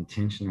 very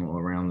intentional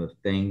around the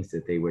things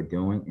that they were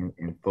doing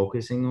and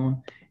focusing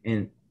on.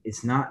 And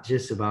it's not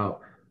just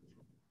about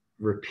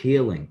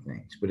repealing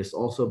things, but it's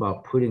also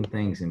about putting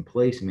things in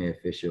place, Mayor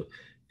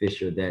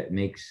Fisher, that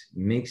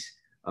makes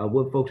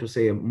what folks would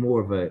say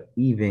more of an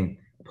even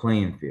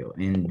playing field.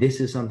 And this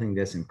is something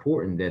that's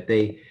important, that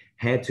they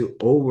had to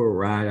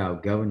override our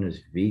governor's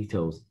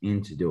vetoes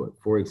to do it.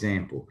 For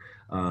example,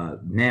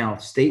 now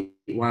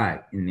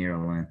statewide in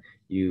Maryland,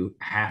 you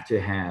have to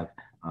have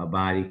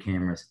body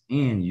cameras,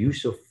 and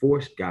use of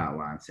force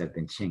guidelines have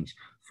been changed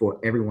for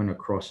everyone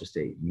across the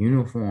state,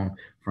 uniform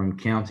from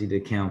county to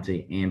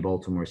county and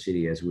Baltimore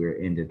City as we're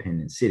an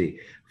independent city.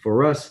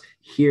 For us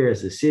here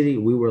as a city,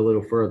 we were a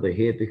little further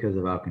ahead because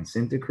of our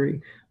consent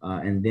decree.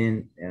 And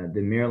then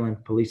the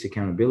Maryland Police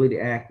Accountability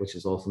Act, which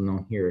is also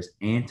known here as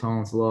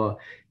Anton's Law,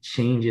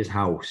 changes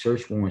how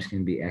search warrants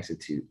can be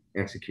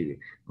executed,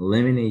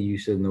 limiting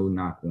use of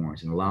no-knock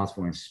warrants, and allows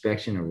for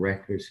inspection of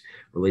records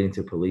relating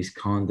to police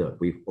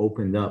conduct. We've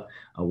opened up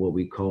what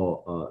we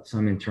call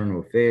some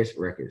internal affairs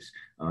records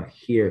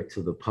here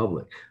to the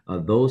public.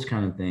 Those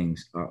kind of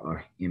things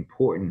are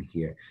important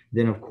here.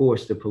 Then, of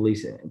course, the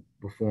Police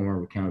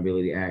Reform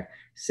Accountability Act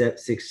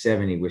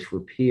 670, which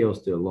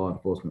repeals the Law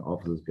Enforcement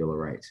Officers' Bill of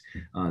Rights.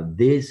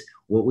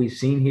 What we've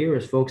seen here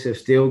is folks have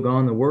still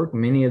gone to work.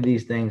 Many of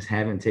these things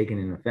haven't taken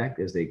into effect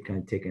as they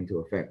can take into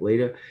effect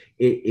later.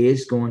 It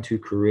is going to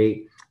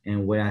create,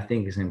 and what I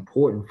think is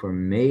important for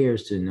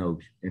mayors to know,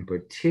 in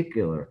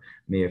particular,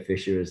 Mayor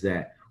Fisher, is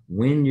that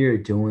when you're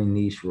doing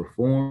these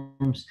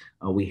reforms,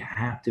 we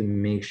have to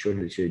make sure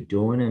that you're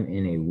doing them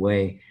in a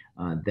way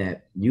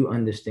that you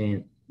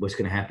understand what's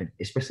going to happen,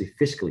 especially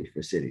fiscally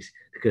for cities,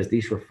 because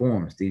these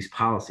reforms, these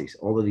policies,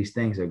 all of these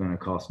things are going to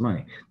cost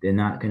money. They're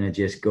not going to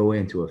just go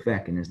into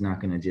effect, and it's not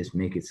going to just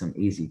make it some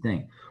easy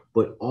thing.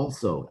 But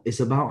also, it's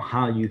about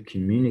how you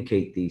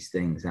communicate these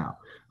things out.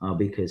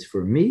 Because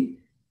for me,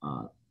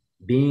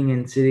 being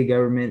in city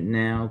government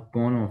now,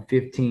 going on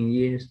 15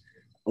 years,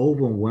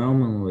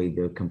 overwhelmingly,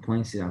 the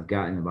complaints that I've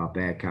gotten about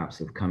bad cops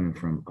have come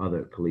from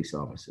other police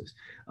officers.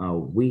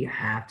 We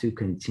have to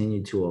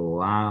continue to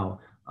allow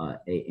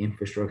a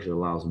infrastructure that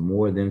allows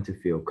more of them to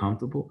feel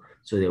comfortable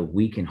so that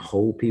we can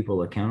hold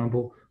people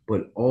accountable,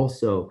 but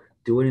also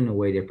do it in a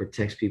way that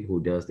protects people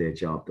who does their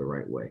job the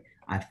right way.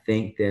 I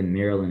think that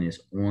Maryland is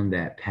on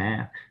that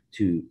path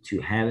to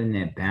having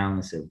that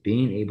balance of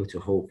being able to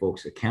hold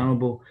folks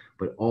accountable,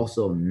 but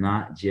also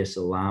not just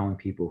allowing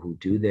people who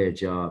do their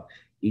job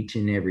each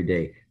and every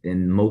day that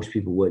most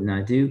people would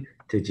not do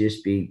to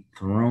just be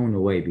thrown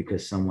away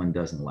because someone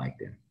doesn't like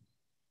them.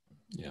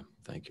 Yeah,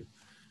 thank you.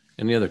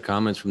 Any other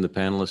comments from the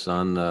panelists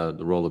on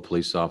the role of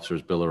police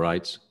officers' Bill of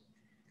Rights?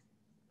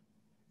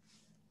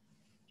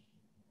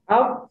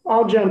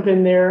 I'll jump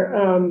in there.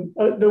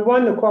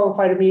 The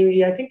qualified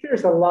immunity, I think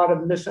there's a lot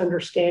of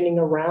misunderstanding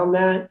around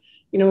that.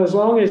 You know, as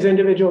long as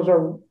individuals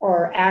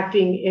are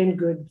acting in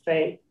good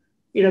faith,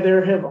 you know,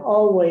 there have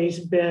always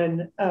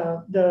been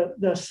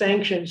the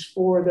sanctions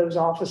for those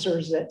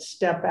officers that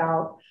step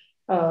out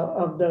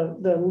of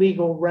the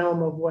legal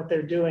realm of what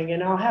they're doing.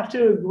 And I'll have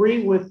to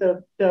agree with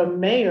the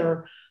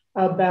mayor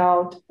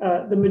about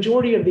the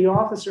majority of the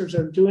officers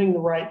are doing the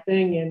right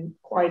thing, and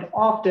quite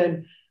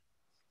often,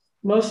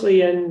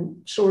 mostly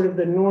in sort of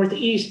the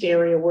Northeast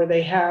area where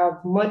they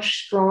have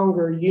much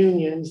stronger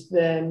unions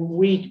than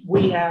we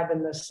have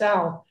in the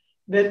South,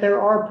 that there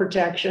are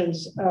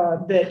protections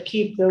that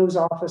keep those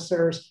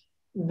officers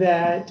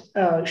that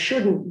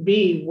shouldn't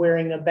be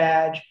wearing a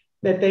badge,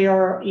 that they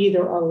are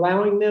either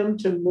allowing them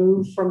to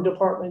move from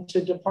department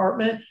to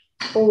department,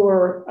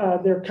 or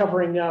they're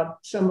covering up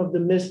some of the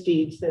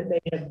misdeeds that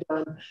they have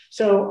done.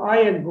 So I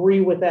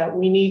agree with that.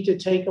 We need to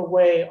take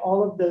away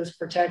all of those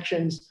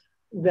protections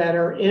that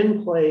are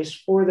in place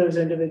for those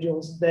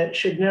individuals that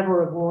should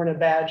never have worn a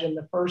badge in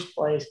the first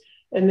place.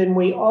 And then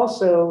we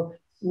also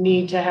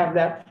need to have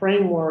that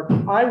framework,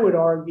 I would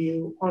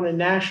argue, on a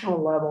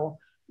national level,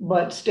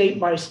 but state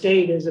by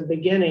state as a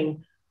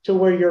beginning, to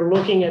where you're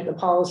looking at the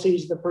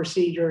policies, the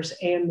procedures,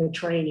 and the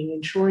training,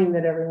 ensuring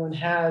that everyone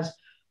has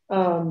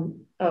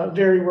a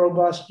very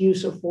robust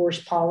use of force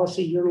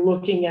policy. You're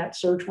looking at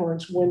search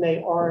warrants when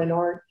they are and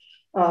aren't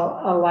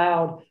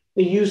allowed,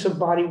 the use of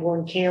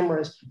body-worn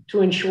cameras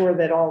to ensure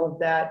that all of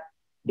that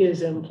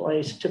is in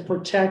place to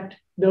protect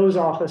those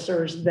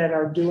officers that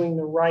are doing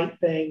the right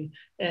thing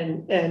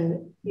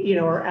and you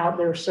know, are out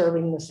there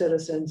serving the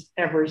citizens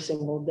every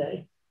single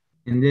day.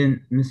 And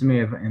then, Mr.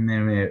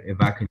 Mayor,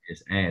 if I could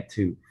just add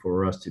to,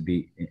 for us to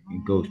be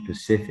go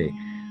specific,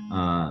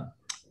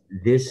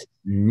 this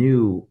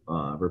new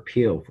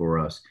repeal for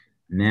us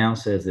now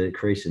says that it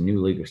creates a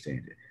new legal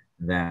standard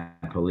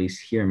that police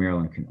here in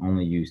Maryland can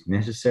only use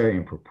necessary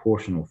and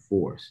proportional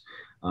force.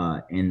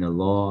 And the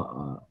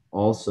law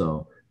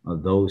also,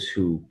 those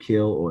who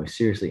kill or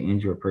seriously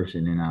injure a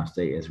person in our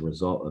state as a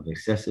result of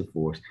excessive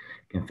force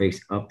can face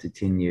up to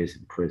 10 years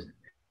in prison.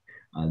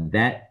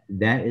 That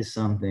is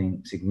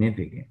something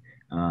significant.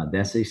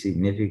 That's a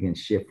significant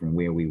shift from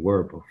where we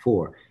were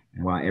before.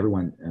 And while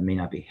everyone may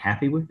not be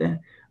happy with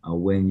that,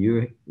 when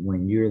you're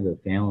the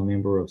family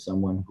member of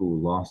someone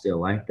who lost their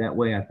life that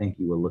way, I think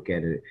you will look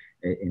at it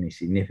in a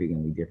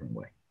significantly different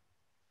way.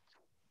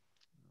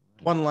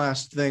 One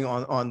last thing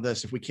on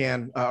this, if we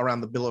can, around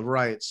the Bill of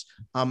Rights.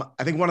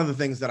 I think one of the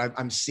things that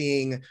I'm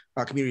seeing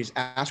communities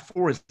ask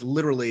for is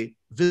literally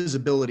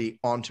visibility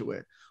onto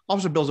it.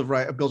 Officer Bills of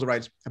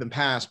Rights have been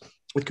passed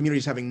with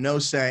communities having no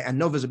say and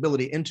no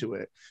visibility into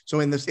it. So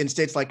in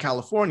states like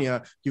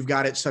California, you've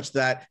got it such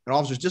that an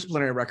officer's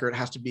disciplinary record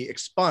has to be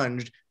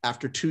expunged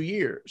after 2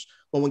 years.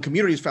 Well, when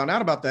communities found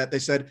out about that, they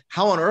said,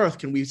 how on earth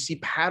can we see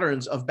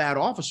patterns of bad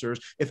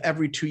officers if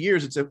every 2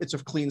 years it's a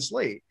clean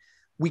slate?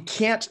 We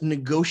can't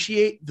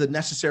negotiate the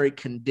necessary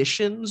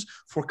conditions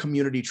for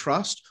community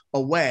trust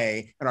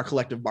away in our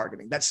collective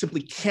bargaining. That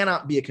simply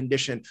cannot be a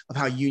condition of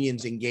how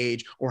unions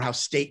engage or how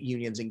state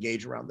unions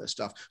engage around this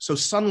stuff. So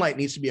sunlight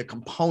needs to be a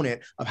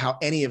component of how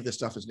any of this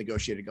stuff is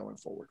negotiated going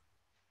forward.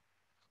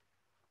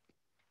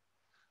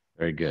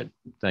 Very good.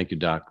 Thank you,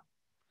 Doc.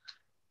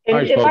 And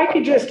right, if folks. I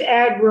could just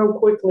add real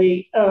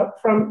quickly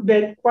from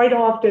that, quite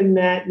often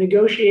that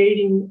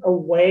negotiating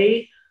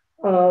away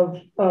of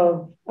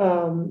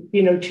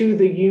you know, to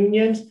the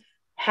unions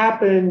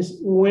happens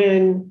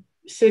when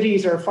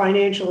cities are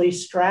financially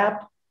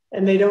strapped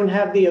and they don't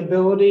have the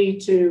ability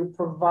to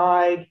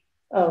provide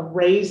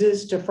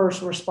raises to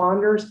first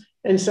responders.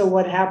 And so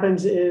what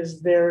happens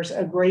is there's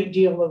a great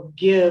deal of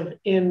give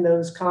in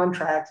those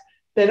contracts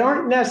that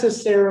aren't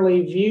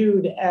necessarily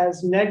viewed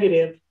as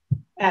negative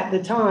at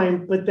the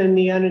time, but then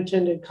the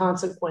unintended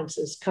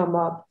consequences come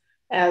up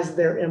as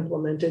they're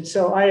implemented.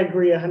 So I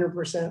agree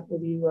 100%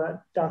 with you,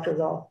 Dr.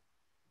 Gall.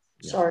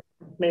 Sorry,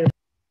 Mayor.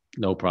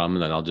 No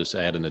problem. And I'll just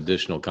add an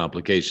additional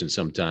complication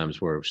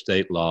sometimes where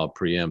state law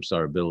preempts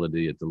our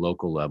ability at the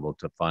local level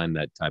to find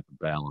that type of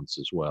balance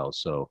as well.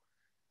 So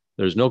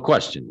there's no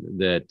question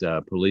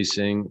that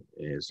policing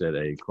is at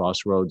a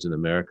crossroads in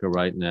America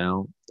right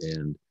now.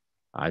 And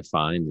I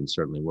find, and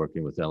certainly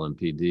working with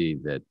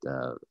LMPD, that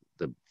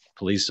the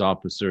police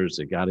officers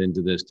that got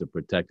into this to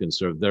protect and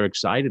serve, they're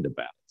excited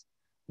about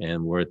it.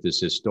 And we're at this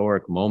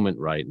historic moment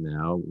right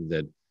now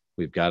that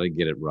we've got to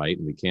get it right.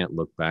 And we can't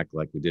look back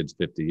like we did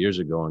 50 years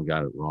ago and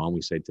got it wrong.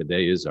 We say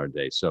today is our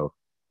day. So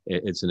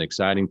it's an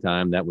exciting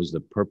time. That was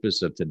the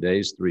purpose of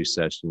today's 3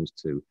 sessions,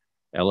 to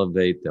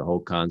elevate the whole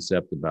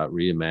concept about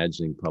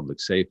reimagining public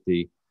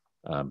safety,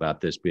 about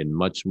this being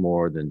much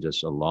more than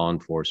just a law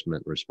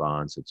enforcement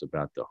response. It's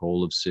about the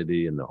whole of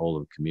city and the whole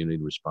of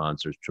community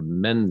response. There's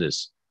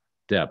tremendous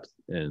depth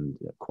and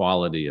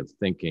quality of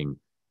thinking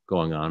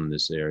going on in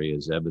this area,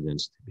 as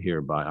evidenced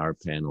here by our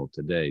panel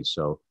today.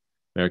 So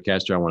Mayor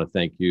Castro, I want to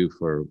thank you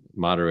for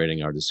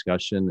moderating our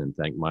discussion, and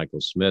thank Michael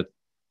Smith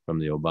from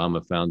the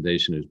Obama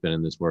Foundation, who's been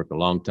in this work a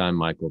long time.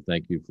 Michael,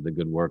 thank you for the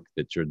good work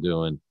that you're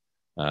doing.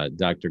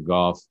 Dr.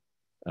 Goff,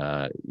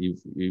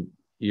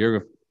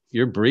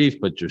 you're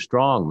brief, but you're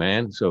strong,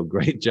 man. So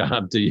great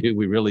job to you.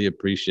 We really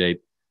appreciate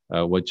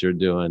what you're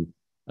doing.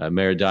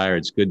 Mayor Dyer,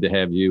 it's good to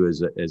have you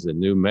as a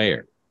new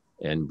mayor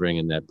and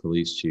bringing that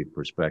police chief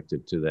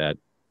perspective to that.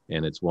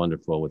 And it's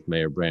wonderful with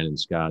Mayor Brandon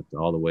Scott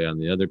all the way on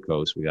the other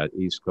coast. We got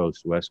East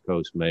Coast, West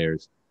Coast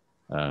mayors,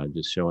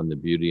 just showing the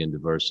beauty and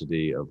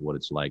diversity of what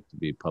it's like to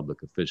be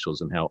public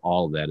officials and how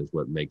all of that is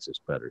what makes us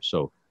better.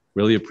 So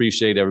really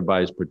appreciate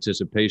everybody's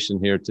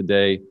participation here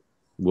today.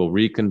 We'll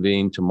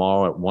reconvene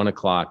tomorrow at 1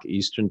 o'clock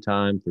Eastern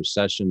time for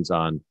sessions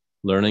on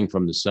learning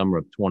from the summer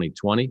of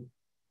 2020,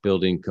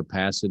 building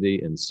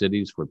capacity in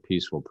cities for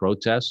peaceful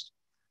protest,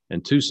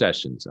 and 2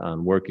 sessions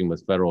on working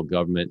with federal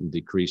government and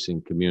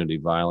decreasing community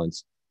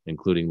violence,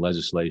 including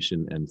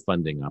legislation and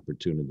funding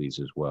opportunities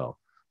as well.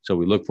 So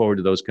we look forward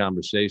to those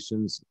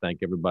conversations. Thank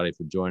everybody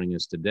for joining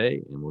us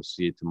today, and we'll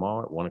see you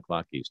tomorrow at 1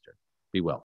 o'clock Eastern. Be well.